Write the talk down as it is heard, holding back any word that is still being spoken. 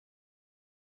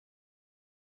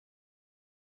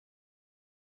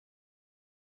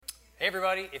Hey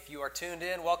everybody, if you are tuned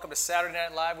in, welcome to Saturday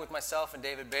Night Live with myself and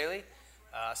David Bailey.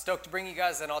 Stoked to bring you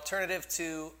guys an alternative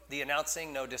to the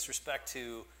announcing. No disrespect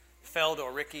to Feld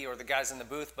or Ricky or the guys in the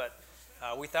booth, but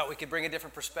we thought we could bring a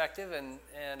different perspective, and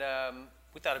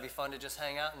we thought it'd be fun to just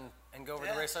hang out and go over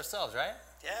the race ourselves, right?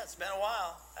 Yeah, it's been a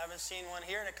while. I haven't seen one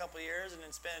here in a couple of years, and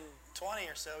it's been 20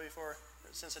 or so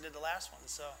since I did the last one.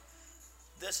 So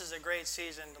this is a great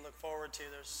season to look forward to.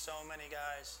 There's so many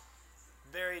guys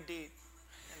very deep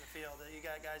in the field that you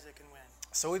got guys that can win.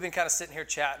 So we've been kind of sitting here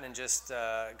chatting and just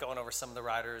going over some of the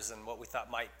riders and what we thought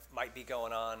might be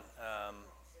going on.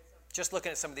 Just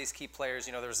looking at some of these key players,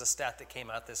 you know, there was a stat that came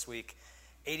out this week.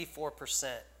 84%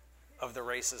 of the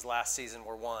races last season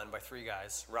were won by three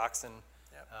guys, Roczen,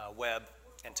 Webb,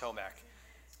 and Tomac.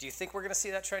 Do you think we're going to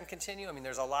see that trend continue? I mean,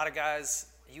 there's a lot of guys.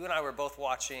 You and I were both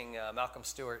watching Malcolm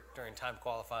Stewart during time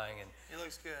qualifying, and he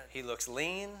looks good. He looks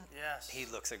lean. Yes. He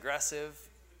looks aggressive.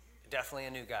 Definitely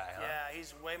a new guy, huh? Yeah,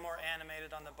 he's way more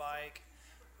animated on the bike.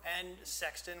 And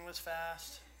Sexton was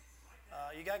fast.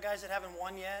 You got guys that haven't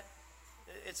won yet.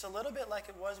 It's a little bit like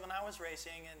it was when I was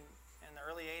racing in the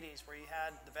early 80s, where you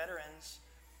had the veterans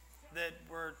that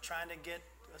were trying to get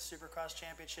a Supercross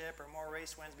championship or more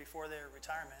race wins before their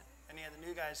retirement. And you had the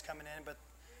new guys coming in, but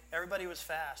everybody was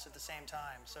fast at the same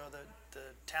time. So the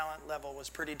talent level was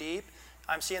pretty deep.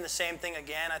 I'm seeing the same thing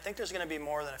again. I think there's going to be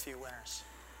more than a few winners.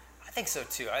 I think so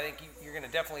too. I think you're going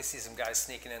to definitely see some guys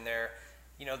sneaking in there.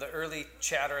 You know, the early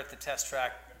chatter at the test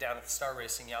track down at the Star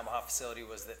Racing Yamaha facility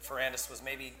was that Ferrandis was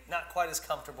maybe not quite as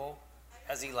comfortable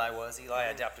as Eli was. Eli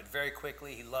adapted very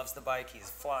quickly. He loves the bike. He's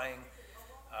flying.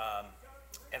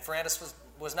 And Ferrandis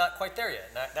was not quite there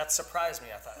yet. And that surprised me.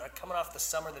 I thought, coming off the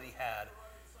summer that he had,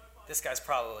 this guy's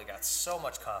probably got so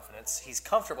much confidence. He's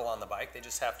comfortable on the bike. They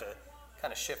just have to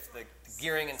kind of shift the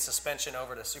gearing and suspension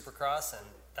over to Supercross, and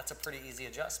that's a pretty easy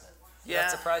adjustment. Did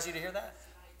that surprise you to hear that?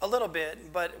 A little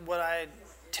bit, but what I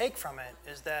take from it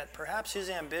is that perhaps his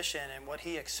ambition and what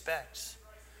he expects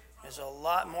is a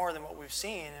lot more than what we've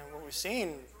seen, and what we've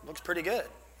seen looks pretty good.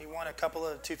 He won a couple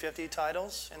of 250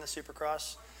 titles in the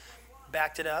Supercross,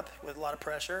 backed it up with a lot of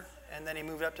pressure, and then he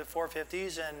moved up to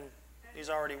 450s, and he's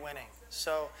already winning.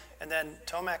 So, and then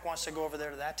Tomac wants to go over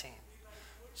there to that team.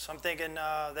 So I'm thinking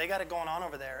they got it going on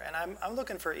over there, and I'm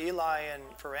looking for Eli and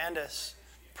Ferrandis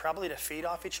probably to feed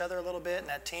off each other a little bit, and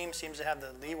that team seems to have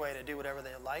the leeway to do whatever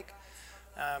they like,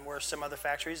 where some other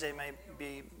factories, they may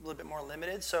be a little bit more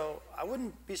limited. So I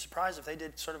wouldn't be surprised if they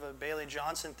did sort of a Bailey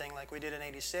Johnson thing like we did in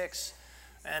 '86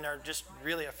 and are just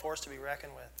really a force to be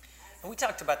reckoned with. And we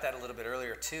talked about that a little bit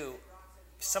earlier too.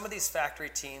 Some of these factory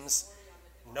teams,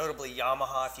 notably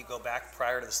Yamaha, if you go back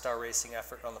prior to the Star Racing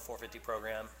effort on the 450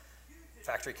 program,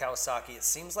 factory Kawasaki, it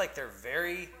seems like they're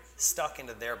very stuck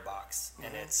into their box.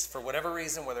 And it's, for whatever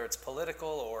reason, whether it's political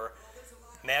or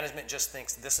management just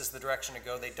thinks this is the direction to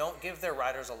go, they don't give their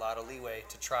riders a lot of leeway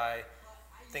to try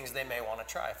things they may want to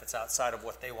try if it's outside of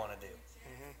what they want to do.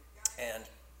 And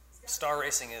Star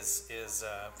Racing is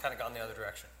kind of gone the other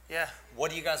direction. Yeah.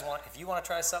 What do you guys want? If you want to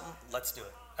try something, let's do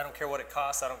it. I don't care what it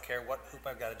costs. I don't care what hoop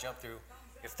I've got to jump through.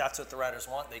 If that's what the riders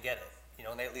want, they get it. You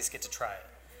know, and they at least get to try it.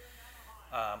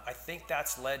 I think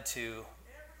that's led to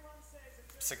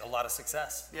a lot of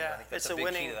success. Yeah, I think that's it's a big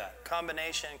winning key to that.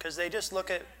 combination, because they just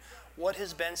look at what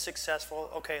has been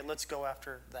successful. Okay, let's go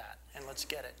after that, and let's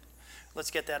get it. Let's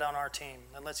get that on our team,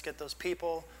 and let's get those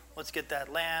people. Let's get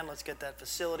that land. Let's get that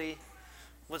facility.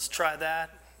 Let's try that,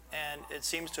 and it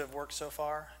seems to have worked so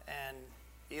far, and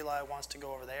Eli wants to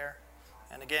go over there.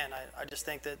 And again, I just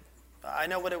think that I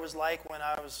know what it was like when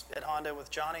I was at Honda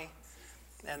with Johnny,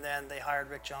 and then they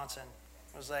hired Rick Johnson.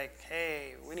 It was like,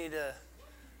 hey, we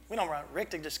don't want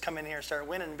Rick to just come in here and start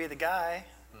winning and be the guy.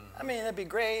 I mean, that'd be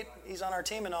great. He's on our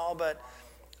team and all, but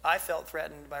I felt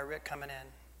threatened by Rick coming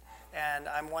in. And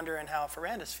I'm wondering how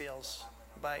Ferrandis feels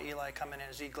by Eli coming in.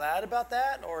 Is he glad about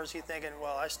that, or is he thinking,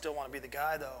 well, I still want to be the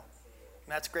guy, though? And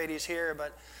that's great he's here,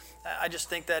 but I just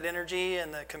think that energy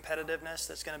and the competitiveness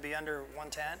that's going to be under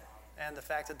 110, and the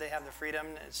fact that they have the freedom,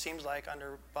 it seems like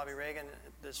under Bobby Reagan,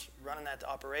 that's running that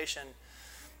operation,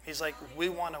 he's like, we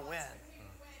want to win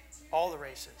all the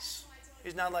races.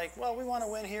 He's not like, well, we want to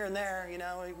win here and there, you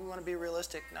know, we want to be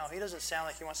realistic. No, he doesn't sound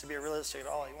like he wants to be realistic at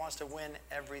all. He wants to win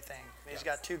everything. He's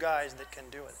got two guys that can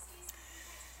do it.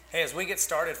 Hey, as we get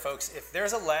started, folks, if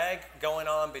there's a lag going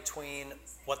on between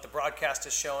what the broadcast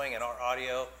is showing and our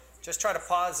audio, just try to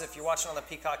pause. If you're watching on the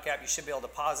Peacock app, you should be able to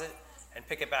pause it and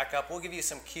pick it back up. We'll give you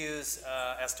some cues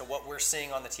as to what we're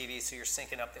seeing on the TV, so you're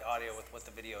syncing up the audio with what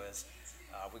the video is.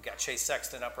 We've got Chase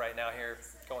Sexton up right now here,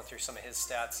 going through some of his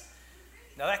stats.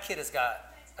 Now that kid has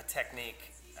got a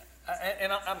technique.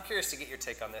 And I'm curious to get your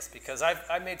take on this because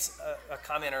I made a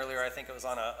comment earlier. I think it was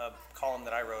on a column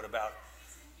that I wrote about.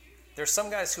 There's some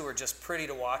guys who are just pretty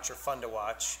to watch or fun to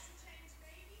watch,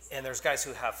 and there's guys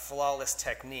who have flawless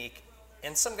technique,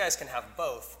 and some guys can have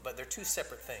both, but they're two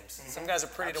separate things. Mm-hmm. Some guys are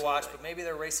pretty to watch, but maybe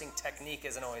their racing technique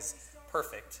isn't always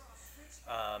perfect.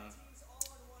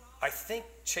 I think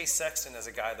Chase Sexton is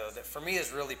a guy, though, that for me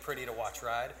is really pretty to watch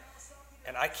ride,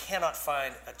 and I cannot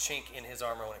find a chink in his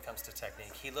armor when it comes to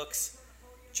technique. He looks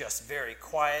just very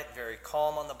quiet, very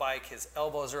calm on the bike. His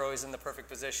elbows are always in the perfect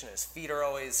position. His feet are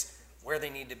always where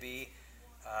they need to be.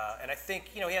 And I think,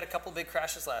 he had a couple big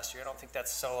crashes last year. I don't think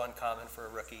that's so uncommon for a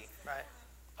rookie. Right.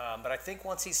 But I think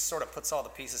once he sort of puts all the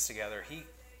pieces together,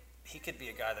 he could be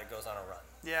a guy that goes on a run.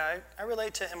 Yeah, I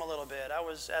relate to him a little bit. I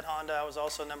was at Honda. I was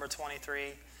also number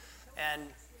 23. And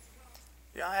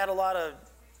I had a lot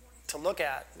to look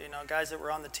at, guys that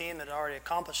were on the team that had already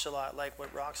accomplished a lot, like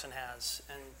what Roczen has.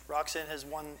 And Roczen has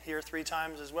won here 3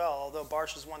 times as well. Although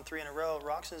Barcia has won 3 in a row,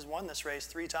 Roczen has won this race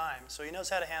 3 times. So he knows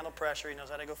how to handle pressure. He knows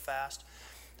how to go fast.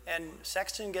 And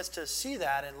Sexton gets to see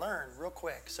that and learn real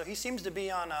quick. So he seems to be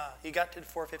on he got to the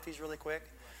 450s really quick,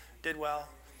 did well.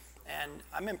 And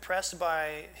I'm impressed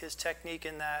by his technique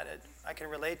in that I can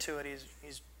relate to it.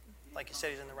 He's like you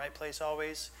said, he's in the right place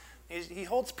always. He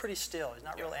holds pretty still. He's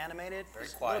not real animated. Very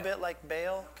he's quiet. A little bit like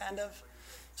Bale, kind of.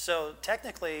 So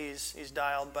technically he's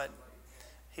dialed, but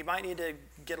he might need to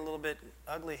get a little bit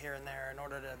ugly here and there in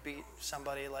order to beat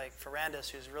somebody like Ferrandis,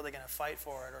 who's really going to fight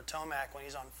for it, or Tomac when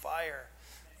he's on fire,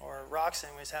 or Roczen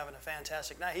when he's having a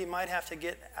fantastic night. He might have to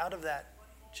get out of that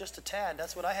just a tad.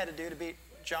 That's what I had to do to beat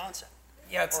Johnson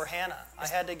or Hanna. I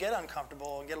had to get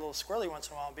uncomfortable and get a little squirrely once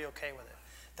in a while and be okay with it.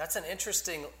 That's an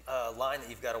interesting line that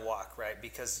you've got to walk, right?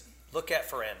 Because look at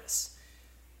Ferrandis.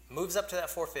 Moves up to that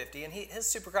 450, and his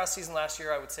Supercross season last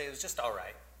year, I would say, was just all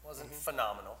right. Wasn't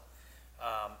phenomenal.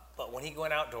 But when he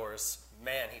went outdoors,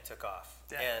 man, he took off.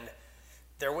 Yeah. And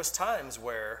there was times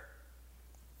where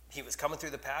he was coming through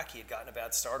the pack, he had gotten a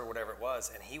bad start or whatever it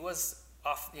was, and he was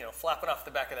off, flapping off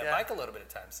the back of that bike a little bit at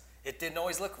times. It didn't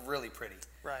always look really pretty.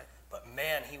 Right. But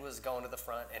man, he was going to the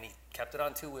front, and he kept it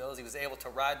on 2 wheels. He was able to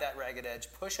ride that ragged edge,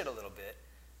 push it a little bit,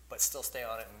 but still stay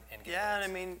on it and get Yeah, wins.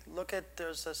 and I mean,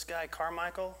 there's this guy,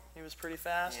 Carmichael. He was pretty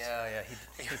fast. Yeah.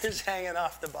 He was hanging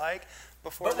off the bike.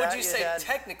 Before but that, would you say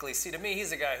technically, see, to me,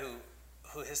 he's a guy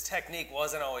who his technique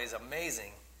wasn't always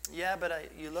amazing. Yeah,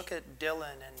 but you look at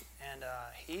Dylan, and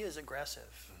he is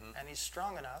aggressive, and he's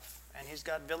strong enough, and he's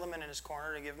got Villeman in his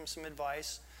corner to give him some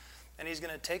advice, and he's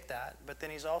going to take that, but then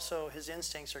his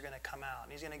instincts are going to come out,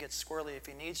 and he's going to get squirrely if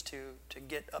he needs to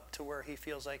get up to where he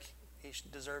feels like he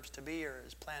deserves to be or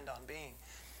is planned on being.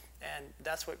 And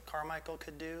that's what Carmichael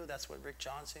could do, that's what Rick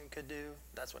Johnson could do,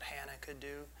 that's what Hanna could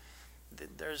do.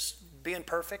 There's being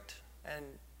perfect, and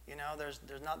there's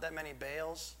not that many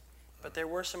Bales, but there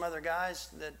were some other guys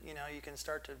that you can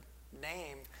start to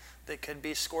name that could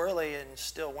be squirrely and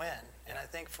still win. And I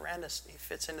think Ferrandis, he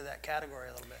fits into that category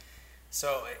a little bit.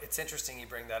 So it's interesting you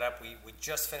bring that up. We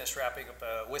just finished wrapping up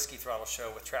a Whiskey Throttle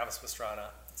show with Travis Pastrana.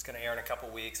 It's going to air in a couple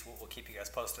weeks. We'll keep you guys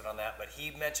posted on that. But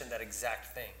he mentioned that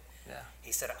exact thing. Yeah.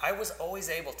 He said, I was always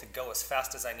able to go as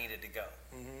fast as I needed to go.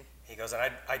 He goes, and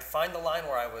I'd find the line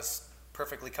where I was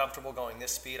perfectly comfortable going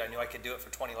this speed. I knew I could do it for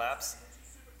 20 laps.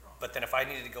 But then if I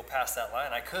needed to go past that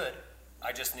line, I could.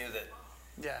 I just knew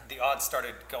that the odds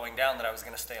started going down that I was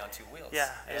going to stay on 2 wheels. Yeah,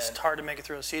 it's hard to make it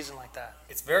through a season like that.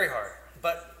 It's very hard.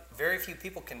 But very few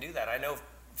people can do that. I know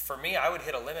for me, I would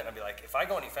hit a limit and I'd be like, if I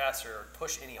go any faster or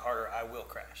push any harder, I will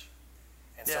crash.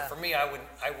 And so for me, I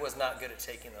was not good at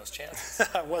taking those chances.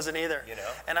 I wasn't either.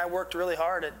 And I worked really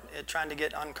hard at trying to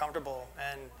get uncomfortable.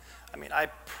 And I mean, I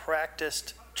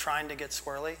practiced trying to get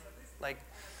squirrely. Like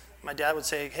my dad would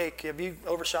say, hey, have you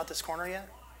overshot this corner yet?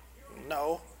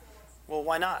 No. Well,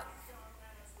 why not?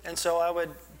 And so I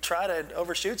would try to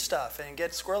overshoot stuff and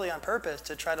get squirrely on purpose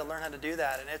to try to learn how to do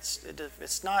that. And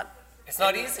it's not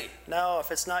easy. No, if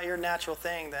it's not your natural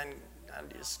thing, then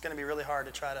it's going to be really hard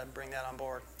to try to bring that on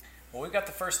board. Well, we've got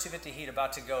the first 250 heat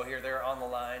about to go here. They're on the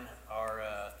line. Our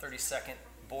 32nd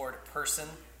board person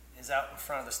is out in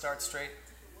front of the start straight.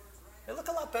 They look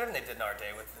a lot better than they did in our day.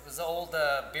 It was the old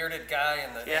bearded guy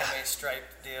in the anime stripe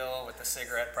deal with the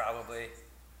cigarette, probably.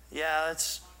 Yeah,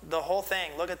 it's the whole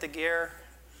thing. Look at the gear,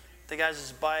 the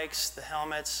guys' bikes, the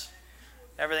helmets.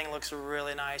 Everything looks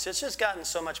really nice. It's just gotten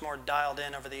so much more dialed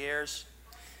in over the years.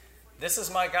 This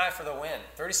is my guy for the win.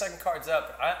 30-second cards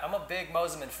up. I'm a big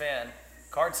Mosiman fan.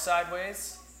 Cards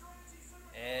sideways.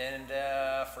 And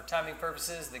for timing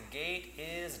purposes, the gate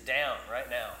is down right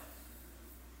now.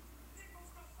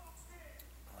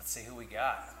 Let's see who we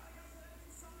got.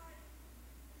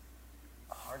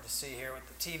 Hard to see here with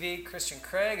the TV. Christian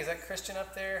Craig, is that Christian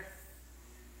up there?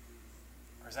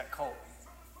 Or is that Colt?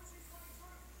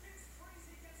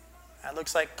 That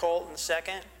looks like Colt in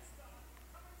second.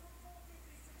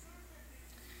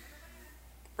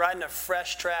 Riding a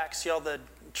fresh track, see all the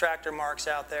tractor marks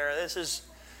out there. This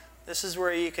is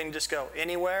where you can just go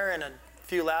anywhere, and a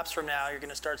few laps from now, you're going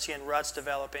to start seeing ruts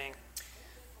developing.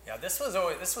 Yeah, this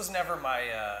was never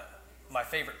my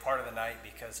favorite part of the night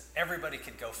because everybody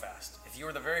could go fast. If you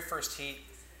were the very first heat,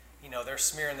 you know, they're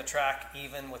smearing the track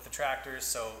even with the tractors,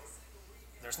 so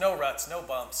there's no ruts, no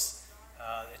bumps.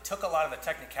 It took a lot of the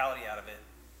technicality out of it,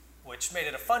 which made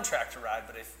it a fun track to ride,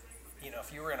 but if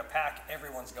you were in a pack,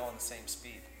 everyone's going the same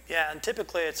speed. Yeah, and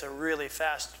typically it's a really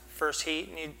fast first heat,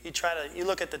 and you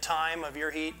look at the time of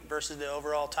your heat versus the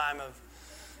overall time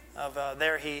of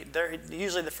their heat.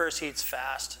 Usually the first heat's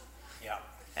fast. Yeah.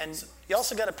 And you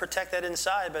also got to protect that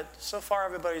inside, but so far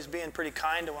everybody's being pretty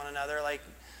kind to one another. Like,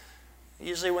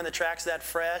 usually when the track's that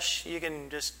fresh, you can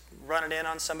just run it in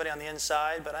on somebody on the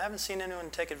inside, but I haven't seen anyone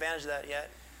take advantage of that yet.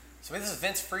 So this is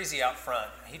Vince Friese out front.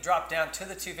 He dropped down to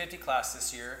the 250 class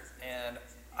this year, and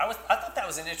I thought that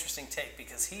was an interesting take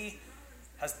because he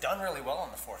has done really well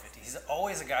on the 450. He's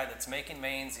always a guy that's making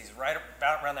mains. He's right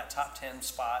about around that top 10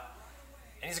 spot,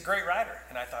 and he's a great rider.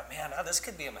 And I thought, man, this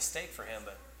could be a mistake for him,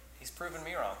 but he's proven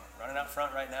me wrong. Running out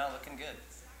front right now, looking good.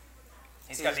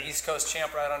 He's got the East Coast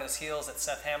champ right on his heels. At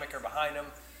Seth Hammaker behind him.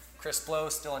 Chris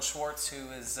Blows, Dylan Schwartz, who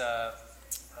has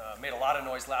made a lot of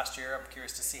noise last year. I'm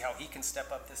curious to see how he can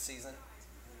step up this season.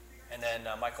 And then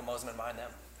Michael Mosiman behind them.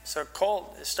 So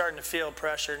Colt is starting to feel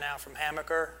pressure now from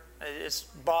Hammaker. It's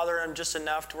bothering him just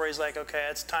enough to where he's like, okay,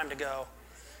 it's time to go.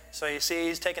 So you see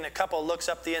he's taking a couple looks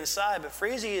up the inside, but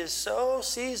Friese is so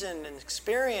seasoned and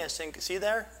experienced, and see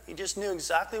there? He just knew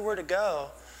exactly where to go.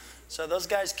 So those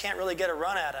guys can't really get a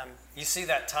run at him. You see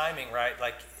that timing, right?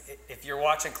 Like if you're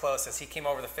watching close, as he came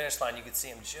over the finish line, you could see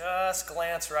him just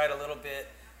glance right a little bit,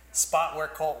 spot where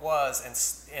Colt was,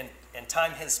 and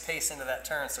time his pace into that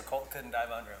turn so Colt couldn't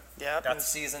dive under him. Yep. That's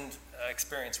seasoned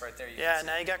experience right there. Yeah,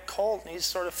 now you got Colt, and he's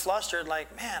sort of flustered,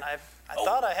 like, man, I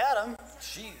thought I had him.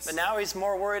 Jeez. But now he's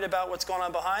more worried about what's going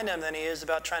on behind him than he is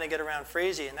about trying to get around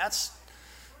Friese. And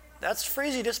that's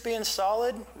Friese just being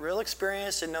solid, real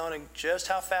experienced, and knowing just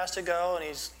how fast to go.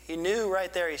 And he knew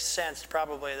right there, he sensed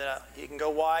probably that he can go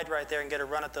wide right there and get a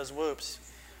run at those whoops.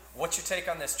 What's your take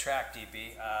on this track,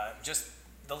 DB? Just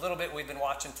the little bit we've been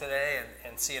watching today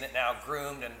and seeing it now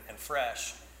groomed and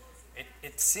fresh.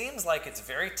 It seems like it's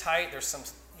very tight. There's some,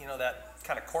 that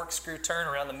kind of corkscrew turn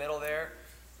around the middle there.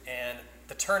 And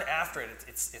the turn after it,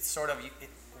 it's sort of, it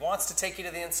wants to take you to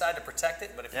the inside to protect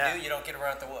it, but if you do, you don't get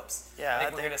around the whoops. Yeah, I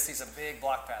think we're going to see some big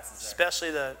block passes there.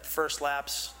 Especially the first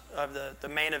laps of the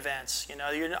main events.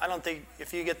 I don't think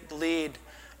if you get the lead,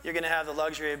 you're going to have the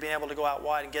luxury of being able to go out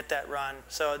wide and get that run.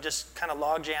 So it just kind of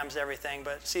log jams everything.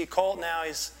 But see, Colt now,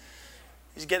 he's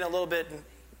getting a little bit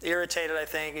irritated, I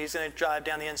think. He's going to drive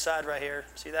down the inside right here.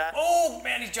 See that? Oh,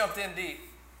 man, he jumped in deep.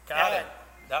 Got it.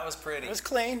 That was pretty. It was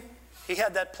clean. He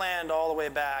had that planned all the way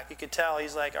back. You could tell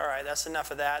he's like, all right, that's enough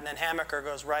of that. And then Hammaker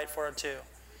goes right for it too.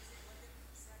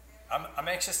 I'm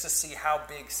anxious to see how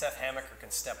big Seth Hammaker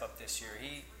can step up this year.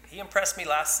 He impressed me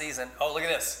last season. Oh, look at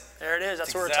this. There it is.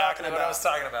 That's what we're exactly talking about. what I was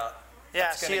talking about.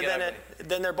 Yeah, see,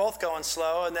 then they're both going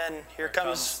slow, and then here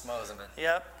comes Mosiman.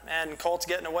 Yep, and Colt's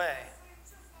getting away.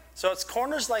 So it's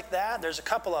corners like that. There's a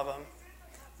couple of them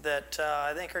that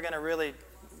I think are going to really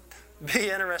be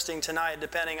interesting tonight,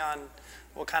 depending on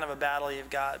what kind of a battle you've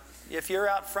got. If you're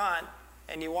out front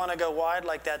and you want to go wide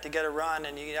like that to get a run,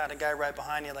 and you got a guy right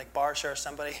behind you like Barsha or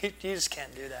somebody, you just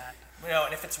can't do that.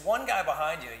 And if it's one guy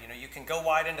behind you, you can go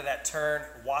wide into that turn,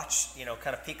 watch,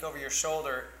 kind of peek over your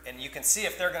shoulder, and you can see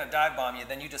if they're going to dive bomb you,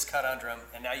 then you just cut under them,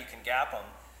 and now you can gap them.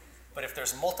 But if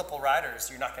there's multiple riders,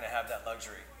 you're not going to have that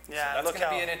luxury. Yeah, so that's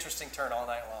going to be an interesting turn all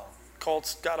night long.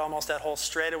 Colt's got almost that whole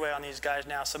straightaway on these guys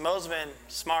now. So Mosiman,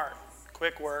 smart,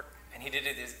 quick work. And he did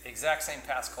it the exact same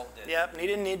pass Colt did. Yep, and he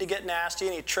didn't need to get nasty,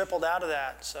 and he tripled out of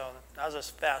that. So that was a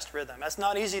fast rhythm. That's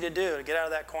not easy to do, to get out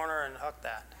of that corner and hook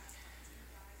that.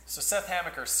 So Seth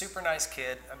Hammaker, super nice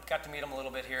kid. I got to meet him a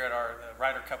little bit here at our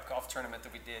Ryder Cup golf tournament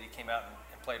that we did. He came out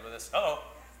and played with us. Uh-oh.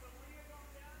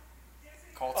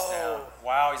 Colt's down.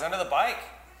 Wow, he's under the bike.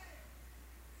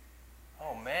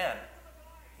 Oh, man.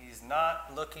 He's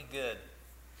not looking good.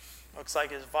 Looks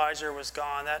like his visor was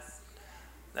gone.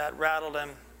 That rattled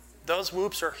him. Those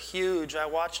whoops are huge. I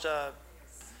watched a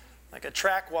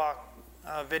track walk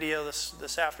video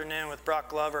this afternoon with Brock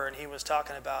Glover, and he was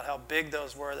talking about how big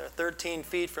those were. They're 13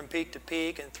 feet from peak to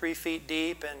peak and 3 feet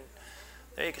deep, and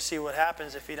there you can see what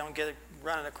happens if you don't get it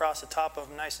running across the top of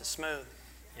them nice and smooth.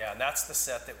 Yeah, and that's the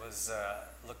set that was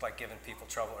looked like giving people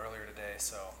trouble earlier today.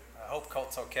 So I hope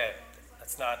Colt's okay.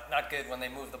 That's not good when they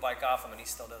move the bike off him and he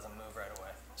still doesn't move right away.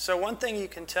 So one thing you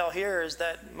can tell here is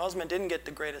that Mosiman didn't get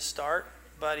the greatest start,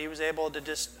 but he was able to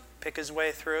just pick his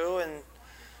way through, and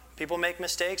people make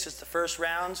mistakes. It's the first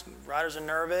rounds. Riders are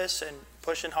nervous and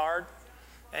pushing hard.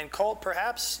 And Colt,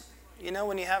 perhaps,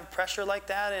 when you have pressure like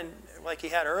that and like he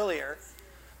had earlier,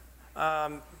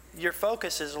 your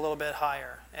focus is a little bit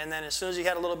higher. And then as soon as he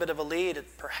had a little bit of a lead,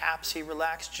 perhaps he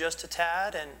relaxed just a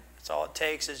tad, and that's all it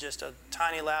takes is just a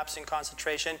tiny lapse in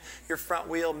concentration. Your front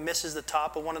wheel misses the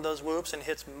top of one of those whoops and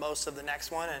hits most of the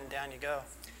next one, and down you go.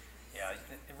 Yeah,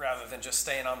 rather than just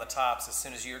staying on the tops, as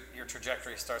soon as your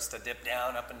trajectory starts to dip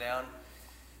down, up and down,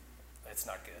 it's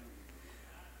not good.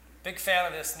 Big fan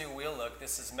of this new wheel look.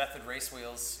 This is Method Race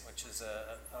Wheels, which is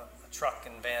a truck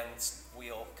and vans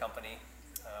wheel company.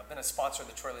 Been a sponsor of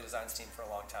the Troy Lee Designs team for a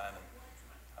long time. And,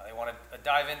 they want to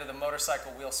dive into the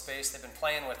motorcycle wheel space. They've been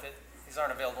playing with it. These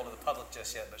aren't available to the public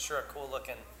just yet, but sure a cool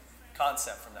looking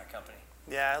concept from that company.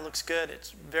 Yeah, it looks good.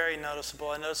 It's very noticeable.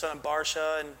 I noticed it on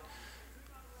Barsha, and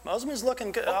Mosiman's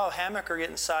looking good. Oh, Hammaker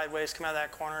getting sideways, coming out of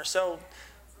that corner. So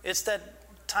it's that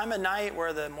time of night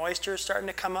where the moisture is starting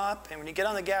to come up, and when you get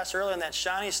on the gas early and that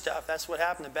shiny stuff, that's what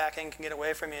happens. The back end can get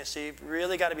away from you, so you've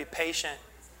really got to be patient.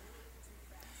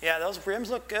 Yeah, those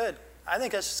rims look good. I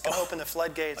think that's just going to open the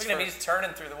floodgates. Look at him, he's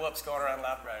turning through the whoops, going around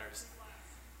lap riders.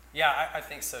 Yeah, I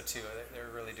think so too. They're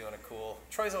really doing it cool.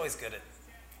 Troy's always good at,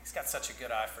 he's got such a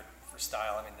good eye for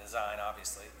style. I mean, design,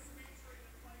 obviously.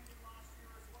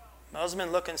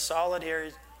 Mosiman looking solid here.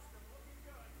 He's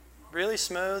really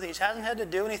smooth. He hasn't had to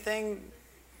do anything,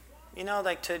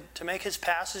 like to make his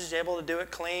passes. He's able to do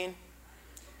it clean.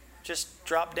 Just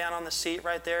drop down on the seat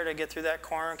right there to get through that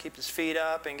corner, keep his feet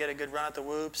up, and get a good run at the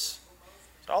whoops.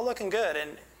 It's all looking good.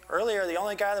 And earlier, the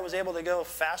only guy that was able to go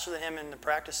faster than him in the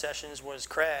practice sessions was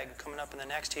Craig, coming up in the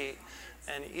next heat.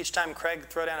 And each time Craig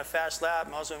would throw down a fast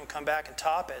lap, Mosiman would come back and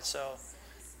top it. So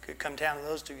it could come down to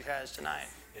those two guys tonight.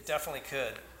 It definitely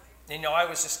could. I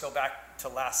always just go back to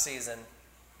last season,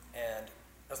 and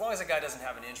as long as a guy doesn't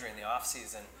have an injury in the off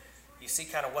season, you see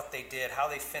kind of what they did, how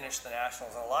they finished the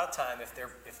Nationals. And a lot of time, if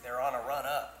they're on a run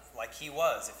up, like he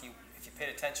was, if you paid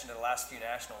attention to the last few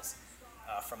Nationals,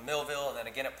 from Millville and then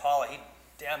again at Paula, he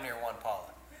damn near won Paula.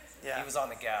 Yeah. He was on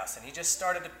the gas, and he just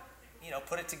started to,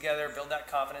 put it together, build that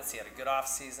confidence. He had a good off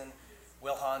season.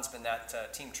 Will Hahn's been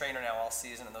that team trainer now all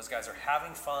season, and those guys are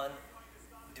having fun,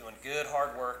 doing good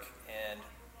hard work, and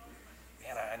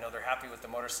man, I know they're happy with the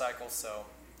motorcycle. So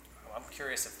I'm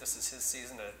curious if this is his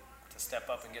season to step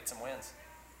up and get some wins.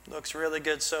 Looks really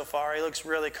good so far. He looks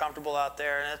really comfortable out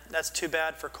there, and that's too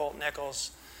bad for Colt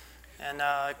Nichols. And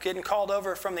getting called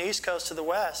over from the East Coast to the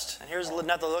West. And here's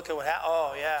another look at what happened.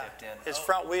 Oh, yeah. His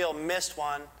front wheel missed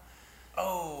one.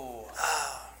 Oh.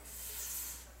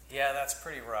 Yeah, that's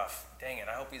pretty rough. Dang it.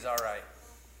 I hope he's all right.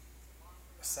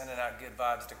 Sending out good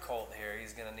vibes to Colt here.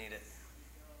 He's going to need it.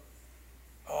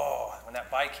 Oh, when that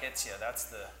bike hits you, that's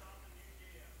the...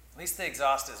 At least the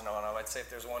exhaust isn't on. I'd say if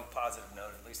there's one positive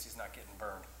note, at least he's not getting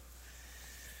burned.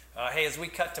 Hey, as we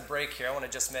cut to break here, I want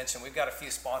to just mention we've got a few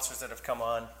sponsors that have come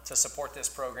on to support this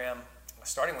program,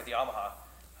 starting with Yamaha.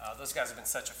 Those guys have been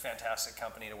such a fantastic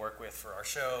company to work with for our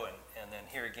show, and then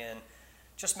here again,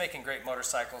 just making great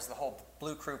motorcycles. The whole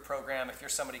Blue Crew program, if you're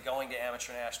somebody going to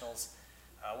amateur nationals,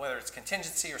 whether it's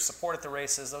contingency or support at the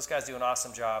races, those guys do an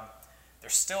awesome job. They're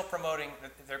still promoting,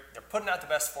 they're putting out the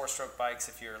best four-stroke bikes.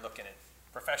 If you're looking at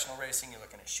professional racing, you're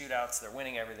looking at shootouts, they're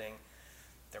winning everything.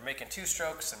 They're making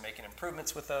two-strokes and making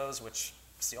improvements with those, which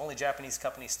is the only Japanese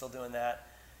company still doing that.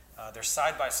 Their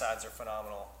side-by-sides are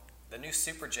phenomenal. The new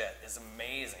Superjet is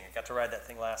amazing. I got to ride that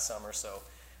thing last summer, so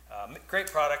great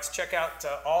products. Check out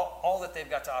all that they've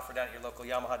got to offer down at your local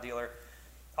Yamaha dealer.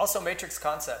 Also, Matrix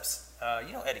Concepts.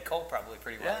 You know Eddie Cole probably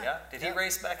pretty well, yeah? Did he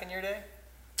race back in your day?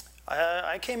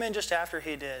 I came in just after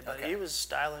he did, but Okay. he was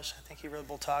stylish. I think he rode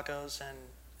Bultacos,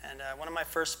 and one of my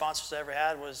first sponsors I ever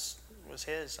had was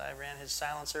his. I ran his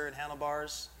silencer and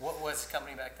handlebars. What was the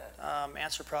company back then?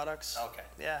 Answer Products. Okay.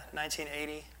 Yeah,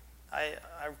 1980. I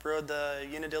rode the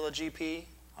Unadilla GP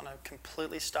on a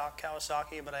completely stock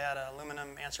Kawasaki, but I had an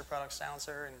aluminum Answer Products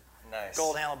silencer and Nice.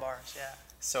 gold handlebars. Yeah.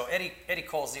 So Eddie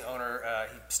Cole's the owner.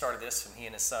 He started this, and he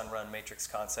and his son run Matrix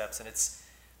Concepts, and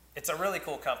it's a really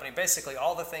cool company. Basically,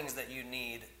 all the things that you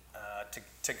need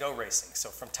to go racing. So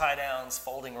from tie downs,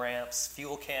 folding ramps,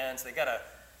 fuel cans. They got I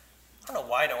don't know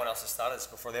why no one else has thought of this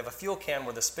before. They have a fuel can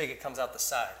where the spigot comes out the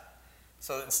side.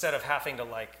 So that instead of having to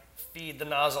like feed the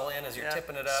nozzle in as you're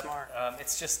tipping it up, smart.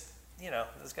 it's just,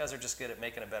 those guys are just good at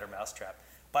making a better mousetrap.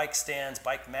 Bike stands,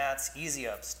 bike mats, easy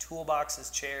ups,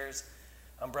 toolboxes, chairs.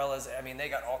 umbrellas. I mean, they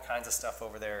got all kinds of stuff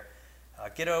over there.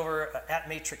 Get over at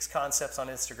Matrix Concepts on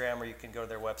Instagram, or you can go to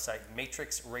their website,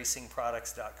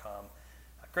 matrixracingproducts.com.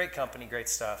 Great company, great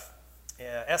stuff.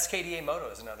 SKDA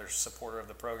Moto is another supporter of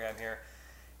the program here.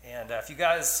 And if you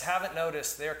guys haven't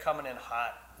noticed, they're coming in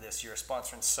hot this year,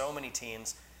 sponsoring so many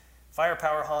teams.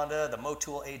 Firepower Honda, the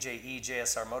Motul AJE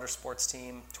JSR Motorsports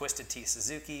team, Twisted Tea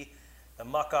Suzuki, the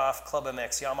Muck Off Club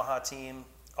MX Yamaha team,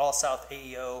 All South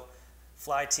AEO,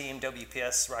 Fly Team,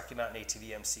 WPS Rocky Mountain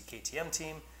ATV MC KTM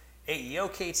team, AEO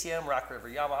KTM, Rock River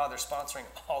Yamaha. They're sponsoring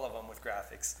all of them with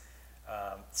graphics.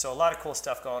 So a lot of cool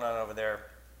stuff going on over there.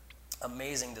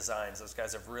 Amazing designs. Those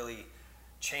guys have really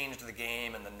changed the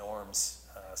game and the norms.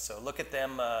 So look at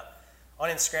them on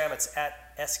Instagram. It's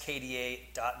at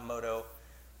skda.moto,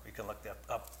 or you can look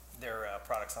up their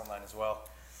products online as well.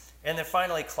 And then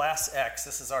finally, Class X.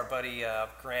 This is our buddy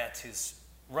Grant, who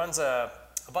runs a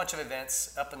bunch of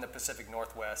events up in the Pacific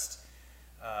Northwest,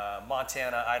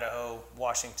 Montana, Idaho,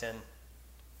 Washington.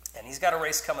 And he's got a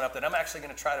race coming up that I'm actually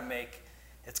going to try to make.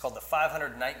 It's called the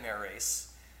 500 Nightmare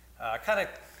Race. Kind of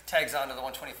tags on to the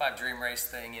 125 Dream Race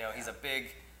thing. You know, he's a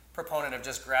big proponent of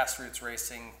just grassroots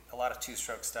racing, a lot of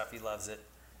two-stroke stuff. He loves it.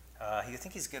 I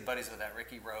think he's good buddies with that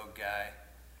Ricky Rogue guy.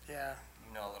 Yeah.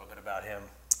 You know a little bit about him.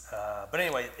 But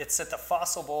anyway, it's at the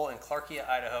Fossil Bowl in Clarkia,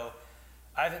 Idaho.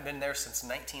 I haven't been there since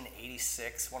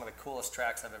 1986, one of the coolest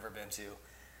tracks I've ever been to.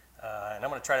 And I'm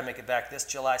going to try to make it back this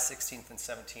July 16th and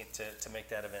 17th to make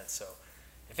that event. So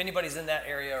if anybody's in that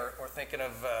area or thinking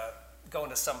of going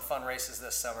to some fun races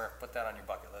this summer, put that on your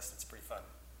bucket list. It's pretty fun.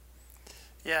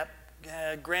 Yeah,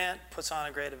 Grant puts on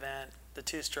a great event. The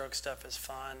two-stroke stuff is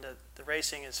fun. The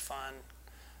racing is fun.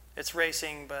 It's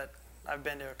racing, but I've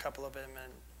been to a couple of them,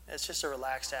 and it's just a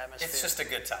relaxed atmosphere. It's just a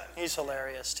good time. He's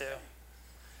hilarious, too.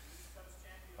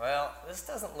 Well, this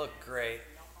doesn't look great,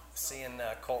 seeing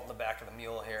Colt in the back of the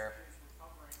mule here.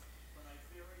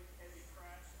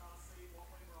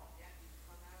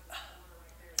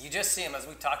 You just see him, as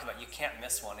we talked about, you can't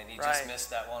miss one, and he just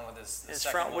missed that one with his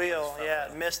front wheel. Yeah,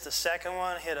 missed the second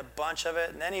one, hit a bunch of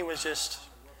it, and then he was just,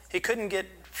 he couldn't get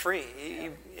free.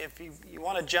 If you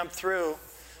want to jump through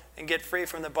and get free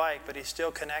from the bike, but he's still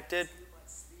connected,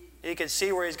 you could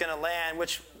see where he's going to land,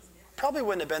 which probably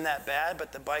wouldn't have been that bad,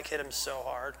 but the bike hit him so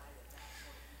hard.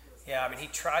 Yeah, I mean, he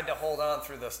tried to hold on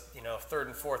through the third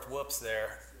and fourth whoops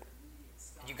there.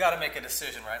 You got to make a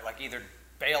decision, right? Like either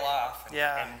bail off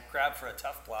and grab for a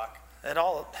tough block. It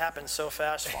all happened so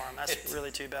fast for him. That's really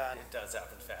too bad. It does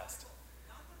happen fast.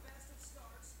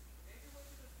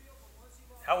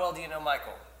 How well do you know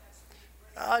Michael?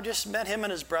 I just met him and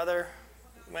his brother,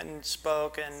 went and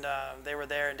spoke, and they were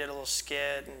there and did a little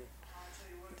skit. And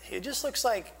he just looks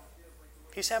like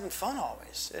he's having fun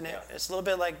always. And it's a little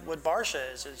bit like what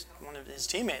Barsha is one of his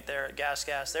teammate there at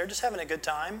Gas. They're just having a good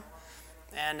time.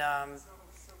 And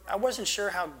I wasn't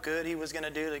sure how good he was going to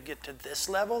do to get to this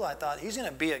level. I thought he's going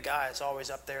to be a guy that's always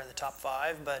up there in the top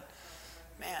 5, but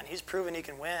man, he's proven he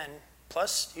can win.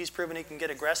 Plus, he's proven he can get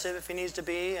aggressive if he needs to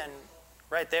be, and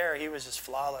right there, he was just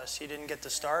flawless. He didn't get the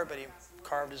start, but he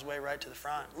carved his way right to the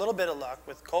front. A little bit of luck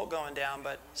with Colt going down,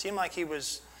 but it seemed like he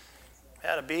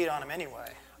had a beat on him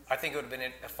anyway. I think it would have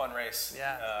been a fun race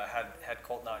had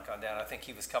Colt not gone down. I think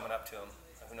he was coming up to him.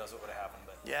 Who knows what would have happened.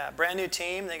 But yeah, brand new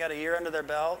team. They got a year under their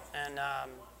belt, and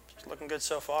it's looking good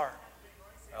so far.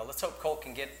 Let's hope Colt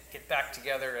can get back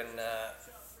together and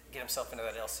get himself into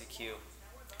that LCQ.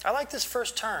 I like this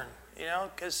first turn,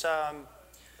 because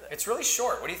it's really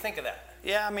short. What do you think of that?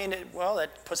 Yeah, I mean,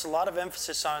 that puts a lot of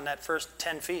emphasis on that first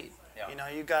 10 feet. Yeah.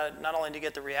 You've got not only to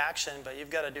get the reaction, but you've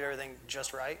got to do everything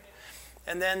just right.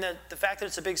 And then the fact that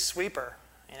it's a big sweeper,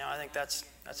 I think that's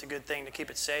a good thing to keep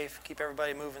it safe, keep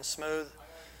everybody moving smooth.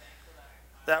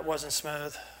 That wasn't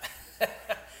smooth.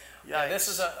 Yeah, this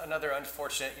is another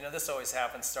unfortunate, this always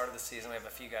happens, start of the season, we have a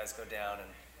few guys go down.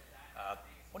 And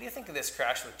what do you think of this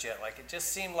crash with Jet? Like, it just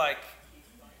seemed like...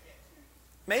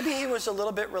 Maybe he was a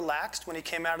little bit relaxed when he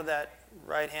came out of that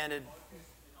right-handed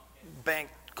bank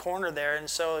corner there, and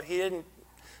so he didn't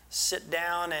sit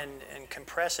down and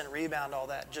compress and rebound all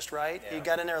that just right. Yeah. He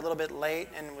got in there a little bit late,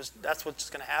 and that's what's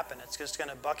going to happen. It's just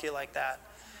going to buck you like that.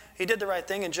 He did the right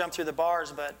thing and jumped through the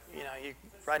bars, but, you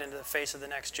right into the face of the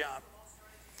next jump.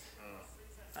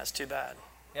 That's too bad.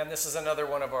 Yeah, and this is another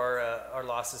one of our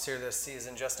losses here this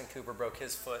season. Justin Cooper broke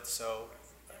his foot, so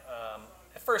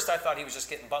at first I thought he was just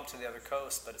getting bumped to the other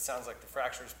coast, but it sounds like the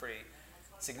fracture is pretty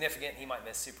significant. He might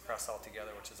miss Supercross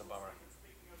altogether, which is a bummer.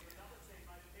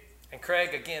 And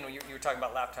Craig, again, you were talking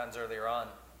about lap times earlier on.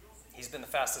 He's been the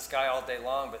fastest guy all day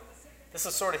long, but this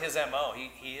is sort of his MO.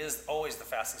 He is always the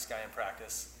fastest guy in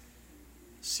practice.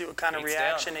 See what kind of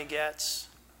reaction he gets.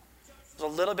 It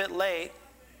was a little bit late,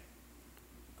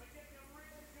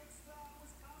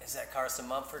 Is that Carson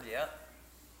Mumford? Yeah.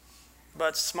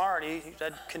 But smart, he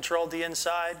had controlled the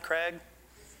inside, Craig.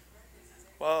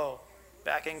 Whoa,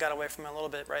 back in, got away from him a little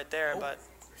bit right there, but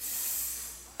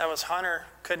that was Hunter.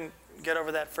 Couldn't get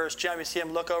over that first jump. You see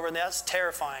him look over, and that's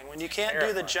terrifying. When you can't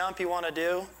do the jump you want to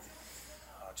do.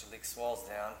 Oh, Jalek Swall's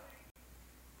down.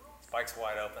 Bike's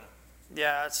wide open.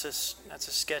 Yeah, that's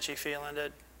a sketchy feeling.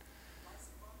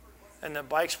 And the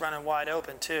bike's running wide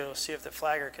open too. See if the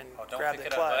flagger can grab the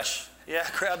clutch. Yeah,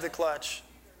 grab the clutch.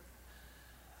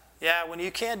 Yeah, when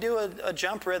you can't do a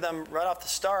jump rhythm right off the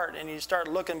start and you start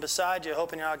looking beside you,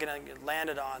 hoping you're not going to get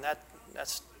landed on,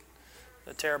 that's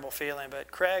a terrible feeling. But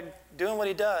Craig doing what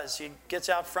he does. He gets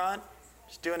out front.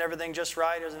 He's doing everything just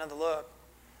right. Here's another look.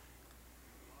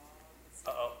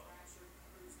 Uh-oh.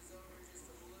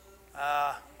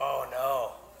 Oh,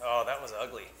 no. Oh, that was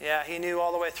ugly. Yeah, he knew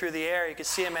all the way through the air. You could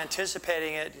see him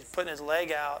anticipating it. He's putting his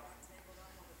leg out.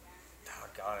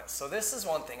 Doggone it. So this is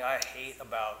one thing I hate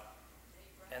about,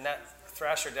 and that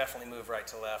Thrasher definitely moved right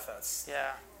to left.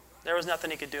 Yeah, there was nothing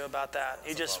he could do about that.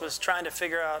 He just was trying to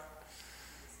figure out,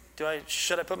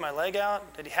 should I put my leg out?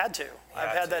 He had to.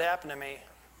 I've had that happen to me.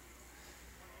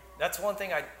 That's one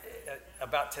thing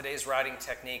about today's riding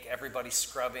technique. Everybody's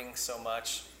scrubbing so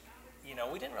much. You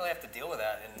know, we didn't really have to deal with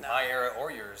that in my era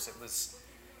or yours. It was,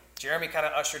 Jeremy kind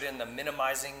of ushered in the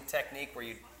minimizing technique where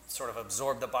you sort of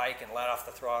absorb the bike and let off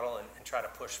the throttle and try to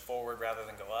push forward rather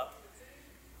than go up.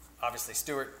 Obviously,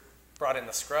 Stewart brought in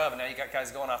the scrub, and now you got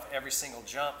guys going off every single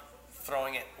jump,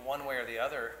 throwing it one way or the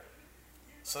other.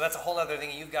 So that's a whole other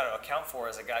thing you've got to account for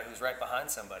as a guy who's right behind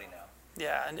somebody now.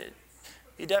 Yeah, and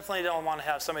you definitely don't want to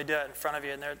have somebody do it in front of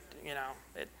you. And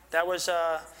that was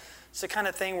it's the kind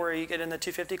of thing where you get in the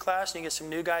 250 class and you get some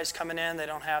new guys coming in. They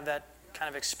don't have that kind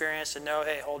of experience to know,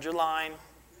 hey, hold your line,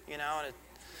 and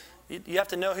you have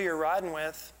to know who you're riding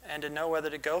with and to know whether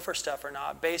to go for stuff or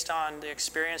not based on the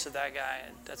experience of that guy.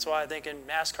 And that's why I think in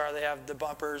NASCAR they have the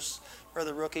bumpers or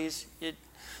the rookies.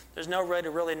 There's no way to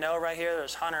really know right here.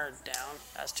 There's Hunter down.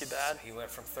 That's too bad. He went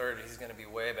from third. He's going to be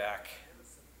way back.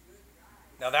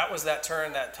 Now that was that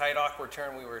turn, that tight, awkward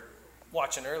turn we were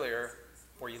watching earlier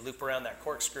where you loop around that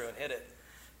corkscrew and hit it.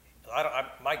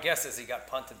 My guess is he got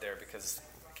punted there because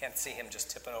I can't see him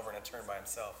just tipping over in a turn by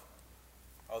himself.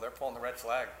 Oh, they're pulling the red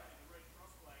flag.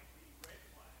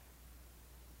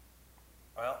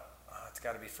 Well, it's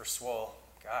got to be for Swole.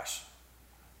 Gosh,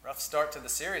 rough start to the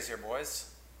series here,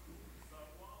 boys.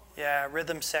 Yeah,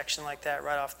 rhythm section like that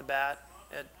right off the bat,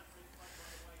 it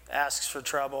asks for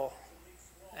trouble.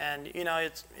 And,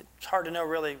 it's hard to know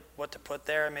really what to put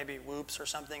there, maybe whoops or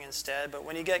something instead. But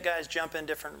when you get guys jumping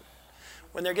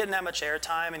when they're getting that much air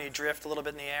time and you drift a little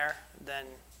bit in the air, then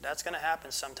that's going to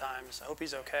happen sometimes. I hope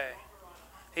he's okay.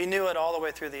 He knew it all the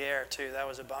way through the air, too. That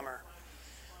was a bummer.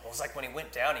 Well, it was like when he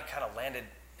went down, he kind of landed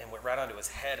and went right onto his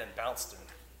head and bounced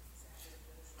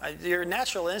him. Your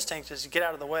natural instinct is to get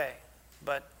out of the way,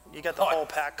 but you got the whole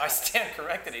pack coming. I stand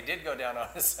corrected. He did go down on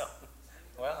his own.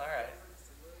 Well, all right.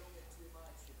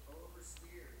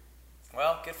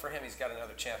 Well, good for him. He's got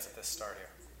another chance at this start here.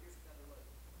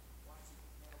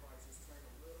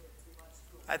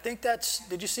 I think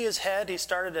did you see his head? He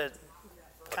started to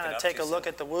kind of take a look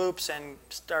at the whoops and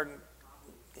started,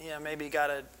 maybe got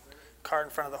a cart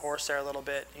in front of the horse there a little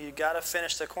bit. You got to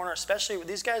finish the corner, especially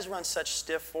these guys run such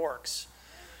stiff forks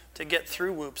to get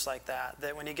through whoops like that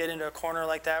when you get into a corner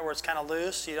like that where it's kind of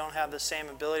loose, you don't have the same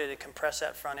ability to compress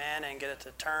that front end and get it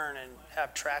to turn and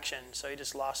have traction. So he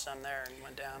just lost some there and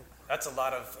went down. That's a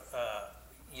lot of,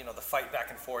 the fight back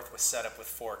and forth with setup with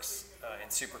forks in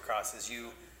Supercross is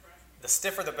the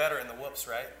stiffer the better in the whoops,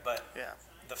 right? But yeah.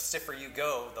 The stiffer you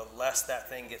go, the less that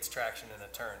thing gets traction in a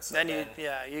turn. So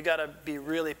you got to be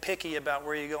really picky about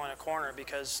where you go in a corner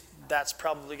because that's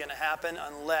probably going to happen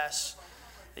unless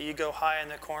you go high in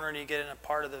the corner and you get in a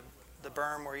part of the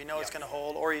berm where it's going to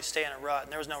hold, or you stay in a rut,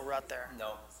 and there was no rut there.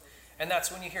 No. And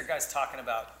that's when you hear guys talking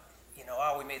about,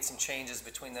 we made some changes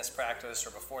between this practice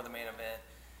or before the main event.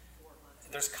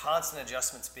 There's constant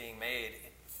adjustments being made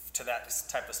to that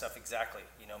type of stuff exactly.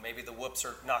 Maybe the whoops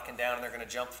are knocking down and they're going to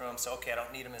jump through them, so okay, I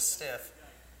don't need them as stiff,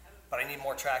 but I need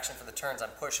more traction for the turns. I'm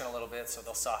pushing a little bit, so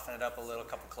they'll soften it up a little,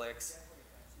 couple clicks.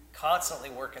 Constantly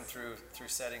working through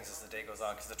settings as the day goes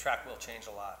on because the track will change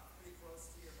a lot.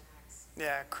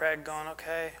 Yeah, Craig going,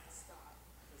 okay,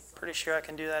 pretty sure I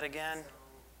can do that again.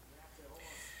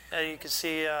 And you can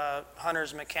see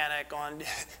Hunter's mechanic going,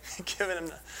 giving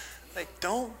him,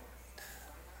 don't.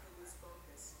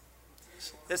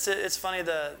 It's funny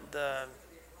the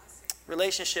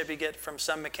relationship you get from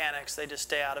some mechanics. They just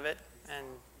stay out of it and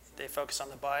they focus on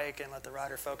the bike and let the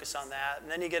rider focus on that. And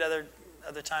then you get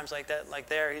other times like that, like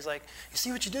there. He's like, you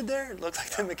see what you did there? It looked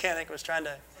like the mechanic was trying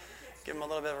to give him a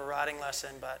little bit of a riding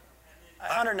lesson. But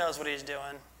Hunter knows what he's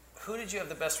doing. Who did you have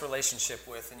the best relationship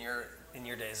with in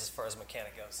your days as far as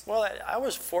mechanic goes? Well, I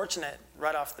was fortunate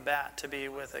right off the bat to be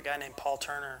with a guy named Paul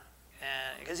Turner,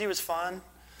 and because he was fun,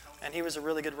 and he was a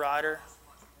really good rider,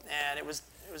 and it was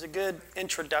a good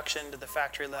introduction to the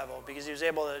factory level because he was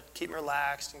able to keep me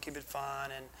relaxed and keep it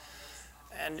fun,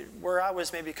 and where I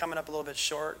was maybe coming up a little bit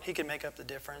short, he could make up the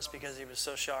difference because he was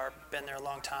so sharp, been there a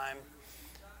long time.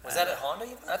 Was that at Honda?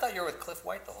 I thought you were with Cliff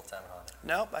White the whole time at Honda.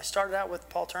 Nope, I started out with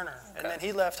Paul Turner, and then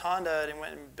he left Honda and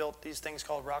went and built these things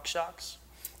called Rock Shocks.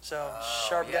 So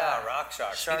sharp guy. Yeah, Rock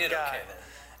Shocks. Sharp He did guy. okay then.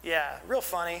 Yeah, real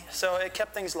funny. So it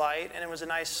kept things light, and it was a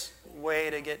nice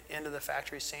way to get into the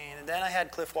factory scene. And then I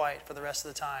had Cliff White for the rest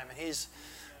of the time, and he's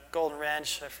Golden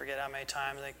Wrench. I forget how many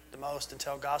times, like the most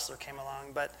until Gosler came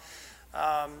along. But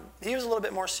he was a little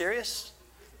bit more serious,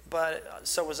 but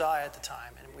so was I at the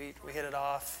time, and we hit it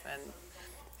off. And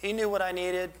he knew what I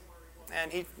needed,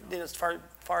 and he, as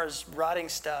far as riding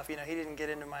stuff, he didn't get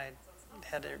into my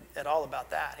head at all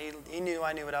about that. He knew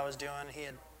I knew what I was doing. He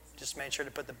had just made sure to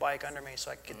put the bike under me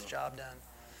so I could get the job done.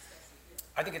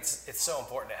 I think it's so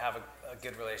important to have a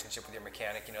good relationship with your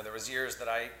mechanic. There was years that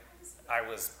I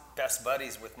was best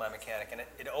buddies with my mechanic, and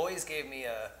it always gave me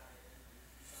a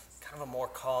kind of a more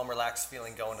calm, relaxed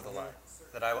feeling going to the line.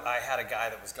 That I had a guy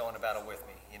that was going to battle with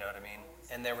me, you know what I mean?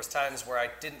 And there was times where I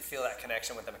didn't feel that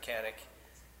connection with the mechanic,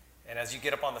 and as you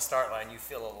get up on the start line, you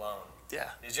feel alone. Yeah.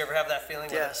 Did you ever have that feeling?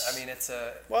 Yes. I mean, it's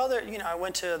a... Well, I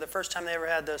went to the first time they ever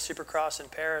had the Supercross in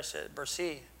Paris at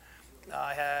Bercy.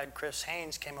 I had Chris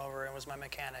Haynes came over and was my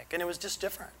mechanic, and it was just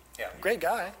different. Yeah. Great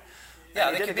guy.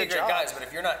 Yeah, they could be great job. guys, but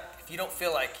if you don't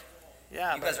feel like you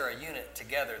but guys are a unit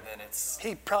together, then it's...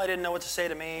 He probably didn't know what to say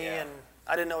to me, Yeah. and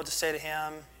I didn't know what to say to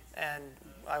him, and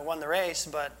I won the race,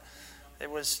 but it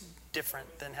was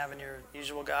different than having your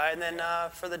usual guy. And then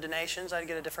for the donations, I'd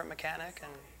get a different mechanic,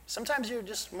 and sometimes you're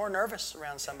just more nervous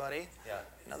around somebody. Yeah.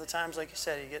 And other times, like you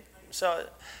said, so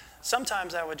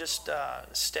sometimes I would just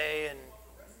stay and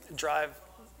drive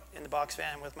in the box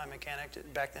van with my mechanic.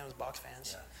 Back then it was box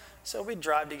vans. Yeah. So we'd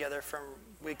drive together from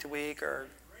week to week, or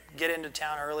get into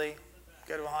town early,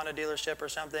 go to a Honda dealership or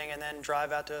something, and then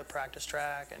drive out to a practice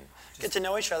track and get to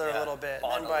know each other a little bit.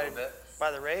 Bond And then a little bit.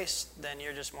 by the race, then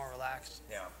you're just more relaxed.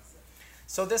 Yeah.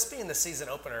 So this being the season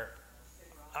opener,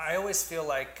 I always feel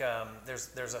like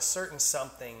there's a certain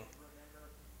something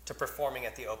to performing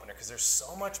at the opener because there's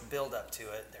so much build up to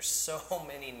it. There's so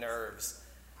many nerves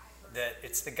that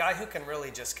it's the guy who can really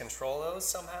just control those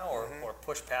somehow or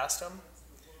push past them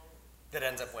that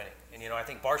ends up winning. And I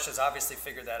think Barsha's obviously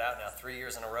figured that out now. 3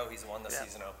 years in a row he's won the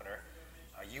season opener.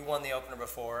 You won the opener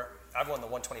before. I've won the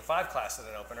 125 class at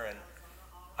an opener, and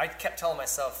I kept telling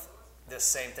myself this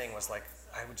same thing was like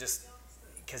I would just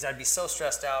because I'd be so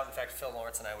stressed out. In fact, Phil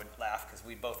Lawrence and I would laugh because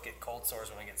we both get cold sores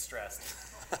when we get stressed.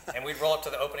 And we'd roll up to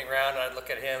the opening round, and I'd look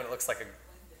at him, and it looks like a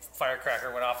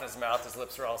firecracker went off in his mouth. His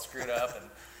lips are all screwed up,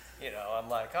 and I'm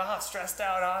like, stressed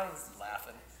out. He's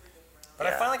laughing. But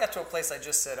I finally got to a place I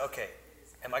just said, okay,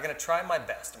 am I going to try my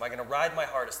best? Am I going to ride my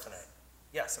hardest tonight?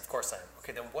 Yes, of course I am.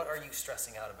 Okay, then what are you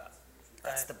stressing out about?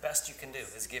 That's the best you can do,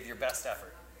 is give your best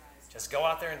effort. Just go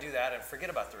out there and do that and forget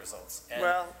about the results. And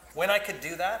when I could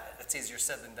do that, it's easier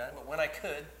said than done, but when I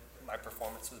could, my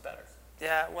performance was better.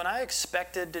 Yeah, when I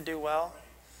expected to do well,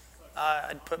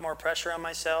 I'd put more pressure on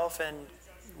myself and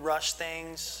rush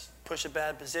things, push a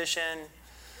bad position,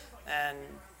 and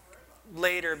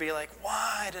later be like,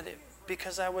 why did it?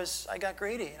 Because I got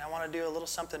greedy and I want to do a little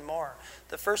something more.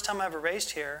 The first time I ever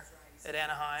raced here at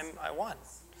Anaheim, I won.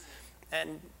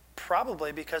 And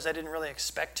probably because I didn't really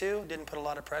expect to, didn't put a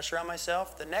lot of pressure on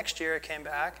myself. The next year I came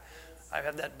back, I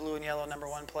have that blue and yellow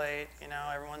 #1 plate.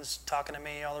 Everyone's talking to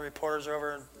me. All the reporters are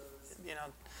over,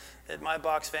 at my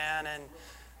box van, and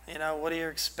what are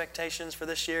your expectations for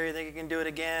this year? You think you can do it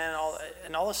again?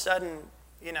 And all of a sudden,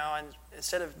 and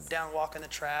instead of down walking the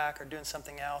track or doing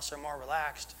something else or more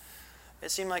relaxed, it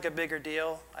seemed like a bigger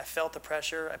deal. I felt the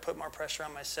pressure. I put more pressure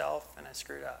on myself, and I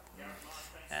screwed up.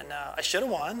 And I should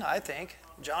have won, I think.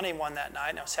 Johnny won that night,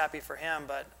 and I was happy for him,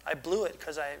 but I blew it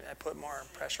because I put more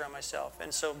pressure on myself.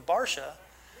 And so Barsha,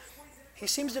 he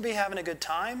seems to be having a good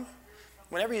time.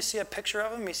 Whenever you see a picture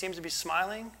of him, he seems to be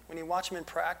smiling. When you watch him in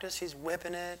practice, he's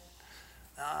whipping it.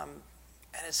 And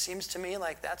it seems to me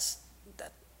like that's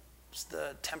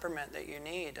the temperament that you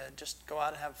need to just go out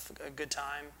and have a good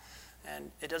time.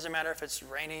 And it doesn't matter if it's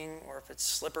raining or if it's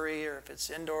slippery or if it's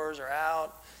indoors or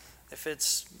out. If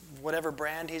it's whatever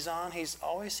brand he's on, he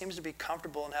always seems to be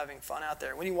comfortable and having fun out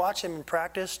there. When you watch him in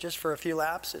practice just for a few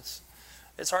laps,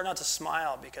 it's hard not to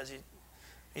smile because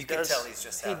he can tell he's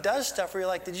just he does stuff where you're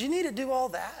like, did you need to do all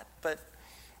that? But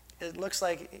it looks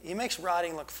like he makes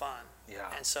riding look fun.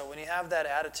 Yeah. And so when you have that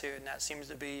attitude, and that seems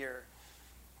to be your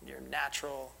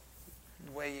natural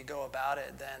way you go about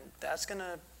it, then that's going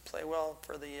to play well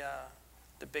for the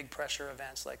big pressure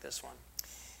events like this one.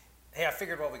 Hey, I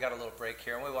figured, well, we got a little break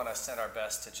here, and we want to send our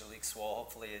best to Jalek Swoll.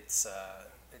 Hopefully it's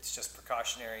just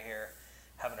precautionary here.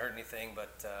 Haven't heard anything,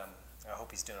 but I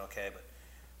hope he's doing okay. But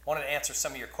wanted to answer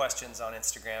some of your questions on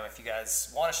Instagram. If you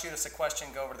guys want to shoot us a question,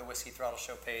 go over to the Whiskey Throttle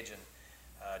Show page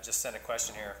and just send a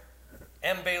question here.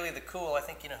 M. Bailey the Cool, I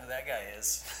think you know who that guy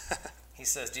is. He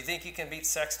says, do you think you can beat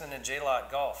Sexton and J-Law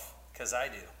at golf? Because I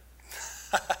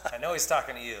do. I know he's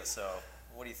talking to you, so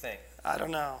what do you think? I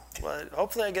don't know, but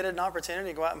hopefully I get an opportunity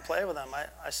to go out and play with him.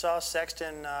 I saw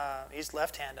Sexton, he's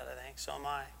left-handed, I think, so am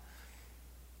I.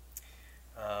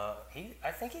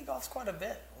 I think he golfs quite a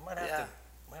bit. We might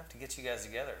have to get you guys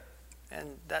together.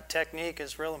 And that technique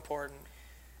is real important.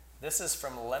 This is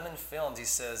from Lemon Films. He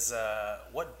says,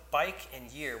 what bike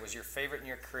and year was your favorite in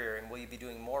your career, and will you be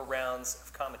doing more rounds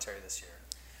of commentary this year?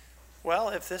 Well,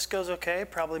 if this goes okay,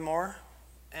 probably more.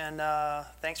 And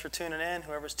thanks for tuning in,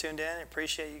 whoever's tuned in. I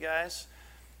appreciate you guys.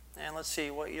 And let's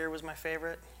see, what year was my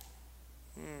favorite?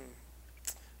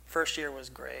 First year was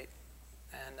great,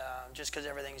 and just because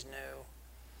everything's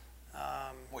new.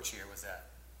 Which year was that?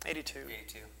 82.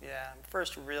 82. Yeah,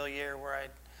 first real year where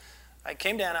I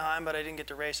came to Anaheim, but I didn't get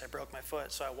to race. I broke my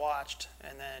foot, so I watched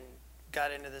and then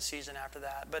got into the season after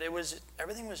that. But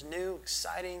everything was new,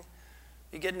 exciting.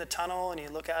 You get in the tunnel and you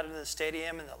look out into the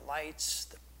stadium and the lights,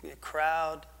 the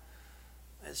crowd.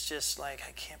 It's just like,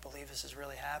 I can't believe this is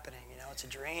really happening. It's a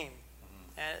dream.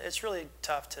 And it's really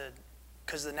tough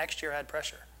because the next year I had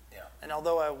pressure. Yeah. And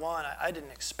although I won, I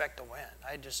didn't expect to win.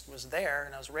 I just was there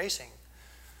and I was racing,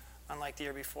 unlike the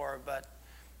year before. But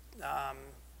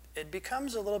it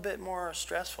becomes a little bit more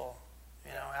stressful,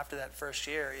 after that first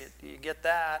year. You get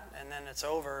that, and then it's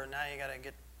over, and now you got to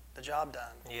get the job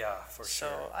done. Yeah, for sure.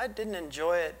 So I didn't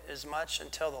enjoy it as much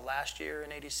until the last year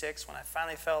in '86 when I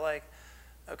finally felt like,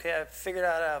 okay, I figured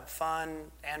out how to have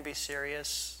fun and be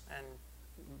serious and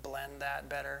blend that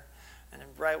better. And then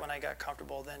right when I got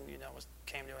comfortable, then, it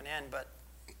came to an end. But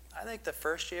I think the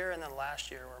first year and the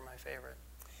last year were my favorite.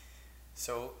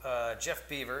 So Jeff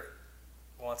Beaver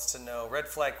wants to know, red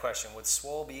flag question, would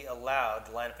Swoll be allowed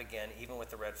to line up again even with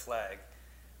the red flag?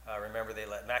 Remember, they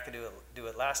let McAdoo do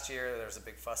it last year. There was a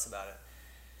big fuss about it.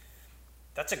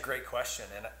 That's a great question,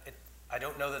 and I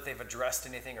don't know that they've addressed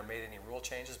anything or made any rule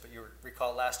changes, but you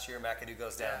recall last year McAdoo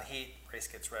goes down in the heat, race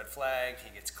gets red flagged,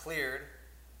 he gets cleared,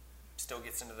 still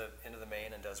gets into the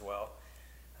main and does well.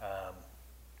 I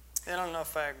don't know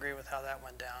if I agree with how that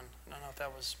went down. I don't know if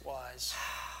that was wise.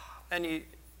 And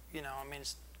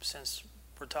since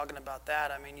we're talking about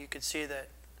that, you could see that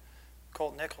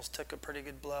Colt Nichols took a pretty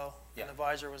good blow, and the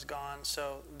visor was gone.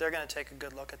 So they're going to take a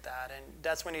good look at that, and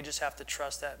that's when you just have to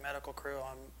trust that medical crew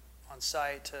on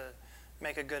site to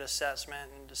make a good assessment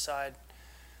and decide,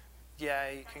 you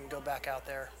can go back out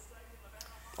there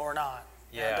or not.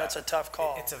 Yeah, that's a tough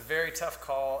call. It's a very tough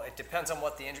call. It depends on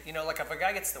what the injury. Like if a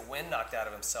guy gets the wind knocked out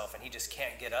of himself and he just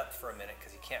can't get up for a minute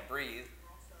because he can't breathe,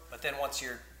 but then once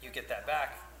you get that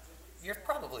back, you're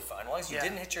probably fine. As long as you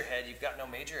didn't hit your head, you've got no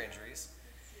major injuries.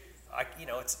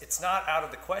 It's not out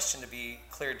of the question to be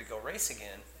cleared to go race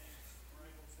again.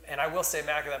 And I will say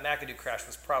that McAdoo crash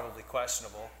was probably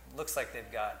questionable. Looks like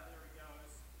they've got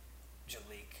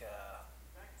Jalek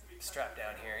strapped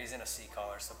down here. He's in a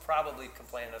C-collar, so probably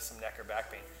complaining of some neck or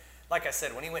back pain. Like I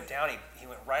said, when he went down, he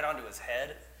went right onto his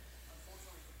head.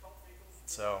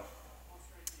 So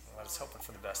I was hoping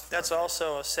for the best. That's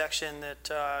also a section that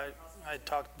I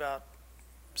talked about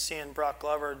seeing Brock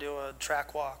Glover do a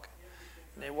track walk.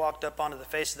 And they walked up onto the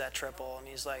face of that triple, and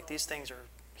he's like, these things are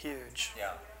huge.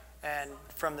 Yeah. And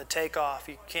from the takeoff,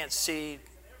 you can't see,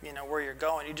 where you're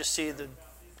going. You just see the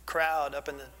crowd up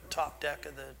in the top deck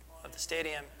of the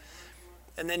stadium.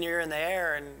 And then you're in the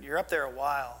air, and you're up there a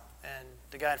while. And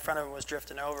the guy in front of him was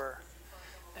drifting over.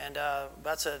 And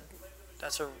that's a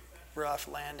rough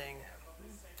landing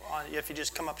if you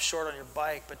just come up short on your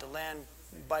bike, but to land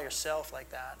by yourself like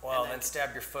that. Well, and then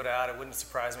stab your foot out. It wouldn't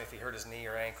surprise me if he hurt his knee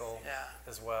or ankle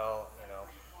as well.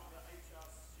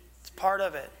 It's part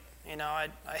of it. I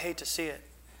hate to see it,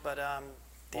 but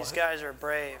these guys are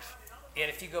brave. And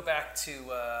if you go back to,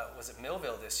 was it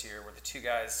Millville this year, where the two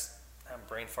guys, I'm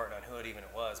brain farting on who it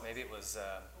was. Maybe it was,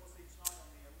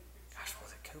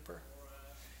 was it Cooper?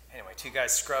 Anyway, two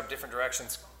guys scrubbed different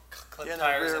directions, clipped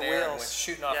tires in air, and went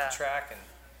shooting off the track. And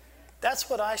that's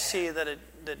what I see that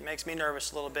makes me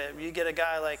nervous a little bit. You get a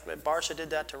guy like Barcia did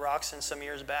that to Roczen some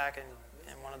years back in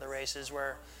one of the races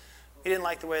where he didn't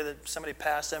like the way that somebody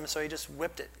passed him, so he just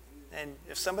whipped it. And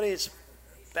if somebody's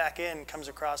back in, comes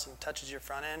across and touches your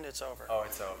front end, it's over. Oh,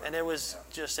 it's over. And it was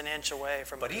just an inch away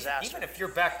from a disaster. Even if your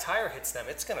back tire hits them,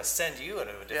 it's going to send you in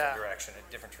a different direction,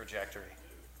 a different trajectory.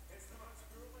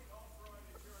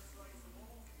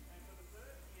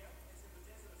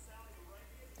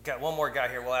 Got one more guy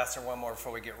here. We'll answer one more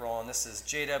before we get rolling. This is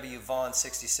JW Vaughn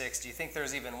 66. Do you think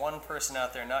there's even one person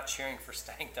out there not cheering for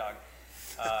Stank Dog?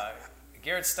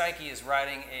 Garrett Steinke is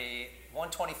riding a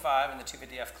 125 in the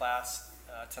 250F class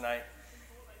tonight,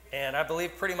 and I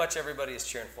believe pretty much everybody is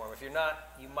cheering for him. If you're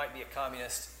not, you might be a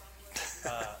communist,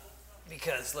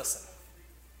 because listen,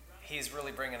 he's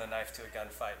really bringing a knife to a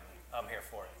gunfight. I'm here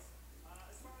for it.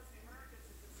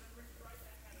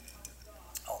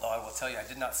 Although I will tell you, I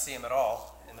did not see him at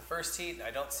all in the first heat.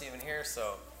 I don't see him in here,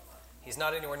 so he's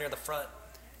not anywhere near the front.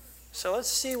 So let's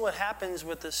see what happens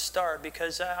with this start,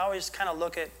 because I always kind of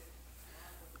look at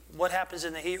what happens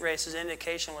in the heat race as an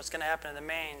indication what's going to happen in the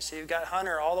main. So you've got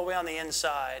Hunter all the way on the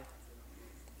inside,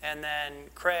 and then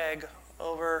Craig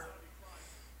over,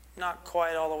 not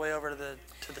quite all the way over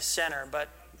to the center, but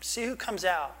see who comes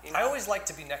out. You know? I always like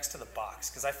to be next to the box,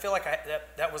 because I feel like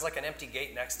that was like an empty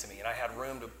gate next to me, and I had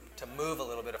room to move a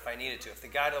little bit if I needed to. If the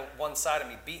guy to one side of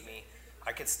me beat me,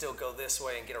 I could still go this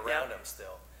way and get around him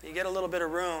still. You get a little bit of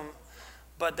room,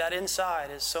 but that inside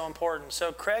is so important.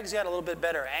 So Craig's got a little bit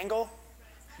better angle,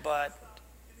 but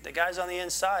the guys on the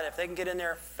inside, if they can get in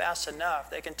there fast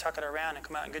enough, they can tuck it around and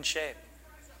come out in good shape.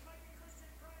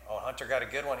 Oh, Hunter got a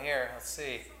good one here. Let's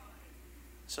see.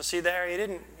 So see there, he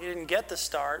didn't get the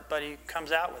start, but he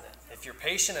comes out with it. If you're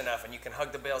patient enough and you can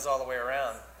hug the bales all the way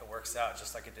around, it works out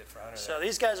just like it did for Hunter. So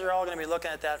these guys are all going to be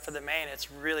looking at that for the main.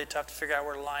 It's really tough to figure out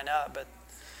where to line up, but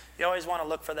you always want to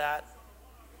look for that.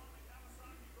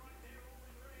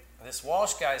 This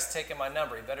Walsh guy's taking my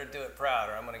number. He better do it proud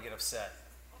or I'm going to get upset.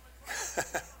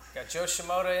 Got Joe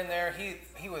Shimoda in there.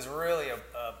 He was really a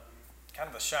kind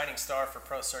of a shining star for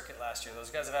Pro Circuit last year. Those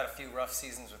guys have had a few rough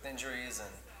seasons with injuries and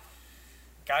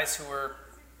guys who were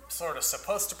sort of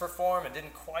supposed to perform and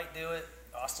didn't quite do it.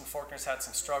 Austin Faulkner's had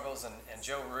some struggles, and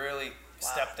Joe really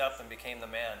stepped up and became the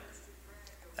man.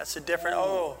 That's a different,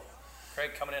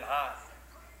 Craig coming in hot.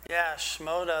 Yeah,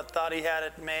 Shimoda thought he had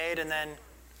it made and then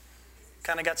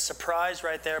kind of got surprised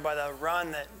right there by the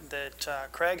run that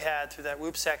Craig had through that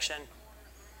whoop section.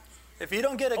 If you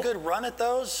don't get a good run at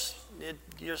those,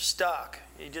 you're stuck.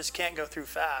 You just can't go through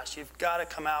fast. You've got to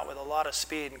come out with a lot of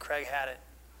speed, and Craig had it.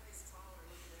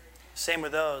 Same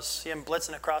with those. See him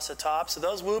blitzing across the top. So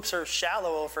those whoops are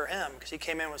shallow for him because he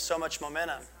came in with so much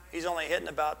momentum. He's only hitting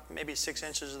about maybe 6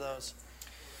 inches of those.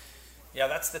 Yeah,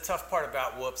 that's the tough part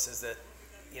about whoops is that,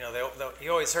 you know,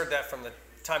 you always heard that from the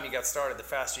time you got started. The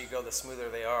faster you go, the smoother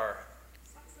they are.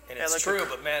 And it's true,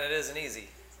 but man, it isn't easy.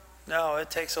 No, it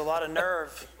takes a lot of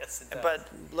nerve. Yes, it does. But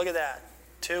look at that,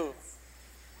 2.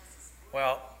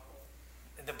 Well,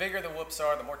 the bigger the whoops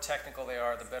are, the more technical they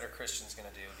are, the better Christian's going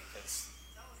to do because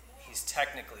he's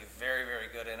technically very, very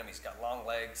good in them. He's got long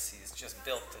legs. He's just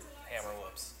built to hammer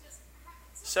whoops.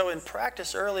 So in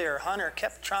practice earlier, Hunter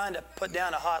kept trying to put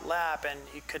down a hot lap, and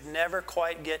he could never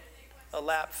quite get a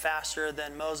lap faster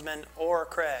than Mosiman or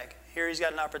Craig. Here he's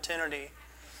got an opportunity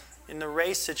in the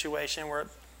race situation where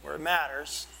it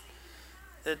matters.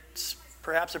 It's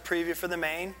perhaps a preview for the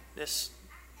main.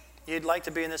 You'd like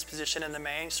to be in this position in the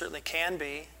main, certainly can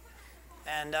be.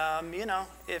 And, you know,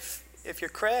 if you're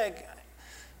Craig,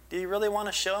 do you really want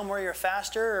to show them where you're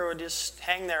faster or just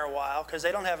hang there a while? Because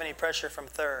they don't have any pressure from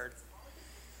third.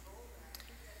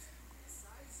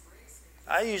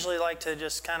 I usually like to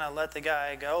just kind of let the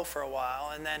guy go for a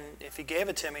while, and then if he gave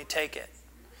it to me, take it.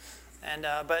 And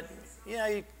but you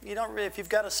know, you don't really, if you've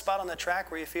got a spot on the track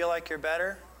where you feel like you're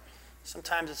better,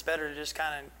 sometimes it's better to just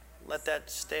kind of let that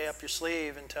stay up your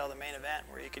sleeve until the main event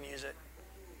where you can use it.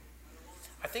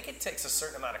 I think it takes a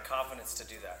certain amount of confidence to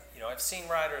do that. You know, I've seen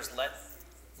riders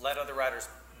let other riders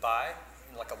by,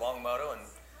 like a long moto, and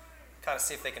kind of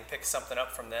see if they can pick something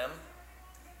up from them.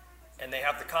 And they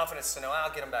have the confidence to know, I'll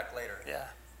get them back later. Yeah.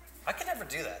 I could never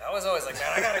do that. I was always like,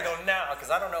 man, I got to go now because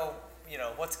I don't know, you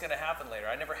know, what's going to happen later.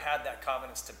 I never had that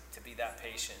confidence to be that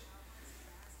patient.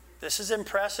 This is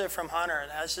impressive from Hunter,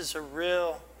 and this is a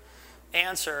real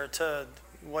answer to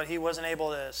what he wasn't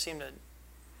able to seem to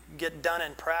get done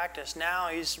in practice. Now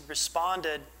he's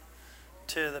responded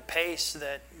to the pace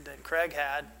that Craig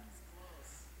had.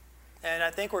 And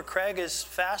I think where Craig is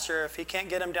faster, if he can't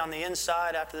get him down the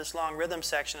inside after this long rhythm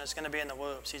section, it's going to be in the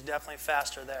whoops. He's definitely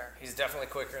faster there. He's definitely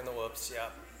quicker in the whoops, yeah.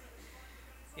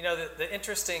 You know, the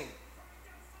interesting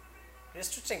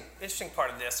part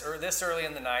of this early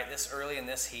in the night, this early in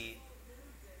this heat,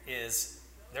 is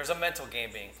there's a mental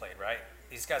game being played, right?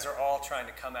 These guys are all trying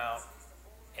to come out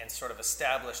and sort of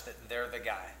establish that they're the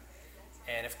guy.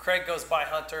 And if Craig goes by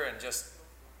Hunter and just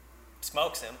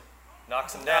smokes him,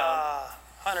 knocks him down.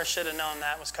 Hunter should have known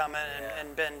that was coming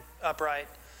and been upright.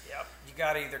 Yep. You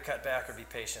got to either cut back or be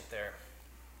patient there.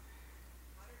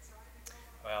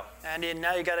 Well. And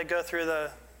now you got to go through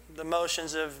the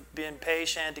motions of being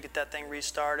patient to get that thing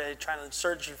restarted, trying to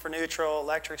search for neutral,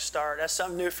 electric start. That's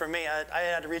something new for me. I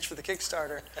had to reach for the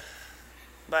Kickstarter.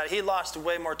 But he lost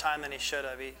way more time than he should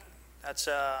have. That's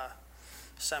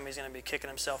something he's going to be kicking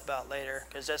himself about later,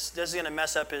 because this is going to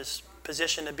mess up his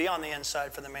position to be on the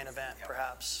inside for the main event,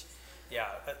 perhaps. Yeah.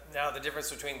 Now the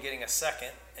difference between getting a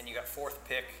second and you got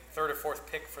third or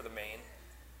fourth pick for the main.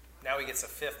 Now he gets a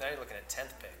fifth. Now you're looking at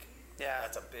 10th pick. Yeah.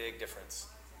 That's a big difference.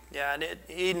 Yeah, and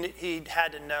he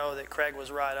had to know that Craig was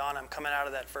right on him coming out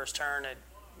of that first turn and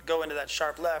go into that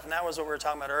sharp left, and that was what we were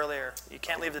talking about earlier. You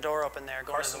can't leave the door open there.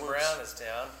 Carson Brown is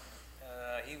down.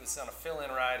 He was on a fill-in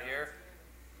ride here.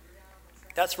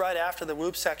 That's right after the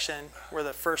whoop section where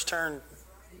the first turn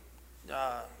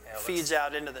feeds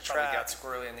out into the track. Probably got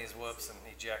squirrely in these whoops and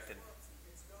ejected.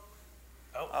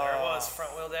 Oh, there it was,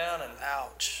 front wheel down and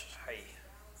ouch. Hey.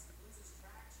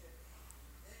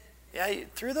 Yeah,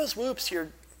 through those whoops,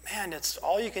 it's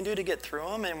all you can do to get through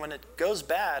them, and when it goes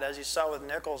bad, as you saw with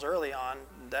Nichols early on,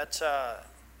 it's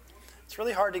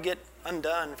really hard to get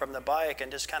undone from the bike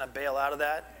and just kind of bail out of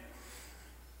that.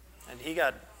 And he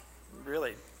got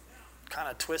really kind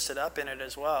of twisted up in it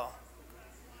as well.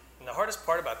 And the hardest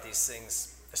part about these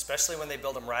things, especially when they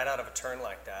build them right out of a turn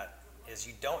like that, is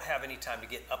you don't have any time to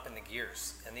get up in the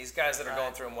gears. And these guys that are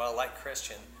going through them well, like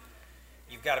Christian,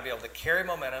 you've got to be able to carry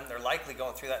momentum. They're likely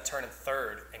going through that turn in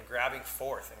third and grabbing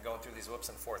fourth and going through these whoops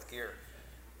in fourth gear.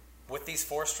 With these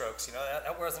four strokes,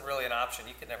 that wasn't really an option.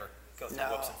 You could never go through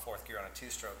whoops in fourth gear on a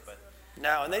two-stroke.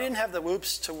 No, and they didn't have the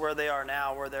whoops to where they are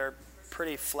now, where they're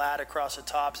pretty flat across the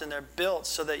tops, and they're built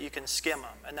so that you can skim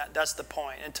them, and that's the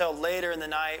point. Until later in the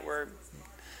night, where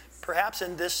perhaps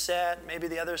in this set, maybe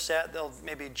the other set, they'll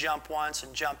maybe jump once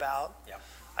and jump out. Yep.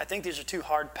 I think these are too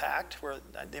hard packed, where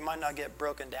they might not get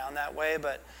broken down that way,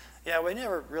 but yeah, we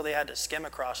never really had to skim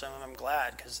across them, and I'm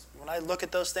glad, because when I look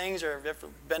at those things, or have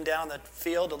been down the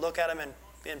field to look at them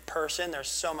in person, they're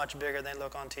so much bigger than they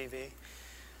look on TV.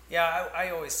 Yeah,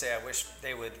 I always say I wish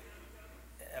they would,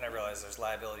 and I realize there's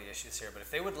liability issues here, but if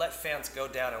they would let fans go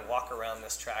down and walk around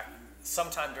this track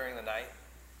sometime during the night,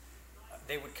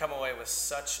 they would come away with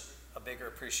such a bigger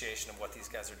appreciation of what these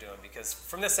guys are doing. Because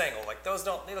from this angle, like they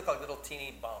look like little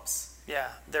teeny bumps. Yeah,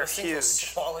 they're those huge. Things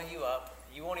will swallow you up.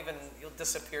 You'll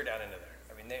disappear down into there.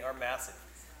 I mean, they are massive.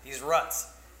 These ruts,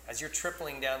 as you're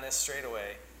tripling down this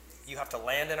straightaway, you have to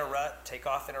land in a rut, take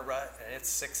off in a rut, and it's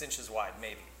 6 inches wide,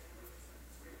 maybe.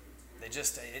 You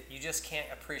just can't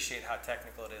appreciate how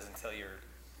technical it is until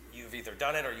you've either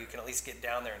done it or you can at least get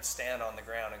down there and stand on the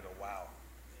ground and go, wow.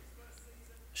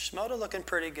 Shimoda looking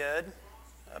pretty good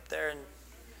up there and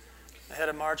ahead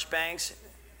of Marchbanks.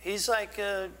 He's like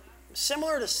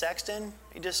similar to Sexton.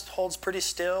 He just holds pretty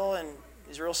still and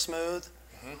he's real smooth.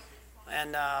 Mm-hmm.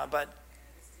 And but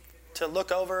to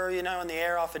look over, in the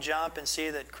air off a jump and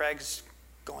see that Craig's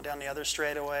going down the other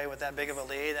straightaway with that big of a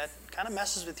lead, that kind of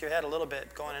messes with your head a little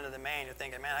bit going into the main. You're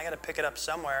thinking, man, I got to pick it up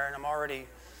somewhere, and I'm already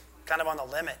kind of on the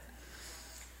limit.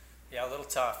 Yeah, a little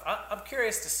tough. I'm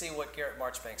curious to see what Garrett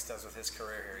Marchbanks does with his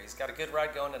career here. He's got a good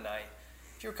ride going tonight.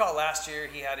 If you recall, last year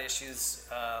he had issues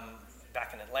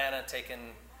back in Atlanta,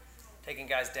 taking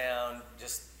guys down,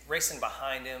 just racing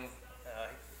behind him.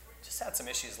 Just had some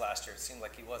issues last year. It seemed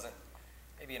like he wasn't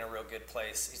maybe in a real good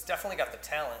place. He's definitely got the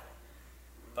talent.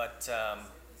 But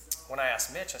when I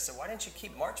asked Mitch, I said, why didn't you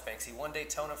keep Marchbanks? He won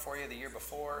Daytona for you the year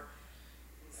before.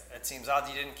 It seems odd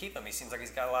you didn't keep him. He seems like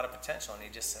he's got a lot of potential. And he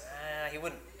just said, he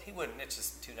wouldn't. Mitch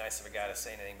is too nice of a guy to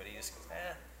say anything, but he just goes,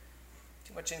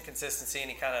 too much inconsistency. And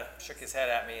he kind of shook his head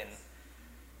at me. And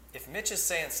if Mitch is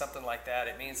saying something like that,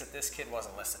 it means that this kid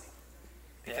wasn't listening.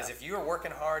 Because if you're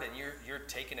working hard and you're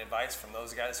taking advice from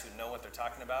those guys who know what they're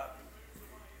talking about,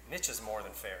 Mitch is more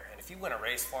than fair. And if you win a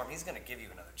race for him, he's going to give you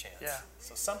another chance. Yeah.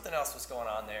 So something else was going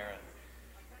on there.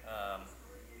 And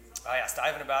I asked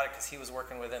Ivan about it because he was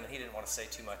working with him, and he didn't want to say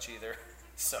too much either.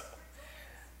 So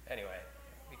anyway,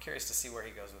 be curious to see where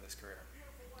he goes with his career.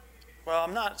 Well,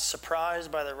 I'm not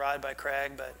surprised by the ride by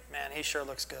Craig, but, man, he sure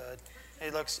looks good.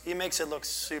 He makes it look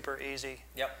super easy.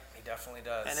 Yep, he definitely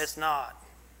does. And it's not.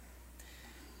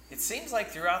 It seems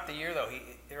like throughout the year, though,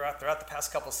 throughout the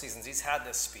past couple of seasons, he's had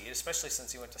this speed, especially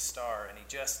since he went to Star, and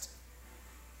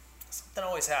something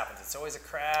always happens. It's always a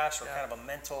crash or kind of a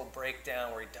mental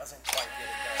breakdown where he doesn't quite get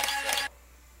it done.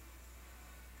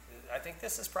 So I think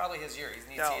this is probably his year.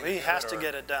 He has to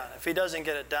get it done. If he doesn't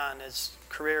get it done, his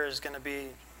career is going to be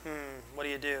what do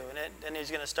you do? And he's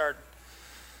going to start.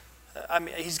 I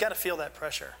mean, he's got to feel that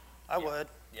pressure. I would.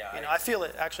 Yeah. I feel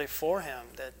it actually for him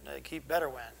that he better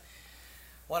win.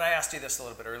 Well, I asked you this a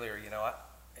little bit earlier.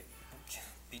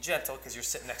 Be gentle because you're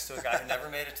sitting next to a guy who never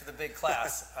made it to the big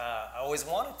class. I always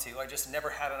wanted to. I just never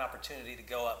had an opportunity to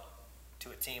go up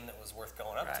to a team that was worth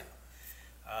going up Right.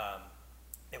 to.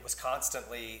 It was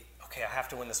constantly, okay, I have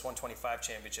to win this 125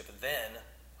 championship, and then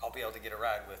I'll be able to get a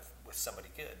ride with somebody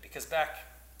good. Because back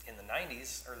in the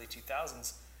 90s, early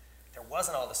 2000s, there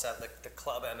wasn't all the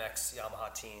Club MX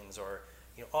Yamaha teams or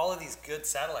all of these good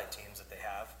satellite teams that they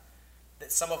have,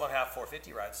 that some of them have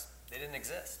 450 rides. They didn't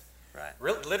exist. Right.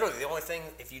 Literally, the only thing,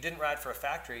 if you didn't ride for a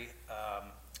factory,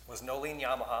 was No Lean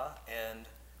Yamaha and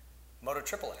Moto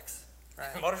Triple X.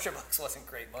 Right. Moto Triple X wasn't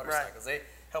great motorcycles. They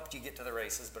helped you get to the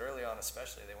races, but early on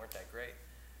especially, they weren't that great.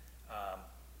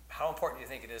 How important do you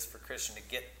think it is for Christian to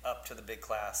get up to the big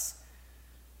class?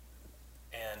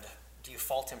 And do you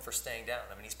fault him for staying down?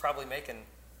 I mean, he's probably making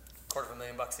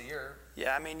 $250,000 a year.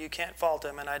 Yeah, I mean, you can't fault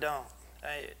him, and I don't.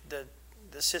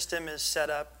 The system is set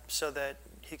up so that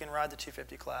he can ride the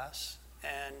 250 class,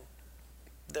 and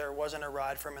there wasn't a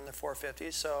ride for him in the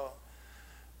 450, so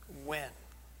win.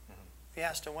 He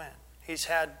has to win. He's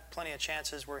had plenty of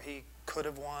chances where he could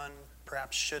have won,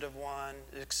 perhaps should have won,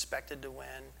 expected to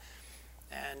win,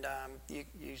 and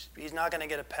he's not going to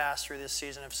get a pass through this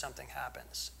season if something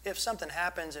happens. If something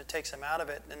happens, it takes him out of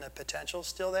it, and the potential's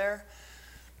still there.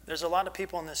 There's a lot of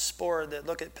people in this sport that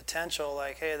look at potential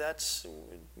like, hey, that's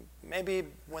maybe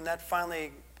when that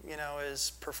finally,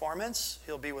 is performance,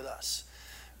 he'll be with us.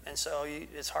 And so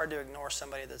it's hard to ignore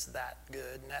somebody that's that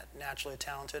good, naturally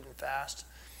talented and fast.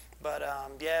 But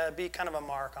yeah, it'd be kind of a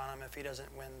mark on him if he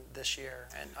doesn't win this year.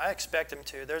 And I expect him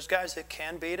to. There's guys that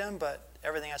can beat him, but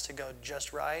everything has to go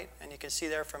just right. And you can see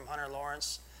there from Hunter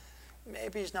Lawrence,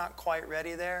 maybe he's not quite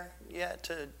ready there yet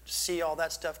to see all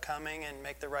that stuff coming and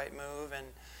make the right move and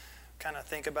kind of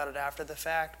think about it after the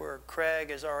fact, where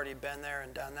Craig has already been there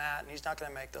and done that, and he's not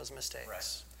going to make those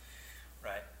mistakes.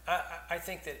 Right. I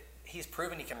think that he's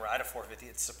proven he can ride a 450.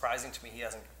 It's surprising to me he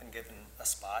hasn't been given a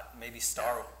spot. Maybe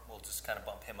Star will just kind of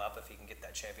bump him up if he can get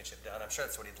that championship done. I'm sure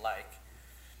that's what he'd like.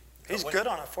 He's good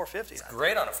on a 450. He's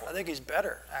great on a 450. I think he's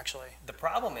better, actually. The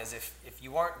problem is if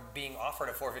you aren't being offered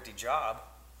a 450 job,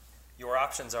 your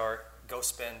options are go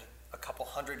spend a couple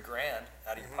 $100,000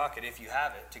 out of your pocket, if you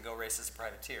have it, to go race as a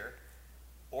privateer,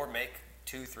 or make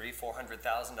 $200,000, $300,000,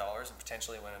 $400,000 and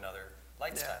potentially win another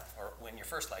lights title or win your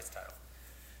first lights title.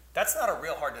 That's not a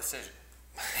real hard decision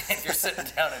if you're sitting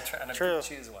down and trying to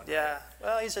choose one. Yeah.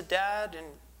 Well, he's a dad and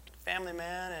family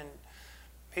man, and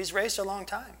he's raced a long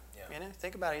time. Yeah.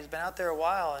 Think about it. He's been out there a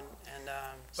while, and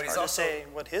it's but hard to say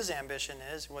what his ambition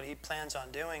is, what he plans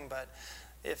on doing. But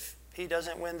if he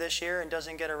doesn't win this year and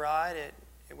doesn't get a ride,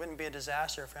 it wouldn't be a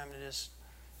disaster for him to just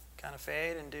kind of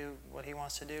fade and do what he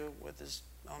wants to do with his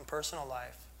own personal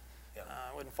life. Yeah.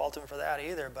 I wouldn't fault him for that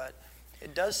either, but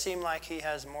it does seem like he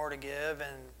has more to give,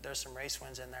 and there's some race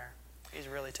wins in there. He's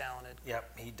really talented.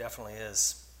 Yep, he definitely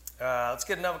is. Let's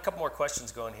get a couple more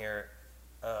questions going here.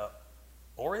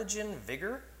 Origin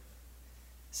Vigor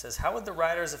says, how would the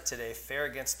riders of today fare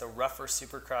against the rougher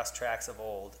supercross tracks of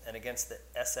old and against the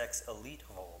SX Elite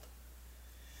of old?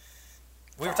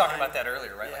 We were talking about that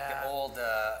earlier, right? Yeah. Like the old.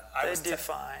 They do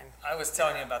fine. I was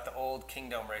telling you about the old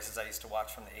Kingdom races I used to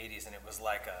watch from the '80s, and it was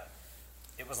like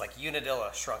Unadilla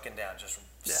shrunken down, just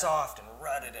soft and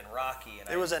rutted and rocky. And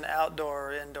it was an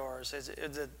outdoor, indoors.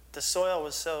 The soil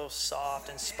was so soft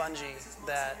and spongy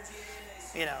that,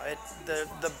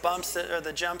 the bumps or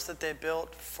the jumps that they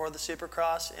built for the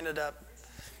Supercross ended up,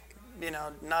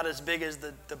 not as big as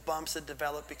the bumps that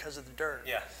developed because of the dirt.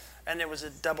 Yeah. And it was a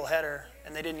double header,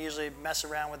 and they didn't usually mess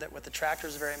around with it with the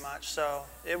tractors very much. So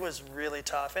it was really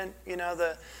tough. And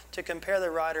to compare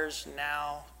the riders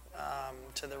now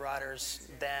to the riders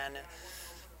then,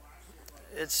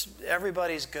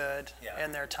 everybody's good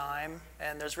in their time,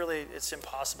 and it's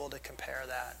impossible to compare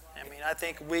that. I mean, I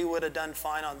think we would have done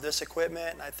fine on this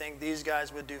equipment, and I think these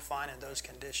guys would do fine in those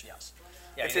conditions.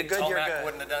 Yeah, if you're good, you're good.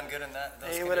 Wouldn't have done good in that.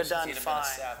 He would have done He'd fine. Been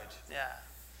a savage. Yeah.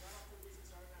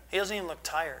 He doesn't even look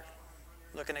tired.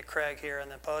 Looking at Craig here on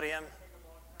the podium,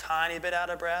 tiny bit out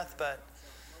of breath, but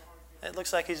it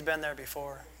looks like he's been there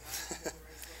before.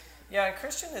 Yeah, and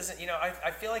Christian isn't,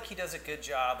 I feel like he does a good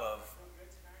job of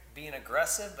being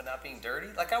aggressive but not being dirty.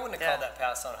 Like, I wouldn't have called that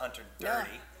pass on Hunter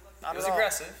dirty. Not it was at all.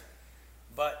 aggressive,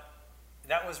 but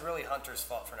that was really Hunter's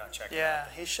fault for not checking. Yeah,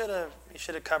 he should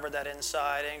have covered that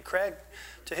inside. And Craig,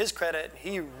 to his credit,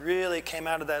 he really came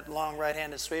out of that long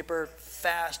right-handed sweeper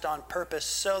fast on purpose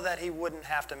so that he wouldn't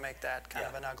have to make that kind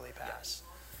of an ugly pass.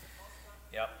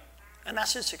 Yep. And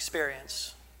that's just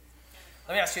experience.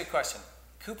 Let me ask you a question.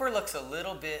 Cooper looks a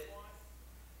little bit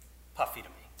puffy to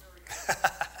me.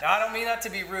 Now, I don't mean that to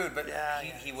be rude, but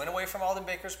he went away from Alden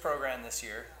Baker's program this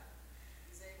year.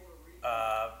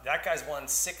 That guy's won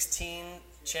 16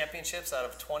 championships out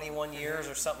of 21 years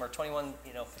or something, or 21,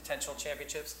 potential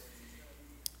championships.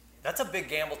 That's a big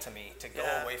gamble to me to go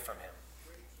away from him.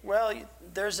 Well, you've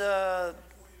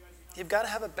got to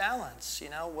have a balance.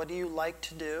 What do you like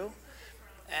to do,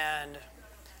 and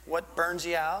what burns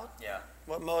you out? Yeah.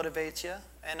 What motivates you?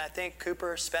 And I think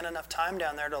Cooper spent enough time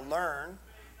down there to learn.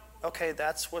 Okay,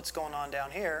 that's what's going on down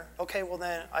here. Okay, well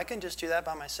then I can just do that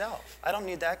by myself. I don't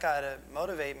need that guy to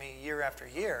motivate me year after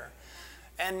year.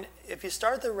 And if you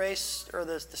start the race or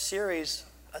the series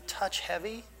a touch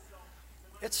heavy,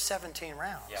 it's 17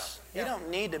 rounds. Yeah. You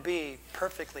don't need to be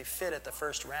perfectly fit at the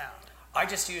first round. I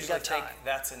just usually think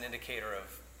that's an indicator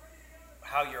of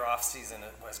how your off season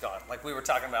has gone. Like we were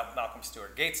talking about Malcolm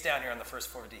Stewart. Gates down here on the first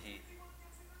 450 heat.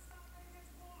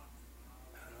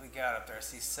 Who do we got up there? I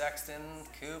see Sexton,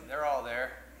 Coop, they're all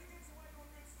there.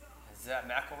 Is that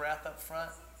McElrath up front?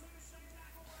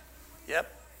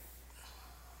 Yep.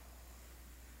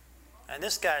 And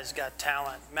this guy's got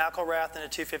talent. McElrath in the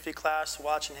 250 class,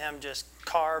 watching him just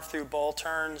carve through bull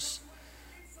turns.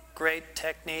 Great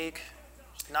technique.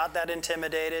 Not that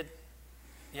intimidated.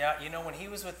 Yeah, when he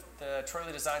was with the Troy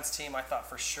Lee Designs team, I thought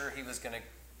for sure he was going to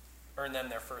earn them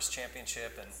their first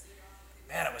championship. And,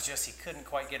 man, it was just he couldn't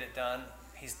quite get it done.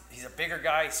 He's a bigger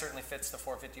guy. He certainly fits the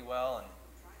 450 well. And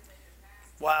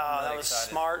wow, really that was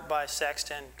smart by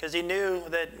Sexton because he knew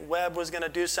that Webb was going to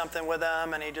do something with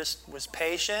him, and he just was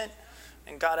patient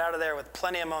and got out of there with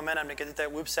plenty of momentum to get to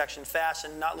that whoop section fast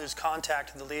and not lose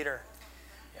contact with the leader.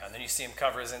 Yeah, and then you see him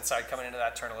cover his inside coming into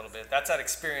that turn a little bit. That's that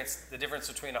experience, the difference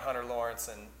between a Hunter Lawrence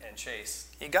and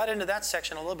Chase. He got into that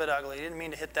section a little bit ugly. He didn't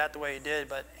mean to hit that the way he did,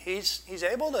 but he's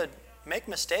able to make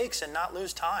mistakes and not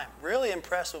lose time. Really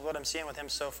impressed with what I'm seeing with him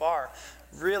so far.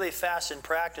 Really fast in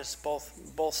practice,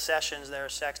 both sessions there,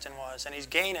 Sexton was, and he's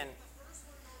gaining.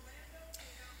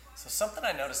 So something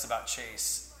I noticed about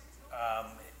Chase,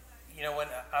 when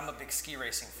I'm a big ski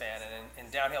racing fan, and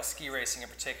in downhill ski racing in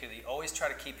particular, you always try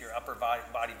to keep your upper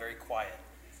body very quiet.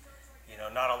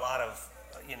 Not a lot of,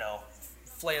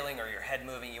 flailing or your head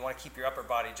moving. You want to keep your upper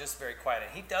body just very quiet,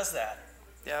 and he does that.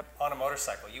 Yep. On a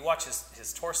motorcycle. You watch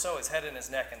his torso, his head, and his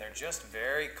neck, and they're just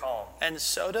very calm. And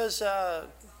so does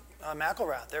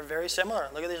McElrath. They're very similar.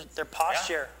 Look at their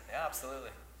posture. Yeah,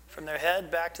 absolutely. From their head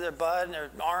back to their butt and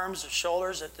their arms, their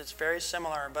shoulders, it's very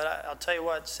similar. But I'll tell you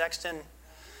what, Sexton,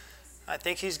 I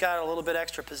think he's got a little bit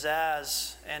extra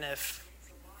pizzazz. And if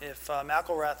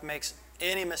McElrath makes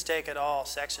any mistake at all,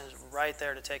 Sexton's right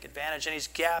there to take advantage. And he's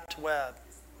gapped Webb.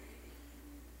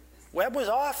 Webb was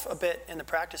off a bit in the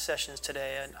practice sessions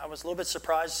today, and I was a little bit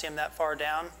surprised to see him that far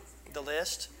down the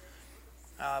list.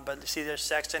 But see, there's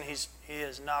Sexton. He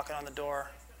is knocking on the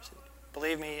door.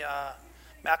 Believe me,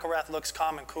 McElrath looks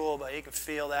calm and cool, but he can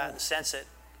feel that and sense it.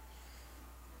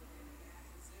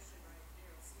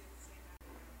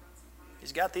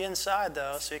 He's got the inside,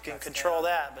 though, so he can control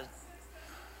that. But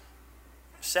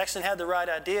Sexton had the right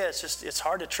idea. It's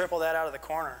hard to triple that out of the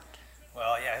corner.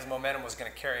 Well, yeah, his momentum was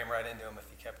going to carry him right into him if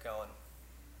he kept going.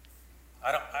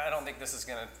 I don't think this is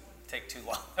going to take too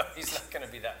long. He's not going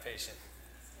to be that patient.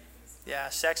 Yeah,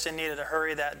 Sexton needed to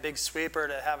hurry that big sweeper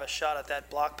to have a shot at that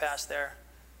block pass there.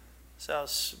 So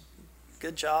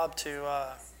good job to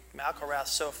McElrath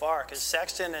so far because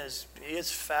Sexton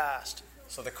is fast.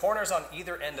 So the corners on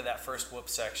either end of that first whoop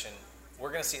section,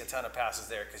 we're going to see a ton of passes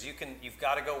there because you've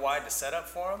got to go wide to set up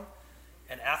for them.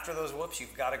 And after those whoops,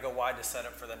 you've got to go wide to set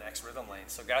up for the next rhythm lane.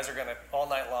 So guys are going to, all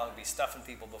night long, be stuffing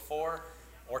people before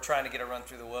or trying to get a run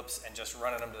through the whoops and just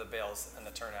running them to the bales in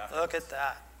the turn after. Look at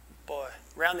that. Boy.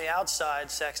 Around the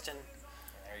outside, Sexton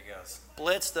there he goes.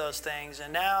 Blitzed those things.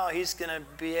 And now he's going to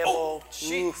be able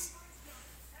he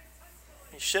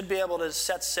should be able to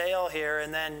set sail here.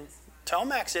 And then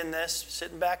Tomac's in this,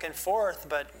 sitting back and forth,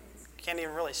 but can't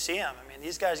even really see him. I mean,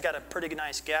 these guys got a pretty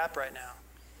nice gap right now.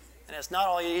 And it's not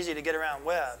all easy to get around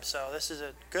Webb. So this is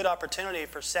a good opportunity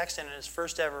for Sexton in his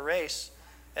first ever race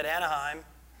at Anaheim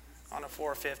on a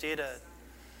 450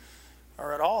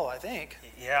 or at all, I think.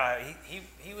 Yeah,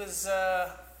 he was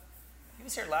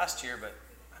here last year, but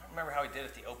I don't remember how he did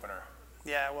at the opener.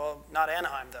 Yeah, well, not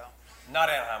Anaheim though. Not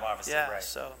Anaheim, obviously, yeah, right.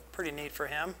 So pretty neat for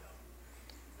him.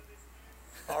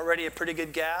 Already a pretty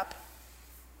good gap.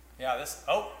 Yeah,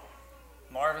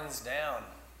 Marvin's down.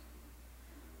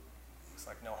 Looks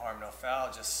like no harm, no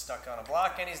foul, just stuck on a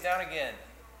block, and he's down again.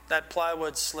 That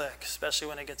plywood's slick, especially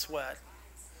when it gets wet.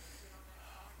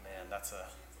 Man,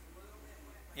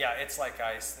 it's like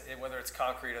ice. Whether it's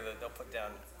concrete or they'll put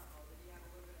down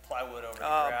plywood over the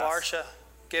grass. Barsha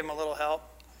gave him a little help.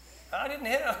 I didn't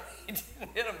hit him. He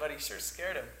didn't hit him, but he sure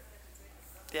scared him.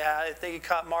 Yeah, I think he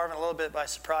caught Marvin a little bit by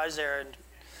surprise there. And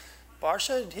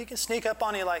Barsha, he can sneak up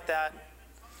on you like that.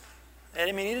 And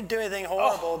I mean, he didn't do anything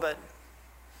horrible, but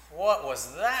What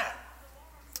was that?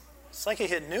 it's like he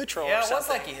hit neutral or Yeah, it something. was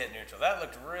like he hit neutral. That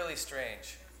looked really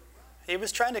strange. He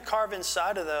was trying to carve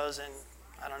inside of those, and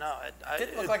I don't know. It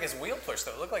didn't look like his wheel push,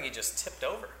 though. It looked like he just tipped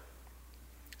over.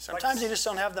 Sometimes you just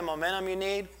don't have the momentum you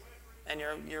need, and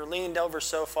you're leaned over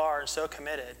so far and so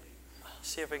committed.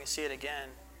 See if we can see it again.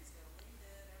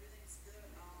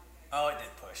 Oh, it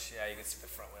did push. Yeah, you can see the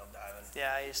front wheel diving.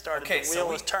 Yeah, he started, Okay, the so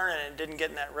wheel was turning and didn't get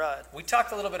in that rut. We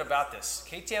talked a little bit about this.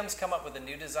 KTM's come up with a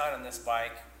new design on this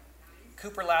bike.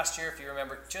 Cooper last year, if you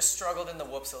remember, just struggled in the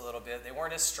whoops a little bit. They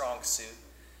weren't his strong suit.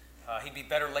 He'd be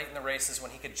better late in the races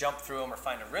when he could jump through them or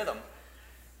find a rhythm.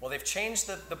 Well, they've changed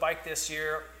the bike this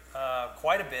year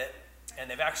quite a bit, and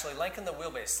they've actually lengthened the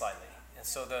wheelbase slightly. And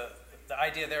so the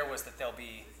idea there was that there'll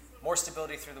be more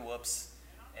stability through the whoops,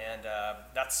 and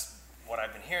that's what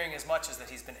I've been hearing as much as that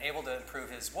he's been able to improve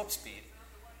his whoop speed.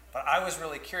 But I was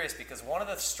really curious because one of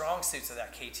the strong suits of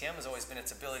that KTM has always been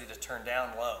its ability to turn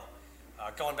down low.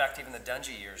 Going back to even the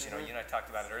Dungey years, you know, you and I talked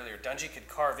about it earlier. Dungey could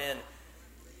carve in,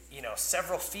 you know,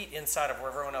 several feet inside of where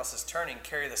everyone else is turning,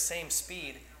 carry the same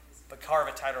speed, but carve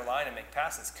a tighter line and make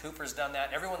passes. Cooper's done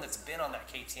that. Everyone that's been on that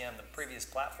KTM, the previous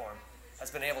platform, has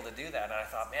been able to do that. And I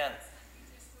thought, man,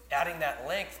 adding that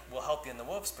length will help you in the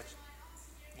whoops, but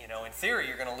you know, in theory,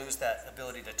 you're going to lose that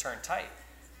ability to turn tight.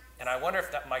 And I wonder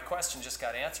if my question just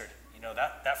got answered. You know,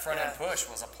 that front end push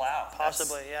was a plow.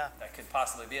 Possibly, yeah. That could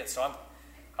possibly be it. So I'm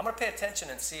going to pay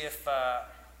attention and see if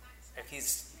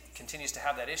he's continues to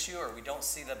have that issue, or we don't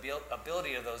see the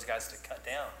ability of those guys to cut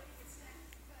down.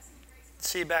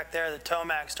 See back there, the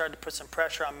Tomac started to put some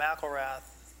pressure on McElrath.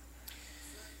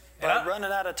 But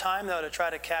running out of time, though, to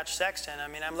try to catch Sexton. I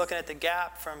mean, I'm looking at the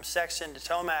gap from Sexton to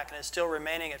Tomac, and it's still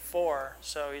remaining at 4.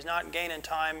 So he's not gaining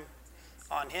time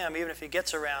on him, even if he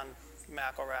gets around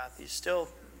McElrath. He's still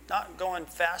not going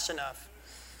fast enough.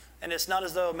 And it's not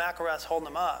as though McElrath's holding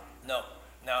him up. No,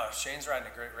 Shane's riding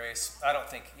a great race. I don't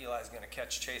think Eli's going to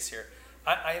catch Chase here.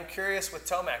 I am curious with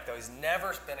Tomac, though. He's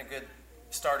never been a good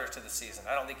starter to the season.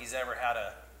 I don't think he's ever had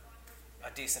a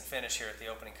decent finish here at the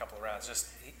opening couple of rounds. Just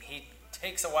he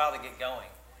takes a while to get going.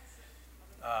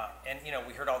 And, you know,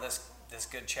 we heard all this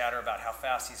good chatter about how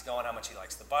fast he's going, how much he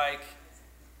likes the bike.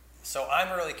 So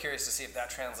I'm really curious to see if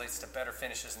that translates to better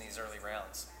finishes in these early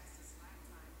rounds.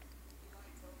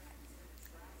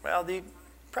 Well, he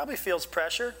probably feels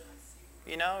pressure.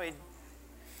 You know,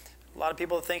 a lot of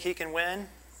people think he can win.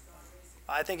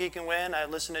 I think he can win. I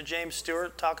listened to James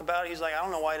Stewart talk about it. He's like, I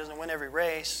don't know why he doesn't win every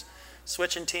race.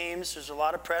 Switching teams, there's a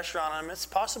lot of pressure on him. It's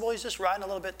possible he's just riding a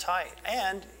little bit tight.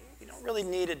 And you don't really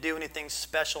need to do anything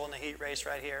special in the heat race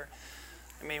right here.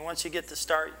 I mean, once you get the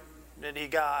start that he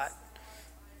got,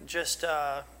 just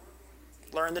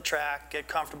learn the track, get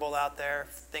comfortable out there,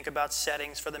 think about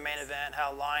settings for the main event,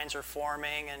 how lines are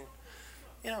forming, and,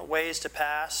 you know, ways to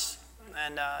pass.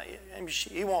 And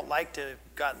he won't like to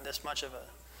have gotten this much of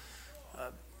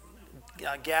a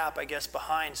gap, I guess,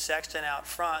 behind Sexton out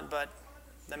front, but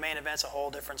the main event's a whole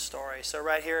different story. So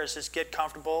right here is just get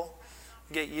comfortable,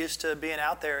 get used to being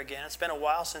out there again. It's been a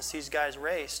while since these guys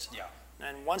raced. Yeah.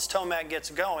 And once Tomac gets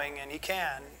going, and he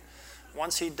can,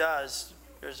 once he does,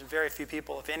 there's very few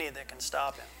people, if any, that can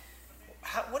stop him.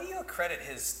 What do you accredit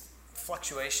his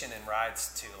fluctuation in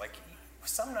rides to? Like,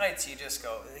 some nights you just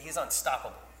go, he's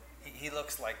unstoppable. He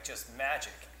looks like just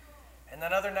magic. And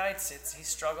then other nights, he's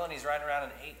struggling, he's riding around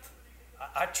in 8th.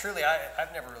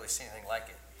 I've never really seen anything like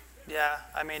it. Yeah,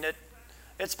 I mean,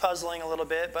 it's puzzling a little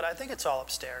bit, but I think it's all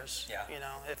upstairs. Yeah. You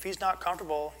know, if he's not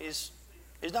comfortable, he's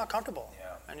not comfortable.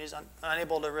 Yeah. And he's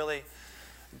unable to really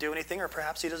do anything, or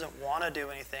perhaps he doesn't want to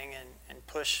do anything and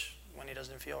push when he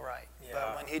doesn't feel right. Yeah.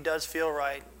 But when he does feel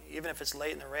right, even if it's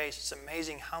late in the race, it's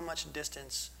amazing how much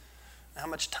distance, how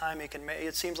much time he can make.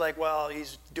 It seems like, well,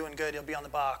 he's doing good, he'll be on the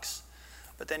box.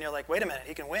 But then you're like, wait a minute,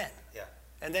 he can win. Yeah.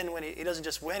 And then when he doesn't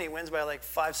just win, he wins by like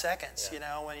 5 seconds, Yeah. you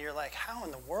know, when you're like, how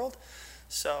in the world?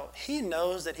 So he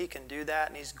knows that he can do that,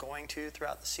 and he's going to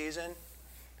throughout the season,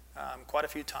 quite a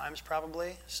few times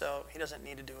probably. So he doesn't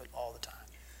need to do it all the time.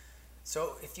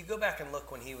 So if you go back and look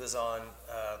when he was on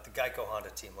the Geico Honda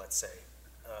team, let's say,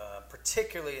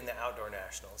 particularly in the outdoor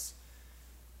nationals,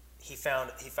 he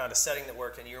found a setting that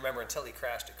worked. And you remember until he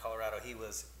crashed at Colorado, he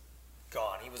was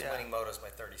gone. He was winning motos by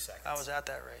 30 seconds. I was at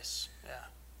that race, yeah.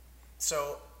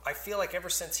 So I feel like ever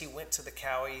since he went to the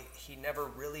Cowie, he didn't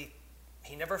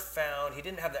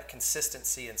have that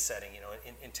consistency in setting. You know,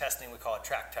 in testing we call it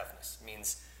track toughness. It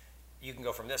means you can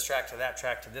go from this track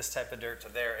to this type of dirt to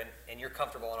there, and you're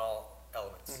comfortable in all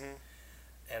elements.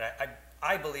 And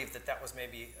I believe that was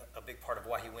maybe a big part of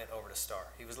why he went over to Star.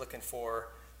 He was looking for,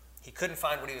 he couldn't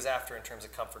find what he was after in terms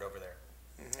of comfort over there.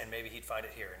 And maybe he'd find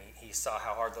it here. And he saw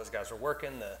how hard those guys were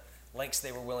working, the lengths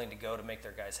they were willing to go to make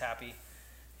their guys happy.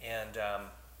 And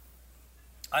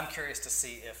I'm curious to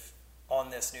see if on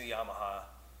this new Yamaha,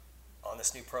 on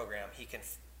this new program,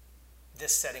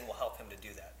 this setting will help him to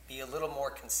do that. Be a little more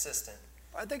consistent.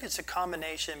 I think it's a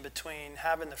combination between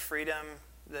having the freedom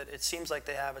that it seems like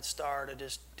they have at Star to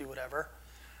just do whatever.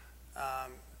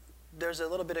 There's a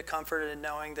little bit of comfort in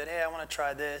knowing that, hey, I want to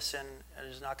try this, and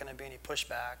there's not going to be any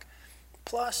pushback.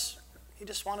 Plus, he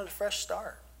just wanted a fresh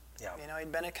start. Yeah. You know,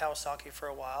 he'd been at Kawasaki for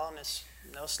a while, and it's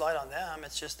no slight on them.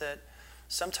 It's just that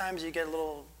sometimes you get a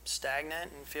little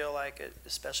stagnant and feel like,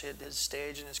 especially at his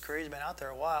stage in his career, he's been out there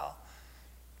a while.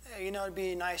 You know, it'd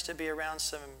be nice to be around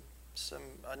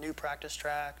a new practice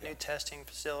track, new testing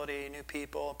facility, new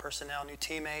people, personnel, new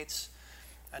teammates,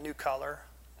 a new color,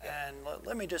 and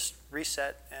let me just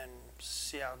reset and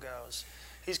see how it goes.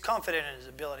 He's confident in his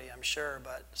ability, I'm sure,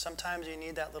 but sometimes you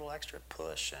need that little extra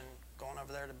push, and going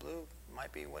over there to blue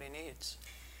might be what he needs.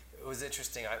 It was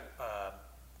interesting.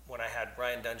 When I had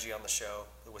Ryan Dungey on the show,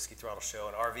 the Whiskey Throttle show,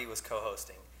 and RV was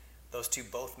co-hosting, those two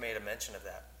both made a mention of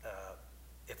that.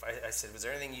 I said, was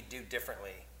there anything you'd do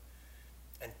differently?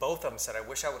 And both of them said, I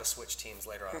wish I would have switched teams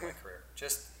later on in my career.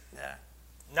 Just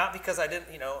not because I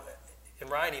didn't, you know, and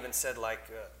Ryan even said, like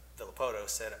Villapoto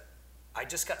said, I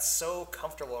just got so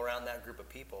comfortable around that group of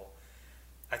people.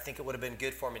 I think it would have been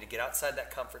good for me to get outside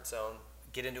that comfort zone,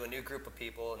 get into a new group of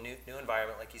people, a new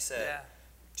environment, like you said. Yeah.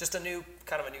 Just a new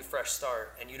fresh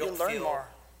start, and you don't learn feel more.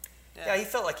 Yeah, he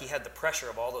felt like he had the pressure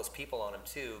of all those people on him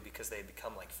too, because they had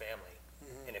become like family.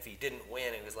 And if he didn't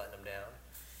win, he was letting them down.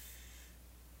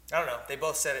 I don't know. They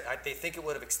both said it. They think it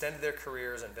would have extended their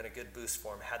careers and been a good boost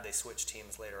for them had they switched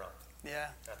teams later on. Yeah.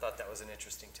 I thought that was an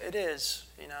interesting take. It is.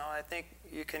 You know, I think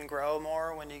you can grow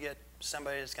more when you get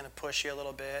somebody that's going to push you a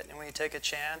little bit, and when you take a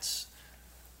chance,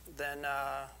 then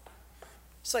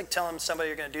it's like telling somebody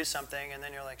you're going to do something, and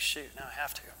then you're like, shoot, now I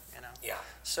have to. You know. Yeah.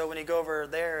 So when you go over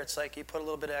there, it's like you put a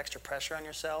little bit of extra pressure on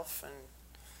yourself, and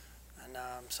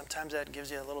sometimes that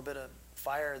gives you a little bit of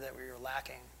fire that we were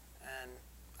lacking. And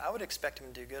I would expect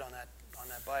him to do good on that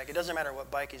bike. It doesn't matter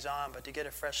what bike he's on, but to get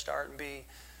a fresh start and be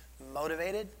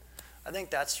motivated, I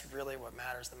think that's really what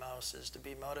matters the most, is to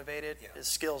be motivated. Yeah. His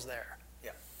skill's there.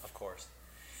 Yeah, of course.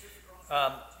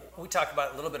 We talked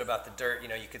a little bit about the dirt. You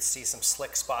know, you could see some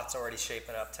slick spots already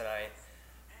shaping up tonight.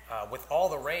 With all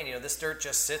the rain, you know, this dirt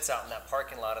just sits out in that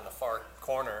parking lot in the far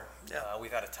corner. Yeah.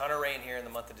 We've had a ton of rain here in the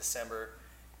month of December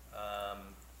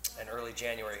and early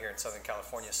January here in Southern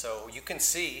California. So you can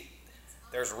see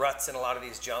there's ruts in a lot of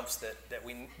these jumps that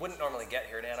we wouldn't normally get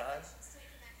here in Anaheim.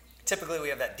 Typically we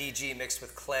have that DG mixed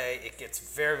with clay. It gets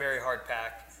very, very hard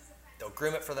packed. They'll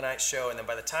groom it for the night show, and then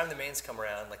by the time the mains come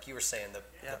around, like you were saying,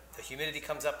 the humidity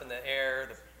comes up in the air,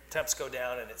 the temps go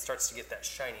down, and it starts to get that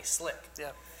shiny slick.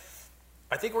 Yeah.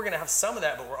 I think we're going to have some of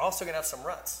that, but we're also going to have some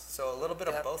ruts. So a little bit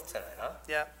of both tonight, huh?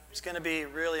 Yeah, it's going to be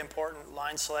really important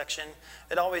line selection.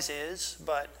 It always is,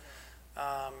 but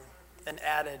an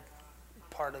added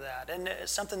part of that. And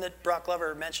it's something that Brock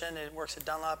Glover mentioned. It works at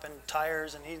Dunlop and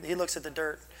tires, and he looks at the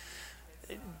dirt.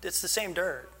 It's the same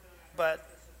dirt, but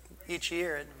each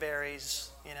year it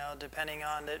varies, you know, depending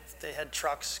on if they had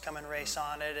trucks come and race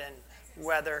on it, and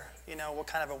weather, you know, what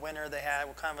kind of a winter they had,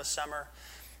 what kind of a summer.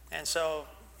 And so,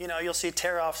 you know, you'll see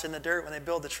tear-offs in the dirt when they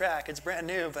build the track. It's brand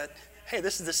new, but hey,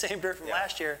 this is the same dirt from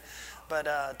last year, but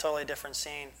totally different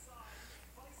scene.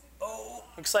 Oh,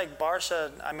 looks like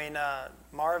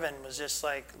Marvin was just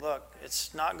like, look,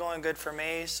 it's not going good for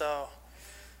me, so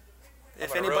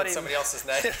if anybody, somebody else's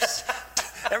night.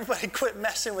 everybody quit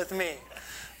messing with me.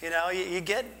 You know,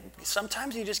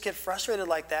 sometimes you just get frustrated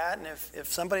like that, and if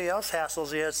somebody else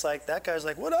hassles you, it's like, that guy's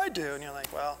like, what'd I do? And you're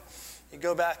like, well, you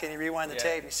go back and you rewind the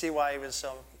tape and you see why he was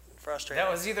so frustrated.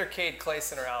 That was either Cade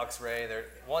Clayson or Alex Ray.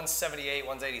 One's 78,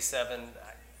 one's 87.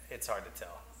 It's hard to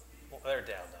tell. Well, they're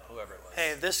down, though, whoever it was.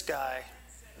 Hey, this guy,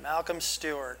 Malcolm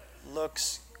Stewart,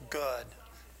 looks good.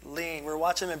 Lean. We're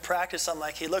watching him in practice. I'm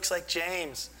like, he looks like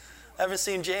James. I haven't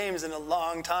seen James in a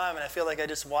long time, and I feel like I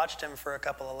just watched him for a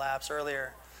couple of laps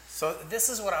earlier. So this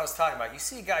is what I was talking about. You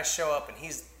see guys show up, and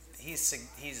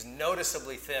he's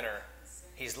noticeably thinner.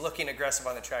 He's looking aggressive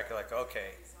on the track. You're like,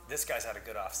 okay, this guy's had a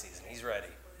good off season. He's ready.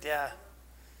 Yeah.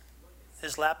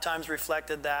 His lap times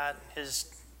reflected that.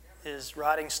 His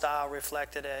riding style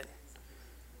reflected it.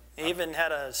 He even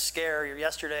had a scare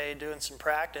yesterday doing some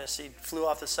practice. He flew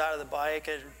off the side of the bike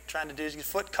and trying to do his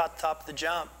foot caught the top of the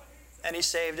jump. and he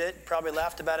saved it. Probably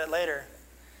laughed about it later.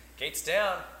 Gates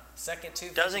down. Second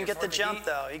 250. Doesn't get the jump,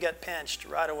 though. He got pinched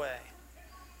right away.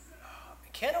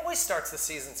 Kent always starts the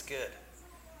seasons good.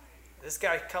 This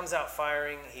guy comes out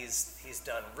firing. He's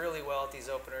done really well at these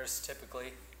openers,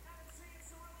 typically.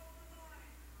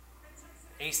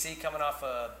 AC coming off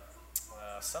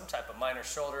some type of minor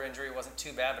shoulder injury. Wasn't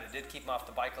too bad, but it did keep him off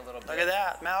the bike a little bit. Look at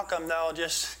that. Malcolm, though,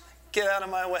 just get out of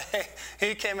my way.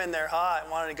 He came in there hot,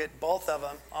 wanted to get both of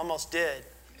them. Almost did.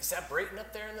 Is that Brayton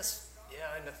up there in this?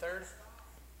 Yeah, in the third?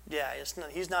 Yeah,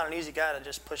 he's not an easy guy to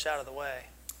just push out of the way.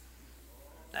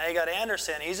 Now you got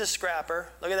Anderson. He's a scrapper.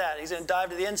 Look at that. He's going to dive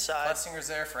to the inside. Plessinger's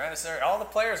there, Ferrandis there. All the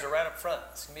players are right up front.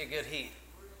 It's going to be a good heat.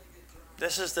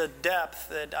 This is the depth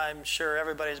that I'm sure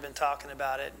everybody's been talking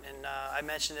about it. And I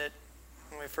mentioned it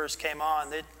when we first came on.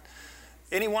 That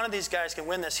any one of these guys can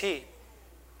win this heat.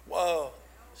 Whoa.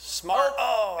 Smart.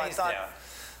 Oh, he's down.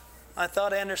 I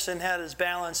thought Anderson had his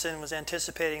balance and was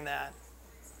anticipating that.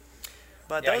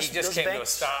 But yeah, he just came to a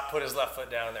stop, put his left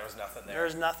foot down, and there was nothing there. There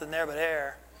was nothing there but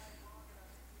air.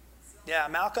 Yeah,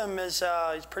 Malcolm is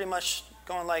he's pretty much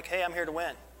going like, hey, I'm here to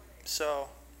win. So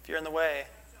if you're in the way,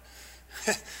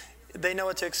 they know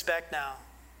what to expect now.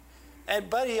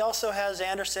 But he also has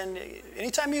Anderson.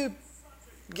 Anytime you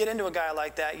get into a guy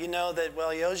like that, you know that,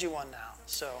 well, he owes you one now.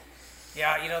 So.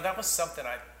 Yeah, that was something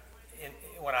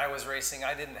when I was racing,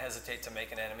 I didn't hesitate to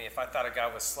make an enemy. If I thought a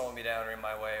guy was slowing me down or in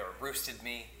my way or roosted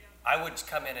me, I would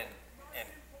come in and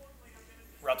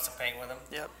rub some paint with him.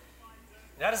 Yep.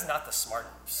 That is not the smart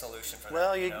solution for that.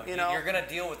 Well, you know, you're going to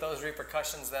deal with those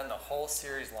repercussions then the whole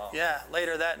series long. Yeah,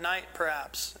 later that night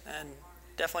perhaps, and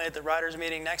definitely at the riders'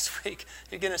 meeting next week,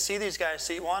 you're going to see these guys.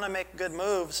 So you want to make good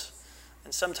moves,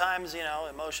 and sometimes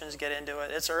emotions get into it.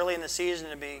 It's early in the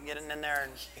season to be getting in there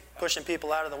and pushing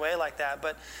people out of the way like that.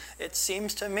 But it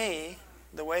seems to me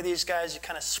the way these guys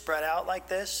kind of spread out like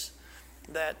this,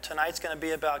 that tonight's going to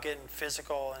be about getting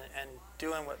physical and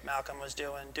doing what Malcolm was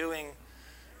doing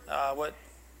what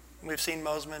we've seen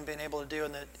Mosiman being able to do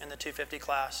in the 250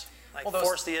 class,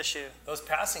 force the issue. Those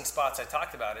passing spots I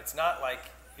talked about, it's not like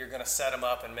you're going to set them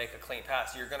up and make a clean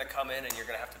pass. You're going to come in and you're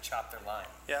going to have to chop their line.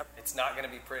 Yep. It's not going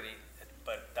to be pretty,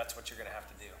 but that's what you're going to have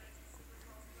to do.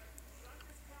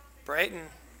 Brayton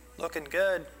looking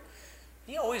good.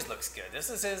 He always looks good.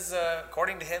 This is his,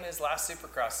 according to him, his last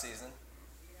Supercross season.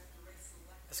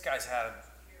 This guy's had,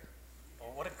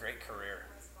 what a great career.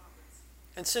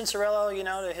 And Cincerello,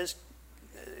 he's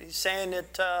saying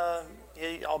that,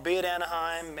 I'll be at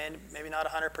Anaheim, maybe not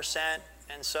 100%,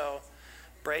 and so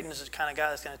Brayton's the kind of guy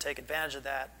that's going to take advantage of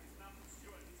that.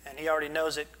 And he already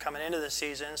knows it coming into the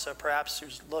season, so perhaps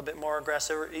he's a little bit more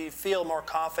aggressive. You feel more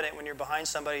confident when you're behind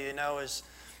somebody you know is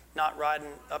not riding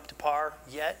up to par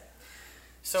yet.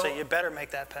 So you better make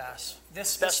that pass,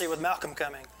 especially with Malcolm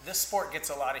coming. This sport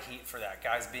gets a lot of heat for that.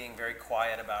 Guys being very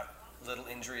quiet about little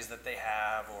injuries that they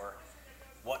have or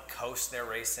what coast they're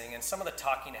racing. And some of the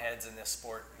talking heads in this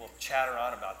sport will chatter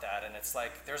on about that. And it's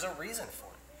like, there's a reason for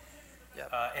it.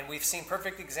 Yep. And we've seen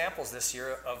perfect examples this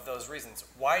year of those reasons.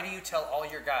 Why do you tell all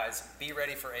your guys, be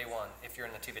ready for A1 if you're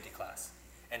in the 250 class?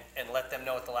 And let them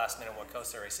know at the last minute what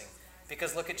coast they're racing.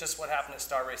 Because look at just what happened at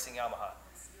Star Racing Yamaha.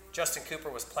 Justin Cooper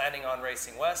was planning on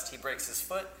racing west. He breaks his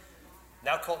foot.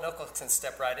 Now Colt Nicholson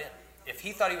stepped right in. If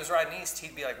he thought he was riding east,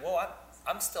 he'd be like, whoa, I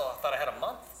thought I had a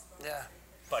month. Yeah.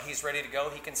 But he's ready to go.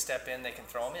 He can step in. They can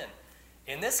throw him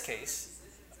in. In this case,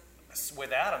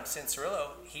 with Adam Cincerillo,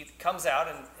 he comes out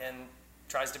and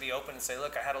tries to be open and say,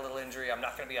 look, I had a little injury. I'm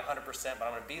not going to be 100%, but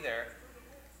I'm going to be there.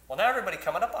 Well, now everybody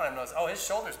coming up on him knows, oh, his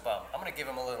shoulder's bummed. I'm going to give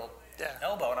him a little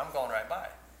elbow, and I'm going right by.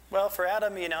 Well, for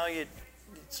Adam,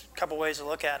 it's a couple ways to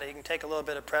look at it. You can take a little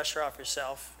bit of pressure off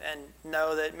yourself and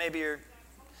know that maybe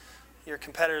your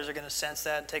competitors are going to sense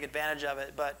that and take advantage of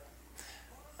it. But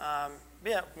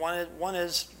one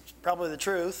is probably the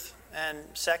truth, and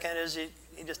second is he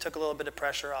just took a little bit of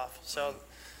pressure off. So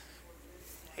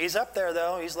he's up there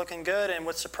though. He's looking good. And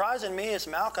what's surprising me is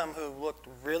Malcolm, who looked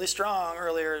really strong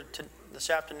earlier this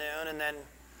afternoon, and then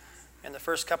in the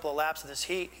first couple of laps of this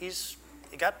heat, he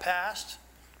got past.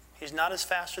 He's not as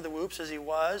fast through the whoops as he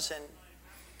was, and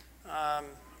I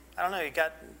don't know, he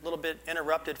got a little bit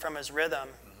interrupted from his rhythm.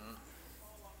 Mm-hmm.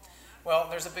 Well,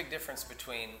 there's a big difference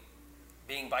between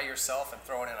being by yourself and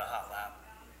throwing in a hot lap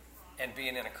and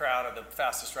being in a crowd of the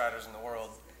fastest riders in the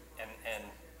world and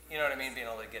you know what I mean, being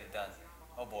able to get it done.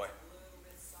 Oh boy.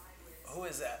 Who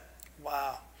is that?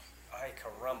 Wow. Ay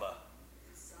caramba.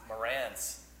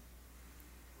 Morans.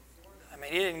 I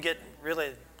mean, he didn't get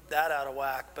really that out of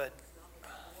whack, but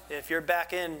if your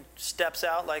back end steps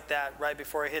out like that right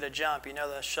before he hit a jump,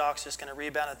 the shock's just going to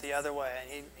rebound it the other way,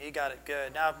 and he got it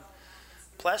good. Now,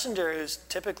 Plessinger, who's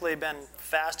typically been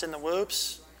fast in the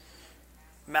whoops,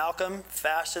 Malcolm,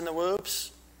 fast in the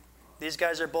whoops. These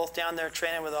guys are both down there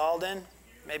training with Alden,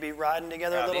 maybe riding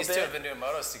together a little bit. These two have been doing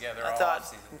motos together all thought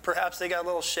offseason. Perhaps they got a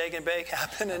little shake and bake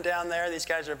happening down there. These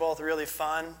guys are both really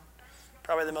fun.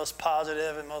 Probably the most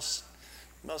positive, and most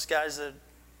guys the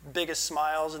biggest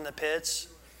smiles in the pits.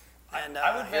 And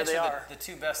I would here they venture are. the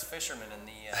two best fishermen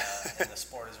in the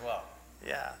sport as well.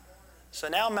 Yeah. So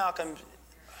now Malcolm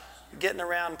getting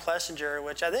around Plessinger,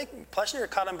 which I think Plessinger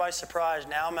caught him by surprise.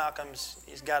 Now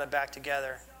he's got it back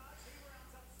together.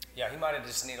 Yeah, he might have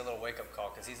just need a little wake-up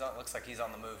call because looks like he's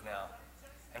on the move now.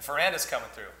 And Ferrandis coming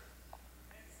through.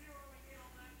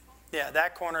 Yeah,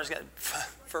 that corner's got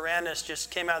Ferrandis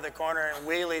just came out of the corner and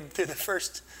wheelied through the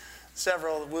first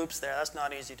several whoops there. That's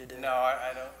not easy to do. No,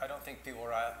 I don't think people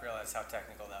realize how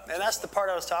technical that was. And that's the part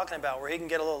I was talking about, where he can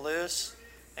get a little loose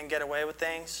and get away with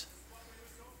things.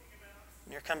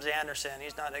 And here comes Anderson.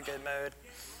 He's not in a good mood.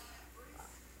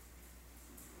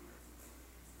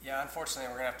 Yeah, unfortunately,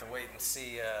 we're going to have to wait and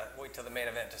see, wait till the main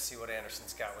event to see what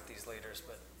Anderson's got with these leaders.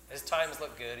 But his times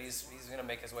look good. He's going to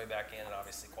make his way back in and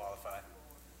obviously qualify.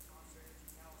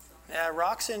 Yeah,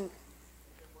 Roxon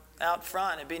out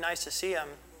front. It'd be nice to see him.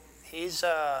 He's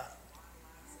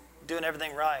doing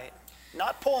everything right.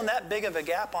 Not pulling that big of a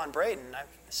gap on Brayton.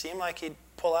 It seemed like he'd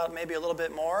pull out maybe a little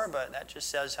bit more, but that just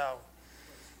says how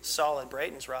solid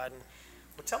Brayton's riding.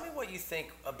 Well, tell me what you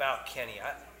think about Kenny.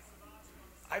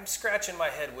 I'm scratching my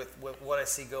head with what I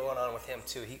see going on with him,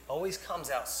 too. He always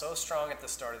comes out so strong at the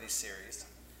start of these series.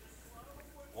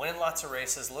 Winning lots of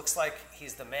races. Looks like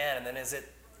he's the man. And then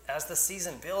as the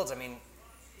season builds, I mean,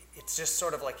 it's just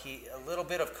sort of like a little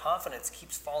bit of confidence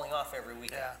keeps falling off every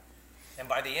weekend. Yeah. And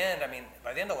by the end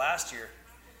of last year,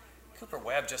 Cooper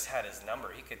Webb just had his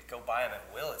number. He could go by him at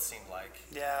will, it seemed like.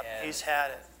 Yeah, he's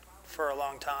had it for a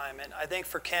long time. And I think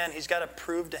for Ken, he's got to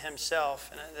prove to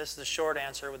himself, and this is the short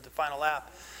answer with the final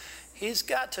lap, he's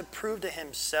got to prove to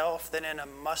himself that in a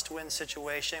must-win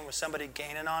situation with somebody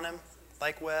gaining on him,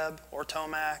 like Webb or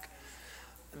Tomac,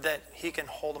 that he can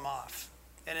hold him off.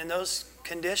 And in those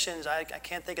conditions, I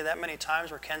can't think of that many times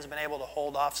where Ken's been able to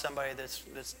hold off somebody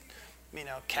that's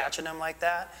catching him like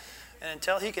that. And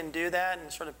until he can do that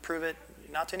and sort of prove it,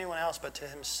 not to anyone else, but to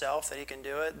himself that he can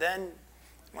do it, then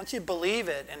once you believe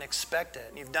it and expect it,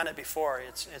 and you've done it before,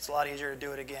 it's a lot easier to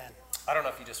do it again. I don't know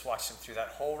if you just watched him through that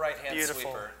whole right-hand Beautiful.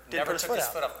 sweeper. Didn't Never put his took foot his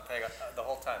out. foot off the peg the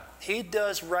whole time. He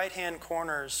does right-hand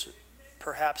corners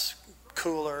perhaps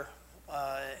cooler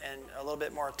and a little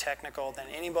bit more technical than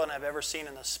anyone I've ever seen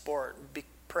in the sport.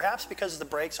 Perhaps because the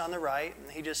brake's on the right,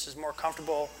 and he just is more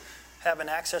comfortable having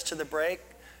access to the brake,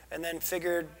 and then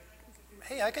figured,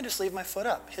 hey, I can just leave my foot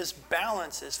up. His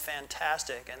balance is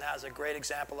fantastic, and that was a great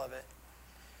example of it.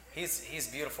 He's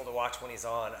beautiful to watch when he's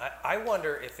on. I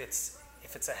wonder if it's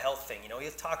a health thing. You know,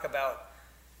 he'll talk about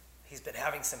he's been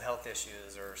having some health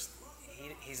issues, or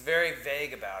he's very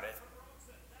vague about it.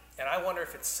 And I wonder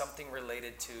if it's something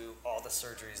related to all the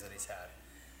surgeries that he's had.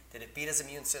 Did it beat his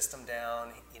immune system down?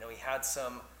 You know, he had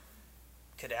some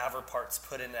cadaver parts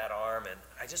put in that arm, and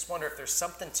I just wonder if there's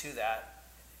something to that.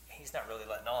 He's not really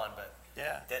letting on, but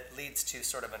that leads to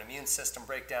sort of an immune system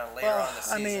breakdown later on in the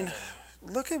season. I mean,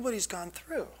 look at what he's gone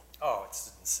through. Oh,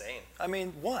 it's insane. I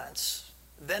mean, once,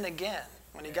 then again,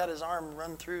 when he got his arm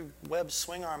run through Webb's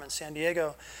swing arm in San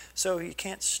Diego, so he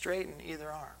can't straighten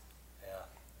either arm.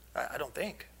 Yeah. I don't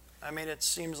think. I mean, it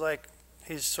seems like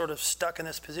he's sort of stuck in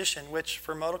this position, which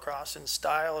for motocross and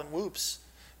style and whoops,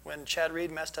 when Chad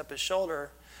Reed messed up his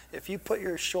shoulder, if you put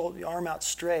your arm out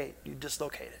straight, you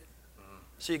dislocate it. Mm-hmm.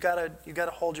 So you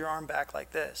gotta hold your arm back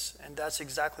like this, and that's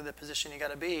exactly the position you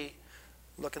gotta be,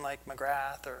 looking like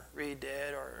McGrath or Reed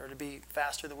did, or to be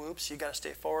faster the whoops. You gotta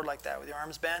stay forward like that with your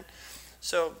arms bent.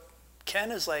 So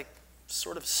Ken is like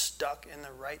sort of stuck in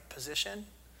the right position.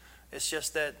 It's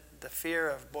just that the fear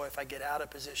of, boy, if I get out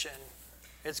of position,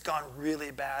 it's gone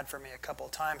really bad for me a couple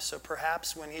of times. So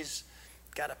perhaps when he's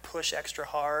got to push extra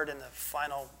hard in the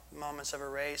final moments of a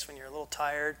race, when you're a little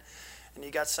tired, and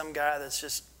you got some guy that's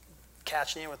just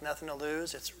catching you with nothing to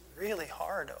lose, it's really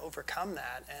hard to overcome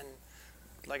that. And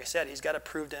like I said, he's got to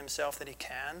prove to himself that he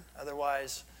can.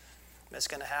 Otherwise, it's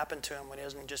going to happen to him when he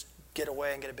doesn't just get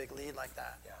away and get a big lead like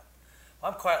that. Yeah.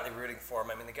 Well, I'm quietly rooting for him.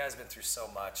 I mean, the guy's been through so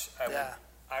much.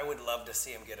 I would love to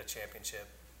see him get a championship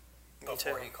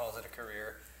before he calls it a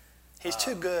career. He's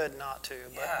too good not to,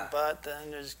 but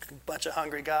then there's a bunch of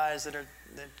hungry guys that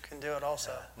can do it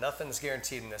also. Yeah, nothing's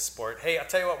guaranteed in this sport. Hey, I'll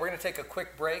tell you what, we're going to take a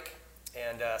quick break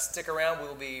and stick around.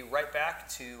 We'll be right back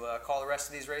to call the rest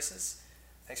of these races.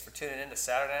 Thanks for tuning in to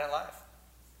Saturday Night Live.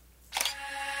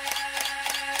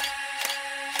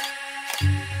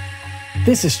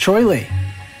 This is Troy Lee.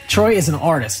 Troy is an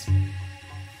artist.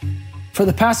 For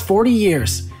the past 40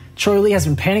 years, Troy Lee has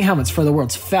been painting helmets for the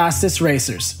world's fastest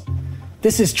racers.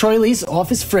 This is Troy Lee's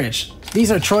office fridge.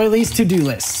 These are Troy Lee's to-do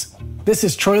lists. This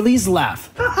is Troy Lee's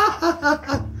laugh.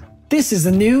 This is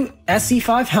the new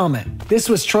SE5 helmet. This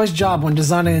was Troy's job when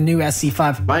designing the new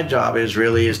SE5. My job is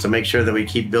to make sure that we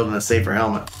keep building a safer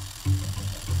helmet.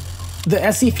 The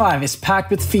SE5 is packed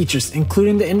with features,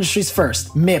 including the industry's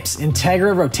first MIPS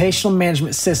Integra Rotational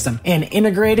Management System, an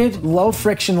integrated,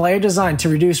 low-friction layer designed to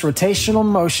reduce rotational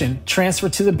motion transfer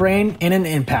to the brain in an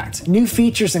impact. New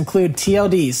features include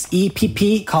TLD's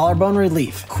EPP collarbone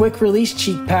relief, quick-release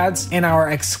cheek pads, and our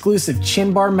exclusive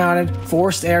chin bar-mounted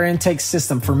forced air intake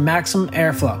system for maximum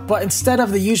airflow. But instead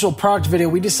of the usual product video,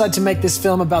 we decided to make this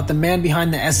film about the man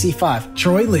behind the SE5,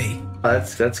 Troy Lee.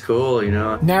 That's cool, you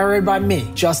know. Narrated by me,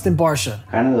 Justin Barsha.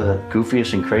 Kind of the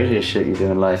goofiest and craziest shit you do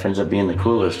in life ends up being the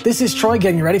coolest. This is Troy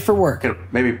getting ready for work.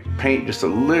 Maybe paint just a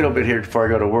little bit here before I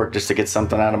go to work just to get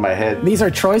something out of my head. These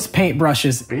are Troy's paint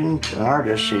brushes. Being an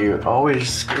artist, you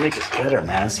always make it better,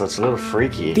 man, so it's a little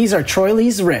freaky. These are Troy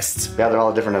Lee's wrists. Yeah, they're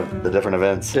all the different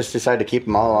events. Just decided to keep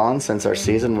them all on since our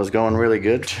season was going really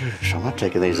good. I'm not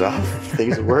taking these off.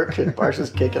 Things work and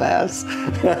Barsha's kicking ass.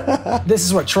 This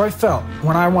is what Troy felt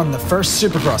when I won the first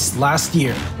Supercross last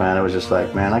year. Man, it was just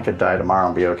like, man, I could die tomorrow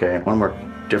and be okay. One more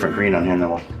different green on here and then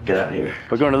we'll get out of here.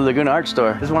 We're going to the Laguna Art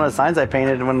Store. This is one of the signs I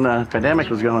painted when the pandemic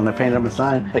was going. I painted up a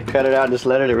sign. They cut it out and just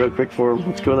lettered it real quick for them.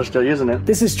 It's cool they're still using it.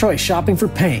 This is Troy shopping for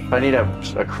paint. I need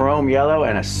a chrome yellow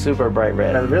and a super bright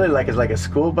red. I really like it's like a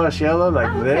school bus yellow,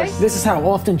 like this. This is how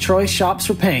often Troy shops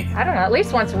for paint. I don't know, at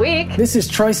least once a week. This is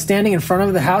Troy standing in front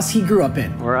of the house he grew up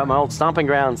in. We're at my old stomping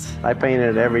grounds. I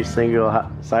painted every single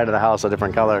side of the house a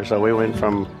different color, so we went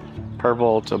from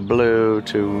purple to blue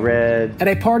to red. At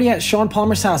a party at Sean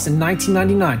Palmer's house in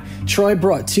 1999, Troy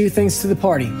brought two things to the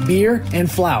party, beer and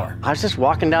flour. I was just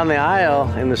walking down the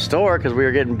aisle in the store because we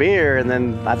were getting beer, and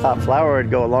then I thought flour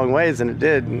would go a long ways, and it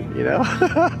did, you know?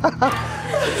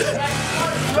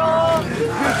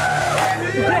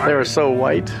 They were so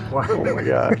white. Oh my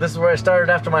God. This is where I started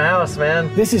after my house,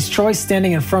 man. This is Troy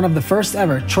standing in front of the first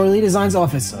ever Troy Lee Designs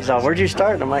office. He's all, where'd you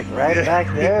start? And I'm like, right back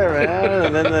there, man.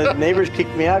 And then the neighbors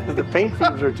kicked me out because the paint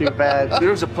fumes were too bad.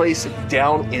 There was a place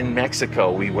down in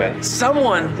Mexico we went.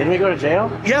 Someone... Didn't we go to jail?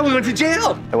 Yeah, we went to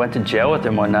jail. I went to jail with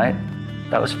him one night.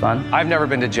 That was fun. I've never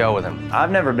been to jail with him.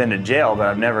 I've never been to jail, but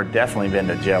I've never definitely been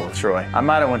to jail with Troy. I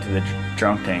might have went to the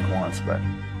drunk tank once, but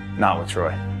not with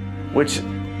Troy, which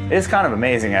is kind of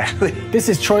amazing, actually. This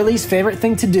is Troy Lee's favorite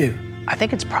thing to do. I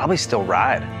think it's probably still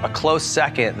ride. A close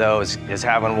second, though, is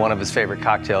having one of his favorite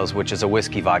cocktails, which is a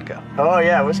whiskey vodka. Oh,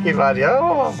 yeah, whiskey vodka.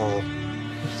 Oh.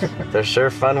 They're sure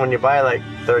fun when you buy like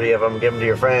 30 of them, give them to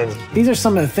your friends. These are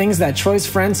some of the things that Troy's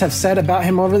friends have said about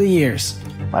him over the years.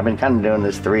 I've been kind of doing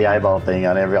this 3 eyeball thing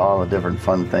on all the different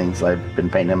fun things I've been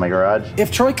painting in my garage.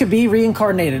 If Troy could be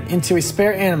reincarnated into a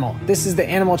spare animal, this is the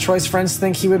animal Troy's friends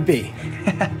think he would be.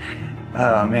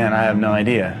 Oh, man, I have no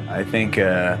idea. I think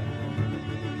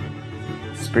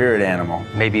spirit animal.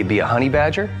 Maybe it'd be a honey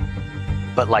badger,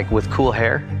 but like with cool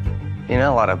hair. You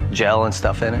know, a lot of gel and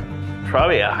stuff in it.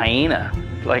 Probably a hyena.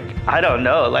 Like, I don't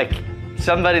know, like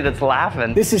somebody that's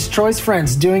laughing. This is Troy's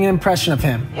friends doing an impression of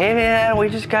him. Hey man, we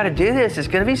just gotta do this. It's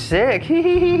gonna be sick.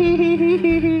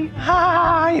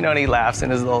 Ha! You know, and he laughs in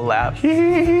his little laugh.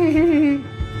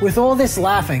 With all this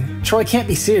laughing, Troy can't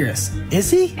be serious,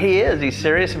 is he? He is. He's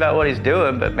serious about what he's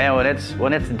doing, but man, when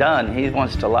it's done, he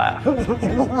wants to laugh.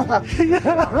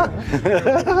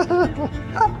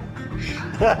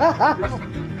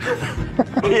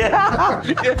 Yeah.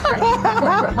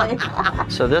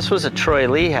 So this was a Troy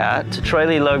Lee hat. It's a Troy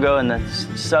Lee logo, and the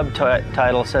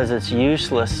subtitle says it's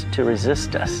useless to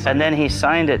resist us. And then he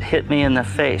signed it, "Hit me in the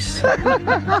face."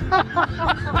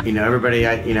 You know, everybody,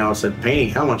 said painting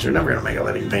helmets. You're never gonna make a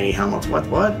living painting helmets.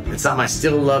 What? It's something I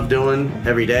still love doing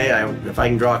every day. If I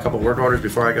can draw a couple work orders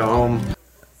before I go home.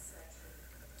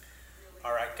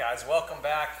 All right, guys, welcome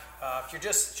back. If you're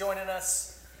just joining us,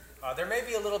 there may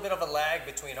be a little bit of a lag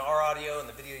between our audio and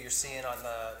the video you're seeing on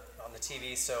the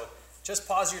TV, so just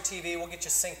pause your TV. We'll get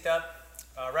you synced up.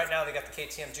 Right now, they got the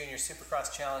KTM Junior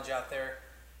Supercross Challenge out there,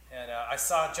 and I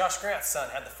saw Josh Grant's son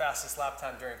had the fastest lap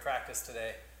time during practice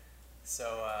today.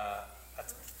 So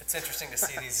it's interesting to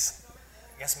see these.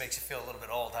 I guess it makes you feel a little bit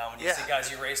old, huh? When you see guys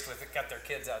you raced with that got their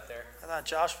kids out there. I thought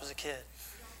Josh was a kid.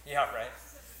 Yeah, right.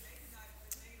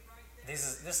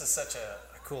 This is such a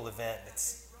cool event.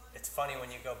 It's funny when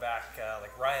you go back,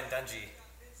 like Ryan Dungey,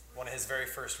 one of his very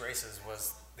first races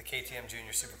was the KTM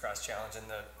Junior Supercross Challenge in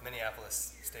the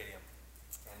Minneapolis Stadium.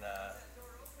 And,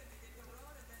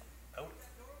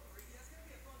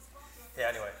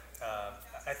 anyway,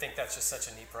 I think that's just such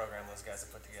a neat program those guys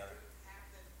have put together.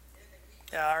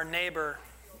 Yeah, our neighbor,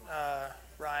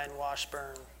 Ryan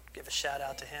Washburn, give a shout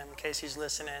out to him in case he's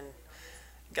listening.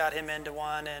 Got him into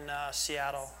one in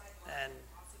Seattle, and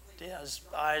his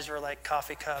eyes were like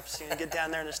coffee cups. You get down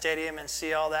there in the stadium and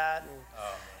see all that, and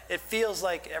it feels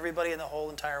like everybody in the whole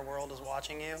entire world is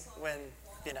watching you when,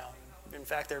 in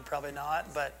fact, they're probably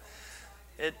not, but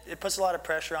it puts a lot of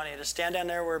pressure on you to stand down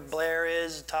there where Blair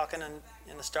is talking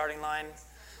in the starting line.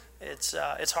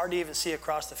 It's hard to even see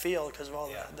across the field because of all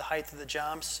the height of the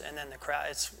jumps, and then the crowd.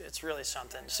 It's really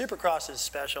something. Supercross is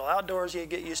special. Outdoors, you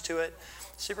get used to it.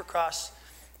 Supercross,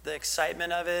 the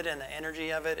excitement of it and the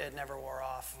energy of it, it never wore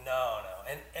off. No.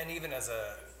 And even as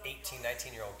a 18,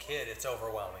 19-year-old kid, it's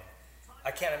overwhelming.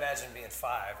 I can't imagine being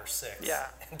 5 or 6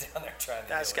 and down there trying to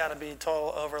That's got to be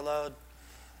total overload.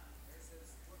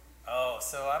 Oh,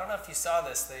 so I don't know if you saw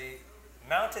this. They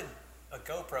mounted a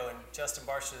GoPro in Justin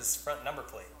Barcia's front number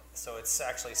plate. So it's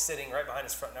actually sitting right behind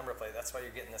his front number plate. That's why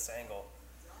you're getting this angle.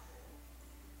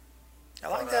 I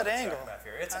like that angle.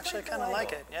 It's actually kind of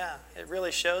like it. Yeah, it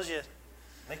really shows you.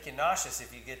 Make you nauseous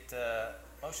if you get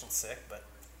motion sick, but.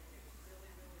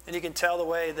 And you can tell the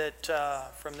way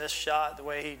that from this shot, the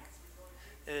way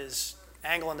he is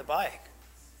angling the bike.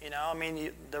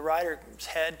 The rider's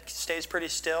head stays pretty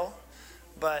still,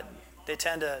 but they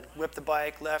tend to whip the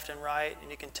bike left and right, and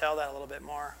you can tell that a little bit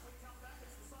more.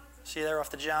 See there off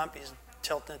the jump, he's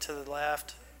tilting it to the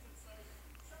left,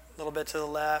 a little bit to the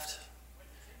left.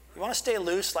 You want to stay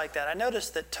loose like that. I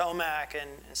noticed that Tomac in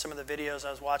some of the videos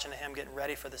I was watching of him getting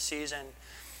ready for the season,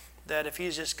 that if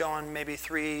he's just going maybe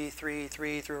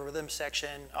 3-3-3 through a rhythm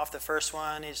section, off the first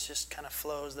one, he's just kind of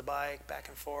flows the bike back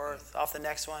and forth. Off the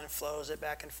next one, flows it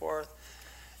back and forth.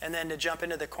 And then to jump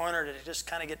into the corner to just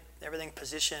kind of get everything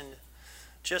positioned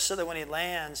just so that when he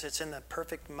lands, it's in the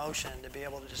perfect motion to be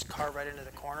able to just carve right into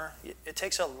the corner. It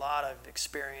takes a lot of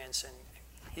experience, and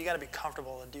you got to be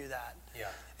comfortable to do that. Yeah.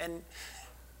 And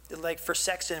like for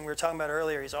Sexton, we were talking about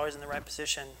earlier, he's always in the right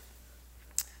position.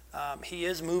 He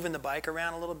is moving the bike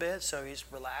around a little bit, so he's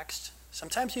relaxed.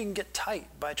 Sometimes you can get tight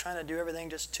by trying to do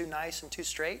everything just too nice and too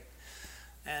straight.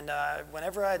 And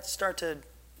whenever I'd start to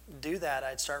do that,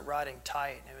 I'd start riding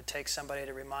tight. It would take somebody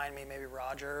to remind me, maybe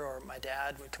Roger or my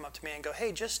dad would come up to me and go,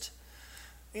 hey, just,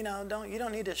 you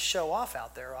don't need to show off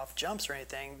out there off jumps or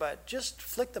anything, but just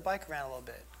flick the bike around a little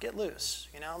bit, get loose,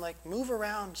 move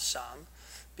around some,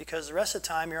 because the rest of the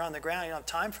time you're on the ground, you don't have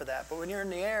time for that. But when you're in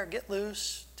the air, get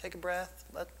loose, take a breath,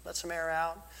 let some air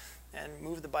out, and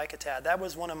move the bike a tad. That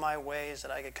was one of my ways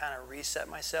that I could kind of reset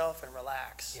myself and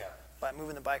relax by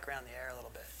moving the bike around the air a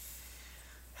little bit.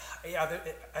 Yeah,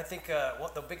 I think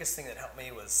the biggest thing that helped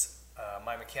me was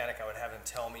my mechanic. I would have him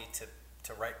tell me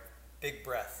to write big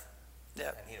breath. Yeah.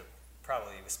 And he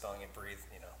probably was spelling it breathe,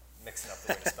 mixing up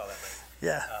the way to spell that. But,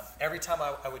 yeah. Every time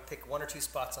I would pick 1 or 2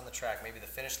 spots on the track, maybe the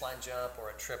finish line jump or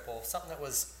a triple, something that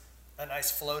was a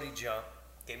nice floaty jump,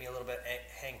 gave me a little bit of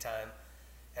hang time,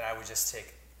 and I would just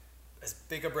take as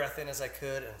big a breath in as I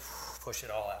could and push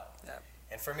it all out. Yeah.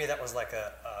 And for me, that was like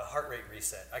a heart rate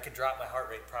reset. I could drop my heart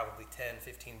rate probably 10,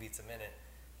 15 beats a minute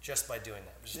just by doing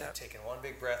that. Just taking one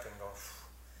big breath and going,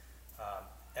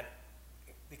 and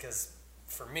because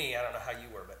for me, I don't know how you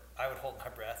were, but I would hold my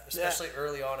breath, especially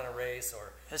early on in a race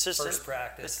or first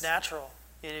practice. It's natural.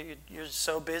 You're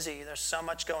so busy. There's so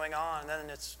much going on. And then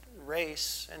it's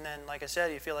race. And then, like I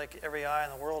said, you feel like every eye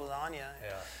in the world is on you.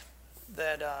 Yeah.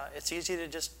 That it's easy to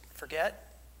just forget.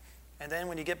 And then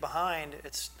when you get behind,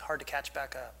 it's hard to catch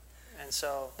back up. And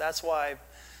so that's why,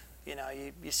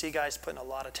 you see guys putting a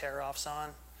lot of tear-offs on.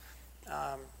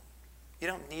 You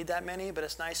don't need that many, but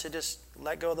it's nice to just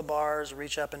let go of the bars,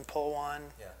 reach up and pull one.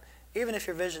 Yeah. Even if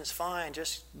your vision's fine,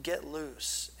 just get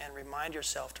loose and remind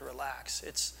yourself to relax.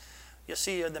 You'll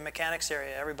see in the mechanics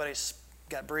area, everybody's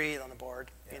got breathe on the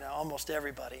board, almost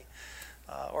everybody.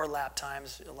 Or lap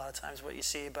times, a lot of times what you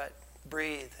see, but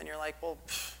breathe. And you're like, well,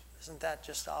 isn't that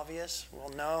just obvious?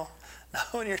 Well, no.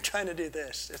 Not when you're trying to do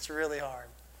this. It's really hard.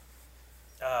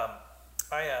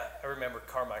 I remember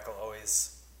Carmichael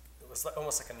always, it was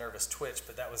almost like a nervous twitch,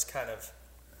 but that was kind of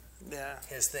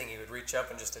his thing. He would reach up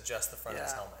and just adjust the front of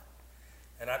his helmet.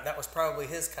 And that was probably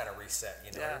his kind of reset.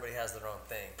 Everybody has their own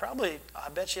thing. Probably, I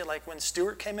bet you, like when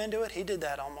Stewart came into it, he did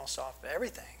that almost off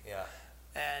everything. Yeah.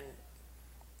 And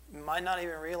might not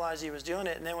even realize he was doing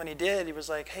it. And then when he did, he was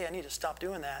like, hey, I need to stop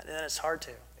doing that. And then it's hard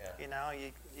to. Yeah.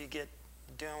 You get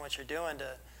doing what you're doing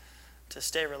to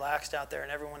stay relaxed out there,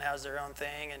 and everyone has their own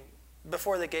thing. And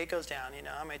before the gate goes down,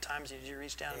 how many times did you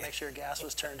reach down and make sure your gas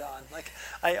was turned on? Like,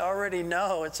 I already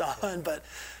know it's on, but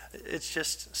it's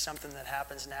just something that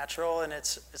happens natural, and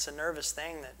it's a nervous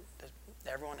thing that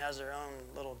everyone has their own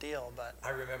little deal. But I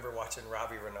remember watching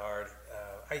Robbie Renard.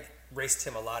 I raced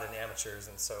him a lot in amateurs,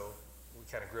 and so we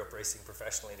kind of grew up racing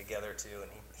professionally together too.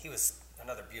 And he was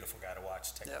another beautiful guy to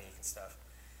watch, technique and stuff.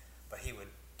 But he would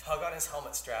tug on his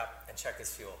helmet strap and check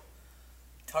his fuel.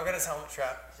 Tug on his helmet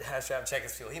strap, and check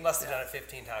his fuel. He must have done it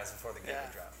 15 times before the gate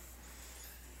would drop.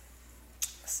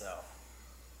 So.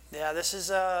 Yeah, this is,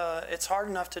 it's hard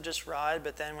enough to just ride,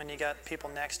 but then when you got people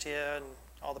next to you and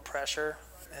all the pressure,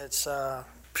 it's,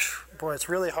 boy, it's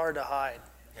really hard to hide.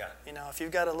 Yeah. You know, if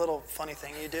you've got a little funny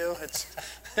thing you do, it's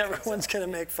everyone's going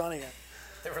to make fun of you.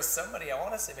 There was somebody, I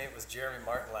want to say maybe it was Jeremy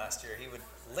Martin last year, he would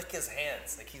lick his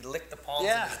hands. Like he'd lick the palms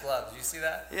of his gloves. Did you see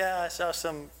that? Yeah, I saw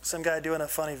some guy doing a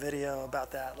funny video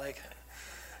about that, like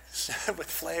with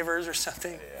flavors or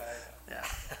something. Yeah.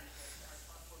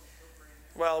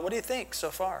 Well, what do you think so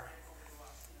far?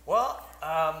 Well,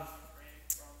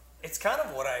 it's kind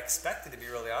of what I expected, to be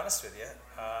really honest with you.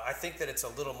 I think that it's a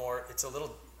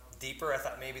little deeper. I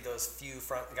thought maybe those few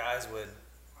front guys would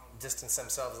distance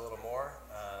themselves a little more.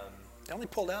 They only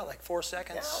pulled out like 4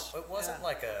 seconds. Yeah, it wasn't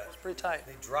like a. It's pretty tight.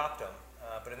 They dropped them,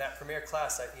 but in that premier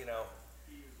class,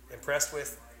 impressed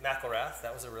with McElrath.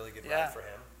 That was a really good ride for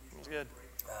him. It was good.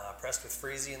 Impressed with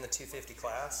Freezy in the 250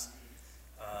 class.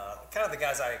 Kind of the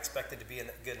guys I expected to be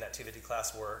good in that 250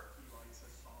 class were.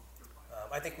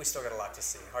 I think we still got a lot to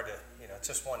see. Hard to, it's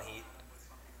just one heat.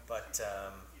 But,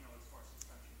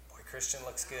 boy, Christian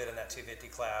looks good in that 250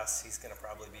 class. He's going to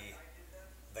probably be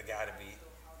the guy to beat.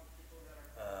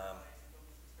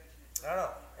 I don't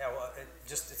know. Yeah, well,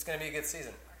 it's going to be a good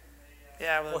season.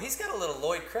 Yeah. Well, he's got a little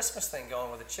Lloyd Christmas thing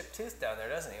going with a chipped tooth down there,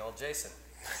 doesn't he, old Jason?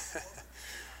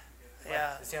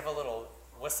 Yeah. Does he have a little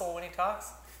whistle when he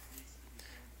talks?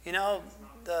 You know,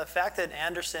 the fact that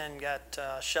Anderson got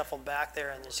shuffled back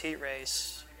there in this heat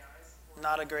race,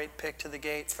 not a great pick to the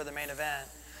gate for the main event,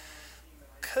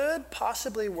 could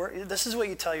possibly work. This is what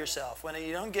you tell yourself. When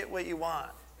you don't get what you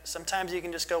want, sometimes you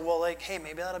can just go, well, like, hey,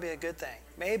 maybe that'll be a good thing.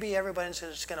 Maybe everybody's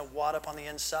just going to wad up on the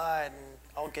inside and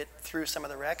I'll get through some of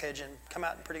the wreckage and come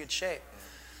out in pretty good shape.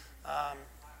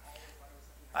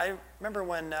 I remember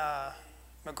when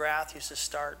McGrath used to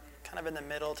start kind of in the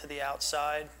middle to the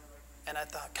outside, and I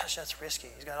thought, gosh, that's risky.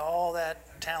 He's got all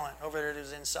that talent over there to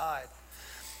his inside.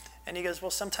 And he goes, well,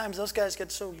 sometimes those guys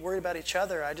get so worried about each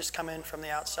other, I just come in from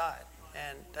the outside.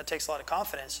 And that takes a lot of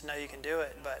confidence to know you can do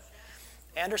it. But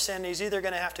Anderson, he's either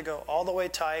going to have to go all the way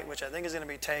tight, which I think is going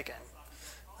to be taken,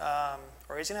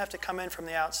 or he's going to have to come in from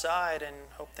the outside and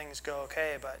hope things go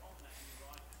okay. But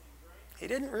he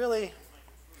didn't really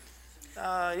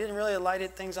light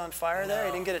things on fire there.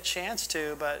 He didn't get a chance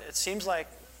to, but it seems like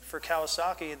for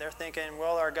Kawasaki, they're thinking,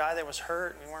 well, our guy that was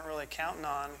hurt, we weren't really counting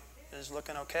on, is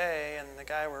looking okay, and the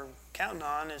guy we're counting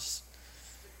on it's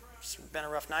been a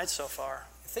rough night so far.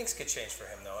 Things could change for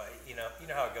him, though. You know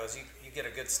how it goes. You get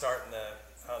a good start in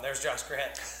the. There's Josh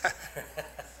Grant.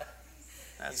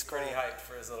 He's cool. Pretty hyped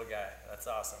for his little guy. That's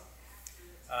awesome.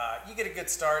 You get a good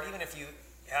start, even if you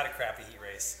had a crappy heat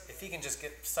race. If he can just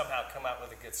somehow come out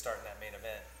with a good start in that main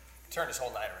event, turn his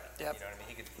whole night around. Yep. You know what I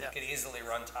mean? He could easily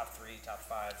run top 3, top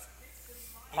 5.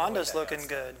 Honda's looking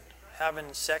good. Having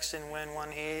Sexton win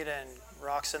one heat and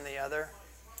Roczen the other.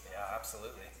 Yeah,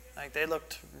 absolutely. Like, they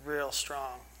looked real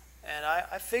strong. And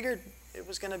I figured it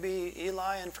was going to be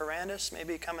Eli and Ferrandis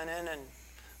maybe coming in and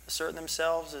asserting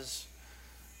themselves as,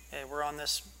 hey, we're on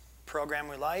this program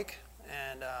we like.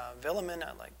 And Villeman,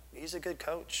 he's a good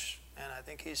coach. And I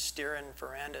think he's steering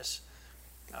Ferrandis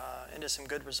into some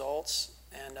good results.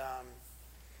 And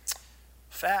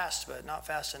fast, but not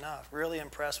fast enough. Really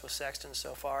impressed with Sexton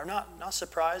so far. Not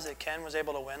surprised that Ken was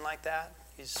able to win like that.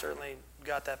 He's certainly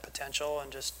got that potential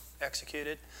and just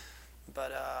executed.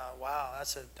 But wow,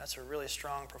 that's a really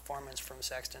strong performance from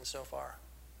Sexton so far.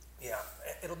 Yeah,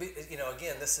 it'll be,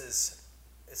 again, this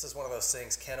is one of those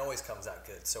things. Ken always comes out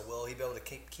good. So will he be able to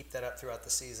keep that up throughout the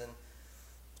season?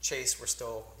 Chase, we're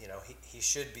still, he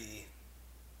should be.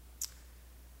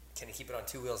 Can he keep it on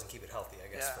 2 wheels and keep it healthy?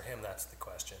 I guess for him that's the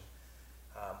question.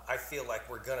 I feel like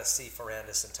we're going to see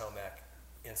Ferrandis and Tomac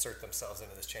insert themselves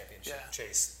into this championship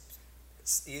chase.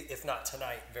 If not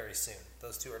tonight, very soon.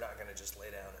 Those two are not going to just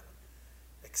lay down and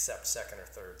accept second or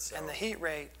third. So. And the heat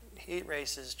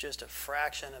race is just a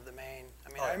fraction of the main.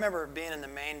 I mean, I remember being in the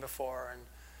main before and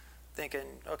thinking,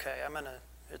 okay,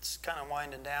 it's kind of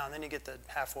winding down. Then you get to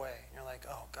halfway, and you're like,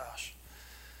 oh gosh,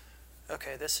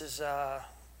 okay, this is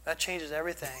that changes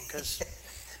everything because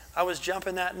I was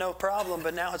jumping that no problem,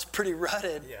 but now it's pretty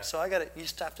rutted. Yeah. So you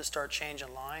just have to start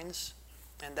changing lines.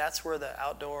 And that's where the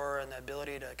outdoor and the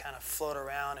ability to kind of float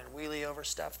around and wheelie over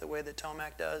stuff the way that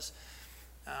Tomac does,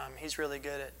 he's really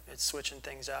good at switching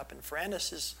things up. And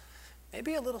Ferrandis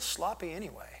maybe a little sloppy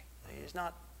anyway. He's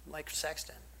not like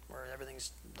Sexton, where everything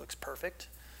looks perfect.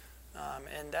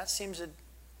 And that seems to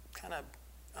kind of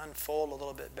unfold a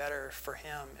little bit better for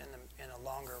him in a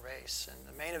longer race. And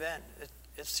the main event,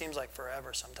 it seems like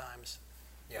forever sometimes.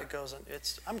 Yeah. It goes.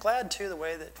 I'm glad too the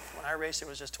way that when I raced it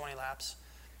was just 20 laps.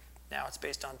 Now it's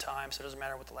based on time, so it doesn't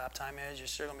matter what the lap time is. You're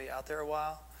still gonna be out there a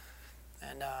while,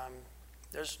 and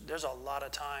there's a lot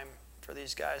of time for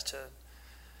these guys to.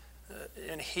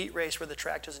 In a heat race where the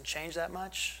track doesn't change that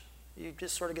much, you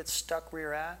just sort of get stuck where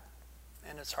you're at,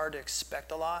 and it's hard to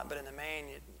expect a lot. But in the main,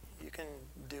 you can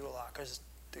do a lot because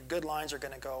the good lines are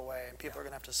going to go away, and people are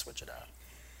going to have to switch it up.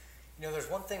 You know, there's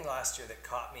one thing last year that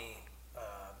caught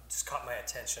my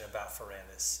attention about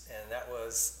Ferrandis, and that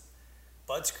was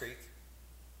Budds Creek.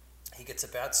 He gets a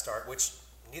bad start, which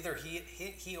neither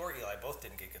he or Eli both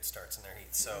didn't get good starts in their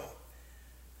heat. So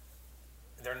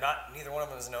neither one of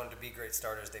them is known to be great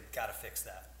starters. They've got to fix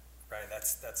that, right?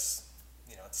 That's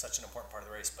it's such an important part of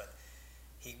the race. But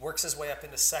he works his way up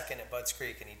into second at Budds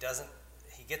Creek, and he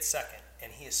gets second,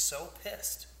 and he is so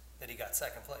pissed that he got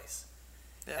second place.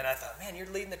 Yeah. And I thought, man, you're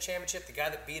leading the championship. The guy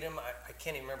that beat him, I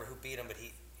can't even remember who beat him, but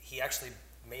he actually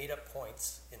made up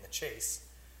points in the chase.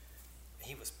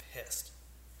 He was pissed.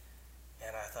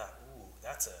 And I thought, ooh,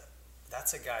 that's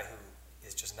a guy who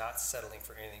is just not settling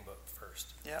for anything but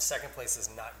first. Yep. Second place is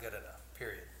not good enough,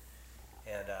 period.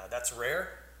 And that's rare,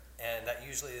 and that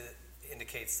usually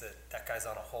indicates that guy's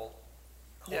on a whole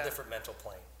different mental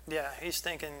plane. Yeah, he's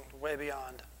thinking way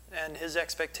beyond. And his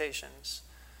expectations.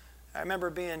 I remember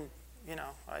being,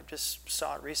 I just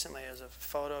saw it recently as a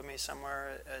photo of me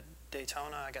somewhere at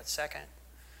Daytona. I got second.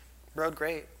 Rode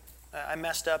great. I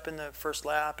messed up in the first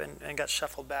lap and got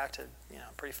shuffled back to,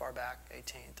 pretty far back,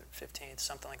 18th or 15th,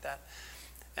 something like that.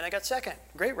 And I got second.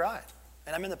 Great ride.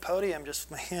 And I'm in the podium,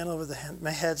 just my hand over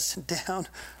my head's down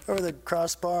over the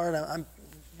crossbar, and I'm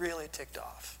really ticked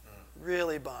off,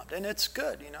 really bummed. And it's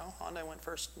good, Honda went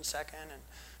first and second, and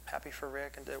happy for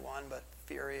Rick and did one, but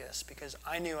furious because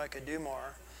I knew I could do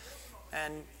more.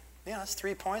 And, that's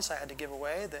 3 points I had to give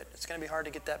away that it's going to be hard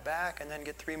to get that back and then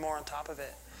get 3 more on top of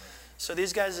it. So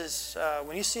these guys,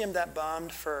 when you see them that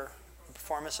bummed for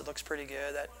performance, it looks pretty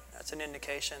good. That's an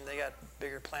indication they got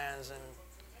bigger plans than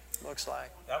it looks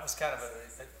like. That was kind of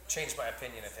it changed my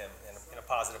opinion of him in a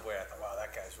positive way. I thought, wow,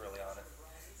 that guy's really on it.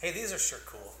 Hey, these are sure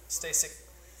cool. Stasic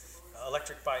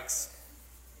electric bikes.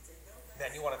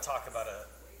 Man, you want to talk about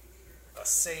a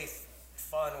safe,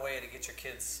 fun way to get your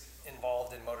kids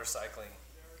involved in motorcycling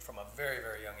from a very,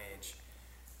 very young age.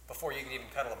 Before you could even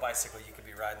pedal a bicycle, you could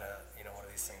be riding one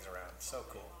of these things around. So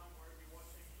cool.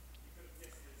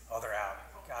 Oh, they're out.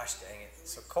 Gosh dang it.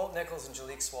 So Colt Nichols and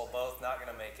Jalek Swoll both not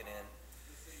going to make it in.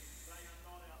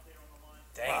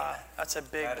 Dang. Wow, that's a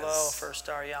big blow for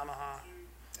Star Yamaha.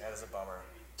 That is a bummer.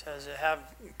 To have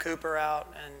Cooper out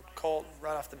and Colt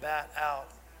right off the bat out,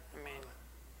 I mean,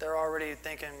 they're already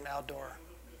thinking outdoor.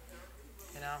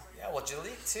 Yeah, well,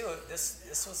 Jalek too.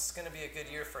 This was going to be a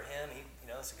good year for him.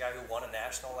 He's a guy who won a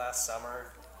national last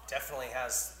summer. Definitely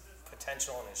has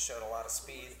potential and has showed a lot of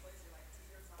speed,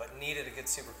 but needed a good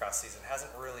Supercross season.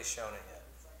 Hasn't really shown it yet.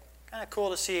 Kind of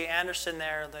cool to see Anderson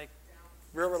there, like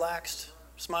real relaxed,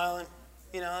 smiling.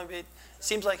 It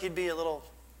seems like he'd be a little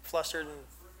flustered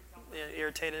and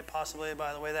irritated possibly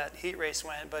by the way that heat race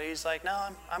went, but he's like, no,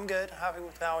 I'm good. Happy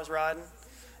with how I was riding.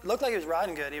 It looked like he was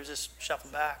riding good. He was just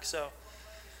shuffled back. So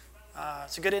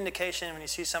it's a good indication when you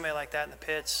see somebody like that in the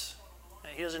pits.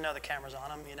 He doesn't know the camera's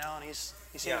on him, and he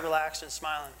seems relaxed and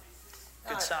smiling.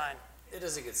 Good sign. It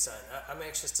is a good sign. I'm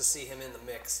anxious to see him in the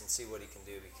mix and see what he can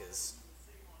do because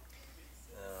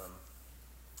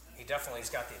he definitely's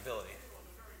got the ability.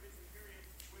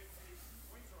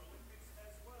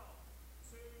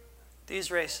 These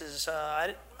races,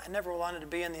 I never wanted to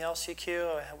be in the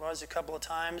LCQ. I was a couple of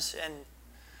times, and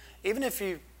even if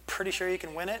you're pretty sure you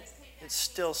can win it, it's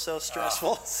still so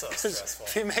stressful. So stressful.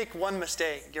 If you make one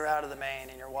mistake, you're out of the main,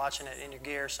 and you're watching it in your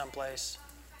gear someplace,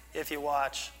 if you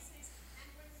watch.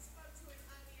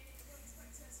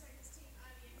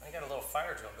 I got a little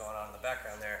fire drill going on in the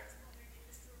background there.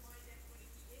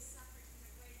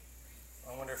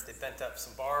 I wonder if they bent up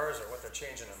some bars or what they're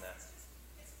changing on that.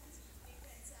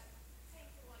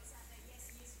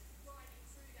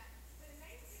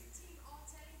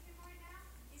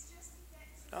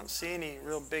 Don't see any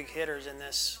real big hitters in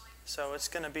this, so it's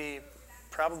going to be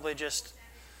probably just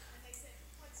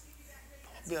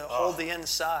hold the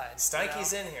inside.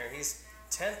 Steincke's in here. He's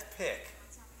 10th pick.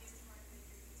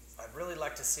 I'd really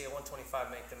like to see a 125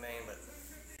 make the main, but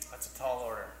that's a tall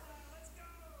order.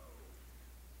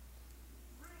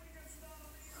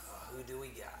 Who do we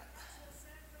got?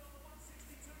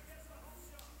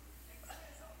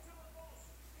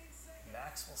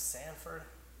 Maxwell Sanford.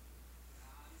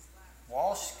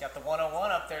 Walsh got the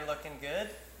 101 up there looking good.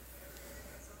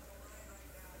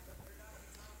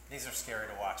 These are scary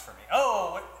to watch for me.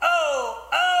 Oh!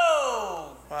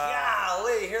 Wow.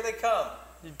 Golly, here they come.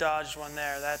 You dodged one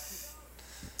there. That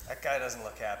guy doesn't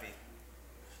look happy.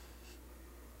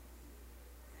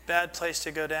 bad place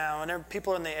to go down. Whenever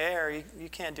people are in the air, you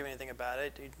can't do anything about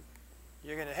it.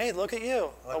 You're going to, hey, look at you.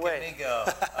 Look at me go.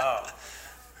 Oh.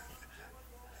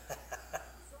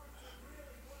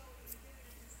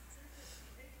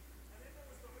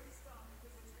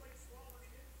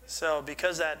 So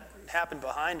because that happened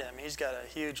behind him, he's got a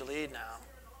huge lead now.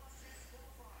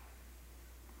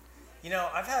 You know,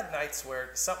 I've had nights where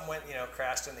something went,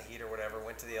 crashed in the heat or whatever,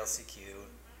 went to the LCQ,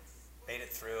 made it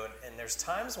through, and there's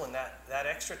times when that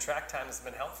extra track time has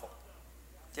been helpful.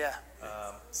 Yeah.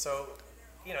 So,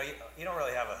 you don't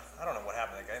really have I don't know what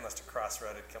happened. That guy must have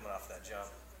cross-roaded coming off that jump.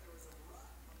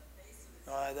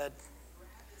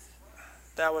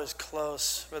 That was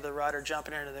close with the rider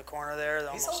jumping into the corner there.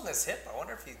 He's holding his hip. I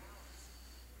wonder if he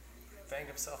banged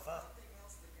himself up.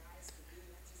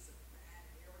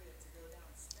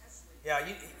 Yeah,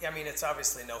 it's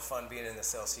obviously no fun being in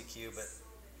this LCQ, but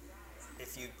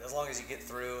as long as you get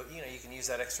through, you can use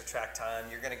that extra track time.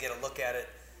 You're going to get a look at it,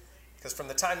 because from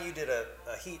the time you did a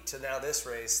heat to now this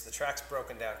race, the track's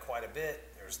broken down quite a bit.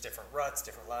 There's different ruts,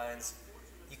 different lines.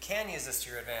 You can use this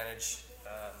to your advantage.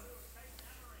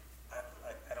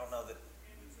 I don't know that.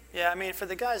 Yeah, for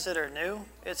the guys that are new,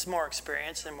 it's more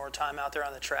experience and more time out there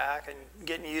on the track and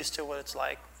getting used to what it's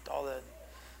like, all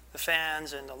the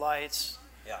fans and the lights.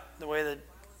 Yeah. The way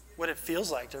what it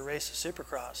feels like to race a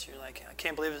Supercross. You're like, I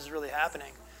can't believe this is really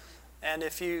happening. And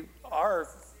if you are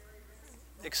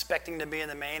expecting to be in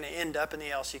the main and end up in the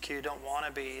LCQ, don't want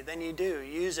to be, then you do.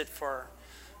 Use it for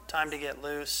time to get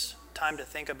loose, time to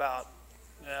think about,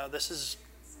 this is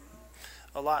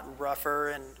a lot rougher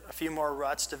and a few more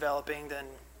ruts developing than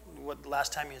what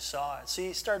last time you saw it. So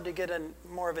you start to get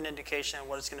more of an indication of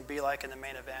what it's going to be like in the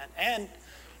main event. And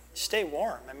stay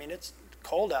warm. It's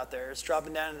cold out there. It's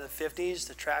dropping down into the 50s.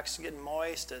 The track's getting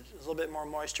moist. There's a little bit more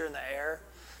moisture in the air.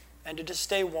 And to just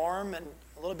stay warm and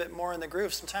a little bit more in the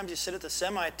groove. Sometimes you sit at the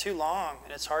semi too long,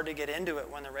 and it's hard to get into it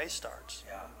when the race starts.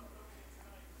 Yeah.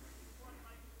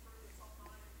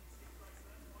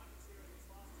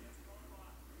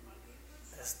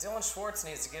 This Dylan Schwartz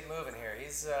needs to get moving here.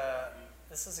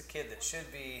 This is a kid that should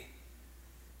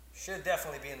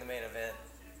definitely be in the main event.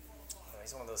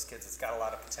 He's one of those kids that's got a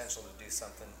lot of potential to do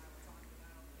something.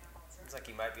 Seems like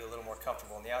he might be a little more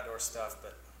comfortable in the outdoor stuff,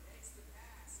 but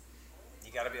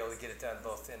you got to be able to get it done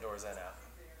both indoors and out.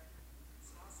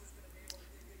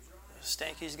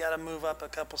 Stanky's got to move up a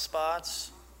couple spots.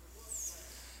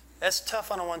 That's tough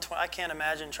on a 120. I can't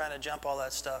imagine trying to jump all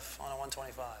that stuff on a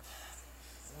 125.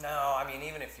 No,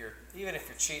 even if you're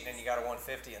cheating and you got a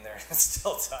 150 in there, it's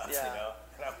still tough, Yeah.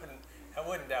 And I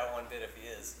wouldn't doubt one bit if he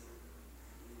is.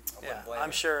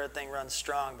 I'm sure the thing runs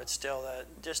strong, but still,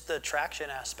 just the traction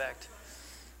aspect.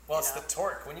 Well, it's the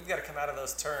torque. When you've got to come out of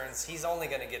those turns, he's only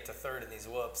going to get to third in these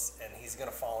whoops, and he's going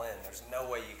to fall in. There's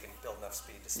no way you can build enough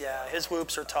speed to stay out. His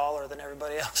whoops are taller than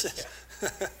everybody else's. Yeah.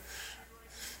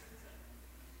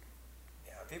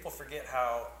 People forget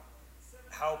how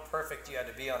perfect you had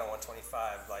to be on a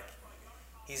 125. Like,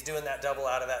 he's doing that double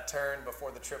out of that turn before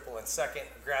the triple in second,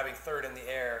 grabbing third in the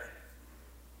air,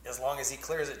 as long as he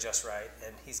clears it just right,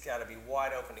 and he's got to be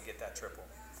wide open to get that triple.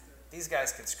 These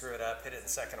guys can screw it up, hit it in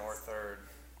second or third,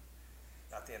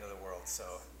 not the end of the world. So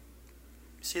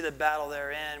you see the battle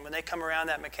they're in. When they come around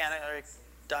that mechanic, they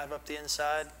dive up the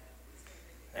inside.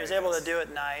 He was able to do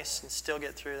it nice and still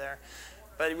get through there.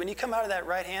 But when you come out of that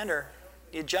right-hander,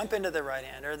 you jump into the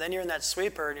right-hander, then you're in that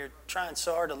sweeper, and you're trying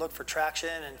so hard to look for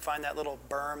traction and find that little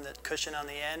berm, that cushion on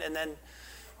the end, and then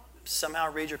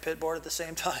somehow read your pit board at the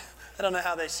same time. I don't know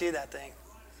how they see that thing.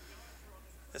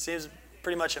 It seems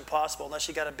pretty much impossible unless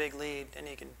you got a big lead and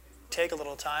you can take a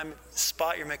little time,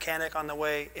 spot your mechanic on the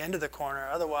way into the corner.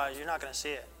 Otherwise, you're not going to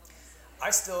see it.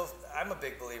 I'm a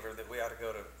big believer that we ought to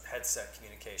go to headset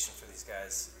communication for these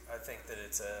guys. I think that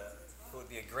it would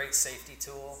be a great safety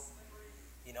tool.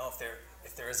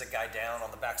 If there is a guy down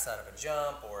on the backside of a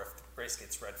jump, or if the race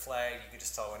gets red flagged, you could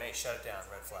just tell him, hey, shut it down,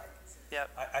 red flag. Yep.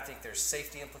 I think there's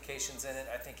safety implications in it.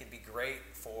 I think it'd be great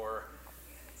for,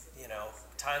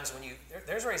 times when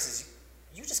there's races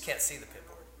you just can't see the pit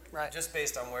board. Right. Just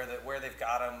based on where they've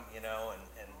got them, and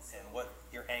what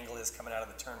your angle is coming out of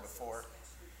the turn before.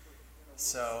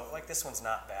 So, like, this one's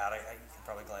not bad. I can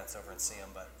probably glance over and see them,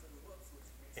 but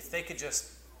if they could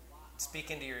just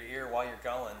speak into your ear while you're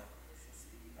going,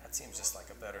 That seems just like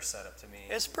a better setup to me.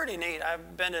 It's pretty neat.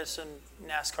 I've been to some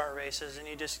NASCAR races, and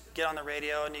you just get on the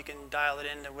radio and you can dial it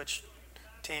into which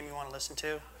team you want to listen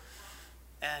to,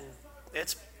 and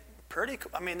it's pretty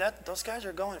cool. I mean, those guys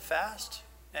are going fast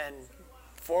and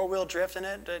four-wheel drifting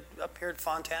it up here at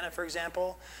Fontana, for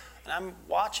example. And I'm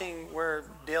watching where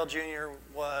Dale Jr.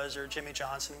 was or Jimmy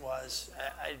Johnson was.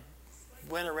 I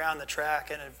went around the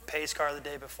track in a pace car the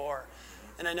day before,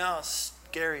 and I know how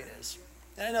scary it is.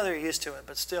 And I know they're used to it,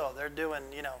 but still, they're doing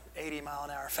 80 mile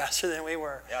an hour faster than we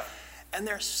were. Yeah. And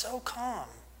they're so calm,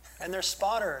 and their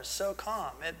spotter is so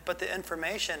calm. But the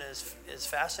information is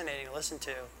fascinating to listen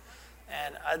to.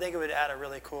 And I think it would add a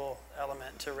really cool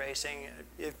element to racing,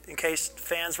 in case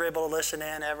fans were able to listen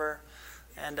in ever.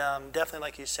 And definitely,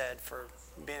 like you said, for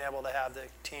being able to have the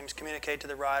teams communicate to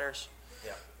the riders.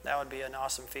 Yeah. That would be an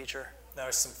awesome feature.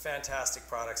 There's some fantastic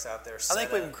products out there. I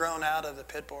think we've grown out of the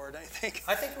pit board, I think.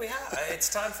 I think we have. It's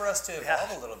time for us to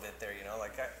evolve a little bit there,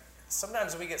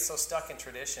 sometimes we get so stuck in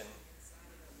tradition.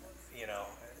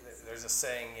 There's a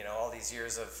saying, all these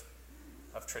years of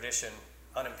tradition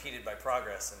unimpeded by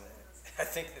progress, and I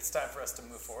think it's time for us to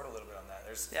move forward a little bit on that.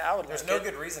 There's no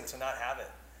good reason to not have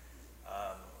it.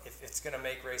 If it's going to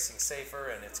make racing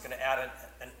safer and it's going to add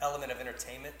an element of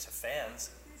entertainment to fans,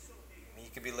 you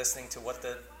could be listening to what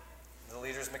the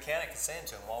leader's mechanic is saying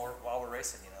to him while we're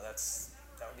racing. That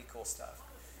would be cool stuff.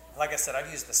 Like I said,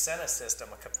 I've used the Senna system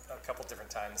a couple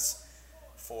different times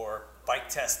for bike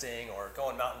testing or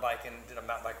going mountain biking. Did a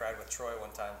mountain bike ride with Troy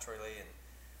one time, Troy Lee, and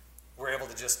we're able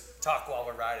to just talk while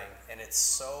we're riding, and it's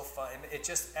so fun. It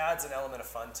just adds an element of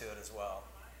fun to it as well.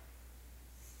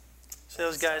 So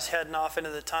those guys heading off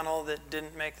into the tunnel that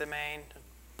didn't make the main,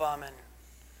 bumming.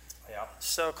 Yeah.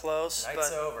 So close.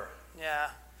 Night's over.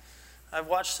 Yeah. I've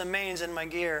watched some mains in my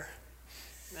gear,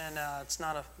 and it's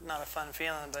not a fun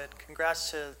feeling, but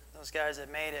congrats to those guys that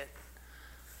made it.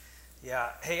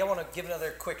 Yeah. Hey, I want to give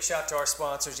another quick shout to our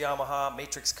sponsors, Yamaha,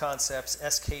 Matrix Concepts,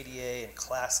 SKDA, and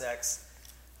Class X.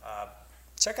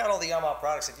 Check out all the Yamaha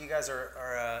products. If you guys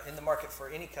are in the market for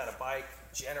any kind of bike,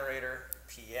 generator,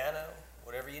 piano,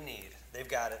 whatever you need, they've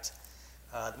got it.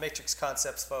 The Matrix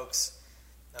Concepts folks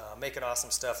making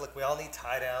awesome stuff. Look, we all need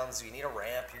tie downs. You need a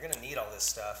ramp. You're going to need all this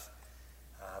stuff.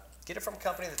 Get it from a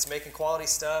company that's making quality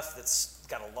stuff, that's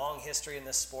got a long history in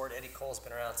this sport. Eddie Cole's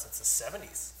been around since the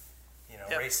 70s,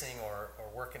 Yep. racing or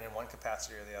working in one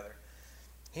capacity or the other.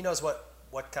 He knows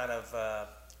what kind of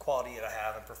quality to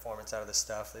have and performance out of this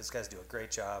stuff. These guys do a great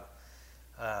job.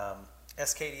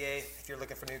 SKDA, if you're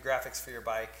looking for new graphics for your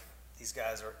bike, these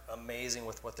guys are amazing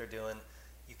with what they're doing.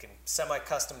 You can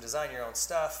semi-custom design your own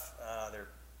stuff. They're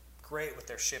great with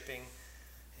their shipping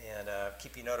and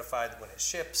keep you notified when it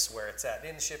ships, where it's at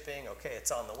in shipping. Okay, it's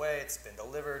on the way, it's been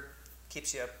delivered. He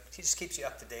just keeps you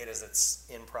up to date as it's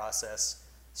in process,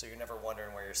 so you're never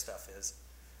wondering where your stuff is.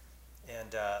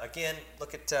 And again,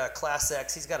 look at Class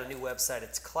X. He's got a new website.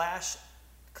 It's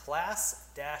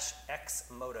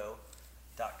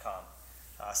class-xmoto.com.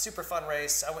 Super fun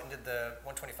race. I went and did the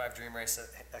 125 Dream Race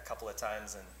a couple of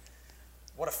times, and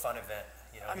what a fun event.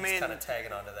 He's kind of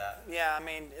tagging onto that. Yeah,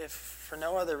 if for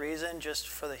no other reason, just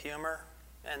for the humor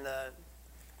and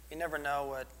you never know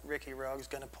what Ricky Rogue's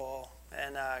going to pull.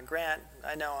 And Grant,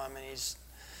 I know him, and he's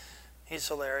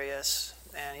hilarious,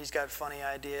 and he's got funny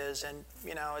ideas. And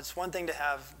it's one thing to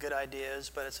have good ideas,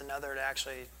 but it's another to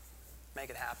actually make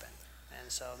it happen.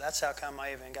 And so that's how come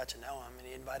I even got to know him, and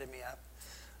he invited me up.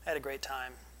 I had a great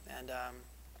time, and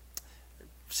it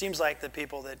seems like the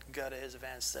people that go to his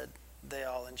events, that they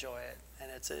all enjoy it, and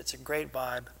it's a great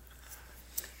vibe.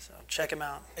 So check him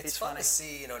out. It's fun to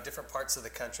see, different parts of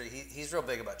the country. He's real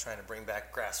big about trying to bring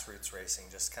back grassroots racing,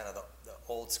 just kind of the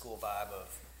old school vibe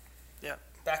of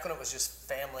back when it was just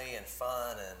family and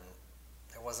fun, and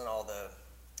there wasn't all the,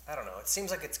 I don't know. It seems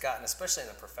like it's gotten, especially in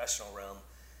the professional realm,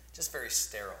 just very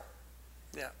sterile.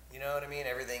 Yeah. You know what I mean?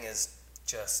 Everything is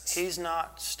just. He's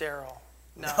not sterile.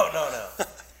 No. No.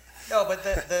 No, but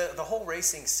the whole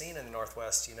racing scene in the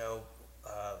Northwest,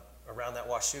 around that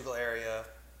Washougal area,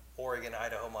 Oregon,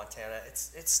 Idaho, Montana,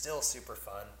 it's still super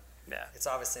fun. Yeah. It's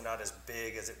obviously not as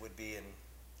big as it would be in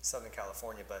Southern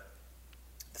California, but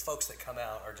the folks that come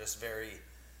out are just very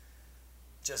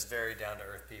down to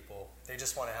earth people. They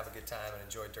just want to have a good time and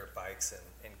enjoy dirt bikes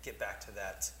and get back to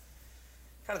that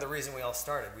kind of the reason we all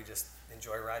started. We just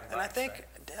enjoy riding bikes. And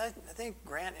I think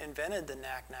Grant invented the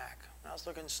knack. I was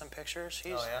looking at some pictures. He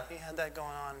had that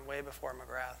going on way before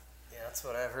McGrath. Yeah, that's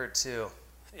what I've heard too.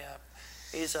 Yeah.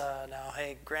 He's now,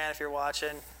 hey Grant, if you're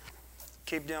watching,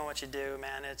 keep doing what you do,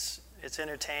 man. It's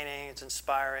entertaining, it's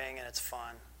inspiring, and it's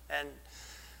fun. And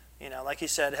like you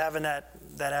said, having that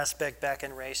aspect back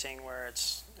in racing where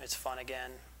it's fun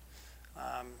again.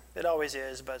 It always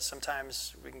is, but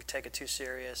sometimes we can take it too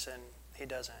serious, and he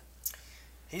doesn't.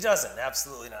 He doesn't,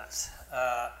 absolutely not.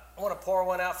 I want to pour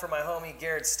one out for my homie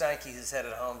Garrett Steinke, who's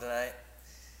headed home tonight.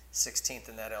 16th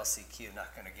in that LCQ,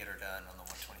 not going to get her done on the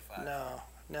 125.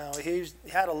 No, he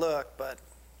had a look, but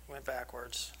went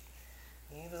backwards.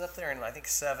 He was up there in, I think,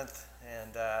 7th,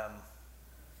 and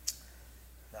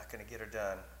not going to get her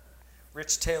done.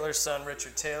 Rich Taylor's son,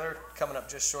 Richard Taylor, coming up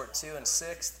just short too in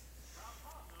 6th.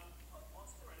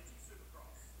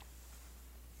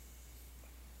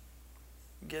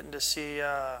 Getting to see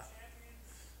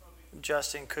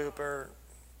Justin Cooper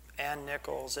and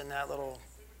Nichols in that little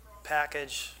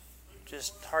package.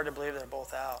 Just hard to believe they're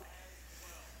both out.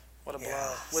 What a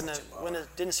blow.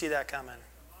 Didn't see that coming.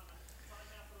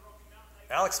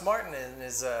 Alex Martin in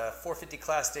his 450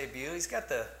 class debut. He's got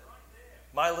the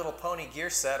My Little Pony gear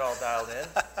set all dialed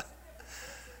in.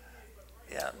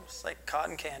 Yeah, it's like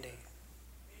cotton candy.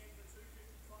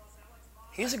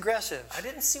 He's aggressive. I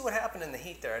didn't see what happened in the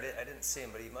heat there. I didn't see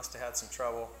him, but he must have had some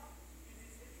trouble.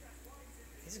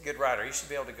 He's a good rider. He should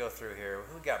be able to go through here.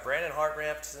 Who we got? Brandon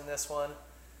Hartramp in this one.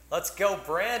 Let's go,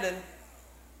 Brandon.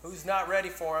 Who's not ready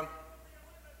for him?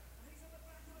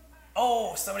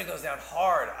 Oh, somebody goes down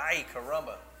hard. Ay,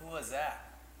 caramba. Who was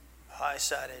that?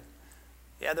 High-sided.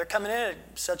 Yeah, they're coming in at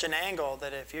such an angle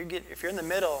that if you're in the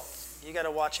middle, you got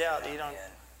to watch out. You don't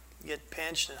get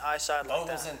pinched and high-sided like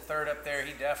that. Vogel's in 3rd up there.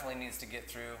 He definitely needs to get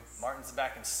through. Martin's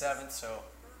back in 7th, so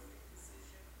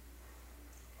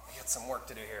we got some work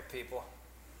to do here, people.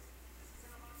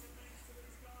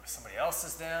 Somebody else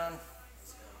is down.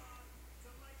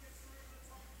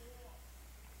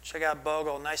 Check out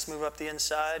Bogle. Nice move up the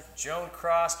inside. Joan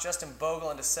Cross, Justin Bogle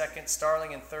into 2nd,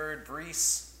 Starling in 3rd,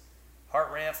 Brees,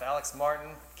 Hartramp, Alex Martin,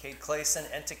 Cade Clayson,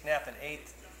 Entic Knapp in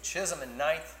 8th, Chisholm in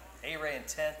 9th, A-Ray in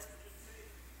 10th.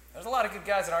 There's a lot of good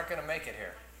guys that aren't going to make it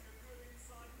here.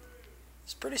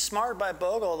 It's pretty smart by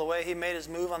Bogle the way he made his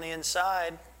move on the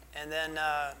inside and then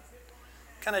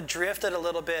kind of drifted a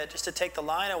little bit just to take the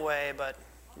line away, but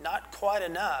not quite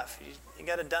enough. You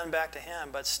got it done back to him,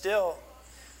 but still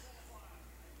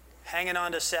hanging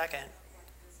on to 2nd.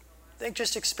 I think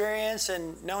just experience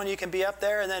and knowing you can be up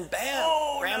there, and then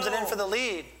bam, rams it in for the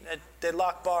lead. They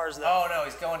lock bars though. Oh no,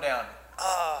 he's going down.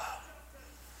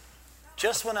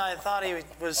 Just when I thought he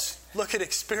was looking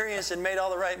experienced and made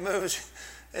all the right moves,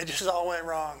 it just all went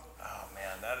wrong. Oh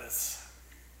man, that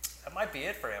might be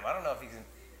it for him. I don't know if he can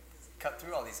cut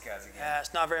through all these guys again. Yeah,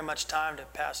 it's not very much time to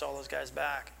pass all those guys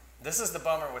back. This is the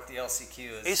bummer with the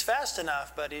LCQ. He's fast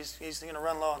enough, but he's going to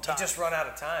run low on time. He just run out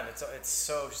of time. It's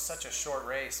such a short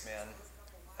race, man.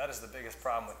 That is the biggest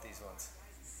problem with these ones.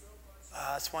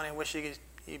 That's one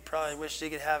he probably wished he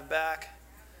could have back.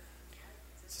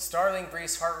 So Starling,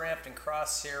 Brees, Hartramp, and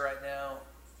Cross here right now.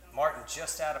 Martin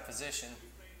just out of position.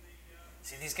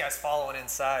 See, these guys following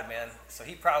inside, man. So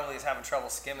he probably is having trouble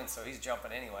skimming, so he's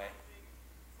jumping anyway.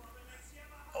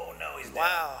 Oh no, he's down.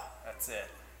 Wow. That's it.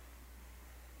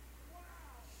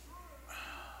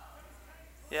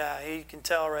 Yeah, he can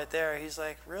tell right there. He's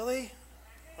like, really?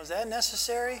 Was that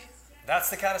necessary? That's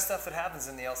the kind of stuff that happens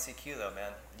in the LCQ, though,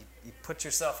 man. You put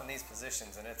yourself in these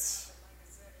positions, and it's...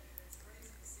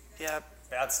 Yeah.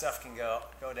 Bad stuff can go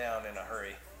down in a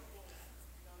hurry.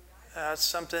 That's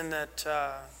something that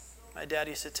my dad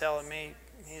used to tell me.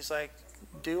 He's like,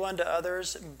 do unto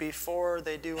others before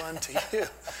they do unto you.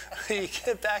 You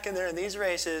get back in there in these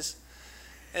races,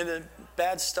 and the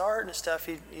bad start and stuff,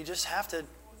 you just have to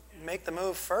make the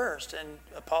move first and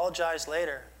apologize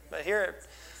later. But here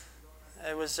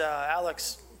it was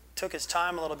Alex took his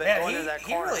time a little bit going into that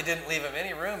corner. He really didn't leave him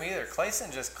any room either.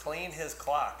 Clayson just cleaned his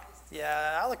clock.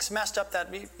 Yeah, Alex messed up that.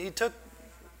 He took,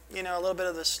 a little bit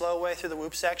of the slow way through the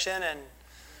whoop section, and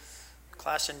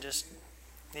Clayson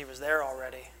he was there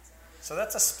already. So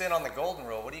that's a spin on the golden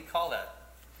rule. What do you call that?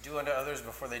 Do unto others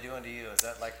before they do unto you. Is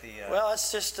that like the... Well,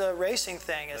 it's just a racing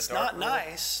thing. It's not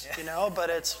nice, but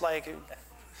it's like...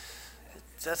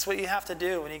 That's what you have to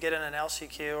do when you get in an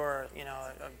LCQ or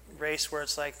a race where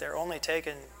it's like they're only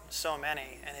taking so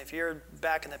many, and if you're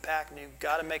back in the pack and you've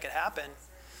got to make it happen,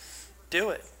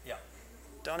 do it. Yeah.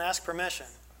 Don't ask permission.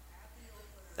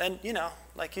 Then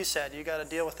like you said, you got to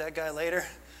deal with that guy later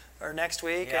or next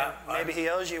week, and maybe he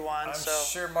owes you one. I'm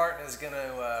sure Martin is going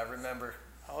to remember.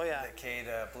 Oh yeah. That Cade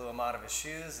blew him out of his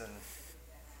shoes, and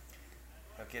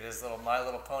he'll get his My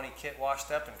Little Pony kit washed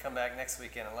up and come back next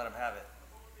weekend and let him have it.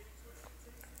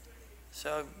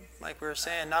 So, like we were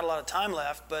saying, not a lot of time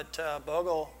left, but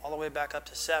Bogle all the way back up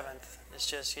to 7th. It's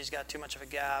just he's got too much of a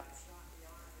gap.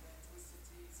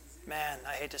 Man,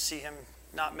 I hate to see him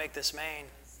not make this main.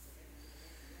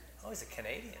 Oh, he's a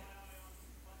Canadian.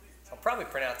 I'm probably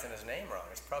pronouncing his name wrong.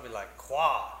 It's probably like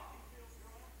Qua.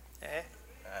 Eh?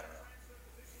 I don't know.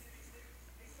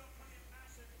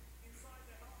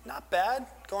 Not bad.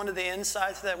 Going to the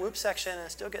inside to that whoop section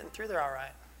and still getting through there all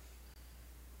right.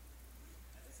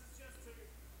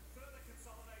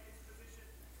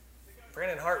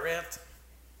 Brandon Hartranft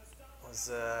was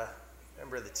a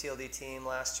member of the TLD team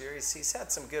last year. He's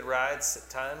had some good rides at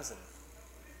times,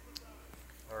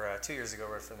 or 2 years ago,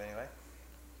 right from anyway.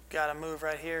 Got to move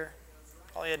right here.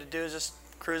 All you had to do is just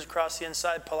cruise across the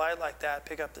inside polite like that,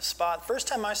 pick up the spot. First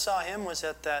time I saw him was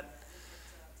at that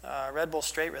Red Bull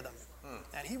Straight Rhythm.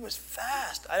 And he was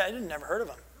fast. I didn't never heard of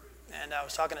him. And I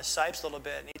was talking to Sipes a little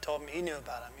bit, and he told me he knew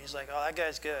about him. He's like, oh, that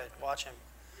guy's good. Watch him.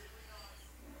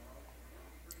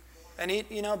 And he,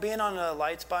 being on a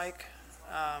lights bike,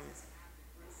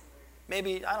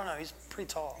 maybe, I don't know, he's pretty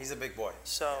tall. He's a big boy.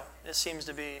 So it seems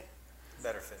to be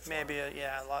better fit for maybe him.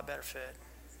 a lot better fit.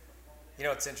 You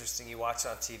know, it's interesting. You watch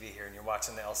on TV here, and you're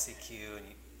watching the LCQ, and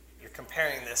you're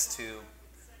comparing this to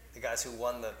the guys who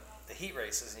won the heat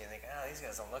races, and you think, these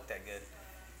guys don't look that good.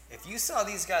 If you saw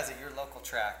these guys at your local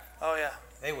track, oh yeah,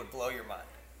 they would blow your mind.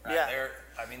 Right? Yeah.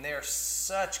 They're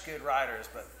such good riders,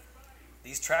 but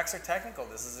these tracks are technical.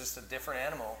 This is just a different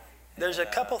animal. There's a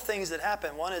couple things that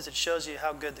happen. One is it shows you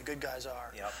how good the good guys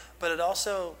are. Yep. But it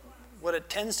also, what it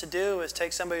tends to do is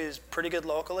take somebody who's pretty good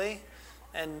locally,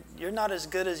 and you're not as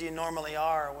good as you normally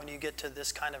are when you get to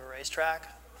this kind of a racetrack.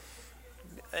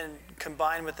 And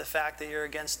combined with the fact that you're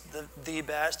against the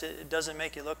best, it doesn't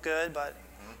make you look good, but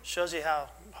shows you how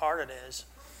hard it is.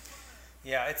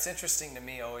 Yeah, it's interesting to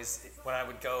me always when I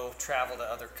would go travel to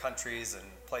other countries and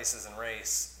places and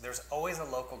race, there's always a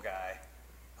local guy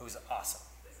who's awesome.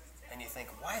 And you think,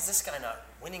 why is this guy not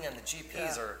winning on the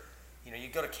GPs? Yeah. Or, you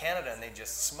go to Canada and they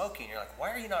just smoke you, and you're like, why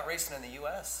are you not racing in the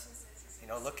U.S.?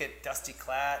 Look at Dusty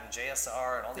Klatt and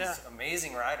JSR and all these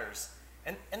amazing riders.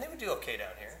 And they would do okay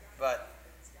down here. But,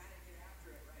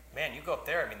 man, you go up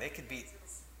there,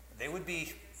 they would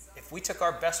be, if we took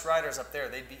our best riders up there,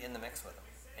 they'd be in the mix with them.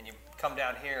 And you come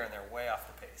down here and they're way off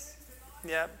the pace.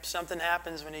 Yep, something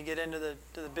happens when you get into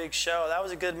the big show. That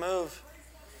was a good move.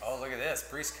 Oh, look at this.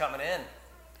 Brees coming in.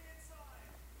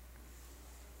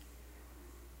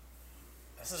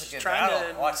 This is a good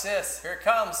battle. Watch this. Here it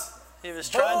comes. He was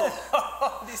trying to.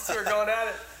 These two are going at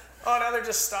it. Oh, now they're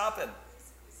just stopping.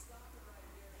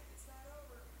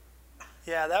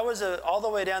 Yeah, that was all the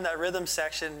way down that rhythm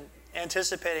section,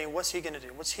 anticipating what's he going to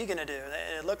do? What's he going to do?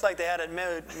 And it looked like they had it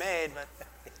made, but.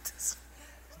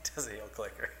 It does a heel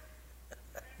clicker.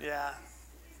 Yeah.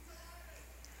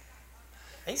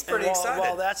 He's pretty excited.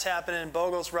 While that's happening,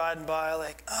 Bogle's riding by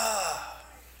like,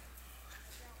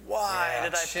 why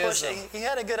did I push it? He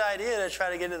had a good idea to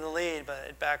try to get into the lead, but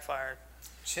it backfired.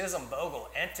 Chisholm, Bogle,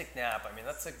 Enticknap.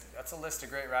 That's a list of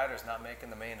great riders not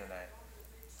making the main tonight.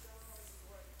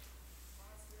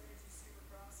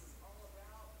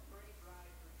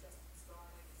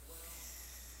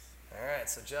 All right,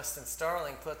 so Justin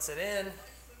Starling puts it in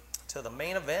to the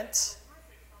main event.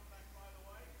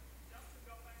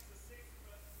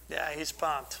 Yeah, he's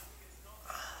pumped.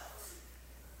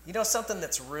 Something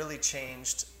that's really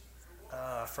changed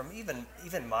from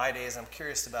even my days, I'm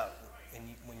curious about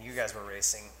when you guys were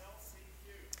racing.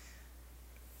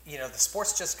 The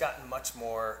sport's just gotten much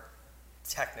more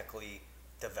technically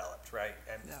developed, right?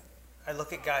 And I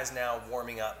look at guys now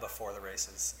warming up before the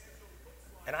races.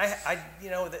 And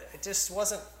it just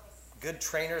wasn't good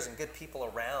trainers and good people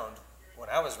around when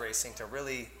I was racing to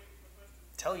really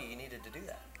tell you needed to do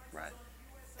that. Right.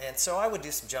 And so I would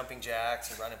do some jumping jacks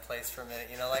and run in place for a minute,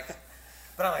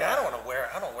 but I'm like, I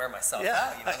don't wear myself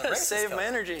out. I gotta save my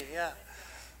energy,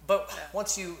 But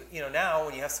once now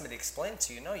when you have somebody explain it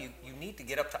to you, you need to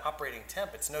get up to operating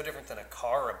temp. It's no different than a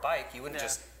car or a bike. You wouldn't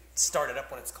just start it up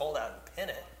when it's cold out and pin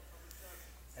it.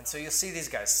 And so you'll see these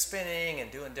guys spinning and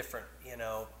doing different,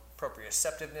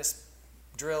 proprioceptiveness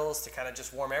drills to kind of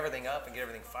just warm everything up and get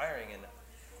everything firing. And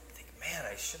I think, man,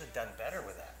 I should have done better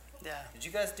with that. Yeah. Did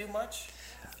you guys do much?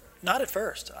 Not at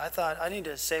first. I thought I need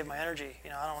to save my energy.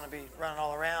 I don't want to be running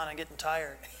all around and getting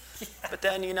tired. But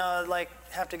then,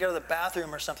 have to go to the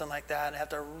bathroom or something like that and have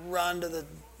to run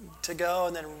to go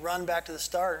and then run back to the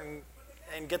start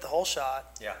and get the whole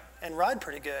shot. Yeah. And ride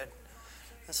pretty good.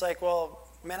 It's like, well,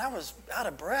 man, I was out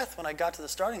of breath when I got to the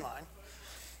starting line.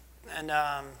 And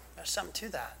there's something to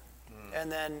that.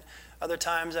 And then other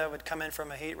times I would come in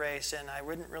from a heat race and I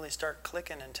wouldn't really start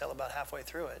clicking until about halfway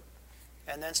through it.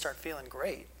 And then start feeling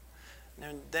great.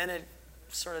 And then it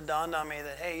sort of dawned on me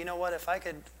that, hey, you know what, if I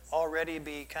could already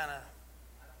be kind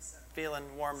of feeling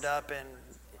warmed up and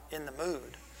in the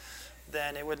mood,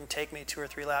 then it wouldn't take me 2 or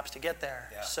 3 laps to get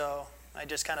there. Yeah. So I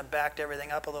just kind of backed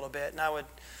everything up a little bit, and I would,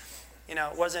 it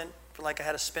wasn't like I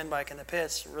had a spin bike in the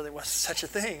pits. It really wasn't such a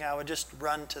thing. I would just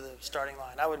run to the starting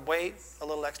line. I would wait a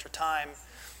little extra time,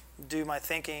 do my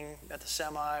thinking at the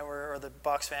semi or the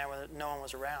box van where no one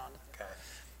was around. Okay.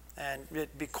 And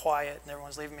it'd be quiet and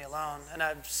everyone's leaving me alone. And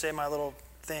I'd say my little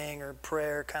thing or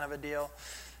prayer kind of a deal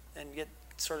and get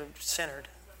sort of centered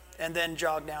and then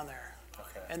jog down there.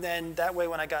 Okay. And then that way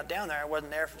when I got down there, I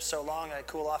wasn't there for so long, I'd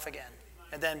cool off again.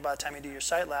 And then by the time you do your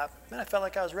sight lap, then I felt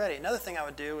like I was ready. Another thing I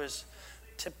would do is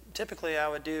typically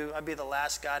I'd be the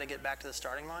last guy to get back to the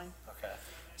starting line. Okay.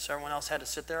 So everyone else had to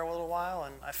sit there a little while,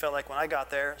 and I felt like when I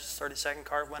got there, 30-second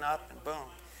cart went up, and boom,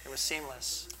 it was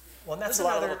seamless. Well, and that's There's a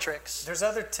lot of another- little tricks. There's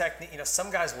other technique. Some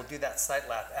guys will do that sight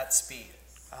lap at speed,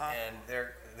 and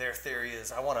their theory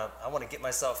is, I want to get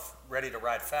myself ready to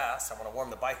ride fast. I want to warm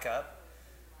the bike up.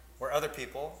 Where other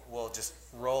people will just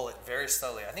roll it very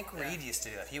slowly. I think Reed used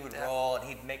to do that. He would roll, and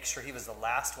he'd make sure he was the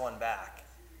last one back.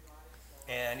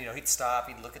 And he'd stop.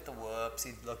 He'd look at the whoops.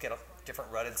 He'd look at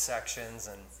different rutted sections,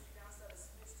 and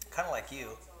kind of like you.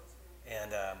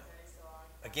 And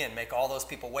again, make all those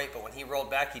people wait. But when he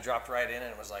rolled back, he dropped right in,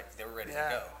 and it was like they were ready to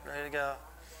go. Ready to go.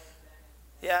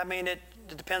 Yeah, I mean, it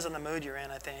depends on the mood you're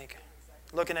in, I think.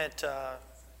 Looking at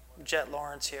Jet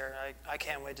Lawrence here, I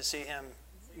can't wait to see him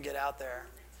get out there.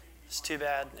 It's too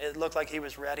bad. It looked like he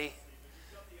was ready.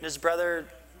 His brother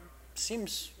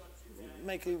seems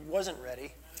like he wasn't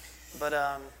ready. But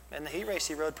in the heat race,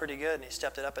 he rode pretty good, and he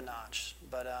stepped it up a notch.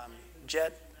 But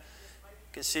Jet,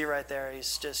 you can see right there,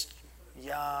 he's just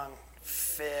young,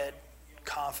 fit,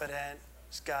 confident.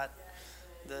 He's got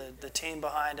the team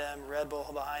behind him, Red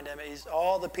Bull behind him.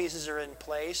 All the pieces are in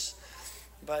place.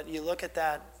 But you look at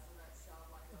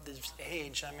this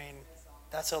age, I mean,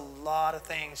 that's a lot of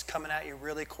things coming at you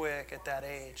really quick at that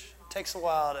age. It takes a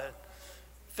while to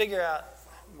figure out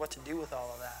what to do with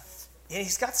all of that. Yeah,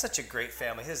 he's got such a great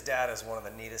family. His dad is one of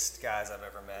the neatest guys I've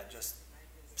ever met. Just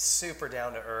super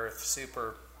down to earth,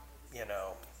 super,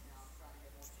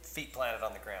 feet planted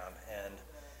on the ground. And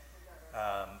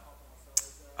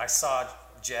I saw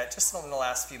Jet just in the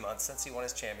last few months since he won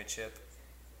his championship,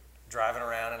 driving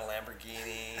around in a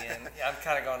Lamborghini, and I'm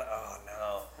kind of going, oh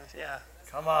no. Yeah.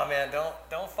 Come on, man,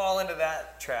 don't fall into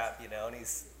that trap, and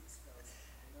he's...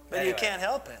 But anyway. You can't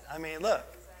help it. I mean, look,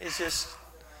 it's just...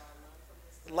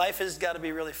 Life has got to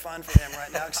be really fun for him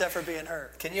right now, except for being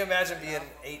hurt. Can you imagine being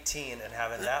 18 and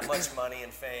having that much money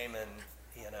and fame and,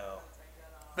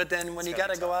 But then when you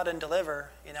got to go out and deliver,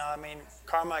 I mean,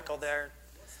 Carmichael there,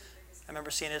 I remember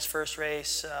seeing his first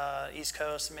race, East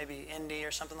Coast, maybe Indy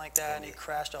or something like that, and he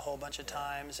crashed a whole bunch of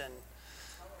times,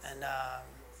 and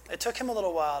it took him a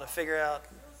little while to figure out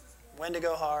when to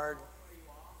go hard,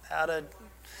 how to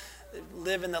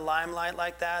live in the limelight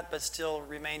like that, but still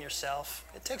remain yourself.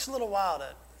 It takes a little while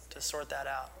to sort that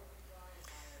out.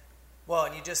 Well,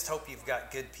 and you just hope you've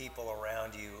got good people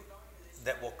around you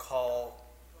that will call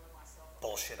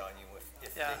bullshit on you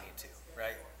if they need to,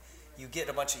 right? You get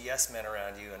a bunch of yes men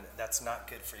around you, and that's not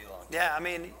good for you long term. Yeah, I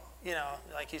mean,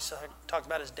 like you talked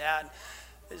about his dad,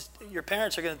 your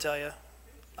parents are going to tell you,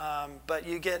 but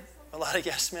you get a lot of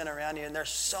yes men around you, and there's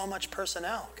so much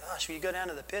personnel. Gosh, you go down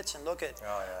to the pits and look at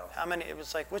how many. It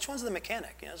was like, which one's the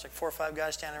mechanic? It's like 4 or 5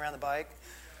 guys standing around the bike.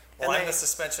 Well, I'm the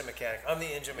suspension mechanic. I'm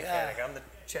the engine mechanic. I'm the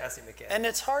chassis mechanic. And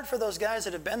it's hard for those guys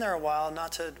that have been there a while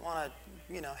not to want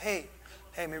to, hey,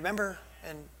 remember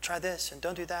and try this and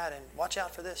don't do that and watch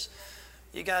out for this.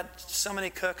 You got so many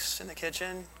cooks in the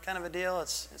kitchen, kind of a deal.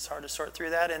 It's hard to sort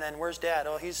through that. And then where's Dad?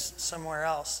 Oh, he's somewhere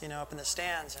else, up in the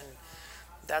stands, and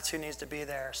that's who needs to be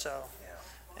there. So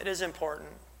it is important.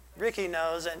 Ricky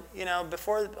knows, and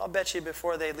I'll bet you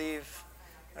before they leave,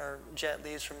 or Jet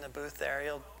leaves from the booth there,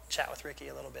 he'll chat with Ricky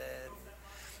a little bit.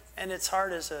 And it's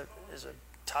hard as a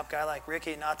top guy like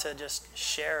Ricky not to just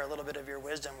share a little bit of your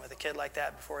wisdom with a kid like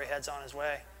that before he heads on his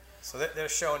way. So they're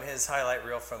showing his highlight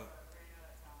reel from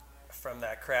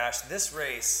that crash. This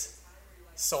race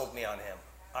sold me on him.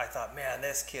 I thought, man,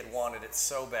 this kid wanted it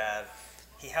so bad.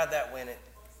 He had that win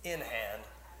in hand,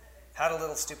 had a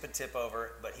little stupid tip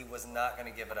over, but he was not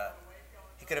going to give it up.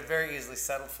 He could have very easily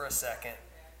settled for a second,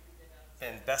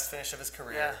 been best finish of his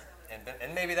career,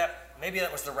 and maybe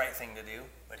that was the right thing to do.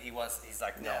 But he's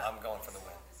like, no, I'm going for the win.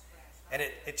 And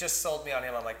it just sold me on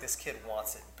him. I'm like, this kid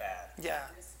wants it bad. Yeah,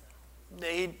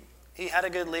 he had a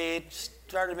good lead.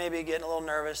 Started maybe getting a little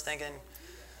nervous, thinking,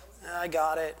 I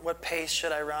got it. What pace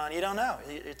should I run? You don't know.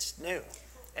 It's new.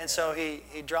 And so he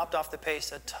dropped off the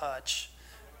pace a touch,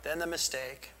 then the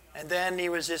mistake, and then he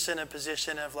was just in a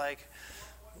position of like,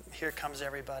 here comes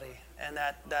everybody. And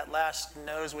that last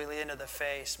nose wheelie into the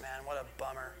face, man, what a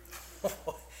bummer.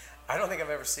 I don't think I've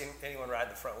ever seen anyone ride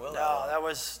the front wheel. No,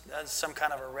 that's some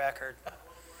kind of a record.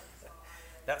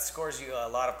 That scores you a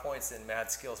lot of points in Mad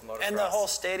Skills Motocross. And the whole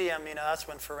stadium, that's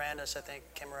when Ferrandis, I think,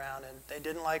 came around, and they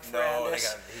didn't like No,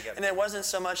 Ferrandis. he got and it wasn't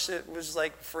so much that it was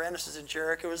like Ferrandis is a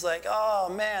jerk. It was like, oh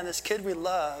man, this kid we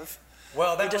love.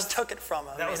 Well, we just took it from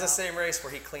him. That was the same race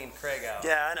where he cleaned Craig out.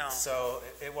 Yeah, I know. So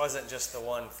it wasn't just the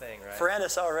one thing, right?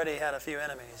 Ferrandis already had a few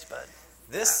enemies, but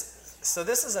So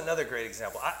this is another great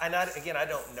example. I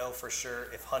don't know for sure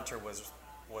if Hunter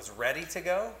was ready to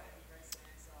go.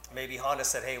 Maybe Honda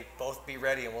said, hey, both be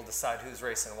ready and we'll decide who's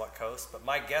racing what coast. But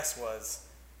my guess was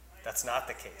that's not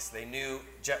the case. They knew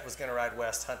Jet was going to ride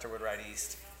west, Hunter would ride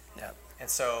east. Yeah. And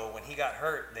so when he got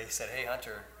hurt, they said, hey,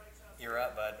 Hunter, you're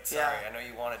up, bud. Sorry, Yeah. I know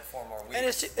you wanted 4 more weeks. And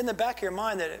it's in the back of your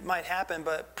mind that it might happen,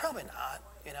 but probably not,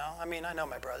 I mean, I know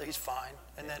my brother, he's fine.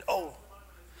 And then,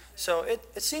 so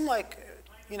it seemed like,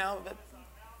 that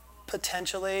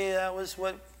potentially that was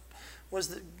what was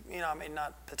the, I mean,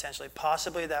 not potentially,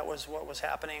 possibly that was what was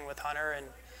happening with Hunter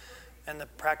and the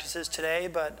practices today.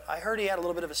 But I heard he had a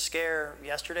little bit of a scare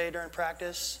yesterday during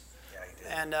practice. Yeah, he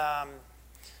did.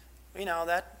 And,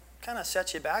 that kind of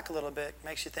sets you back a little bit,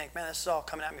 makes you think, man, this is all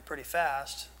coming at me pretty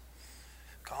fast.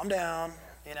 Calm down,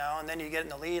 and then you get in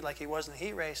the lead like he was in the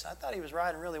heat race. I thought he was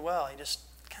riding really well. He just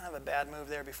kind of a bad move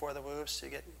there before the whoops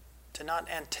to not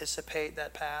anticipate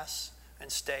that pass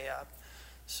and stay up.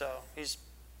 So he's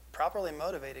properly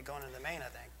motivated going into the main, I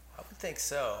think. I would think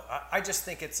so. I just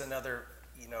think it's another,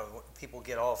 people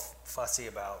get all fussy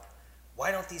about,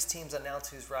 why don't these teams announce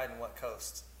who's riding what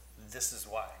coast? This is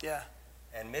why. Yeah.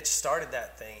 And Mitch started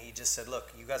that thing. He just said,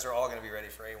 look, you guys are all going to be ready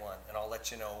for A1, and I'll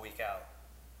let you know a week out.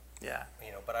 Yeah.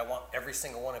 But I want every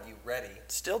single one of you ready.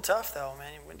 Still tough, though,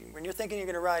 man. When you're thinking you're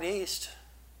going to ride east,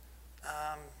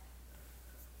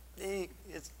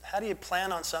 how do you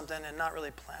plan on something and not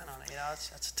really plan on it?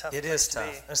 That's a tough. It is to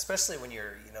tough, especially when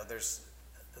you're,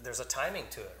 there's a timing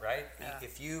to it, right? Yeah.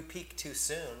 If you peak too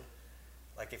soon,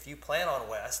 like if you plan on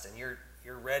West and you're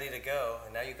ready to go,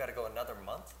 and now you've got to go another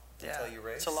month until you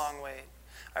race. It's a long wait.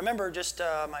 I remember just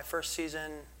my first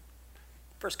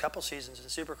couple seasons in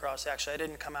Supercross. Actually, I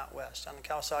didn't come out West on the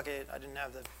Kawasaki. I didn't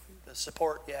have the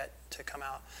support yet to come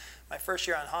out. My first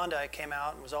year on Honda, I came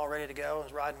out and was all ready to go. I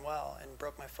was riding well and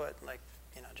broke my foot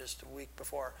just a week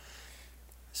before.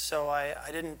 So I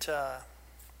didn't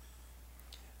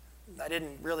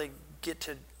really get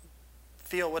to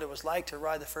feel what it was like to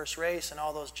ride the first race and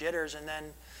all those jitters. And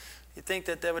then you'd think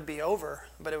that would be over,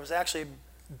 but it was actually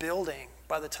building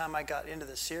by the time I got into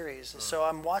the series. And so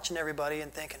I'm watching everybody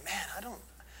and thinking, man,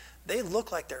 they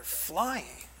look like they're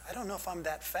flying. I don't know if I'm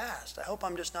that fast. I hope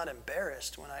I'm just not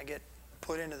embarrassed when I get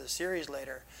put into the series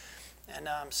later. And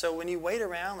so when you wait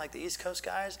around like the East Coast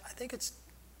guys, I think it's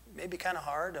maybe kind of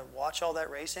hard to watch all that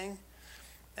racing,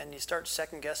 and you start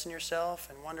second guessing yourself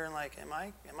and wondering like, am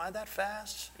I that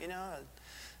fast?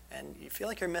 And you feel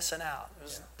like you're missing out. It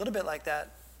was a little bit like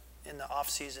that in the off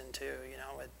season too.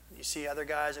 You see other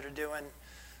guys that are doing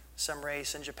some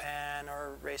race in Japan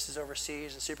or races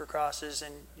overseas and supercrosses,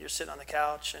 and you're sitting on the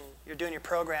couch and you're doing your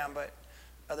program, but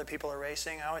other people are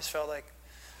racing. I always felt like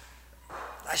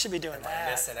I should be doing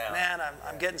that. Missing out. Man,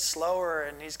 I'm getting slower,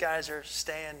 and these guys are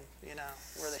staying,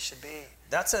 where they should be.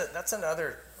 That's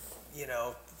another,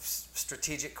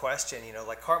 strategic question.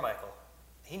 Like Carmichael,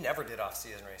 he never did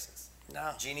off-season races.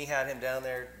 No. Jeannie had him down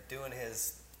there doing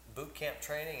his boot camp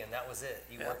training, and that was it.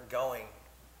 You weren't going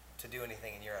to do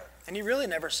anything in Europe. And you really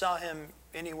never saw him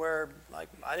anywhere. Like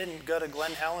I didn't go to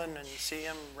Glen Helen and see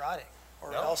him riding,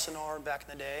 or Elsinore back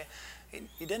in the day.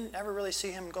 You didn't ever really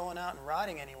see him going out and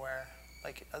riding anywhere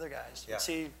like other guys. Yeah. You'd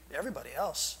see everybody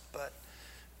else, but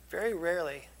very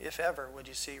rarely, if ever, would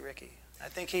you see Ricky. I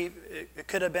think it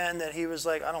could have been that he was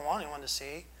like, I don't want anyone to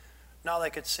see. Not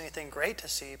like it's anything great to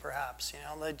see, perhaps.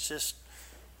 Let's just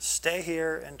stay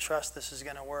here and trust this is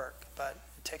going to work. But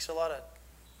it takes a lot of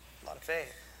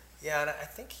faith. Yeah, and I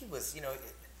think he was,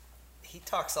 he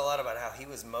talks a lot about how he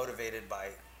was motivated by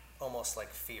almost like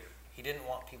fear. He didn't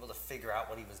want people to figure out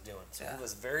what he was doing. So he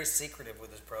was very secretive with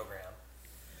his program,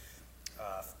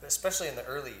 especially in the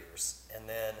early years. And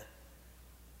then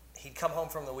he'd come home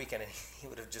from the weekend and he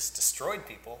would have just destroyed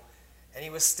people. And he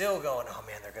was still going, oh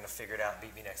man, they're going to figure it out and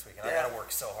beat me next week. And I got to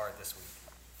work so hard this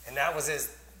week. And that was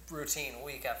his routine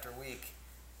week after week,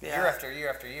 year after year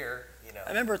after year. I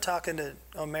remember talking to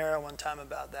O'Mara one time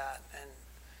about that. And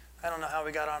I don't know how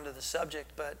we got onto the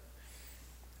subject, but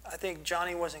I think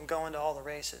Johnny wasn't going to all the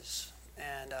races,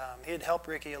 and he had helped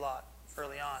Ricky a lot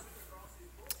early on.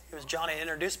 It was Johnny that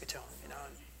introduced me to him,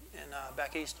 in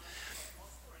back east.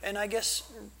 And I guess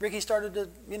Ricky started to,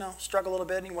 struggle a little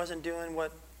bit, and he wasn't doing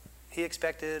what he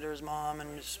expected, or his mom,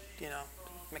 and just,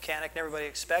 mechanic and everybody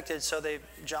expected. So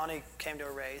Johnny came to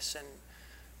a race, and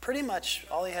pretty much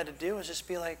all he had to do was just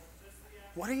be like,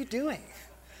 "What are you doing?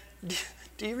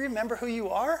 Do you remember who you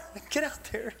are? Get out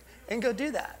there and go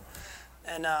do that."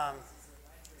 And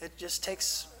it just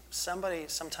takes somebody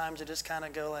sometimes to just kind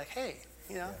of go like, "Hey,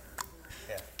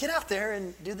 get out there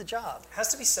and do the job." It has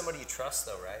to be somebody you trust,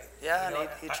 though, right? Yeah, and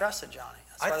he trusted Johnny.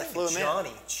 That's why they flew him in. I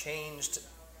think Johnny changed.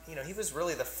 He was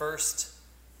really the first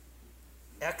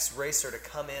ex-racer to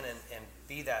come in and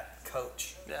be that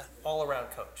coach,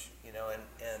 all-around coach.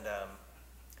 And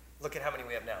look at how many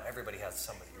we have now. Everybody has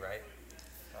somebody, right?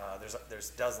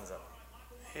 There's dozens of them.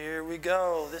 Here we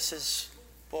go. This is,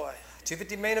 boy.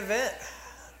 250 main event.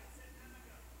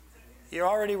 You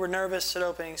already were nervous at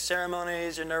opening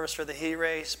ceremonies. You're nervous for the heat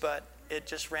race, but it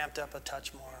just ramped up a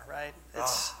touch more, right?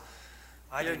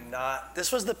 I do not. This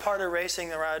was the part of racing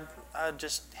where I'd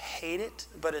just hate it,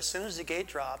 but as soon as the gate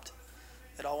dropped,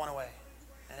 it all went away,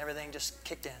 and everything just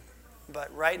kicked in.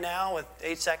 But right now, with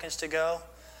 8 seconds to go.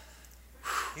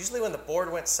 Usually when the board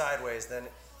went sideways, then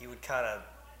you would kind of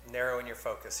narrow in your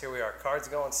focus. Here we are, cards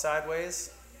going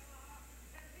sideways.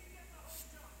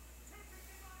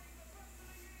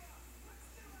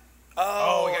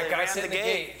 Oh, we got guys hitting the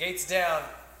gate. Gate's down.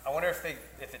 I wonder if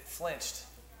it flinched.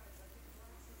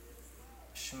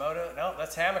 Shimoda, no,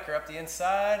 that's Hammaker up the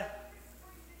inside.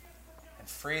 And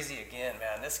Freezy again,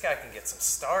 man. This guy can get some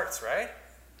starts, right?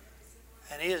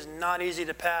 And he is not easy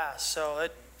to pass, so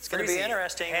it's going to be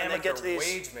interesting Hammaker, when they get to these.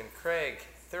 Wageman, Craig,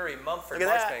 Thury, Mumford, Look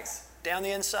at Marchbanks. that. Down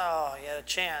the inside, he had a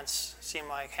chance. Seemed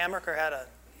like Hammaker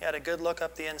had a good look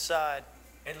up the inside.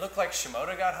 It looked like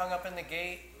Shimoda got hung up in the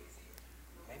gate.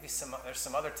 Maybe there's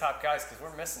some other top guys because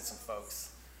we're missing some folks.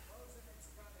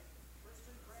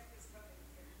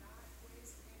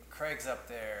 Craig's up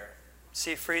there.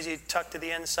 See Freezy tucked to the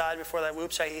inside before that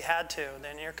whoop shot. He had to.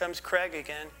 Then here comes Craig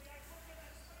again.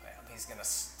 Man, he's going to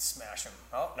smash him.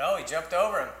 Oh, no, he jumped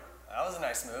over him. That was a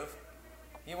nice move.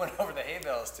 He went over the hay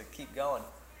bales to keep going.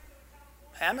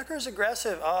 Hammaker's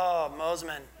aggressive. Oh,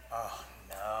 Mosman. Oh,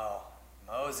 no.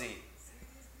 Mosey.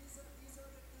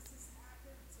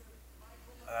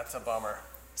 Oh, that's a bummer.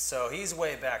 So he's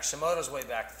way back. Shimoda's way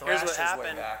back. Thrasher's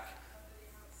way back.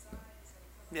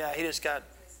 Yeah, he just got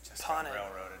punted.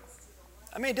 Got railroaded.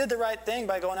 I mean, he did the right thing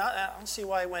by going out. I don't see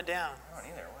why he went down. I don't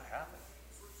either. What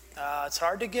happened? It's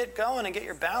hard to get going and get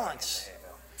your balance.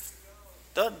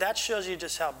 That shows you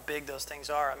just how big those things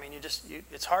are. I mean,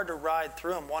 it's hard to ride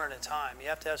through them one at a time. You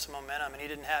have to have some momentum, and he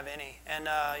didn't have any. And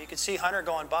you can see Hunter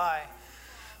going by.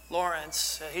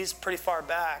 Lawrence, he's pretty far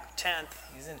back, 10th.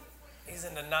 He's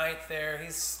in the 9th there.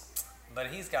 But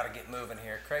he's got to get moving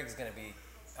here. Craig's going to be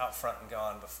out front and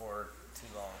gone before too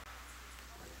long.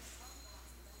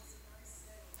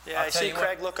 Yeah, I see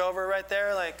Craig look over right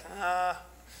there like,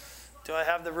 do I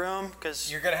have the room?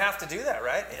 Because you're going to have to do that,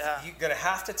 right? Yeah. You're going to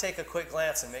have to take a quick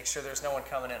glance and make sure there's no one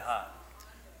coming in hot.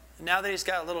 Now that he's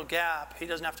got a little gap, he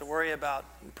doesn't have to worry about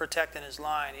protecting his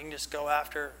line. He can just go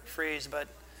after Freeze, but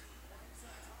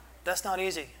that's not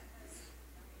easy.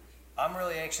 I'm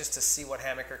really anxious to see what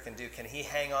Hammaker can do. Can he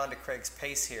hang on to Craig's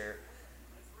pace here?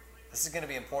 This is going to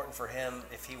be important for him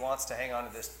if he wants to hang on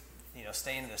to this,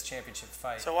 stay in this championship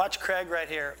fight. So watch Craig right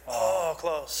here. Oh,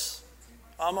 close.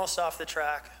 Almost off the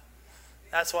track.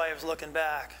 That's why he was looking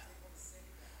back.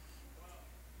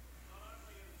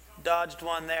 Dodged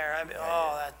one there.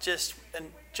 That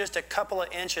just a couple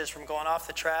of inches from going off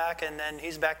the track, and then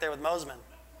he's back there with Mosman.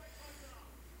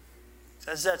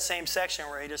 So this is that same section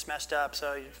where he just messed up,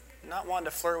 so you're not wanting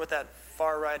to flirt with that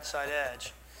far right side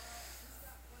edge.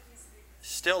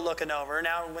 Still looking over.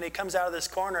 Now, when he comes out of this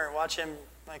corner, watch him,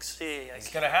 see. He's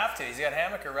going to have to. He's got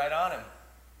Hammaker right on him.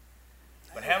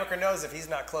 But Hammaker knows if he's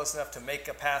not close enough to make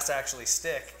a pass actually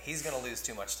stick, he's going to lose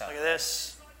too much time. Look at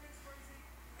this.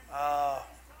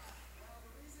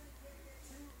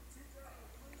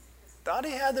 Thought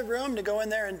he had the room to go in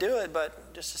there and do it,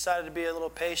 but just decided to be a little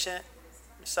patient.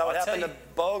 Saw what happened to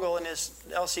Bogle in his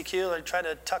LCQ. He tried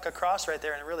to tuck across right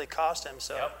there, and it really cost him.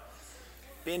 So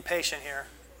being patient here.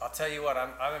 I'll tell you what,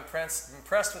 I'm impressed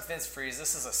with Vince Freeze.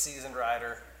 This is a seasoned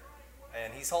rider,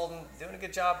 and he's doing a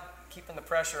good job keeping the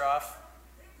pressure off.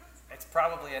 It's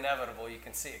probably inevitable. You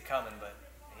can see it coming, but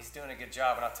he's doing a good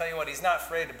job. And I'll tell you what, he's not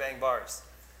afraid to bang bars.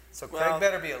 So Craig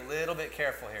better be a little bit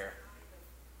careful here.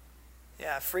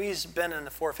 Yeah, Freeze been in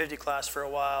the 450 class for a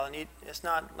while, and it's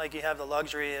not like you have the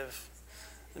luxury of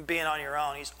being on your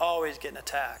own. He's always getting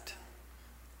attacked.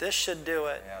 This should do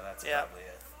it. Yeah, that's probably it.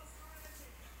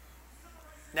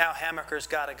 Now Hammaker's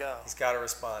got to go. He's got to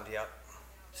respond, yep.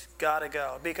 He's got to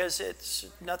go, because it's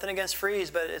nothing against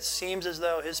Freeze, but it seems as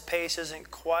though his pace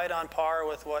isn't quite on par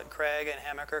with what Craig and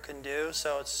Hammaker can do.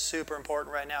 So it's super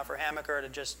important right now for Hammaker to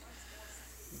just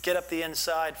get up the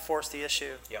inside, force the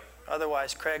issue. Yep.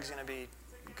 Otherwise, Craig's going to be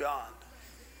gone.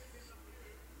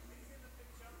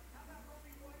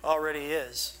 Already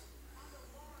is.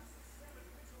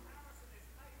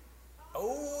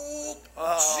 Oh,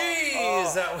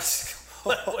 jeez, that was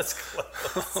close.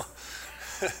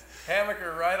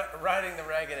 Hammaker riding the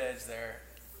ragged edge there.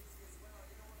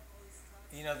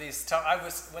 You know, these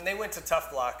when they went to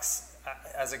tough blocks,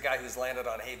 as a guy who's landed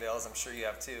on hay bales, I'm sure you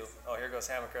have too. Oh, here goes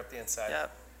Hammaker up the inside.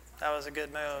 Yep, that was a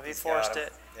good move. He forced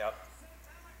it. Yep.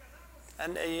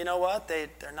 And you know what? They're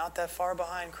not that far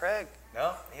behind Craig.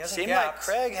 No, he hasn't Seemed gapped. like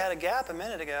Craig had a gap a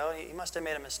minute ago. He must have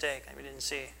made a mistake that we didn't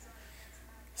see.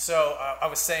 So I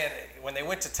was saying, when they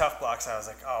went to tough blocks, I was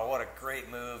like, oh, what a great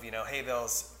move. You know, hay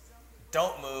bales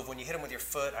don't move. When you hit them with your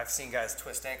foot, I've seen guys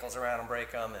twist ankles around and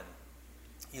break them, and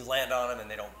you land on them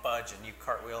and they don't budge, and you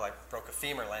cartwheel. I broke a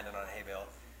femur landing on a hay bale.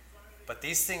 But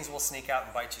these things will sneak out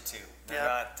and bite you too.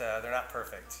 They're not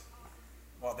perfect.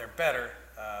 Well, they're better.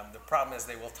 The problem is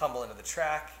they will tumble into the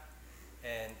track,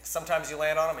 and sometimes you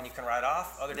land on them and you can ride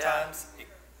off. Other times,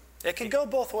 it can go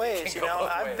both ways. You know,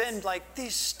 I've been like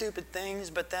these stupid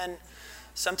things, but then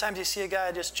sometimes you see a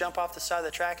guy just jump off the side of the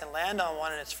track and land on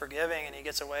one, and it's forgiving, and he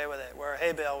gets away with it. Where a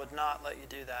hay bale would not let you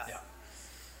do that. Yeah.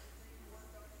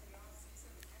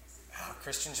 Oh,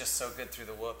 Christian's just so good through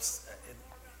the whoops.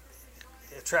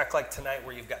 A track like tonight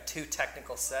where you've got two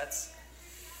technical sets.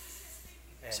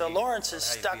 So Lawrence is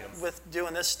stuck with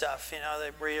doing this stuff,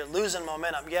 where you're losing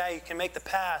momentum. Yeah, you can make the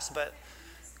pass, but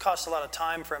it costs a lot of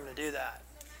time for him to do that.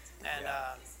 And,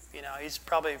 he's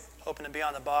probably hoping to be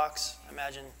on the box. I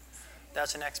imagine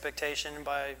that's an expectation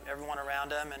by everyone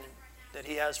around him and that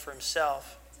he has for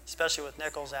himself, especially with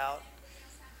Nichols out.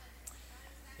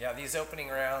 Yeah, these opening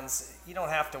rounds, you don't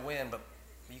have to win, but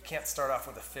you can't start off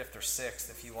with a 5th or 6th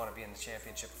if you want to be in the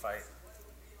championship fight.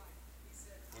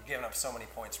 You're giving up so many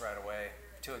points right away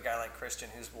to a guy like Christian,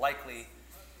 who's likely,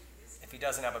 if he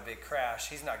doesn't have a big crash,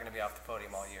 he's not going to be off the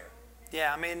podium all year.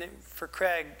 Yeah, I mean, for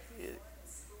Craig,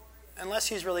 unless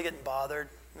he's really getting bothered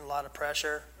and a lot of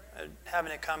pressure,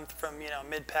 having it come from,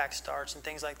 mid-pack starts and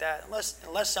things like that,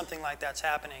 unless something like that's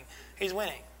happening, he's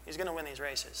winning. He's going to win these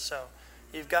races. So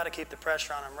you've got to keep the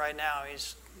pressure on him. Right now, he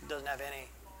doesn't have any.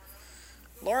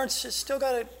 Lawrence has still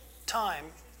got time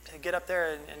to get up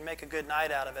there and make a good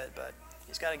night out of it, but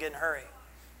he's got to get in a hurry.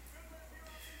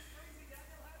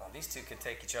 Well, these two could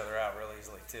take each other out really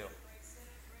easily, too.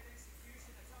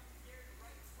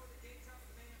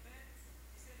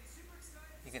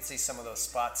 You can see some of those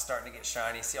spots starting to get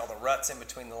shiny. See all the ruts in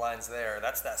between the lines there.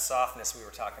 That's that softness we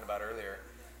were talking about earlier.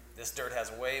 This dirt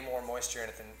has way more moisture in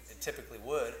it than it typically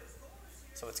would,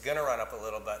 so it's going to run up a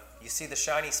little, but you see the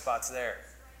shiny spots there.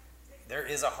 There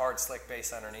is a hard, slick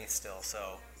base underneath still,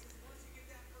 so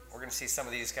we're going to see some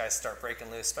of these guys start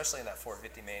breaking loose, especially in that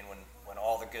 450 main when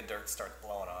all the good dirt starts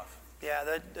blowing off.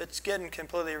 Yeah, it's getting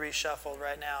completely reshuffled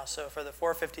right now. So for the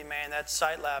 450 main, that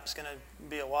sight lap's going to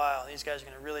be a while. These guys are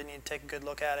going to really need to take a good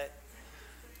look at it.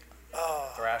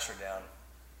 Oh. Thrasher down.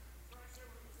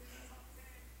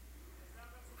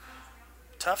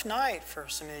 Tough night for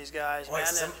some of these guys, Boy,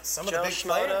 man. Some of Joe the big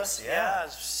Schmoda, players, yeah.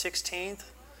 16th.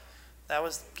 That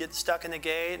was getting stuck in the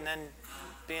gate and then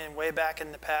being way back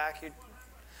in the pack. You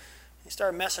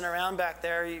start messing around back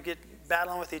there. You get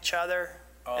battling with each other.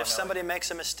 If somebody makes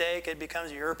a mistake, it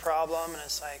becomes your problem, and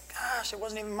it's like, gosh, it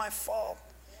wasn't even my fault.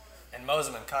 And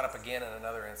Moseman caught up again in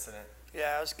another incident.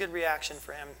 Yeah, it was a good reaction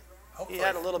for him. Hopefully. He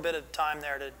had a little bit of time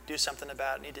there to do something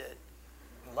about it, and he did.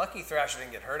 Lucky Thrasher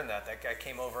didn't get hurt in that. That guy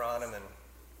came over on him and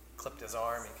clipped his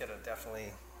arm. He could have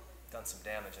definitely done some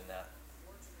damage in that.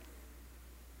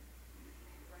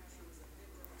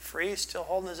 Free, still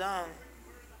holding his own.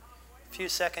 Few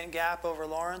second gap over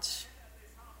Lawrence.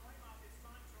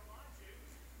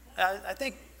 I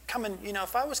think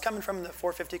if I was coming from the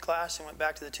 450 class and went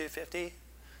back to the 250,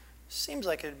 seems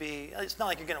like it's not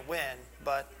like you're going to win,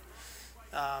 but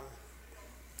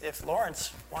if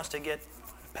Lawrence wants to get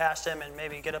past him and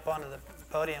maybe get up onto the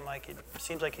podium like it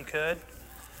seems like he could,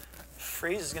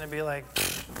 Freeze is going to be like,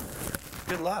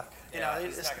 good luck. He's not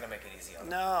going to make it easy on him.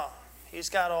 No, he's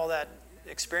got all that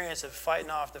experience of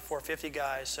fighting off the 450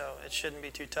 guys, so it shouldn't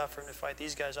be too tough for him to fight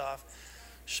these guys off.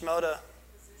 Schmoda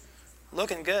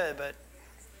looking good, but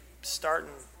starting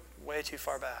way too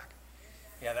far back.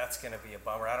 Yeah, that's going to be a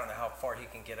bummer. I don't know how far he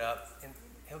can get up. And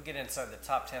he'll get inside the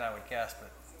top 10, I would guess,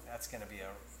 but that's going to be a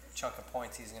chunk of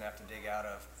points he's going to have to dig out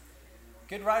of.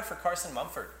 Good ride for Carson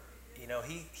Mumford.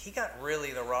 He got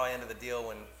really the raw end of the deal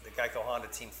when the Geico Honda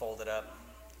team folded up.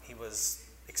 he was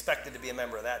expected to be a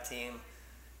member of that team.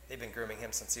 They've been grooming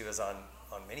him since he was on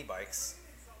mini bikes.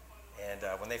 And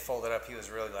when they folded up, he was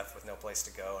really left with no place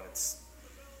to go, and it's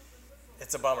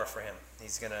a bummer for him.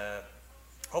 He's going to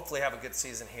hopefully have a good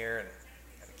season here and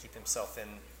kind of keep himself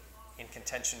in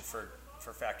contention for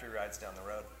factory rides down the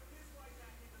road.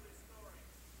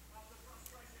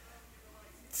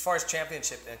 As far as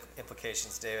championship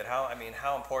implications, David,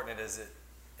 how important is it,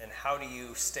 and how do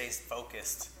you stay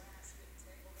focused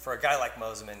for a guy like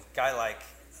Mosiman, guy like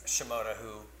Shimoda,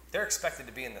 who they're expected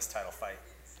to be in this title fight,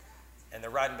 and they're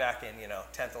riding back in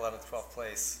 10th, 11th, 12th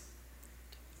place?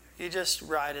 You just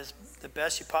ride as the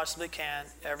best you possibly can.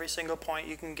 Every single point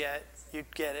you can get, you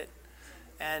get it,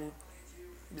 and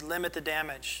limit the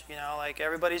damage. Like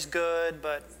everybody's good,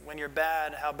 but when you're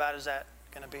bad, how bad is that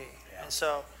going to be? Yeah. And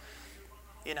so,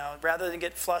 rather than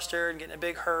get flustered, get in a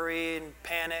big hurry and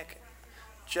panic,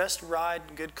 just ride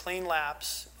good, clean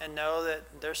laps and know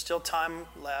that there's still time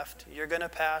left. You're going to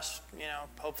pass,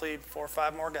 hopefully 4 or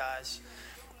 5 more guys,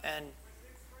 and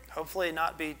hopefully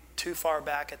not be too far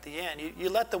back at the end. You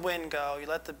let the win go, you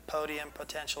let the podium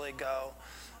potentially go,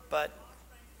 but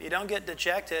you don't get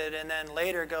dejected and then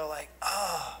later go like,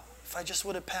 if I just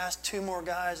would have passed 2 more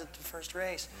guys at the first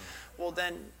race. Well,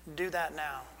 then do that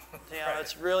now. Right.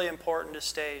 It's really important to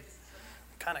stay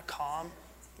kind of calm,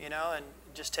 and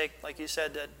just take, like you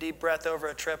said, a deep breath over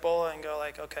a triple and go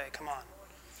like, okay, come on.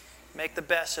 Make the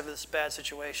best of this bad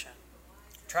situation.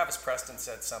 Travis Preston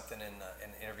said something in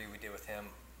an interview we did with him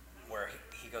where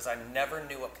he goes, I never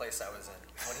knew what place I was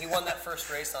in. When he won that first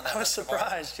race on that I was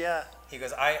surprised, yeah. He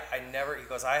goes, I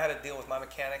had to deal with my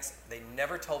mechanics. They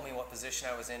never told me what position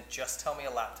I was in. Just tell me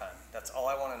a lap time. That's all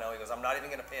I want to know. He goes, I'm not even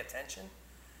going to pay attention.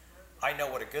 I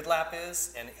know what a good lap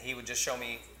is, and he would just show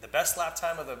me the best lap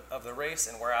time of the race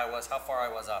and where I was, how far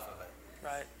I was off of it.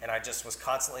 Right. And I just was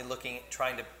constantly looking,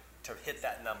 trying to hit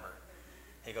that number.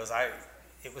 He goes,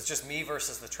 it was just me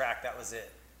versus the track. That was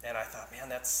it. And I thought,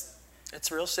 man, it's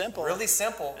real simple. Really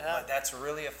simple, yeah. But that's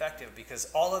really effective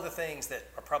because all of the things that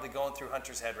are probably going through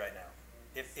Hunter's head right now,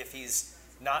 if he's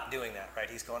not doing that, right,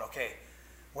 he's going, okay,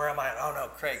 where am I? Oh no,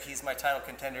 Craig, he's my title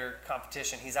contender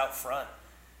competition. He's out front.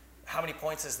 How many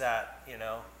points is that,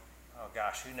 Oh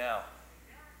gosh, who now?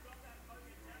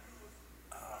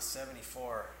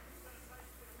 74.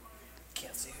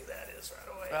 Can't see who that is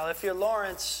right away. Well, if you're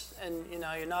Lawrence and,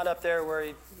 you're not up there where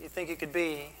you think you could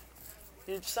be,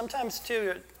 sometimes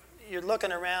too, you're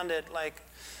looking around at like,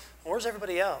 where's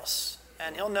everybody else?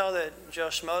 And he'll know that Joe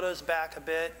Shimoda's back a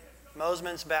bit,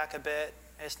 Mosiman's back a bit.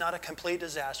 It's not a complete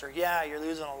disaster. Yeah, you're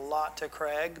losing a lot to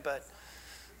Craig, but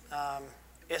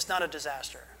it's not a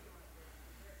disaster.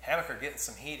 Hammaker getting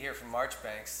some heat here from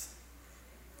Marchbanks.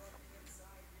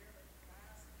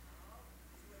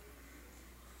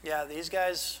 Yeah, these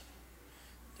guys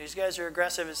are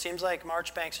aggressive. It seems like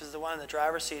Marchbanks is the one in the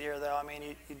driver's seat here, though. I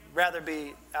mean, you'd rather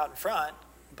be out in front,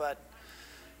 but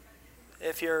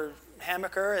if you're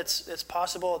Hammaker, it's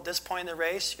possible at this point in the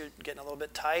race you're getting a little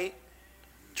bit tight.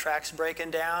 Track's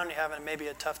breaking down. You're having maybe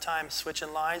a tough time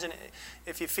switching lines, and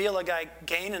if you feel a guy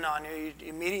gaining on you,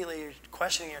 immediately you're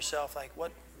questioning yourself, like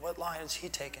what line is he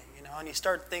taking? And you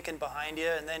start thinking behind you,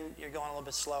 and then you're going a little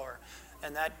bit slower,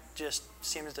 and that just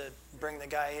seems to bring the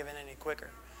guy even any quicker.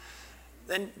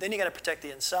 Then you got to protect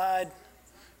the inside.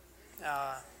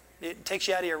 It takes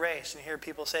you out of your race, and you hear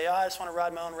people say, I just want to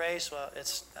ride my own race. Well,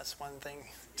 that's one thing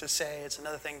to say. It's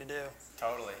another thing to do.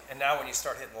 Totally. And now when you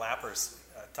start hitting lappers,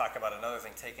 talk about another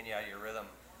thing taking you out of your rhythm.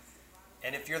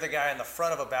 And if you're the guy in the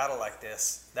front of a battle like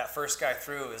this, that first guy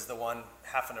through is the one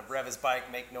having to rev his bike,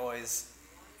 make noise,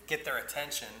 get their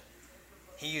attention.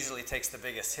 He usually takes the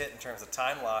biggest hit in terms of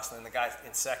time loss, and then the guy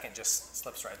in second just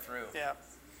slips right through. Yeah.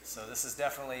 So this is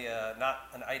definitely not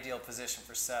an ideal position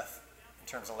for Seth in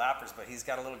terms of lappers, but he's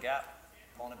got a little gap,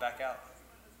 pulling it back out.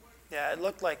 Yeah, it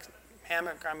looked like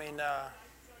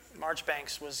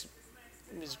Marchbanks was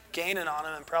gaining on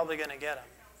him and probably going to get him.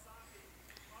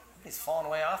 He's falling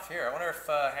way off here. I wonder if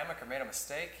Hammaker made a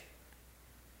mistake.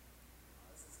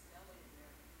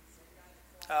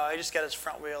 Oh, he just got his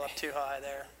front wheel up too high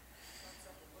there.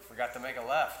 Forgot to make a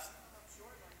left.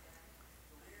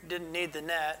 Didn't need the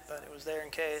net, but it was there in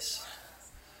case.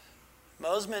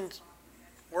 Mosiman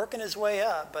working his way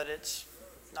up, but it's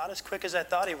not as quick as I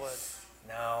thought he would.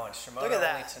 No, and Shimoda Look at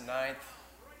that. only to ninth.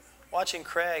 Watching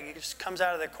Craig, he just comes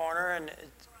out of the corner and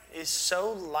is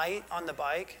so light on the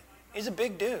bike. He's a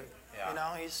big dude.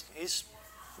 Yeah. He's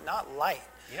not light.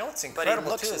 You know what's incredible but he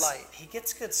looks too is light. He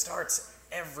gets good starts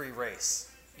every race.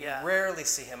 You Yeah. rarely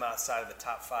see him outside of the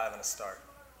top 5 in a start.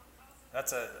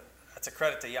 That's a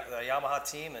credit to the Yamaha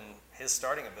team and his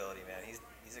starting ability, man.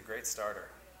 He's a great starter.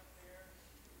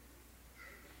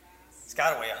 He's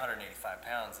got to weigh 185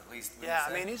 pounds at least. Yeah,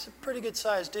 I mean, he's a pretty good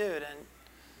sized dude.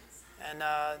 And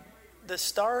the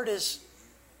start it's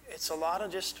a lot of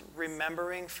just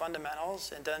remembering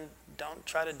fundamentals, and then don't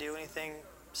try to do anything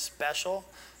special.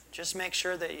 Just make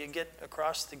sure that you get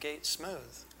across the gate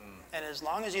smooth. And as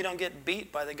long as you don't get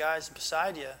beat by the guys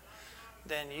beside you,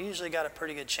 then you usually got a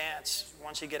pretty good chance.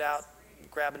 Once you get out,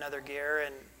 grab another gear,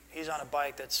 and he's on a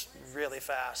bike that's really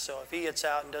fast. So if he gets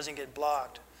out and doesn't get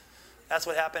blocked, that's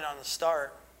what happened on the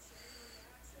start.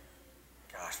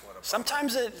 Gosh, what a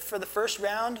Sometimes for the first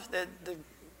round,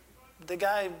 the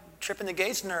guy tripping the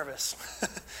gate's nervous.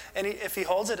 And if he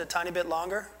holds it a tiny bit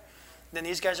longer, then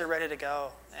these guys are ready to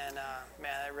go. And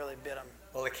man, that really bit him.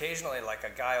 Well, occasionally, like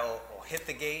a guy will hit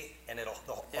the gate, and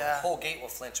the whole gate will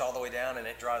flinch all the way down, and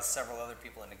it draws several other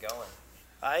people into going.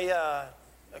 I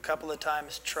a couple of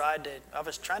times I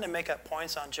was trying to make up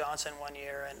points on Johnson one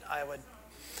year, and I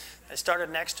started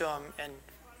next to him and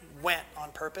went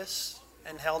on purpose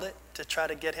and held it to try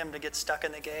to get him to get stuck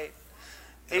in the gate.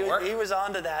 He was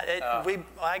onto that.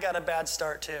 I got a bad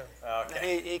start too.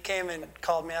 Okay. And he came and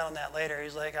called me out on that later.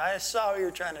 He's like, I saw what you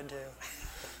were trying to do.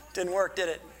 Didn't work, did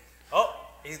it? Oh,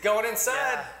 he's going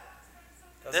inside.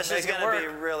 Yeah. This is going to be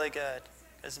really good.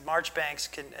 As Marchbanks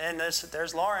and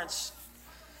there's Lawrence.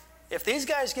 If these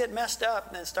guys get messed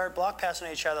up and start block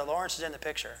passing each other, Lawrence is in the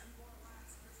picture.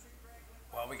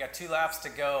 Well, we got 2 laps to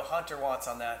go. Hunter wants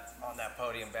on that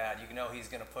podium bad. You know he's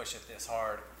going to push it this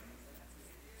hard.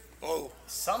 Oh.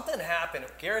 Something happened.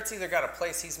 Garrett's either got a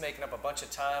place he's making up a bunch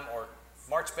of time, or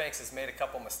Marchbanks has made a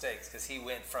couple mistakes, because he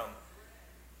went from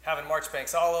having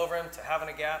Marchbanks all over him to having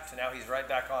a gap to now he's right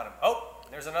back on him. Oh,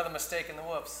 there's another mistake in the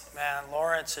whoops. Man,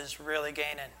 Lawrence is really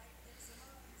gaining.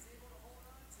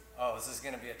 Oh, this is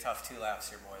going to be a tough 2 laps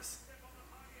here, boys.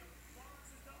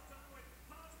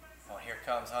 Oh, here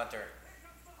comes Hunter.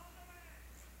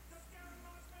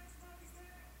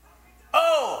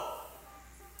 Oh!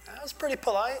 That was pretty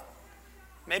polite.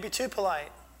 Maybe too polite.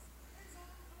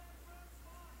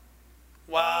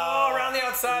 Wow. Oh, around the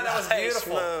outside. That was Nice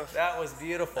beautiful. move. That was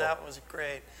beautiful. That was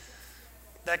great.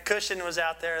 That cushion was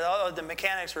out there. Oh, the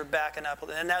mechanics were backing up.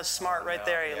 And that was smart right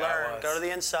there. He learned. Go to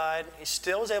the inside. He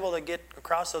still was able to get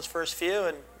across those first few,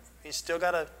 and he's still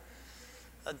got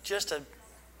just a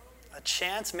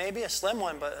chance, maybe a slim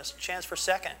one, but a chance for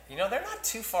second. You know, they're not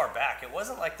too far back. It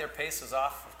wasn't like their pace was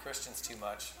off of Christian's too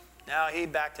much. Now he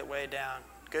backed it way down.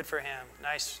 Good for him.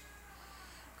 Nice.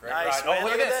 Great nice. ride. Oh, Man,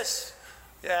 look at this.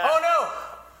 Yeah. Oh,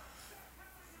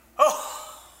 no.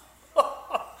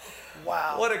 Oh.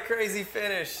 Wow. What a crazy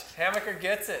finish. Hammaker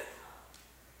gets it.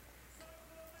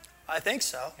 I think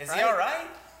so. Is he all right?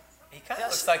 He kind of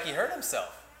looks like he hurt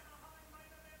himself.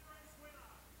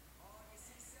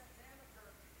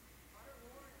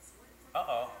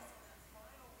 Uh-oh.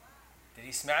 Did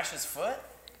he smash his foot?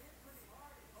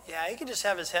 Yeah, he could just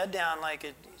have his head down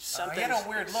like something. He had a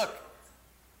weird look.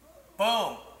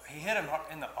 Boom. He hit him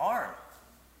in the arm.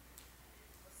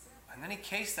 And then he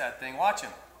cased that thing. Watch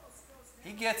him.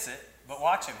 He gets it, but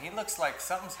watch him. He looks like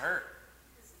something's hurt.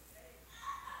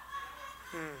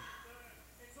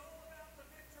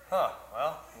 Huh.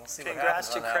 Well, we'll see what happens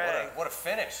on that. Craig. What a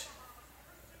finish.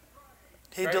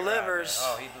 He delivers.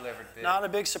 Oh, he delivered big. Not a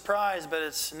big surprise, but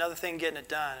it's another thing getting it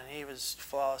done. And he was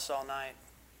flawless all night.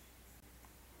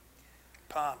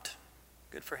 Pumped.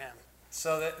 Good for him.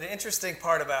 So the interesting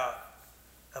part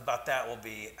about that will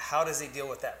be, how does he deal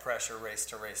with that pressure race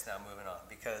to race now moving on?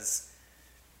 Because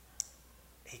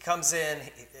he comes in,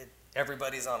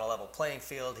 everybody's on a level playing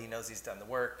field. He knows he's done the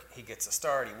work. He gets a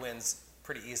start. He wins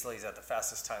pretty easily. He's at the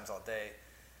fastest times all day.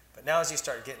 But now as you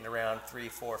start getting around 3,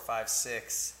 4, 5,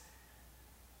 6,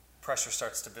 pressure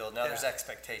starts to build. Now there's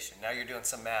expectation. Now you're doing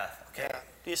some math. Okay. Yeah.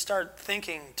 You start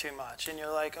thinking too much, and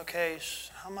you're like, okay,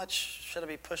 how much should I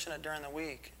be pushing it during the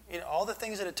week? You know, all the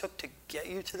things that it took to get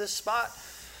you to this spot,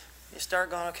 you start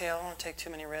going, okay, I don't want to take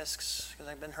too many risks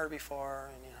because I've been hurt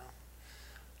before,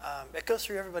 and it goes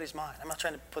through everybody's mind. I'm not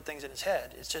trying to put things in his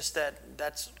head. It's just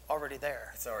that's already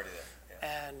there. It's already there.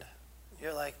 Yeah. And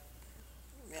you're like,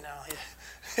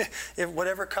 if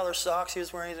whatever color socks he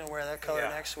was wearing, he's going to wear that color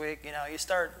next week. You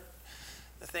start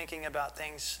thinking about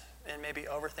things and maybe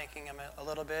overthinking them a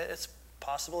little bit. It's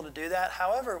possible to do that.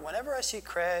 However, whenever I see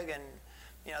Craig and,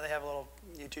 they have a little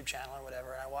YouTube channel or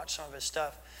whatever, and I watch some of his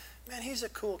stuff, man, he's a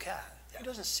cool cat. Yeah. He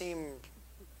doesn't seem,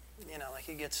 like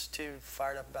he gets too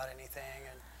fired up about anything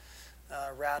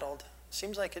and rattled.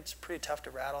 Seems like it's pretty tough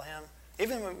to rattle him.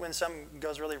 Even when something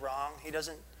goes really wrong, he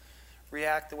doesn't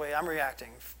react the way I'm reacting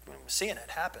when I'm seeing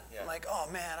it happen. Yeah. I'm like, oh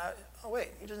man, wait,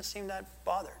 he doesn't seem that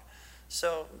bothered.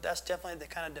 So that's definitely the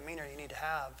kind of demeanor you need to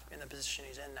have in the position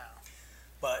he's in now.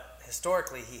 But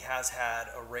historically, he has had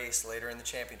a race later in the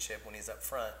championship when he's up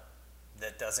front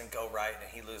that doesn't go right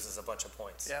and he loses a bunch of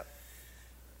points. Yep.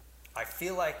 I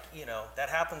feel like, that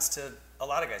happens to a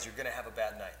lot of guys. You're going to have a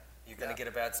bad night. You're going to get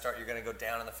a bad start. You're going to go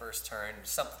down in the first turn,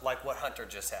 something like what Hunter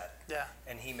just had. Yeah.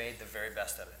 And he made the very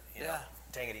best of it. You know? Yeah.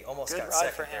 Dang it, he almost Good got ride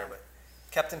second for him. there, but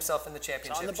kept himself in the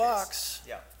championship It's on the chase. box.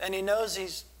 Yeah. And he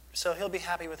knows so he'll be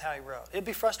happy with how he rode. He'll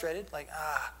be frustrated, like,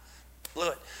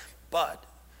 blew it. But,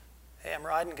 hey, I'm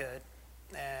riding good,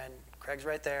 and Craig's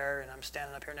right there, and I'm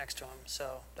standing up here next to him.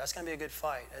 So that's going to be a good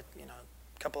fight.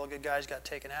 A couple of good guys got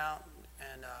taken out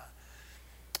and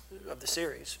of the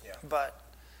series. Yeah. But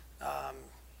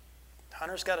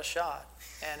Hunter's got a shot,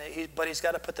 but he's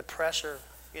got to put the pressure.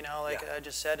 I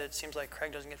just said, it seems like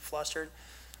Craig doesn't get flustered.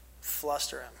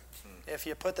 Fluster him. If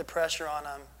you put the pressure on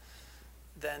him,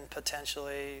 then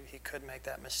potentially he could make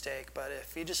that mistake. But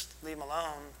if you just leave him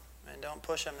alone and don't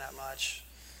push him that much,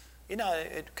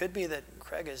 it could be that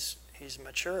Craig he's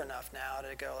mature enough now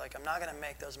to go like, I'm not going to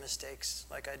make those mistakes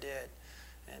like I did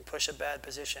and push a bad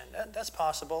position. That's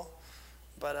possible,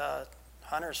 but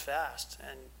Hunter's fast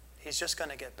and he's just going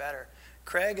to get better.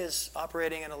 Craig is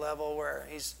operating at a level where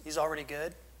he's already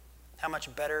good. How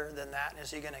much better than that is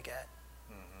he going to get?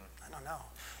 I don't know.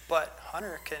 But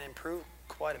Hunter can improve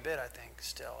quite a bit, I think,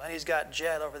 still. And he's got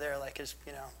Jed over there like his,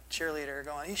 cheerleader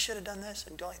going, he should have done this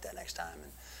and do like that next time.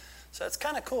 And so it's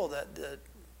kind of cool that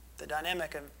the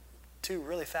dynamic of two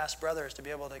really fast brothers to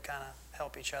be able to kind of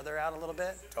help each other out a little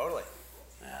bit. Totally.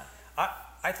 Yeah.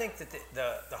 I think that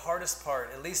the hardest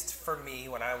part, at least for me,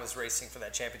 when I was racing for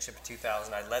that championship in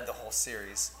 2000, I led the whole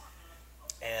series,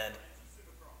 and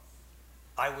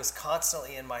I was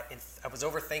constantly I was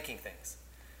overthinking things.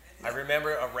 I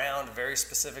remember a round very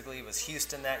specifically, it was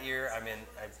Houston that year. I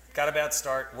got a bad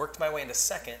start, worked my way into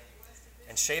second,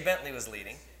 and Shea Bentley was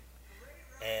leading.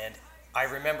 And I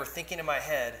remember thinking in my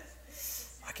head,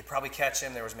 I could probably catch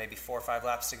him. There was maybe 4 or 5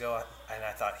 laps to go, and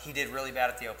I thought, he did really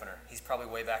bad at the opener. He's probably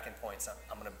way back in points.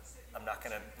 I'm not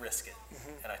gonna risk it.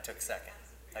 And I took second.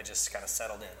 I just kind of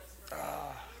settled in.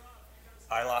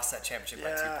 I lost that championship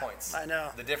by 2 points. I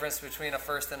know. The difference between a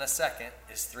first and a second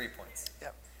is 3 points.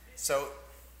 Yep. So,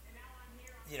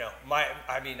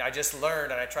 I just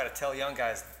learned, and I try to tell young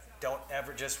guys, don't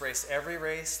ever just race every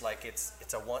race like it's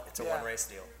a one race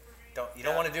deal. You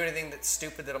don't want to do anything that's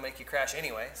stupid that'll make you crash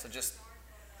anyway. So just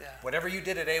whatever you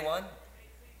did at A1,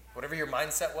 whatever your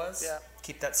mindset was,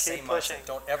 keep that same pushing. mindset.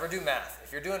 Don't ever do math.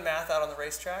 If you're doing math out on the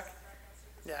racetrack,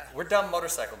 Yeah. we're dumb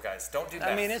motorcycle guys. Don't do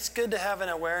math. It's good to have an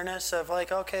awareness of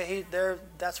like, okay,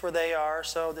 that's where they are,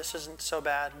 so this isn't so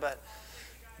bad.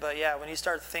 But yeah, when you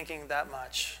start thinking that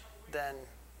much, then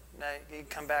you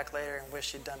come back later and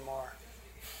wish you'd done more.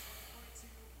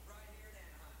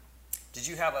 Did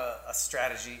you have a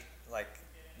strategy like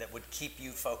that would keep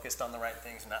you focused on the right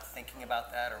things, not thinking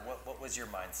about that, or what was your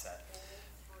mindset?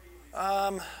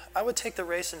 I would take the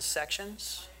race in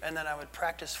sections, and then I would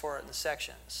practice for it in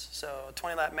sections. So a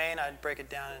 20-lap main, I'd break it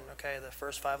down in, the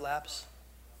first 5 laps,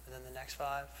 and then the next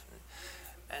 5.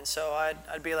 And so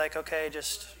I'd be like, okay,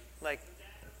 just like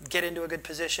get into a good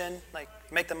position, like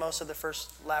make the most of the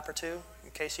first lap or 2 in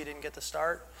case you didn't get the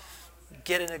start.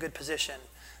 Get in a good position.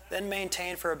 Then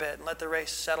maintain for a bit and let the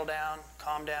race settle down,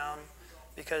 calm down,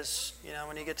 because,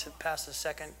 when you get to past the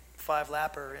second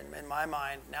 5-lapper, in my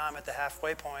mind, now I'm at the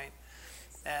halfway point,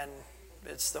 and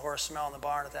it's the horse smell in the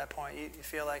barn at that point. You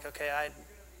feel like, okay,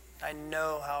 I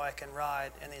know how I can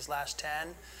ride in these last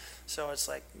 10, so it's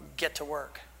like, get to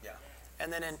work. Yeah.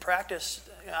 And then in practice,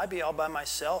 I'd be all by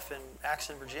myself in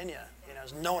Axon, Virginia.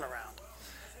 There's no one around.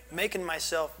 Making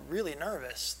myself really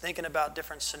nervous, thinking about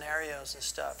different scenarios and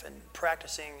stuff, and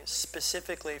practicing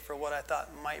specifically for what I thought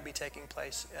might be taking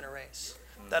place in a race.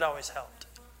 That always helped.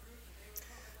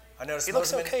 I noticed he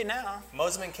looks okay now.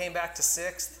 Mosiman came back to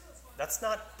 6th. That's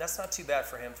not too bad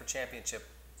for him for championship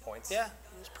points. Yeah,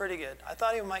 it was pretty good. I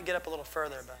thought he might get up a little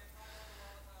further, but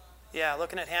yeah,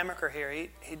 looking at Hammaker here,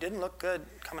 he didn't look good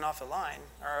coming off the line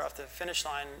or off the finish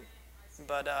line,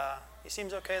 but he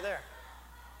seems okay there.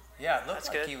 Yeah, it looked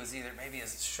like good. He was either maybe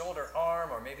his shoulder arm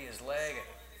or maybe his leg.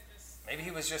 Maybe he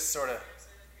was just sort of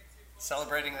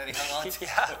celebrating that he hung on to.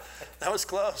 Yeah, that was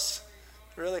close.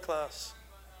 Really close.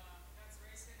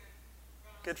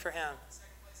 Good for him.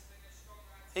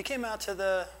 He came out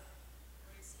to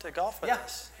golf with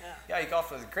us. Yeah, he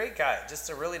golfed with a great guy. Just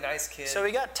a really nice kid. So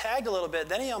he got tagged a little bit.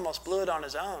 Then he almost blew it on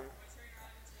his own.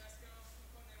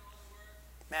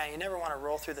 Man, you never want to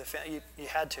roll through the fence. You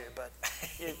had to, but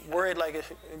you worried like,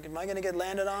 am I going to get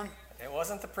landed on? It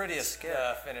wasn't the prettiest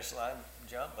finish line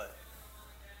jump, but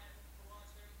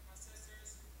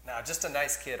no, just a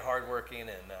nice kid, hardworking,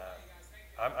 and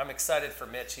I'm excited for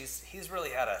Mitch. He's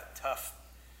really had a tough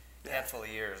handful of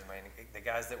years. I mean, the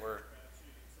guys that were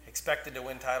expected to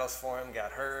win titles for him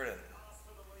got hurt, and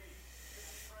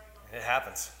it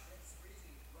happens.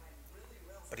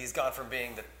 But he's gone from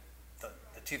being the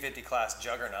 250 class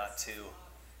juggernaut to,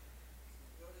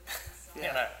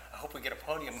 man, I hope we get a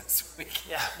podium this week.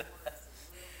 Yeah.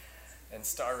 And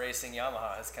Star Racing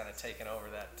Yamaha has kind of taken over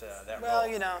that Well,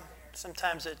 role.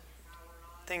 sometimes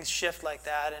things shift like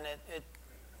that, and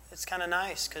it's kind of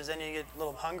nice because then you get a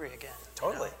little hungry again.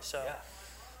 Totally. So yeah.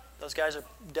 those guys are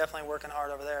definitely working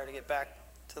hard over there to get back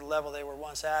to the level they were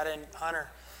once at. And Hunter,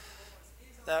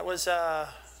 that was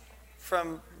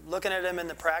from looking at him in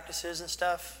the practices and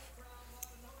stuff,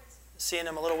 seeing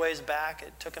him a little ways back.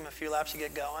 It took him a few laps to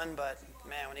get going, but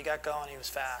man, when he got going, he was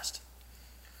fast.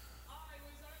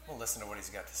 We'll listen to what he's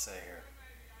got to say here.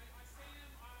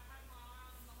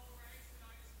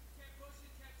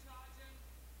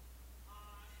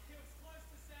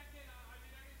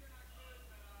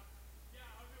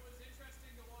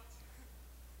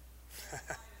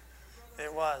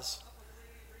 It was.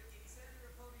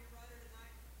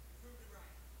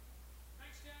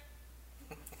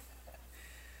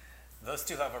 Those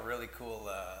two have a really cool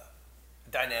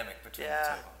dynamic between the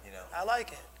two. I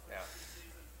like it. Yeah.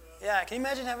 Yeah, can you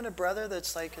imagine having a brother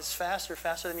that's like as fast or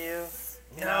faster than you?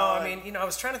 I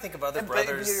was trying to think of other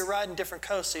brothers. But you're riding different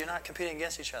coasts, so you're not competing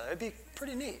against each other. It'd be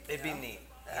pretty neat. It'd be neat.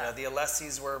 Yeah. The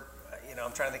Alessis were,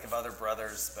 I'm trying to think of other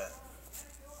brothers, but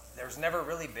there's never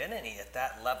really been any at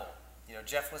that level.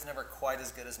 Jeff was never quite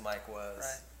as good as Mike was.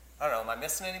 Right. I don't know. Am I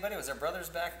missing anybody? Was there brothers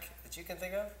back that you can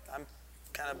think of? I'm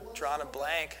kind of drawing a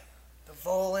blank. The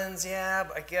Volans, yeah,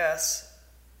 I guess.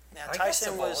 Yeah, I Tyson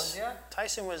guess the was. Volans, yeah.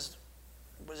 Tyson was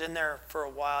in there for a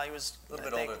while. He was a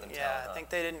little bit older than Tom. Yeah, I think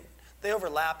they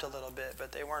overlapped a little bit,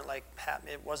 but they weren't like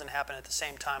it wasn't happening at the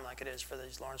same time like it is for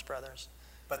these Lawrence brothers.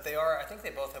 But they are. I think they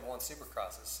both have won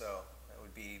Supercrosses, so that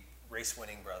would be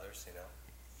race-winning brothers,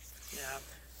 Yeah.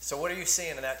 So what are you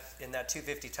seeing in that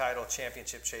 250 title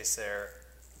championship chase there?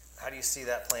 How do you see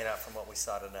that playing out from what we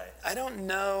saw tonight? I don't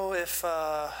know if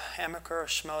Hammaker or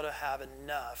Shimoda have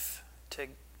enough to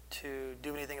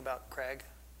do anything about Craig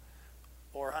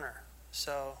or Hunter.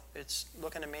 So it's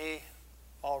looking to me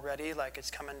already like it's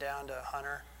coming down to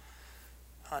Hunter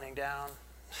hunting down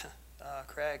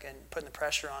Craig and putting the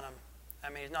pressure on him. I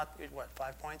mean, he's not,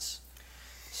 5 points?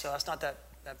 So that's not that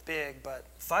big, but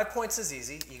 5 points is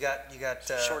easy. You got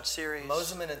short series.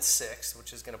 Mosiman at 6,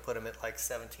 which is going to put him at like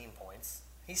 17 points.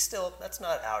 That's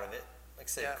not out of it. Like I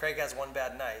said, Craig has one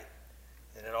bad night,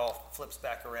 and it all flips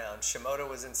back around. Shimoda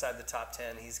was inside the top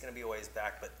 10. He's going to be a ways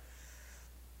back, but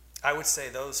I would say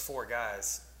those 4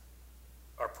 guys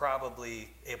are probably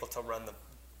able to run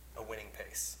a winning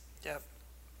pace. Yep.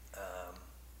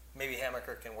 Maybe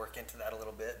Hammaker can work into that a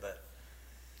little bit, but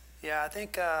yeah, I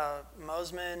think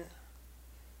Mosiman.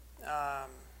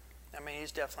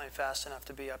 He's definitely fast enough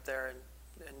to be up there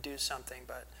and do something,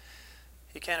 but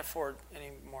he can't afford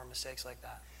any more mistakes like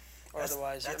that. Or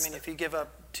otherwise, if you give up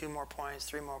 2 more points,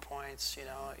 3 more points,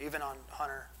 even on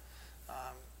Hunter,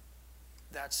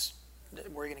 that's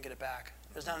where you're going to get it back.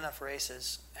 There's not enough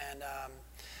races. And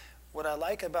what I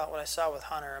like about what I saw with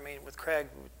Hunter, with Craig,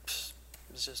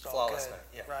 it was just all flawless, good, man.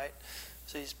 Yeah. right?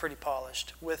 So he's pretty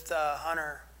polished. With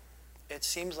Hunter, it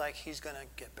seems like he's going to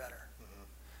get better.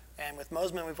 Mm-hmm. And with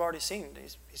Mosiman, we've already seen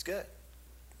he's good.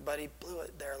 But he blew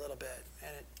it there a little bit,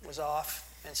 and it was off.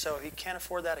 And so he can't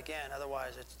afford that again.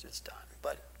 Otherwise, it's done.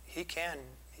 But he can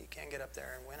get up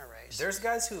there and win a race. There's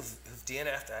guys who've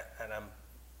DNF'd, and I'm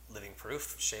living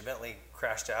proof. Shea Bentley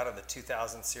crashed out of the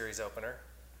 2000 Series opener.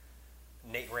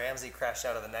 Nate Ramsey crashed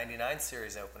out of the 99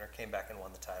 Series opener, came back and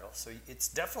won the title. So it's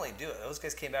definitely do it. Those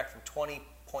guys came back from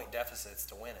 20-point deficits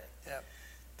to win it. Yep.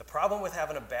 The problem with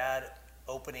having a bad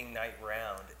opening night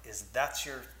round is that's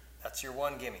your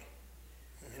one gimme.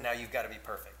 Mm-hmm. And now you've got to be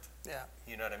perfect. Yeah.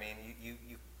 You know what I mean?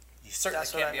 You certainly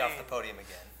can't be off the podium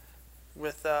again.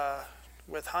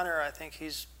 With Hunter, I think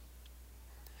he's.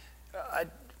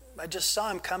 I just saw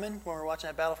him coming when we were watching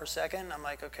that battle for second. I'm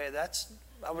like, okay,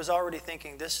 I was already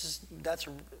thinking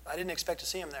I didn't expect to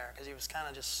see him there because he was kind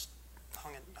of just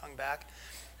hung back.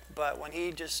 But when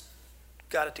he just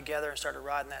got it together and started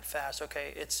riding that fast,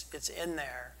 okay, it's in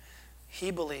there.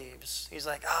 He believes. He's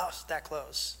like, oh, it's that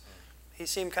close. He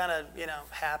seemed kind of,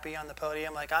 happy on the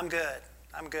podium, like, I'm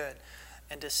good.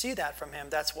 And to see that from him,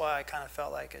 that's why I kind of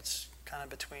felt like it's kind of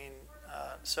between.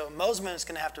 So Mosiman is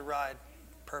going to have to ride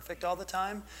perfect all the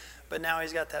time, but now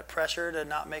he's got that pressure to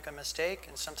not make a mistake.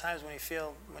 And sometimes when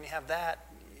you have that,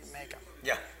 you make them.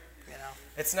 Yeah.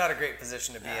 It's not a great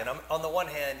position to be in. On the one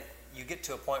hand, you get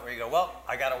to a point where you go, well,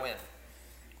 I got to win.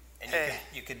 And Hey.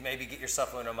 you could maybe get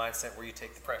yourself into a mindset where you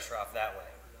take the pressure off that way.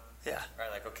 Yeah. Right?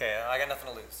 Like, okay, I got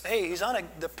nothing to lose. Hey, he's on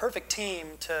the perfect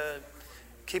team to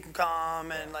keep him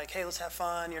calm and like, hey, let's have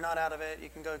fun. You're not out of it. You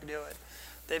can go do it.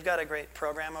 They've got a great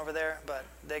program over there, but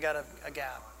they got a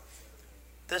gap.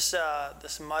 This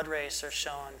mud race they're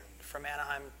showing from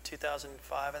Anaheim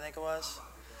 2005, I think it was.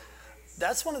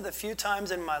 That's one of the few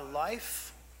times in my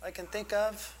life I can think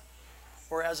of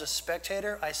where as a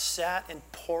spectator, I sat in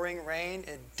pouring rain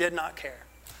and did not care.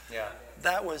 Yeah.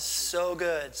 That was so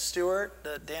good. Stewart,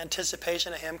 the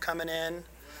anticipation of him coming in,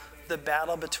 the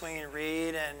battle between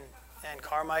Reed and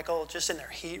Carmichael, just in their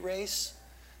heat race,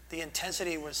 the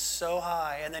intensity was so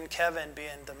high. And then Kevin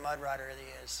being the mud rider that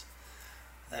he is.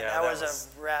 And that was a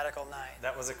radical night.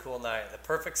 That was a cool night. The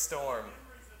perfect storm.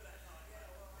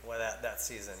 Well, that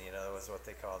season, that was what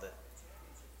they called it.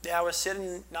 Yeah, I was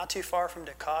sitting not too far from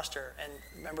DeCoster, and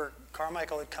remember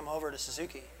Carmichael had come over to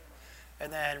Suzuki.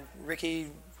 And then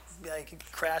Ricky he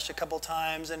crashed a couple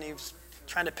times, and he was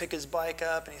trying to pick his bike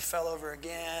up, and he fell over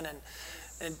again.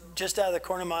 And just out of the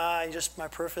corner of my eye, just my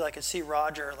peripheral, I could see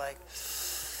Roger he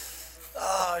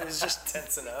was just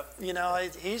tensing up.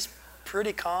 He's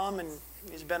pretty calm, and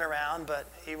he's been around, but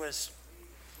he was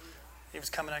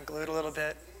coming unglued a little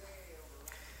bit.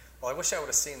 Well, I wish I would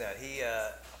have seen that. He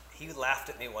laughed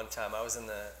at me one time. I was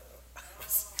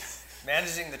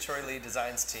managing the Troy Lee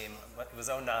Designs team. It was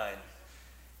 2009.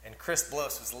 And Chris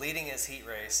Bloss was leading his heat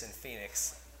race in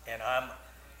Phoenix, and I'm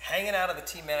hanging out of the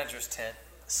team manager's tent,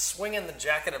 swinging the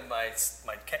jacket of my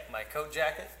coat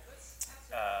jacket,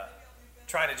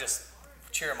 trying to just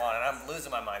cheer him on, and I'm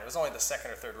losing my mind. It was only the second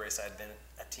or third race I had been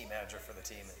a team manager for the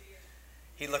team. And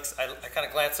he looks. I kind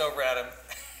of glance over at him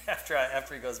after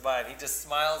he goes by, and he just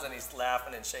smiles and he's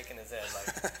laughing and shaking his head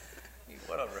like,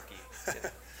 "What a rookie!"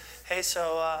 Hey,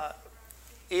 so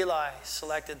Eli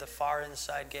selected the far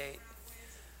inside gate.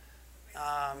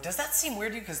 Does that seem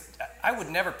weird to you? Because I would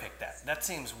never pick that. That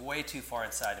seems way too far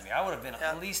inside to me. I would have been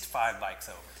at least 5 bikes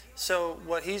over. So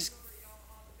what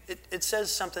it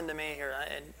says something to me here,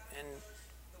 and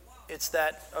it's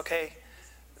that, okay,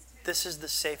 this is the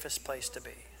safest place to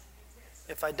be.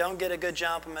 If I don't get a good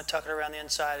jump, I'm going to tuck it around the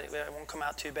inside. It won't come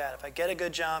out too bad. If I get a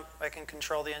good jump, I can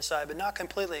control the inside, but not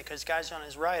completely, because guys on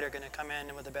his right are going to come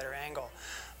in with a better angle.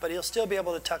 But he'll still be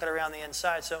able to tuck it around the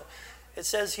inside. So it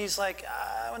says he's like,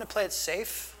 I want to play it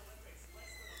safe,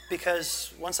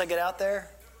 because once I get out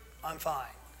there, I'm fine.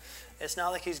 It's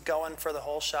not like he's going for the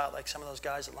whole shot like some of those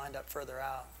guys that lined up further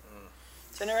out.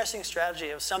 It's an interesting strategy.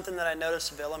 It was something that I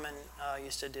noticed Villeman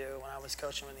used to do when I was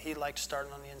coaching him. He liked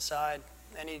starting on the inside,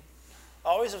 and he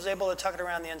always was able to tuck it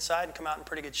around the inside and come out in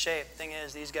pretty good shape. Thing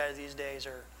is, these guys these days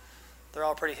they're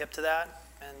all pretty hip to that,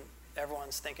 and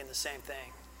everyone's thinking the same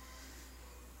thing.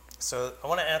 So I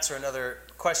want to answer another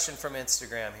question from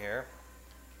Instagram here.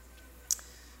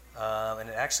 And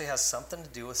it actually has something to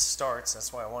do with starts.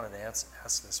 That's why I wanted to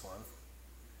ask this one.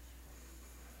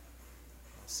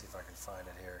 Let's see if I can find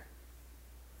it here.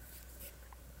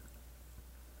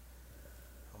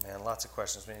 Oh man, lots of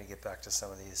questions. We need to get back to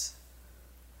some of these.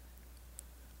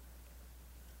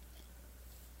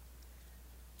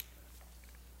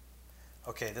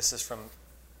 Okay, this is from,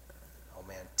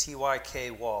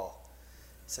 TYK Wall.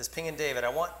 It says, Ping and David, I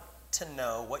want to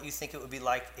know what you think it would be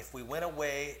like if we went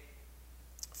away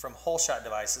from whole shot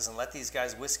devices and let these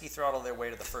guys whiskey throttle their way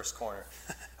to the first corner.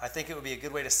 I think it would be a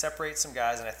good way to separate some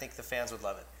guys, and I think the fans would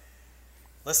love it.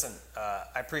 Listen,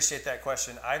 I appreciate that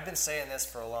question. I've been saying this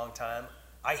for a long time.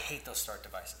 I hate those start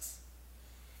devices.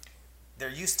 There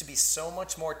used to be so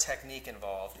much more technique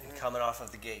involved in coming off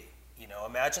of the gate.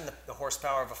 Imagine the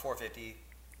horsepower of a 450,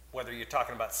 whether you're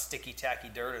talking about sticky, tacky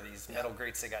dirt or these metal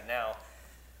grates they got now.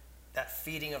 That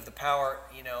feeding of the power,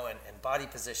 and body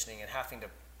positioning and having to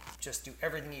just do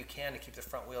everything you can to keep the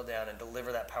front wheel down and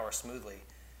deliver that power smoothly.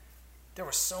 There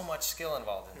was so much skill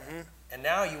involved in that. And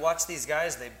now you watch these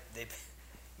guys, they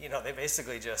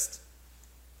basically just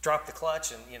drop the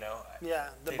clutch and,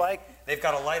 they've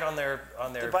got a light on their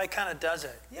The bike kind of does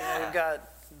it. Yeah. You've got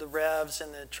the revs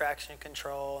and the traction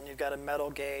control, and you've got a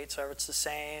metal gate, so it's the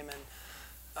same. And,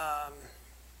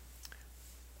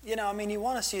 you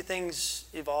want to see things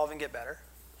evolve and get better.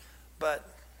 But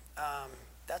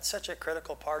that's such a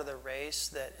critical part of the race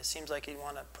that it seems like you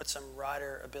want to put some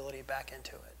rider ability back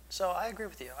into it. So I agree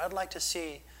with you. I'd like to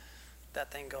see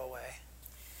that thing go away.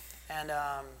 And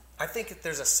I think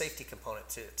there's a safety component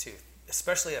to it too,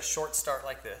 especially a short start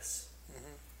like this.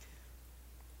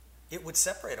 It would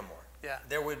separate them more. Yeah.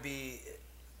 There would be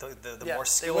the more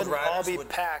skilled riders riders all be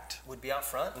packed. would be out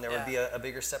front, and there would be a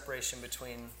bigger separation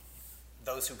between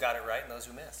those who got it right and those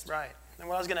who missed. Right. And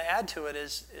what I was going to add to it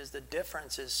is the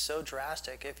difference is so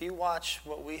drastic. If you watch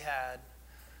what we had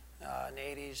in the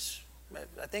 80s,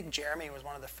 I think Jeremy was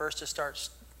one of the first to start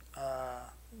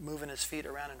moving his feet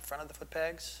around in front of the foot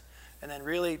pegs, and then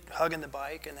really hugging the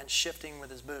bike and then shifting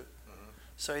with his boot.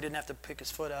 So he didn't have to pick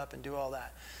his foot up and do all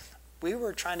that. We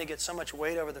were trying to get so much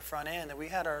weight over the front end that we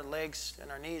had our legs and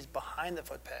our knees behind the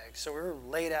foot pegs, so we were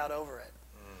laid out over it.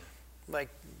 Like,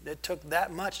 it took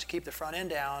that much to keep the front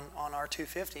end down on our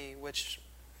 250, which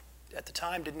at the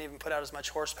time didn't even put out as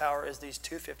much horsepower as these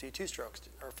 250 two-strokes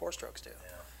or four-strokes do.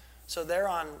 Yeah. So they're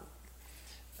on,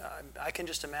 I can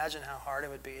just imagine how hard it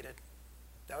would be to,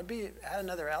 that would be, add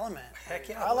another element. Heck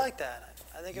yeah. I like that.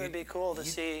 I think it would be cool to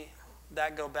see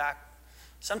that go back.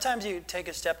 Sometimes you take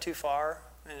a step too far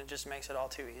and it just makes it all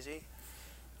too easy.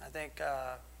 I think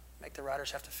make the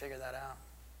riders have to figure that out.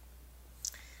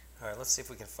 All right, let's see if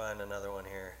we can find another one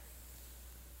here.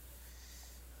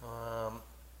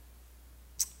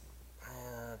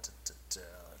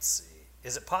 Let's see.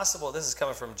 Is it possible, this is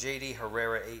coming from JD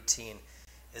Herrera 18,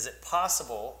 is it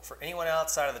possible for anyone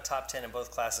outside of the top 10 in both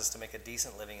classes to make a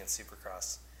decent living in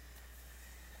Supercross?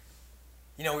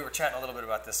 You know, we were chatting a little bit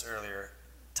about this earlier.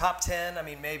 Top 10, I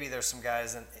mean, maybe there's some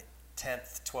guys in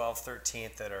 10th, 12th,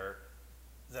 13th that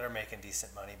are making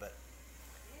decent money, but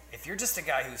if you're just a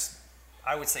guy who's,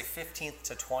 I would say 15th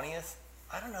to 20th,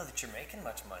 I don't know that you're making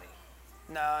much money.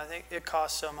 No, I think it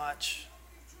costs so much.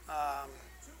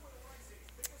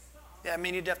 Yeah, I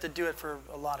mean, you'd have to do it for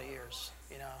a lot of years,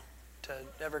 you know, to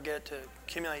ever get it to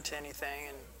accumulate to anything.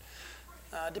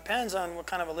 And it depends on what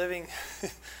kind of a living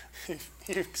you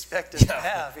expect to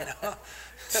have, you know.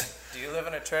 Do you live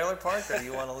in a trailer park, or do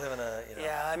you want to live in a, you know?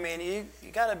 Yeah, I mean, you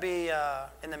got to be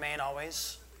in the main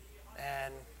always,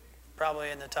 and probably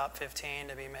in the top 15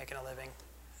 to be making a living.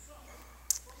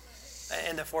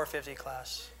 In the 450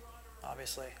 class,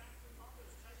 obviously.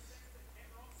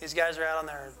 These guys are out on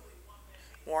their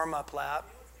warm-up lap,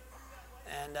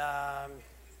 and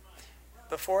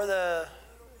before the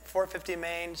 450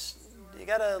 mains, you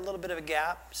got a little bit of a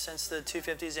gap since the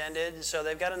 250s ended, so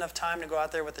they've got enough time to go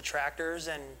out there with the tractors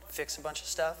and fix a bunch of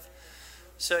stuff.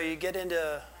 So you get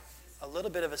into a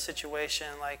little bit of a situation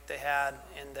like they had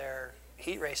in their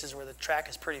heat races where the track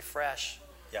is pretty fresh.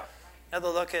 Yeah. Another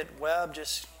look at Webb,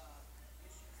 just,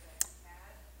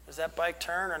 does that bike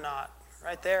turn or not?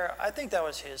 Right there, I think that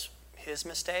was his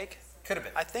mistake. Could have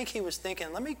been. I think he was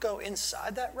thinking, let me go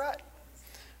inside that rut.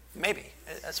 Maybe.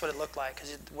 That's what it looked like,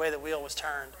 because the way the wheel was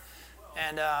turned.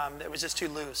 And it was just too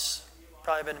loose.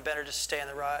 Probably been better just to stay in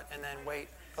the rut and then wait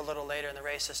a little later in the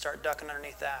race to start ducking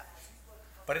underneath that.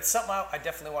 But it's something I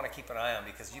definitely want to keep an eye on,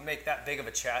 because you make that big of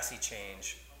a chassis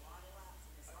change,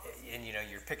 and you know,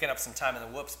 you're picking up some time in the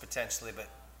whoops potentially, but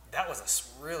that was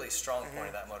a really strong point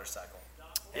of that motorcycle.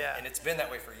 Yeah. And it's been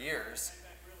that way for years.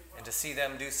 And to see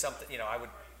them do something, you know, I would.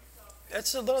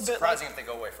 It's a little bit surprising like, if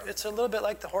they go away from it. It's a little bit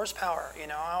like the horsepower. You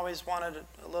know, I always wanted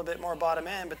a little bit more bottom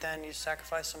end, but then you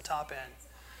sacrifice some top end.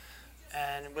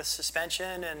 And with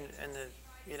suspension and the,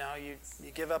 you know, you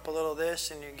give up a little of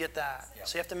this and you get that. Yep.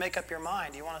 So you have to make up your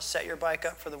mind. Do you want to set your bike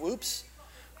up for the whoops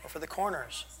or for the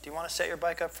corners? Do you want to set your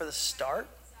bike up for the start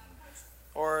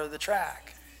or the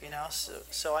track? You know,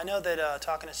 so I know that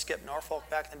talking to Skip Norfolk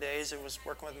back in the days, it was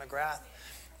working with McGrath,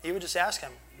 he would just ask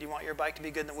him, do you want your bike to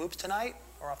be good in the whoops tonight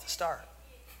or off the start?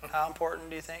 How important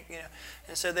do you think? You know,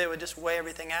 and so they would just weigh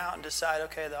everything out and decide,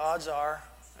 okay, the odds are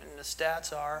and the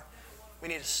stats are, we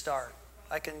need a start.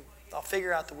 I'll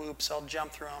figure out the whoops, I'll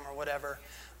jump through them or whatever,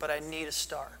 but I need a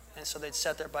start. And so they'd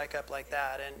set their bike up like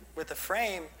that. And with the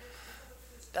frame,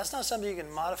 that's not something you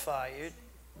can modify.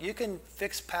 You can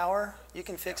fix power, you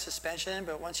can fix suspension,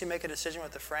 but once you make a decision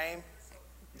with the frame,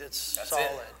 that's solid.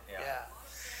 It. Yeah.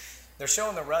 They're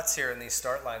showing the ruts here in these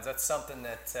start lines. That's something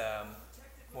that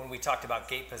when we talked about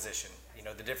gate position, you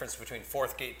know, the difference between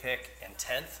 4th gate pick and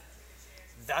 10th,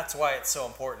 that's why it's so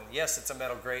important. Yes, it's a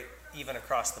metal grate even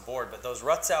across the board, but those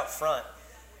ruts out front,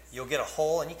 you'll get a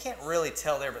hole, and you can't really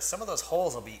tell there, but some of those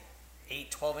holes will be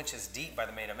 8, 12 inches deep by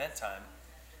the main event time.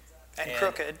 And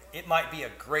crooked. It might be a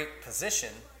great position,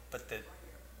 but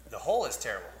the hole is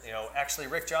terrible. You know, actually,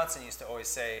 Rick Johnson used to always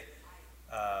say,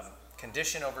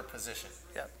 condition over position.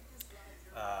 Yep.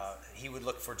 He would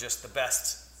look for just the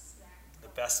best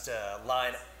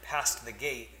line past the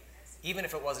gate, even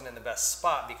if it wasn't in the best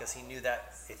spot, because he knew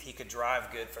that if he could drive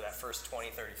good for that first 20,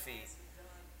 30 feet,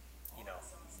 you know,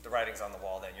 the writing's on the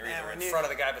wall then. You're either in front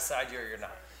of the guy beside you or you're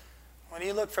not. When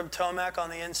you look from Tomac on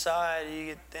the inside,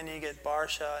 then you get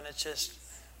Barsha, and it's just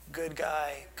good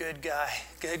guy, good guy,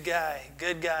 good guy,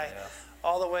 good guy, Yeah.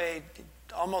 all the way,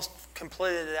 almost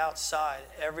completed it outside.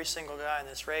 Every single guy in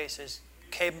this race is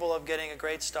capable of getting a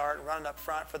great start and running up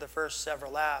front for the first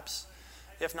several laps,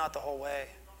 if not the whole way.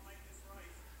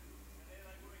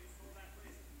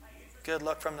 Good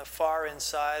look from the far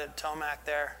inside of Tomac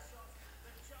there.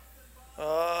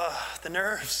 Oh, the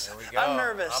nerves. There we go. I'm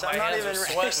nervous. My I'm not hands even are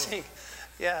sweating. racing.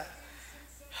 Yeah,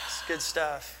 it's good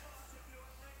stuff.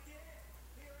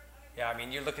 Yeah, I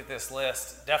mean, you look at this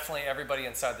list, definitely everybody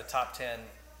inside the top 10.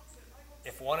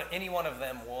 If any one of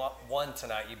them won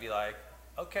tonight, you'd be like,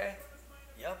 okay,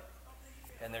 yep.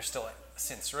 And there's still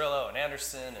Cianciarulo and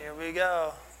Anderson. Here we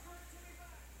go.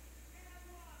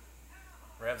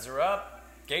 Revs are up,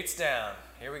 gates down.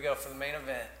 Here we go for the main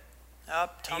event.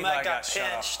 Up, Eli Tomac got shut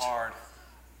off pinched. hard.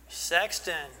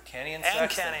 Sexton. Kenny and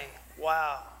Sexton. Kenny.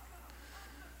 Wow.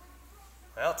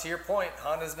 Well, to your point,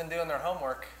 Honda's been doing their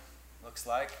homework, looks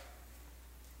like.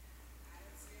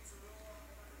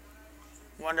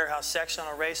 Wonder how Sexton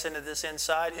will race into this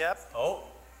inside. Yep. Oh,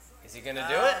 is he going to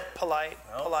do it? Polite.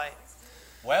 No. Polite.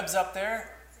 Webb's up there.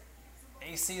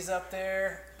 AC's up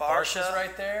there. Barsha. Barsha's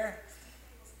right there.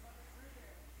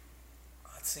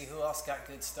 Let's see who else got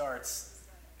good starts.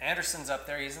 Anderson's up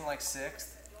there. He's in like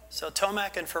 6th. So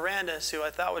Tomac and Ferrandis, who I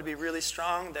thought would be really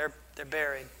strong, they're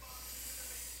buried.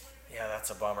 Yeah, that's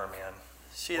a bummer, man.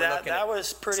 See, We're that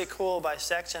was pretty cool by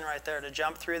Sexton right there to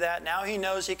jump through that. Now he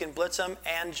knows he can blitz them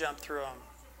and jump through them.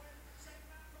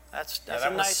 That's that a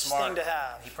was nice smart. thing to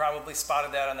have. He probably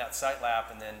spotted that on that sight lap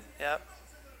and then Yep.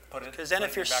 put it. Because then put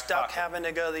if it you're in your back stuck pocket. having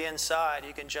to go the inside,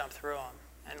 you can jump through them.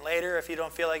 And later, if you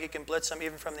don't feel like you can blitz them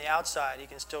even from the outside, you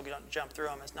can still jump through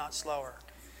them. It's not slower.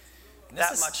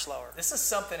 Much slower. This is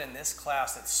something in this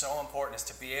class that's so important, is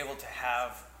to be able to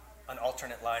have an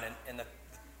alternate line. And the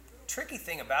tricky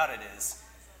thing about it is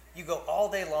you go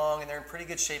all day long and they're in pretty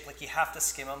good shape. Like, you have to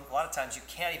skim them. A lot of times you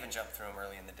can't even jump through them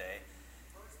early in the day.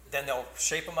 Then they'll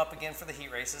shape them up again for the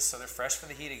heat races, so they're fresh for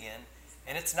the heat again.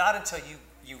 And it's not until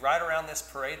you ride around this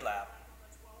parade lap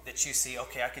that you see,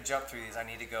 okay, I could jump through these. I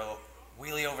need to go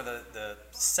wheelie over the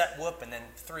set whoop and then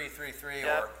 3, 3, 3,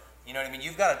 Yep. or, you know what I mean?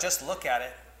 You've got to just look at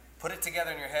it, put it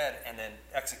together in your head, and then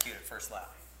execute it first lap.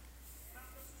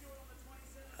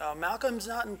 Malcolm's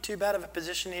not in too bad of a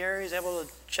position here. He's able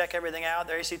to check everything out.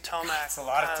 There you see Tomac. It's a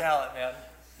lot of talent, man.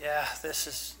 Yeah,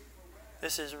 this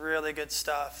is really good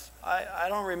stuff. I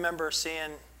don't remember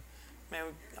seeing,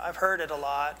 I've heard it a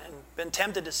lot and been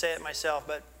tempted to say it myself,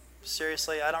 but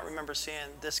seriously, I don't remember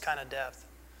seeing this kind of depth.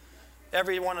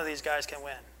 Every one of these guys can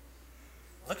win.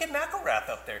 Look at McElrath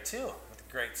up there, too, with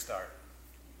a great start.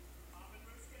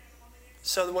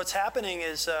 So what's happening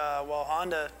is, while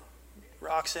Honda,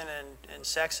 Roczen, and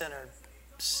Sexton are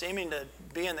seeming to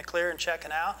be in the clear and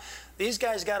checking out, these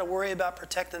guys got to worry about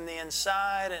protecting the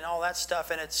inside and all that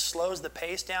stuff, and it slows the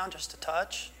pace down just a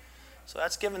touch. So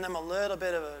that's giving them a little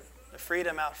bit of a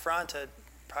freedom out front to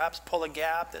perhaps pull a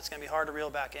gap that's going to be hard to reel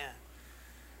back in.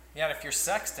 Yeah, and if you're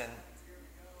Sexton,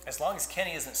 as long as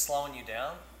Kenny isn't slowing you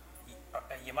down,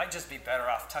 you might just be better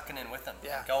off tucking in with him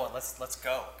and going. Let's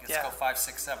go. Let's go 5,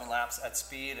 6, 7 laps at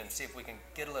speed and see if we can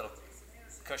get a little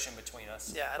cushion between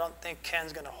us. Yeah, I don't think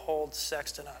Ken's going to hold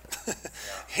Sexton up.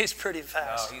 He's pretty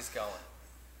fast. No, he's going.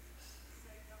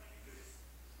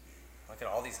 Look at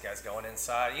all these guys going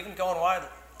inside, even going wide.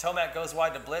 Tomac goes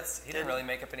wide to blitz. He didn't really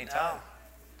make up any time.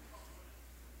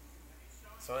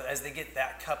 So as they get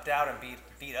that cupped out and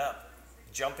beat up,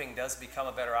 jumping does become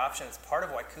a better option. It's part of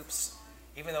why Coops,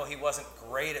 even though he wasn't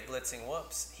great at blitzing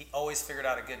whoops, he always figured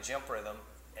out a good jump rhythm,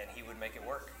 and he would make it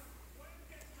work.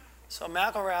 So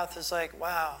McElrath is like,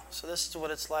 wow, so this is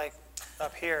what it's like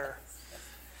up here.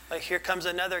 Like, here comes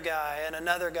another guy and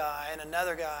another guy and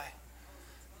another guy.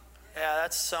 Yeah,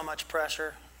 that's so much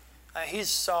pressure. He's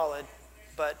solid,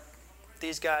 but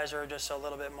these guys are just a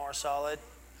little bit more solid.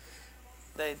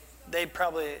 They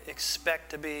probably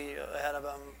expect to be ahead of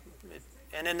him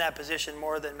and in that position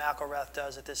more than McElrath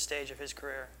does at this stage of his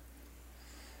career.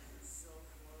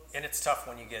 And it's tough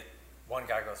when you get one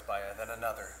guy goes by, then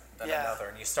another, Yeah. another,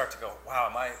 and you start to go,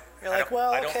 wow, You're like,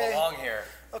 well, I don't okay. belong here.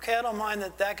 Okay, I don't mind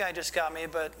that guy just got me,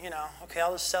 but, okay,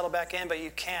 I'll just settle back in, but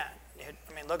you can't.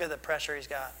 I mean, look at the pressure he's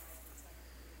got.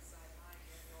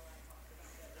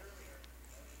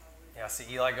 Yeah, see,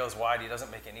 Eli goes wide. He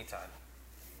doesn't make any time.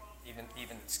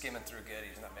 Even skimming through good,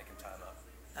 he's not making time up.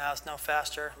 Now it's no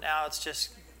faster. Now it's just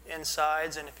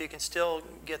insides, and if you can still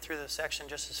get through the section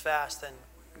just as fast, then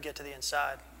get to the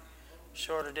inside.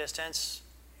 Shorter distance,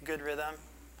 good rhythm.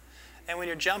 And when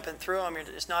you're jumping through them,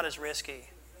 it's not as risky.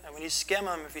 And when you skim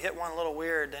them, if you hit one a little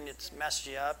weird, then it messes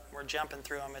you up. We're jumping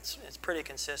through them. It's pretty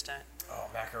consistent. Oh,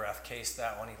 McElrath cased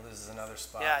that one. He loses another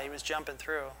spot. Yeah, he was jumping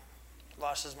through.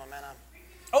 Lost his momentum.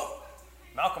 Oh,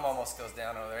 Malcolm almost goes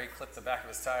down over there. He clipped the back of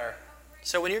his tire.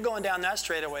 So when you're going down that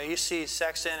straightaway, you see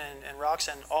Sexton and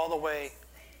Roczen all the way.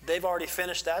 They've already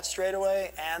finished that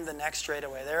straightaway and the next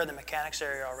straightaway. They're in the mechanics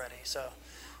area already. So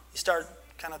you start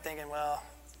kind of thinking, well,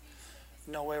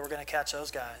 no way we're going to catch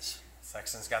those guys.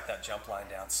 Sexton's got that jump line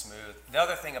down smooth. The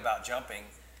other thing about jumping,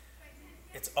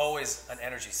 it's always an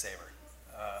energy saver.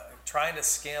 Trying to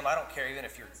skim, I don't care even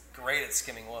if you're great at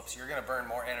skimming whoops, you're going to burn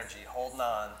more energy holding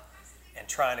on and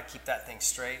trying to keep that thing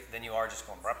straight than you are just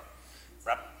going rup,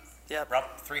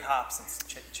 3 hops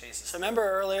and chases. So remember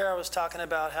earlier I was talking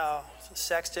about how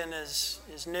Sexton is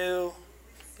new.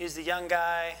 He's the young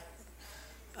guy.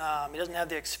 He doesn't have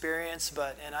the experience,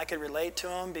 and I could relate to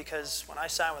him because when I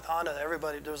signed with Honda,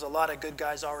 there was a lot of good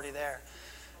guys already there.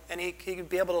 And he could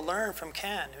be able to learn from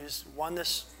Ken, who's won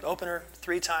this opener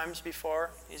 3 times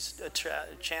before. He's a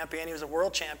champion. He was a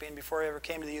world champion before he ever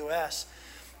came to the U.S.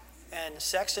 And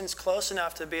Sexton's close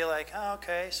enough to be like, oh,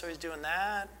 okay, so he's doing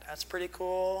that. That's pretty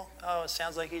cool. Oh, it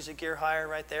sounds like he's a gear higher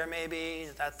right there maybe.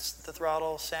 That's the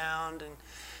throttle sound. And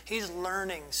he's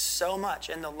learning so much.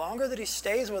 And the longer that he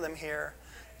stays with him here,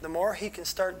 the more he can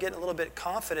start getting a little bit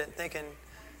confident, thinking,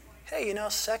 hey,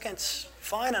 second's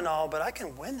fine and all, but I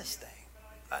can win this thing.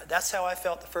 That's how I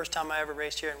felt the first time I ever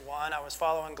raced here and won. I was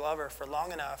following Glover for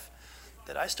long enough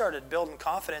that I started building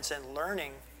confidence and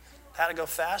learning how to go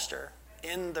faster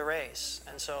in the race.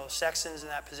 And so Sexton's in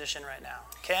that position right now.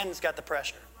 Ken's got the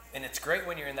pressure. And it's great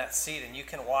when you're in that seat and you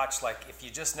can watch, like if you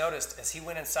just noticed, as he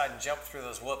went inside and jumped through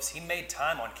those whoops, he made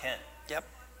time on Ken. Yep.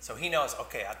 So he knows,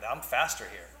 okay, I'm faster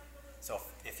here. So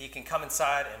if he can come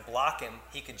inside and block him,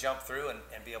 he could jump through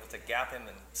and be able to gap him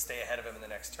and stay ahead of him in the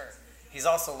next turn. He's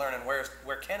also learning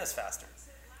where Ken is faster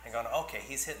and going, okay,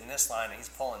 he's hitting this line and he's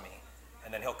pulling me,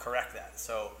 and then he'll correct that.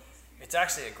 So it's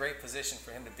actually a great position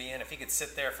for him to be in. If he could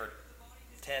sit there for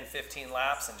 10, 15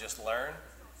 laps and just learn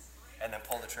and then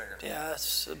pull the trigger. Yeah,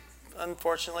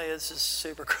 unfortunately, it's just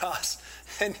Supercross.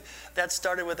 And that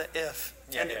started with an if.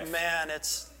 Yeah, and if. Man,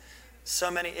 it's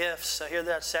so many ifs. So here's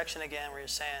that section again where you're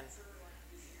saying,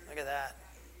 look at that.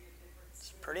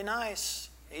 It's pretty nice.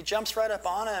 He jumps right up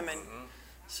on him, and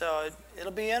so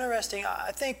it'll be interesting.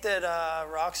 I think that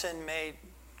Roczen may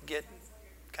get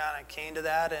kind of keen to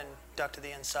that and duck to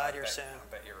the inside here soon.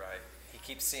 I bet you're right. He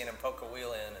keeps seeing him poke a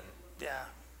wheel in. And yeah.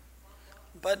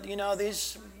 But,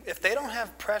 these, if they don't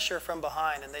have pressure from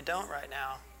behind, and they don't right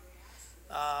now,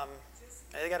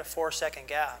 they got a 4-second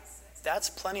gap. That's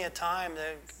plenty of time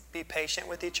to be patient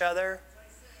with each other.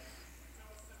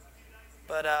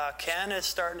 But Ken is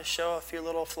starting to show a few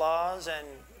little flaws, and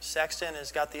Sexton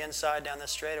has got the inside down the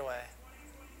straightaway.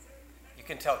 You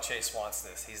can tell Chase wants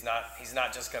this. He's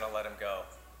not just going to let him go.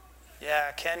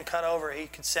 Yeah, Ken cut over. He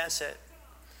could sense it.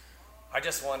 I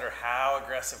just wonder how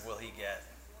aggressive will he get?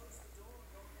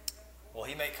 Will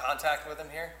he make contact with him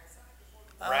here?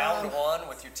 Round 1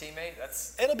 with your teammate?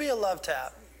 It'll be a love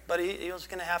tap, but he was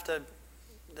going to have to.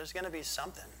 There's going to be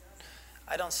something.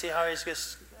 I don't see how he's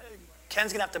just.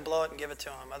 Ken's going to have to blow it and give it to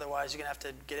him. Otherwise, you're going to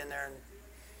have to get in there and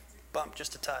bump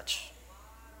just a touch.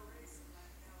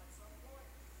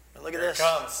 But look at this. Here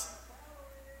it comes.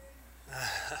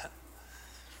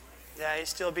 Yeah, he's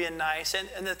still being nice.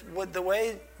 And the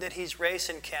way that he's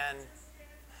racing Ken,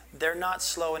 they're not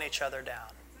slowing each other down.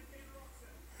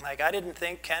 Like, I didn't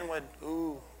think Ken would,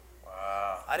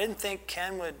 Wow. I didn't think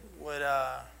Ken would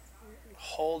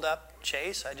hold up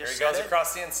Chase. I just Here he goes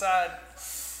across the inside.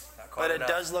 Not quite But enough.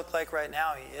 it does look like right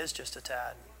now he is just a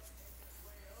tad.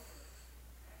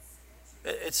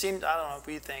 It seemed, I don't know what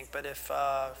you think, but if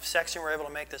Sexton were able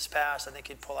to make this pass, I think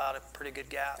he'd pull out a pretty good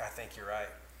gap. I think you're right.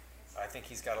 I think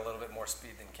he's got a little bit more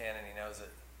speed than Ken, and he knows it.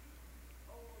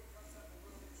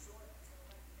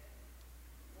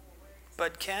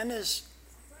 But Ken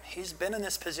he's been in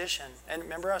this position. And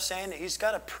remember I was saying he's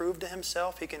got to prove to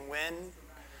himself he can win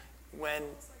when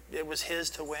it was his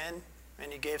to win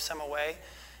and he gave some away.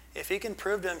 If he can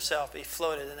prove to himself he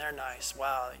floated in there nice.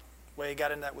 Wow, the way he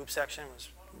got into that whoop section was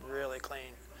really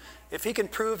clean. If he can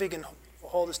prove he can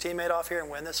hold his teammate off here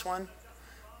and win this one.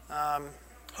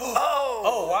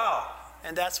 Oh, wow.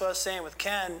 And that's what I was saying with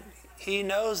Ken. He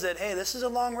knows that, hey, this is a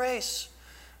long race.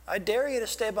 I dare you to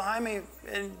stay behind me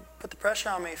and put the pressure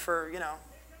on me for,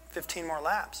 15 more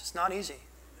laps. It's not easy.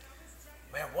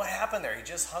 Man, what happened there? He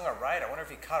just hung a right. I wonder if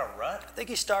he caught a rut. I think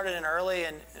he started in early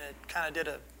and it kind of did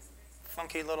a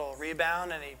funky little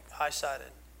rebound and he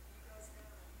high-sided.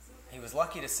 He was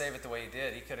lucky to save it the way he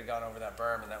did. He could have gone over that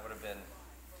berm and that would have been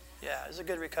Yeah, it was a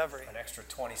good recovery. an extra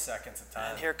 20 seconds of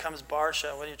time. And here comes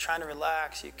Barsha. When you're trying to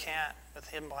relax, you can't with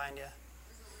him behind you.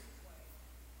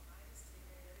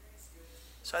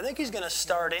 So I think he's going to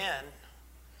start in.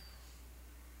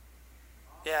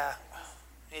 Yeah,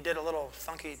 he did a little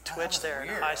funky twitch was there and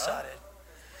weird, high-sided.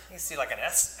 You see like an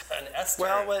S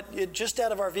Well, turn. just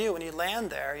out of our view, when you land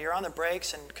there, you're on the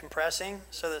brakes and compressing,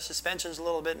 so the suspension's a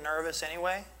little bit nervous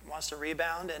anyway, wants to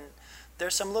rebound, and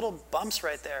there's some little bumps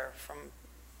right there from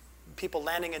people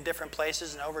landing in different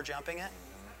places and over jumping it.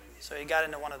 So he got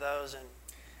into one of those,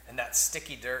 And that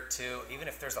sticky dirt too, even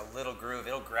if there's a little groove,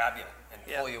 it'll grab you and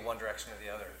pull you one direction or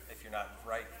the other if you're not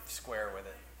right square with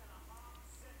it.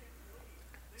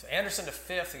 So Anderson to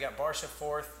 5th, we got Barcia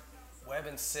 4th, Webb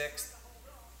in 6th.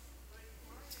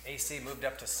 AC moved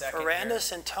up to 2nd.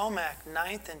 Ferrandis and Tomac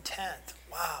 9th and 10th.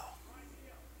 Wow.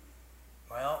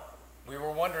 Well, we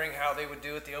were wondering how they would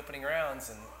do at the opening rounds,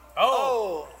 and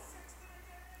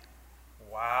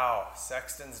wow,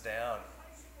 Sexton's down.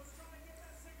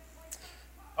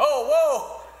 Oh,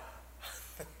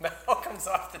 whoa! Malcolm's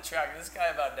off the track. This guy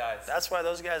about dies. That's why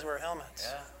those guys wear helmets.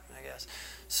 Yeah. I guess.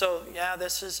 So yeah,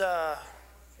 this is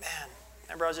man.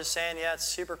 Remember I was just saying, yeah,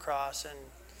 it's Supercross, and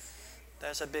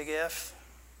that's a big if.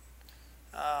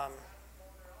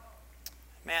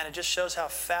 Man, it just shows how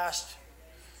fast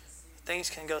things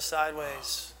can go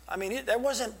sideways. I mean, that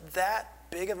wasn't that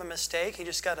big of a mistake. He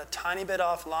just got a tiny bit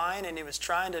off line, and he was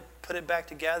trying to put it back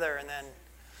together, and then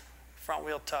front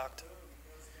wheel tucked.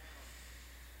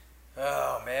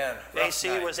 Oh, man.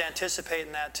 AC was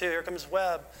anticipating that, too. Here comes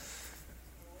Webb.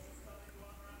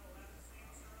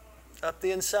 Up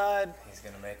the inside. He's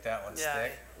going to make that one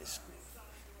stick.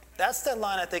 That's that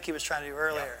line I think he was trying to do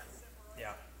earlier.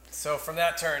 Yeah. So from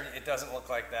that turn, it doesn't look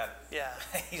like that. Yeah.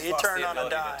 He turned on a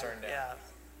dime. Yeah.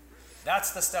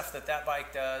 That's the stuff that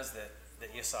bike does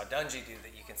that you saw Dungey do,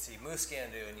 that you can see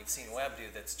Musquin do, and you've seen Webb do.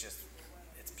 That's just,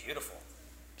 it's beautiful.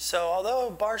 So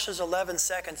although Barcia's 11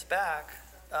 seconds back,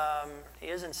 he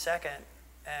is in second,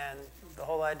 and the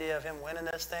whole idea of him winning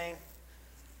this thing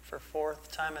for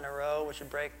 4th time in a row, which would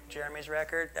break Jeremy's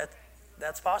record,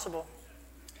 that's possible.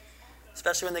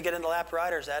 Especially when they get into lap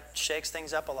riders, that shakes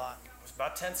things up a lot. There's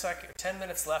about 10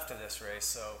 minutes left of this race,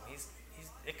 so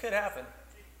it could happen.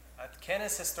 Ken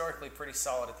is historically pretty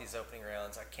solid at these opening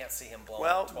rounds. I can't see him blowing a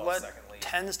 12-second lead. What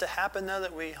tends to happen, though,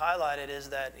 that we highlighted is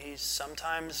that he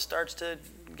sometimes starts to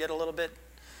get a little bit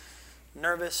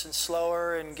nervous and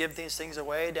slower and give these things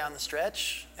away down the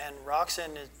stretch, and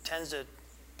Roczen tends to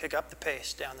pick up the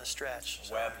pace down the stretch.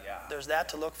 So Webb, yeah. There's that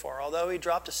to look for. Although he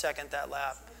dropped a second that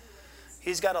lap,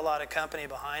 he's got a lot of company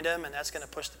behind him, and that's going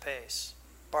to push the pace.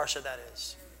 Barcia, that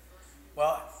is.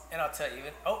 Well, and I'll tell you,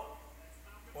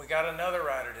 we got another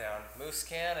rider down,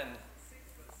 Musquin and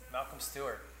Malcolm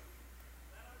Stewart.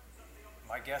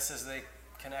 My guess is they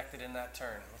connected in that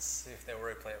turn. Let's see if they'll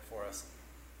replay it for us.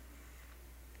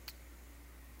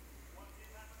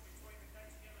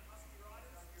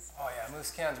 Oh yeah,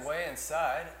 Musquin's way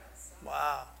inside.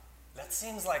 Wow. That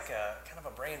seems like a kind of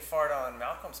a brain fart on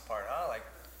Malcolm's part, huh? Like,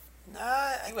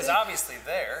 he was obviously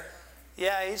there.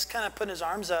 Yeah, he's kind of putting his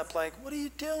arms up like, what are you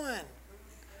doing?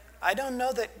 I don't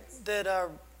know that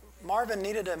Marvin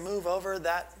needed to move over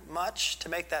that much to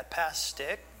make that pass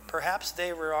stick. Perhaps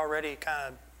they were already kind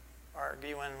of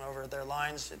arguing over their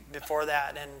lines before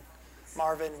that, and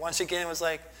Marvin once again was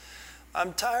like,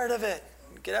 I'm tired of it.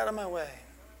 Get out of my way.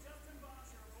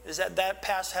 Is that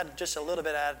pass had just a little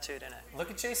bit of attitude in it.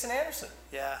 Look at Jason Anderson.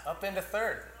 Yeah. Up into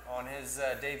 3rd on his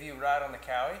debut ride on the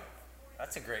Cowie.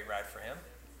 That's a great ride for him.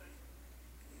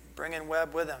 Bringing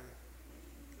Webb with him.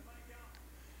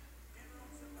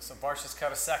 So Barcia's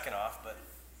cut a second off, but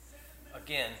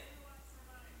again,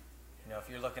 if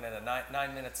you're looking at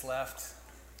 9 minutes left.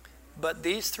 But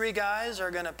these 3 guys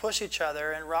are going to push each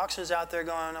other, and Roczen's out there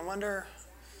going, I wonder,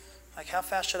 like, how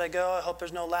fast should I go? I hope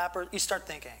there's no lapper. You start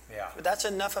thinking. Yeah. But that's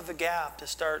enough of a gap to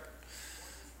start,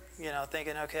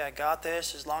 thinking, okay, I got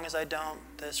this as long as I don't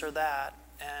this or that.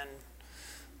 And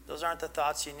those aren't the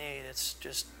thoughts you need. It's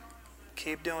just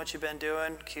keep doing what you've been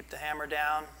doing, keep the hammer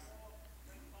down.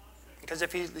 Because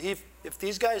if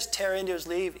these guys tear into his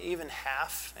lead even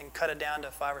half and cut it down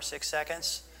to 5 or 6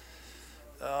 seconds,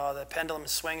 the pendulum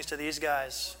swings to these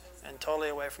guys and totally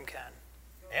away from Ken.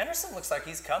 Anderson looks like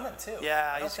he's coming too.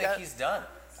 Yeah, I don't think he's done.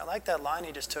 I like that line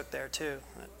he just took there too.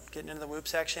 Getting into the whoop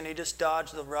section, he just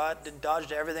dodged the rut,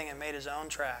 dodged everything, and made his own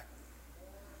track.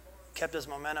 Kept his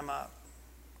momentum up.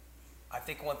 I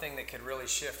think one thing that could really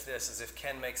shift this is if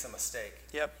Ken makes a mistake.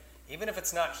 Yep. Even if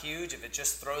it's not huge, if it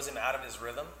just throws him out of his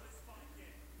rhythm,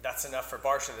 that's enough for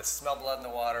Barcia to smell blood in the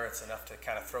water. It's enough to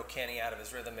kind of throw Kenny out of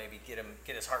his rhythm, maybe get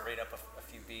his heart rate up a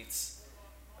few beats.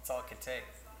 That's all it could take.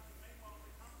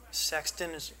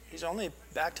 Sexton he's only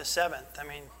back to 7th. I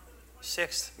mean,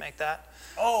 6th, make that.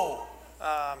 Oh!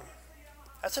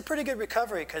 That's a pretty good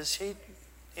recovery because he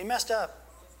messed up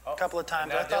a couple of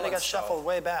times. I thought he got shuffled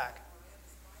way back.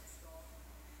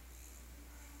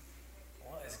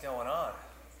 What is going on?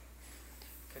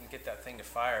 get that thing to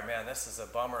fire. Man, this is a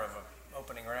bummer of an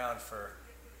opening round for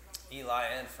Eli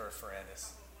and for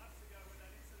Ferrandis.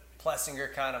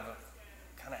 Plessinger kind of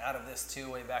out of this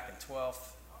too, way back in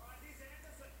 12th.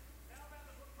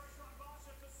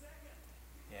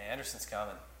 Yeah, Anderson's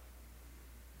coming.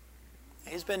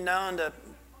 He's been known to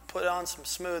put on some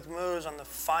smooth moves on the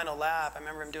final lap. I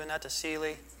remember him doing that to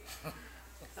Seeley.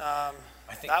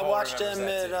 I watched him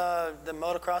at the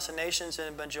Motocross of Nations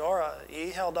in Bajora.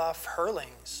 He held off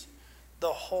Hurlings the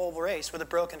whole race with a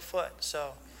broken foot.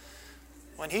 So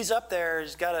when he's up there,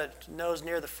 he's got a nose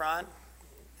near the front.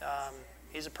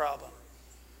 He's a problem.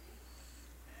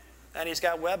 And he's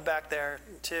got Webb back there,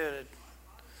 too,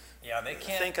 yeah, they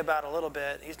can't think about a little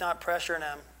bit. He's not pressuring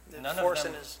him.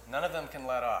 None of them can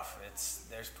let off.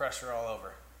 There's pressure all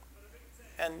over.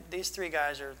 And these three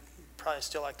guys are probably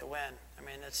still like to win. I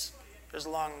mean, there's a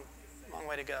long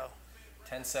way to go.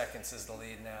 10 seconds is the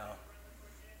lead now.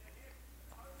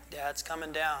 Yeah, it's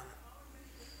coming down.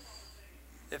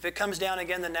 If it comes down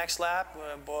again the next lap,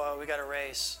 boy, we got a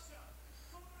race.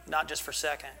 Not just for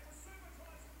second.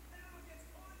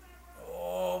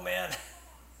 Oh, man.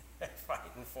 They're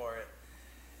fighting for it.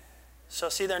 So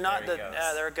see, they're not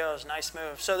there it goes. Nice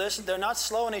move. So they're not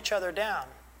slowing each other down.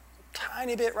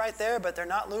 Tiny bit right there, but they're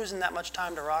not losing that much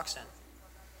time to Roczen.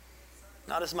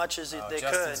 Not as much as they could.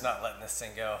 Justin's not letting this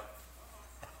thing go.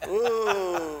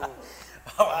 Ooh.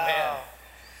 Wow. Man.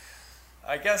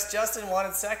 I guess Justin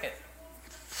wanted second.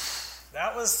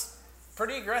 That was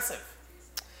pretty aggressive.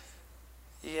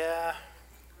 Yeah.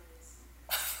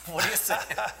 What do you say?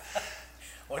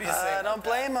 What do you say? I don't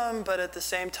blame him, but at the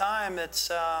same time,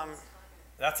 it's.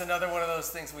 That's another one of those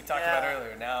things we talked about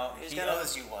earlier. Now he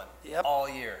owes you one all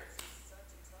year.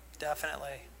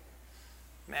 Definitely.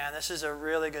 Man, this is a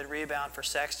really good rebound for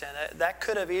Sexton. That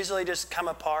could have easily just come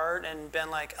apart and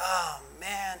been like, oh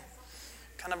man,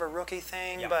 kind of a rookie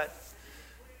thing, but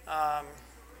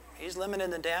he's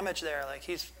limiting the damage there. Like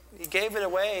he gave it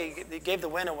away. He gave the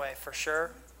win away for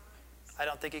sure. I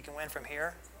don't think he can win from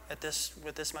here with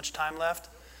this much time left.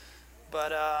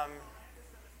 But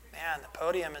man, the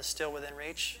podium is still within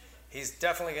reach. He's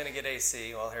definitely going to get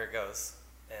AC. Well, here it goes,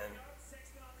 and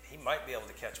he might be able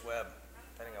to catch Webb,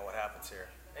 depending on what happens here.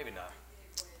 Maybe not.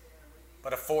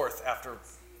 But a fourth after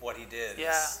what he did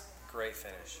is a great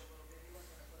finish.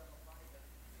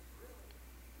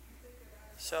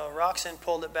 So Roczen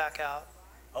pulled it back out.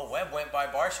 Oh, Webb went by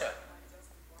Barcia.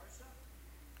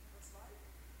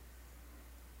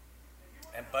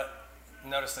 But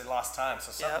notice they lost time,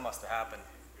 so something must have happened.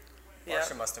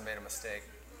 Barcia must have made a mistake.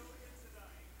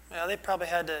 Yeah, they probably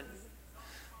had to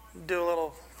do a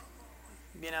little,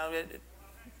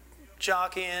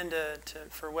 jockeying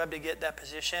for Webb to get that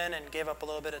position and gave up a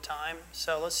little bit of time.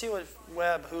 So let's see what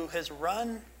Webb, who has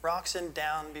run Roczen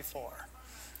down before.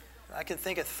 I can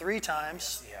think of 3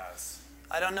 times. Yes.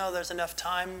 I don't know there's enough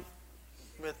time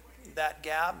with that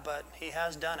gap, but he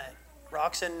has done it.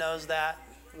 Roczen knows that.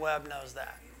 Webb knows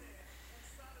that.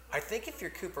 I think if you're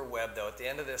Cooper Webb, though, at the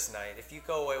end of this night, if you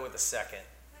go away with a second,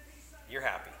 you're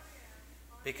happy.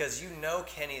 Because you know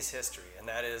Kenny's history, and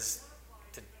that is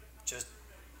to just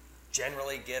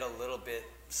generally get a little bit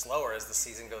slower as the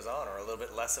season goes on, or a little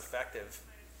bit less effective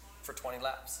for 20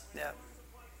 laps. Yeah.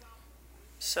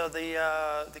 So the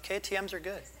KTMs are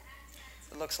good,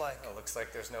 it looks like. It looks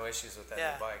like there's no issues with that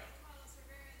new bike.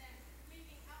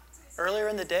 Earlier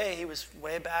in the day, he was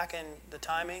way back in the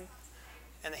timing,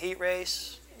 and the heat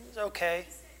race was okay,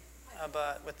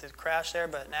 but with the crash there.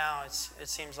 But now it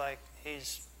seems like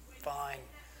he's fine.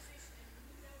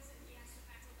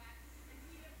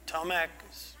 Tomac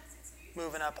is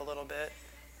moving up a little bit.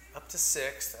 Up to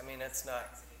 6th. I mean, it's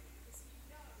not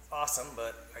awesome,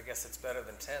 but I guess it's better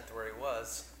than 10th where he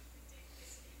was.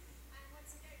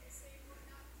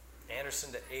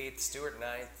 Anderson to 8th, Stewart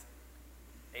 9th.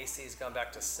 AC's gone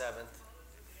back to 7th.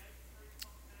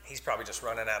 He's probably just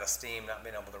running out of steam, not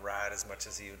being able to ride as much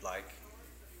as he would like.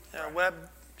 Webb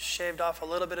shaved off a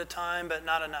little bit of time, but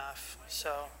not enough.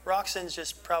 So Roczen's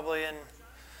just probably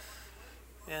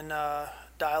in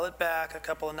dial it back a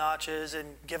couple of notches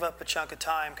and give up a chunk of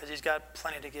time because he's got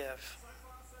plenty to give.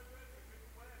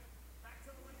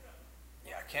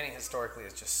 Yeah, Kenny historically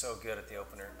is just so good at the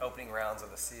opening rounds of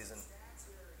the season.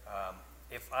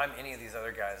 If I'm any of these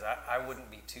other guys, I wouldn't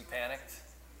be too panicked.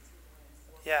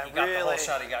 Yeah, he got the whole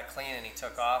shot, he got clean, and he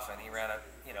took off, and he ran a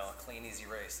clean, easy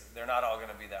race. They're not all going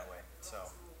to be that way. So,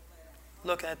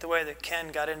 looking at the way that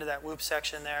Ken got into that whoop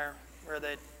section there, where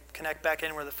they connect back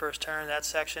in where the first turn, that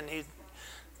section, he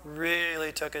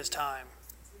really took his time.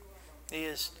 He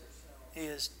is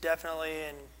definitely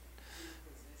in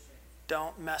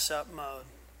don't mess up mode.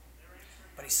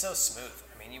 But he's so smooth.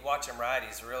 I mean, you watch him ride,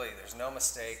 there's no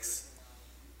mistakes.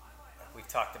 We've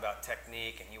talked about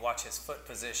technique, and you watch his foot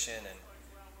position and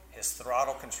his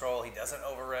throttle control. He doesn't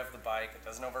over-rev the bike. It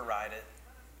doesn't override it.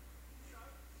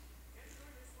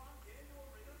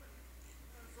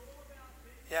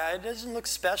 Yeah, it doesn't look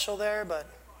special there, but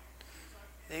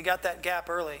he got that gap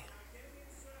early.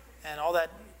 And all that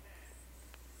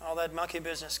monkey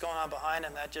business going on behind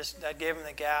him, that gave him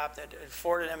the gap, that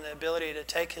afforded him the ability to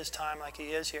take his time like he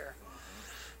is here.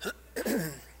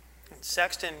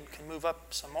 Sexton can move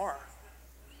up some more.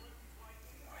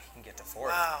 He can get to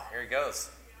fourth. Wow. Here he goes.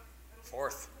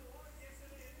 Fourth.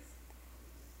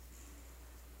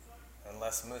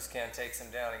 Unless Musquin takes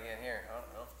him down again here. I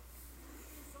don't know.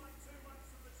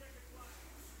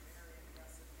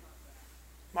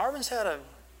 Marvin's had a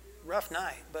rough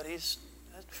night, but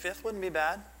fifth wouldn't be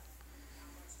bad.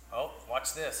 Oh,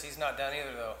 watch this. He's not done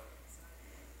either, though.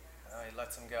 Oh, he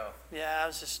lets him go. Yeah, I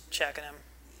was just checking him.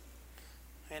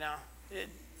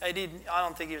 I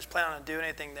don't think he was planning on doing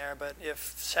anything there, but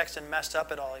if Sexton messed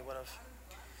up at all, he would have.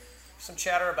 Some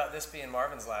chatter about this being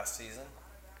Marvin's last season.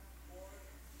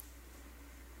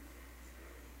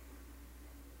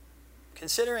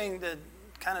 Considering the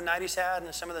kind of night he's had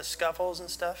and some of the scuffles and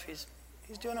stuff, he's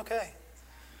doing okay.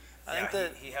 I think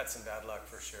that he had some bad luck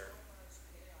for sure.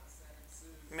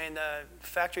 I mean, the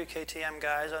factory KTM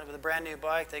guys with a brand new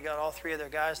bike, they got all three of their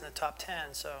guys in the top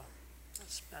 10, so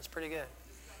that's pretty good.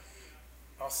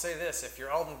 I'll say this: if you're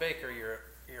Alden Baker,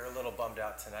 you're a little bummed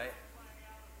out tonight.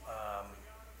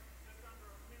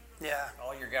 Yeah.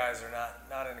 All your guys are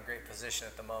not in a great position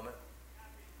at the moment.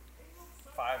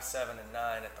 5, 7, and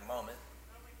 9 at the moment.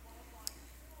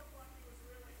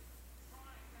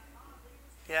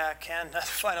 Yeah, Ken, that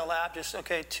final lap, just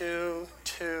okay, two.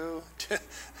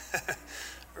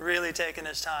 Really taking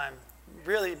his time.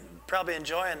 Really probably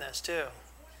enjoying this too.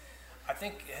 I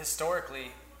think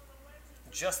historically,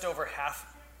 just over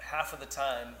half of the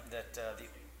time that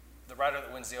the rider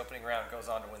that wins the opening round goes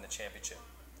on to win the championship.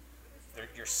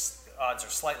 Your odds are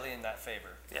slightly in that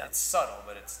favor. Yeah. It's subtle,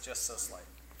 but it's just so slight.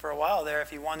 For a while there,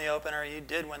 if you won the opener, you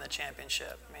did win the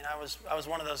championship. I mean, I was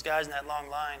one of those guys in that long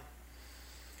line.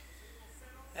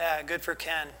 Yeah, good for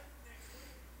Ken.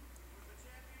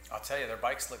 I'll tell you, their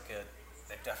bikes look good.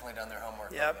 They've definitely done their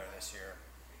homework over there this year.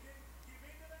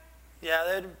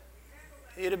 Yeah,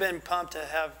 you'd have been pumped to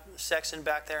have Sexton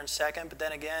back there in second, but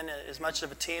then again, as much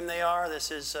of a team they are,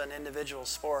 this is an individual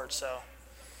sport, so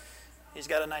he's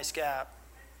got a nice gap.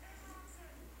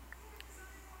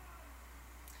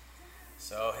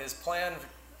 So his plan,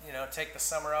 take the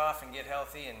summer off and get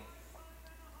healthy and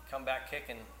come back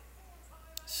kicking.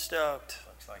 Stoked.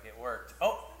 Looks like it worked.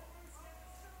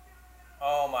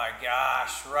 Oh my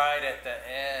gosh, right at the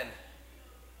end.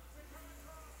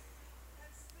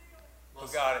 Who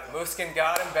got it? Musquin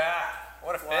got him back.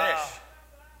 What a finish. Wow.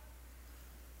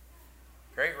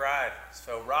 Great ride.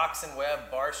 So Roczen,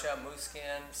 Webb, Barcia,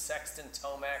 Musquin, Sexton,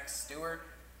 Tomac, Stewart,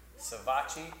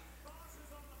 Savacci.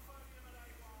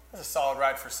 That was a solid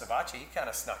ride for Savacci. He kind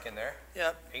of snuck in there.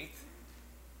 Yep. 8th.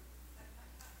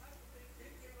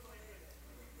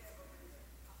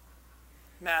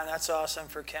 Man, that's awesome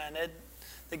for Ken.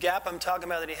 The gap I'm talking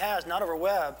about that he has, not over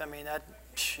Webb. I mean,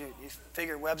 you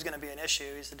figure Webb's going to be an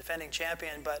issue. He's the defending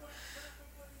champion, but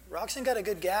Roczen got a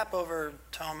good gap over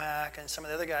Tomac and some of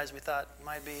the other guys we thought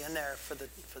might be in there for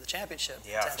the championship.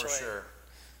 Yeah, for sure.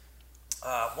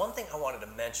 One thing I wanted to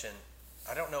mention,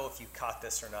 I don't know if you caught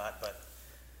this or not, but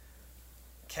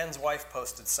Ken's wife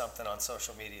posted something on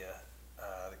social media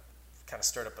that kind of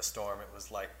stirred up a storm. It was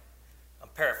like, I'm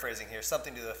paraphrasing here,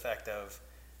 something to the effect of,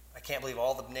 I can't believe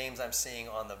all the names I'm seeing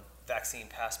on the vaccine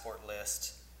passport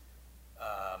list.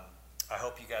 I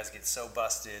hope you guys get so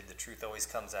busted, the truth always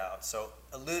comes out. So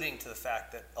alluding to the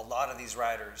fact that a lot of these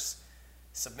riders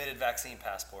submitted vaccine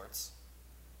passports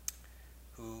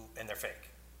and they're fake,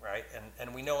 right?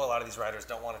 And we know a lot of these riders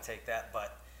don't want to take that,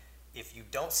 but if you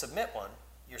don't submit one,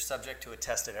 you're subject to a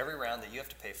test at every round that you have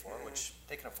to pay for, which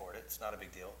they can afford it, it's not a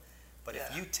big deal. But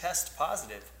if you test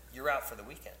positive, you're out for the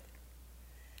weekend.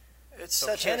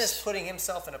 So Ken is putting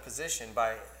himself in a position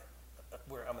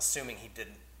where I'm assuming he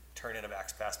didn't turn in a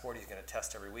vax passport. He's going to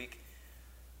test every week.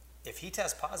 If he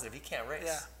tests positive, he can't race.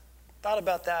 Yeah, thought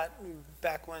about that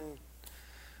back when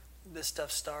this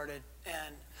stuff started.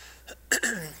 And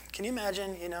can you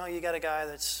imagine? You got a guy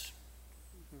that's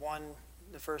won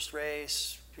the first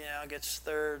race. Gets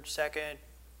third, second,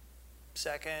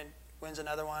 wins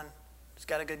another one. He's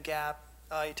got a good gap.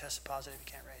 Oh, you tested positive. You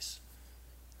can't race.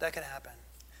 That can happen.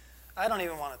 I don't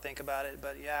even want to think about it,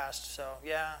 but you asked, so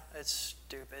yeah, it's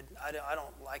stupid.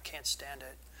 I can't stand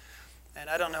it, and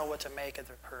I don't know what to make of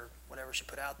her whatever she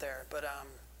put out there. But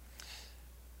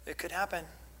It could happen.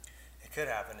 It could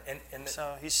happen. And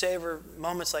So you savor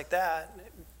moments like that,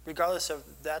 regardless of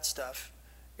that stuff.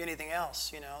 Anything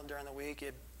else, during the week,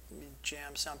 you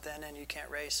jam something and you can't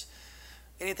race.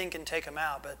 Anything can take them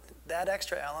out, but that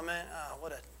extra element,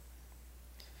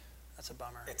 that's a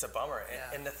bummer. It's a bummer.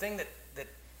 Yeah. And the thing that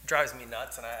drives me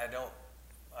nuts, and I don't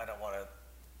want to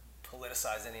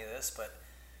politicize any of this, but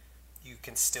you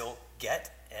can still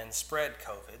get and spread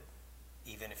COVID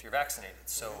even if you're vaccinated.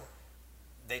 So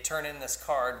they turn in this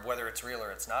card, whether it's real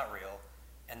or it's not real,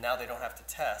 and now they don't have to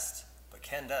test, but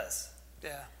Ken does.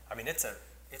 Yeah. I mean, it's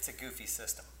a goofy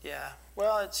system. Yeah.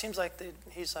 Well, it seems like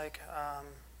he's like,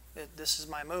 this is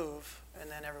my move,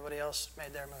 and then everybody else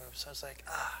made their move. So it's like,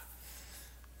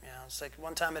 it's like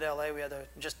one time at LA, we had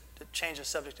just to change the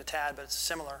subject a tad, but it's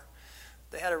similar.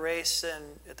 They had a race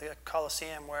at the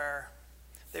Coliseum where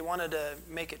they wanted to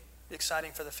make it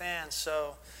exciting for the fans.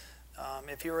 So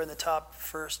if you were in the top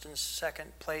first and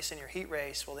second place in your heat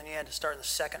race, well, then you had to start in the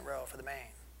second row for the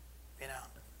main,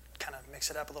 kind of mix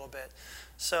it up a little bit.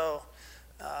 So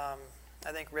I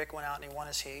think Rick went out and he won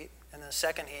his heat. And the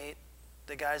second heat,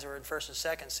 the guys that were in first and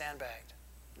second sandbagged.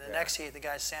 The next heat, the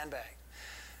guys sandbagged.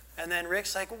 And then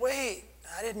Rick's like, wait,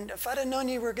 if I'd have known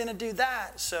you were going to do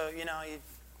that. So,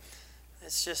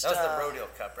 it's just. That was the Rodeo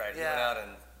Cup, right? Yeah. He went out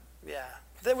and. Yeah.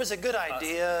 That was a good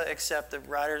idea, except the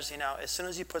riders, as soon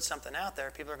as you put something out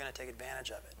there, people are going to take advantage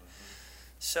of it.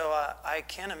 So I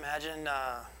can't imagine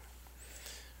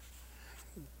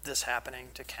this happening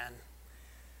to Ken.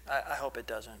 I hope it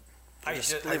doesn't. I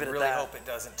really hope it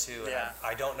doesn't too. Yeah.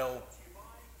 And I don't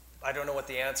know what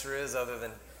the answer is other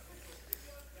than,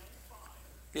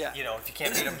 yeah. If you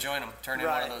can't beat them, join them. Turn in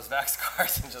one of those vax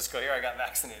cards and just go, here, I got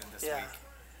vaccinated this week.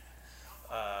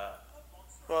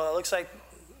 Well, it looks like,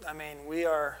 we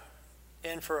are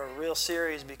in for a real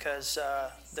series because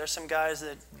there's some guys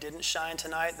that didn't shine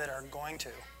tonight that are going to.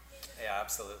 Yeah,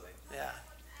 absolutely. Yeah.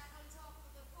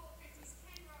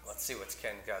 Let's see what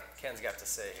Ken's got to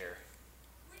say here.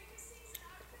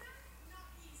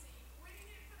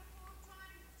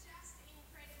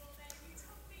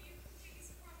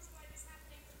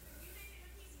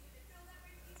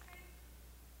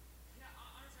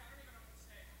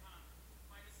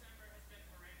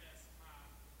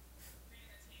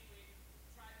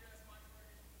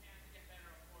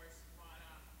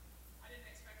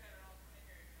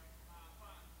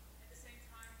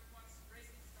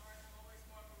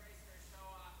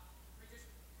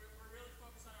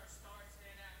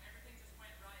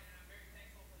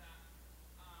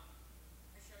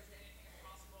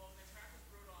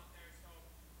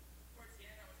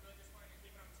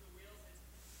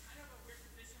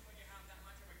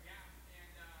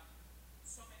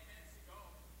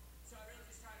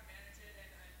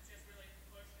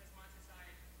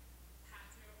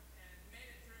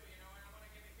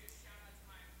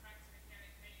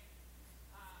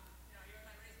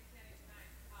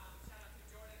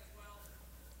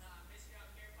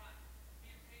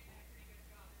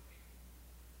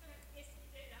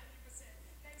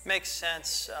 Makes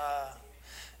sense.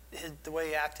 The way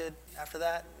he acted after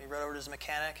that, he rode over to his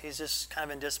mechanic. He's just kind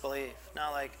of in disbelief.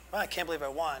 Not like, well, I can't believe I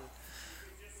won.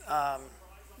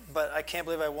 But I can't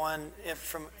believe I won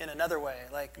in another way.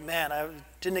 Like, man, I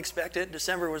didn't expect it.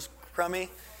 December was crummy.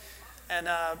 And,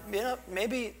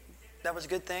 maybe that was a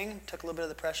good thing. Took a little bit of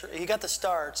the pressure. He got the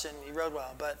starts and he rode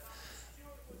well. But,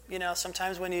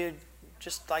 sometimes when you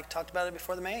just talked about it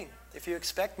before the main, if you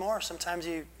expect more, sometimes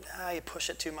you push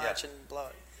it too much and blow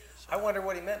it. I wonder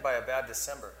what he meant by a bad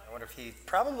December. I wonder if he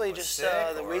probably was just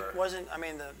sick the week wasn't.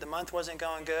 The month wasn't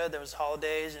going good. There was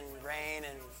holidays and rain,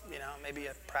 and maybe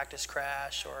a practice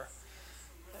crash, or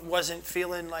wasn't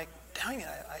feeling like, dang it,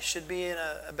 I should be in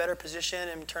a better position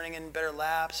and turning in better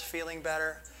laps, feeling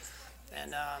better,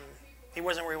 and he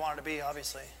wasn't where he wanted to be,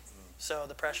 obviously. So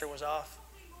the pressure was off.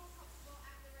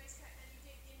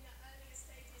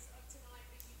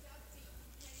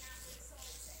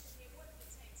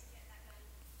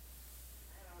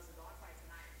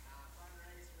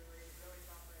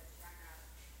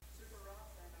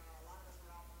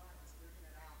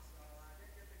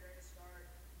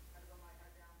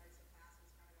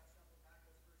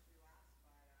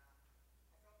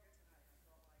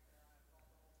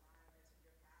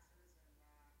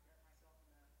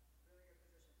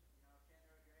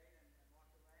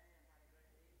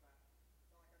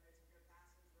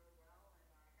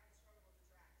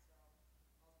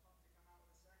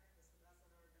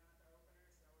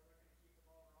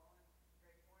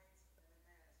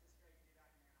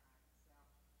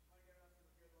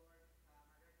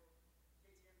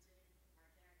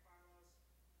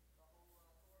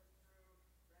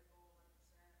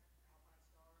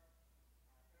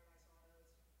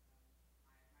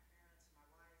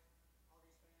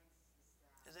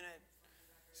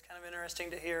 of interesting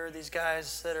to hear these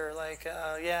guys that are like,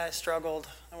 yeah, I struggled.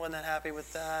 I wasn't that happy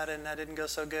with that, and that didn't go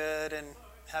so good, and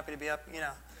happy to be up,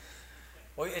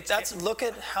 Well, look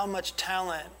at how much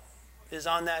talent is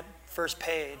on that first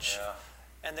page. Yeah.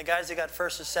 And the guys that got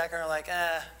first and second are like,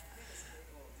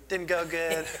 didn't go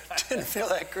good. Didn't feel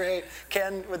that great.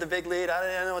 Ken with the big lead, I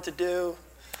didn't know what to do.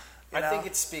 I think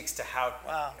it speaks to how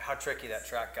Wow. tricky that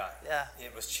track got. Yeah.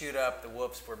 It was chewed up. The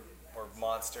whoops were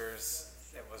monsters.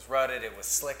 It was rutted. It was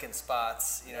slick in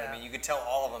spots. You know what I Yeah. mean? You could tell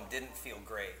all of them didn't feel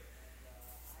great.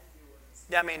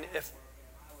 Yeah, I mean,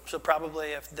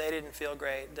 probably if they didn't feel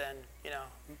great, then,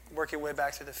 work your way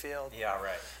back through the field. Yeah,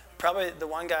 right. Probably the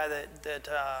one guy that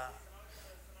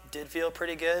did feel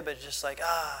pretty good, but just like,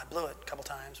 I blew it a couple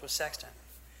times, was Sexton.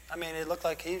 I mean, it looked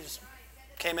like he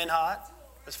came in hot,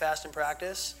 was fast in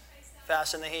practice,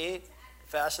 fast in the heat,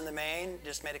 fast in the main,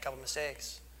 just made a couple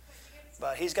mistakes.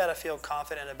 But he's got to feel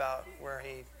confident about where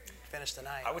he finished the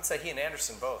night. I would say he and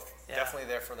Anderson both. Yeah. Definitely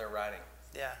there for their riding.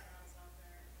 Yeah.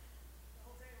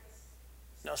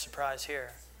 No surprise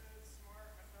here.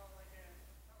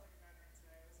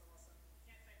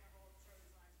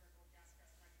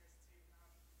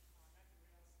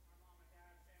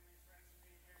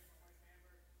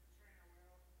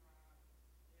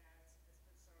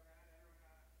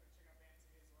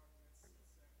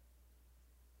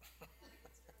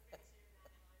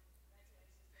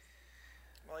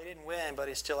 Well, he didn't win, but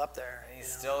he's still up there. And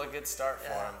he's still a good start for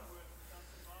Yeah. him.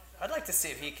 I'd like to see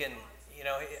if he can,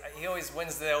 he always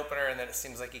wins the opener, and then it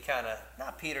seems like he kind of,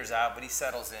 not peters out, but he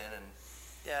settles in, and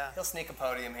Yeah. he'll sneak a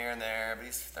podium here and there, but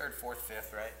he's third, fourth,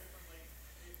 fifth, right?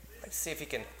 I'd like to see if he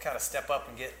can kind of step up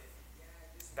and get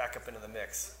back up into the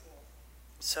mix.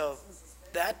 So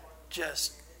that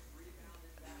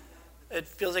it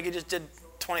feels like he just did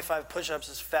 25 push-ups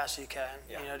as fast as you can,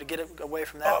 Yeah. to get away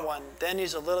from that Oh. one. Then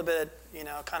he's a little bit,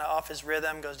 kind of off his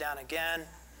rhythm, goes down again.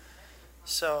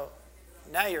 So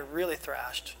now you're really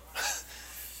thrashed.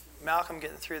 Malcolm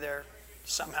getting through there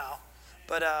somehow.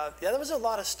 But there was a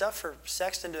lot of stuff for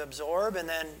Sexton to absorb and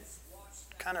then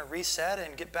kind of reset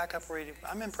and get back up where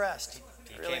I'm impressed.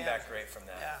 He Really came am. back great from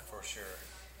that, Yeah. for sure.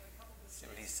 See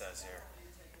what he says here.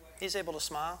 He's able to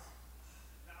smile.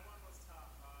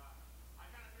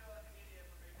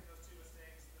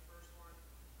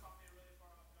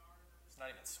 He's not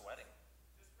even sweating.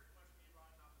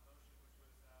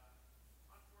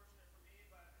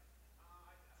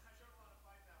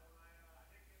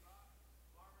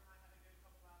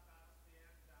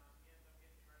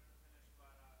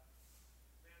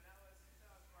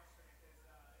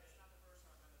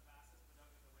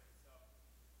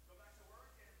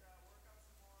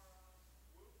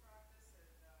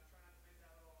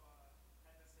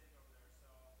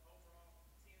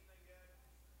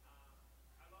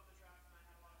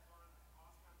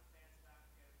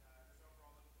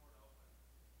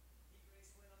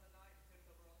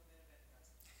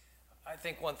 I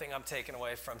think one thing I'm taking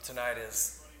away from tonight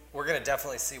is we're going to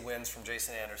definitely see wins from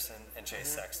Jason Anderson and Chase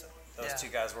Sexton. Those Yeah. two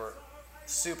guys were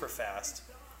super fast.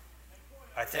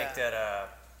 I think Yeah. that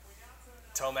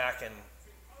Tomac and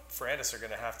Ferrandis are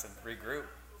going to have to regroup.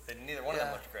 Neither one of them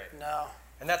Yeah. looked great, No.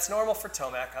 and that's normal for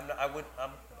Tomac. I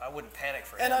wouldn't panic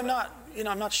for him. And I'm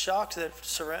but- not shocked that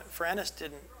Ferrandis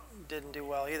didn't do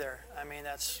well either. I mean,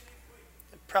 that's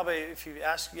probably, if you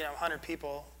ask 100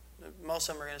 people, most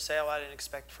of them are going to say, "Oh, I didn't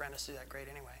expect Ferrandis to do that great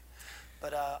anyway."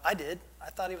 But I did. I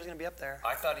thought he was going to be up there.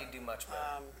 I thought he'd do much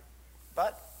better.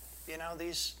 But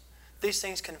these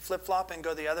things can flip flop and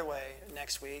go the other way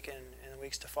next week and in the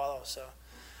weeks to follow. So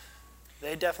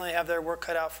they definitely have their work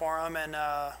cut out for them. And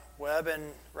Webb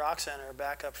and Roxon are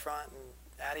back up front and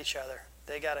at each other.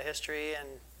 They got a history,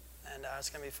 and it's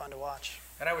going to be fun to watch.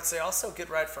 And I would say also good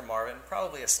ride for Marvin.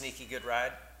 Probably a sneaky good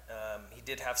ride. He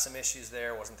did have some issues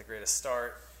there. Wasn't the greatest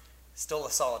start. Still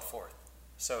a solid fourth.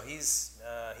 So he's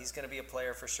going to be a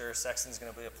player for sure. Sexton's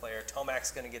going to be a player.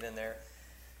 Tomac's going to get in there.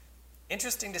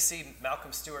 Interesting to see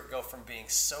Malcolm Stewart go from being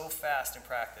so fast in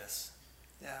practice.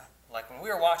 Yeah. Like when we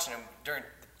were watching him during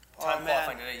time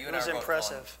qualifying today, you it and I was were both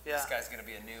impressive. going, this Yeah. guy's going to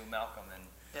be a new Malcolm. And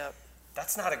Yep.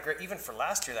 that's not a great, even for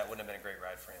last year, that wouldn't have been a great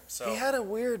ride for him. So He had a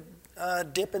weird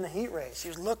dip in the heat race.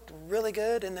 He looked really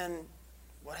good, and then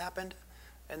what happened?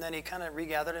 And then he kind of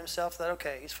regathered himself. Thought,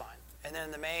 okay, he's fine. And then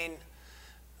in the main,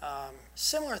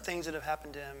 similar things that have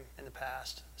happened to him in the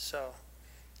past. So,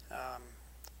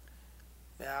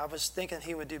 I was thinking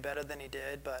he would do better than he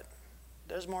did, but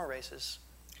there's more races.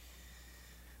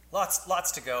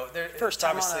 lots to go. First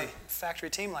time obviously, on a factory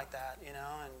team like that, and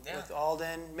Yeah. with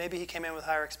Alden, maybe he came in with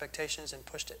higher expectations and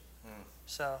pushed it.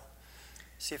 So,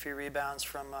 see if he rebounds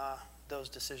from those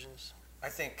decisions. I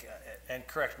think, and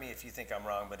correct me if you think I'm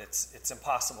wrong, but it's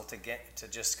impossible to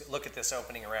just look at this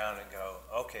opening round and go,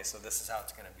 okay, so this is how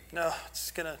it's going to be. No,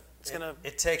 it's gonna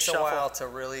It takes shuffle. a while to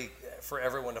really, for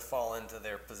everyone to fall into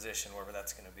their position, wherever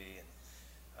that's going to be. And,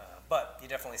 but you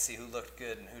definitely see who looked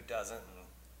good and who doesn't. And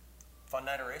fun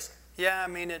night of racing. Yeah,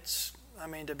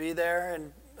 to be there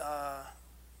and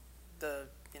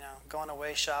going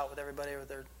away shot with everybody with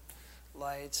their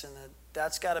lights, and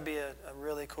that's got to be a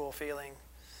really cool feeling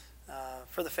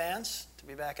for the fans to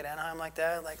be back at Anaheim like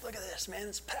that. Like, look at this, man,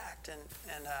 it's packed,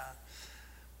 and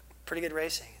pretty good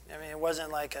racing. I mean, it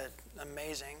wasn't like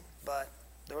amazing, but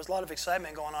there was a lot of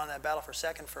excitement going on in that battle for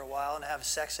second for a while, and to have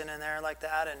Sexton in there like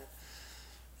that, and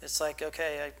it's like,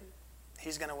 okay,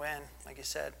 he's going to win, like you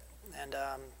said. And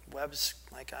Webb's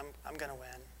like, I'm going to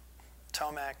win.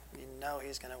 Tomac,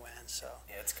 he's going to win. So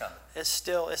yeah, it's coming.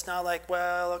 It's not like,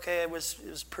 well, okay, it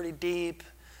was pretty deep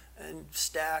and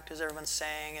stacked, as everyone's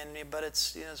saying, but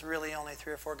it's it's really only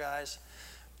 3 or 4 guys.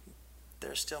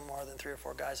 There's still more than 3 or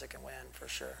 4 guys that can win for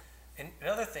sure. And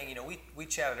another thing, we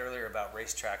chatted earlier about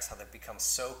racetracks, how they've become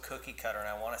so cookie cutter, and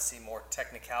I want to see more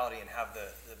technicality and have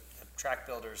the track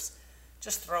builders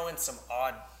just throw in some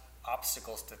odd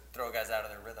obstacles to throw guys out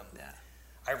of their rhythm. Yeah.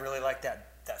 I really like that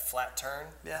flat turn.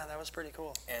 Yeah, that was pretty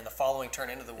cool. And the following turn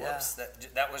into the whoops. Yeah.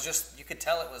 That was just, you could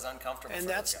tell it was uncomfortable. And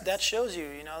for those guys. that shows you,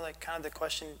 like kind of the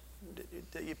question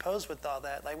that you posed with all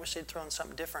that. Like, I wish they'd thrown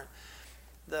something different.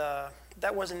 That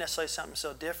wasn't necessarily something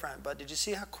so different, but did you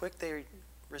see how quick they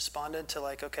responded to,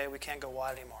 like, okay, we can't go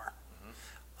wide anymore.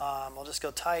 Mm-hmm. We'll just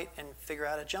go tight and figure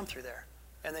out a jump through there.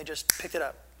 And they just picked it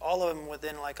up. All of them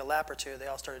within like a lap or two, they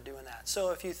all started doing that.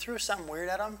 So if you threw something weird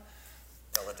at them,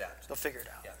 they'll adapt. They'll figure it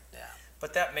out. Yeah.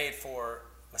 But that made for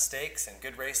mistakes and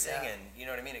good racing, and you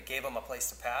know what I mean? It gave them a place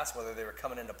to pass, whether they were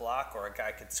coming into block or a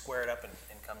guy could square it up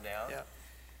and come down. Yeah.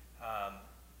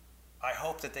 I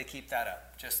hope that they keep that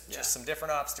up. Just some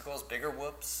different obstacles, bigger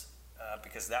whoops,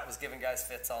 because that was giving guys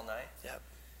fits all night. Yep.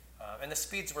 And the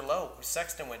speeds were low.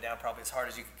 Sexton went down probably as hard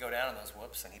as you could go down on those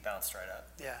whoops, and he bounced right up.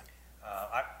 Yeah.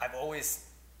 I've always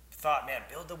thought, man,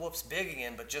 build the whoops big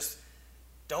again, but just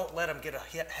don't let them get a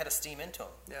head of steam into them.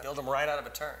 Yeah. Build them right out of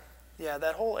a turn. Yeah,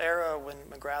 that whole era when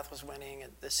McGrath was winning,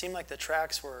 it seemed like the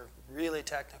tracks were really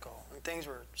technical and things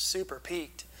were super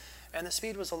peaked, and the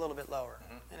speed was a little bit lower.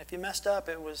 Mm-hmm. And if you messed up,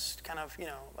 it was kind of,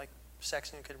 like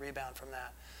Sexton could rebound from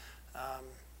that.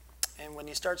 And when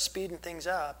you start speeding things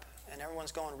up and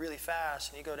everyone's going really fast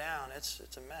and you go down, it's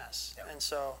a mess. Yep. And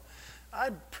so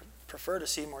I'd prefer to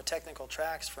see more technical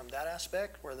tracks from that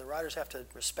aspect, where the riders have to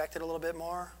respect it a little bit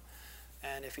more.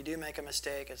 And if you do make a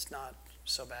mistake, it's not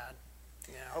so bad.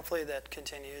 Hopefully that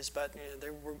continues. But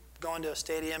we're going to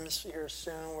stadiums here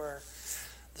soon where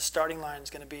the starting line is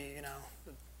going to be,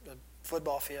 a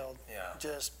football field. Yeah.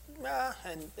 Just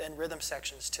and rhythm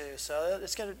sections too. So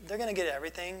they're going to get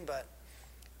everything. But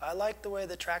I like the way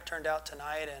the track turned out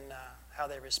tonight and how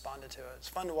they responded to it. It's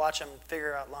fun to watch them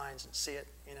figure out lines and see it.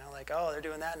 Like, oh, they're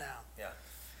doing that now. Yeah.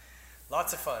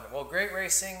 Lots of fun. Well, great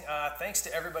racing. Thanks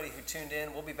to everybody who tuned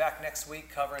in. We'll be back next week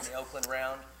covering the Oakland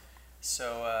round.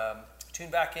 So tune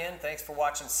back in. Thanks for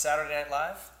watching Saturday Night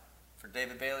Live. For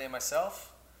David Bailey and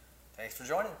myself, thanks for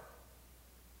joining.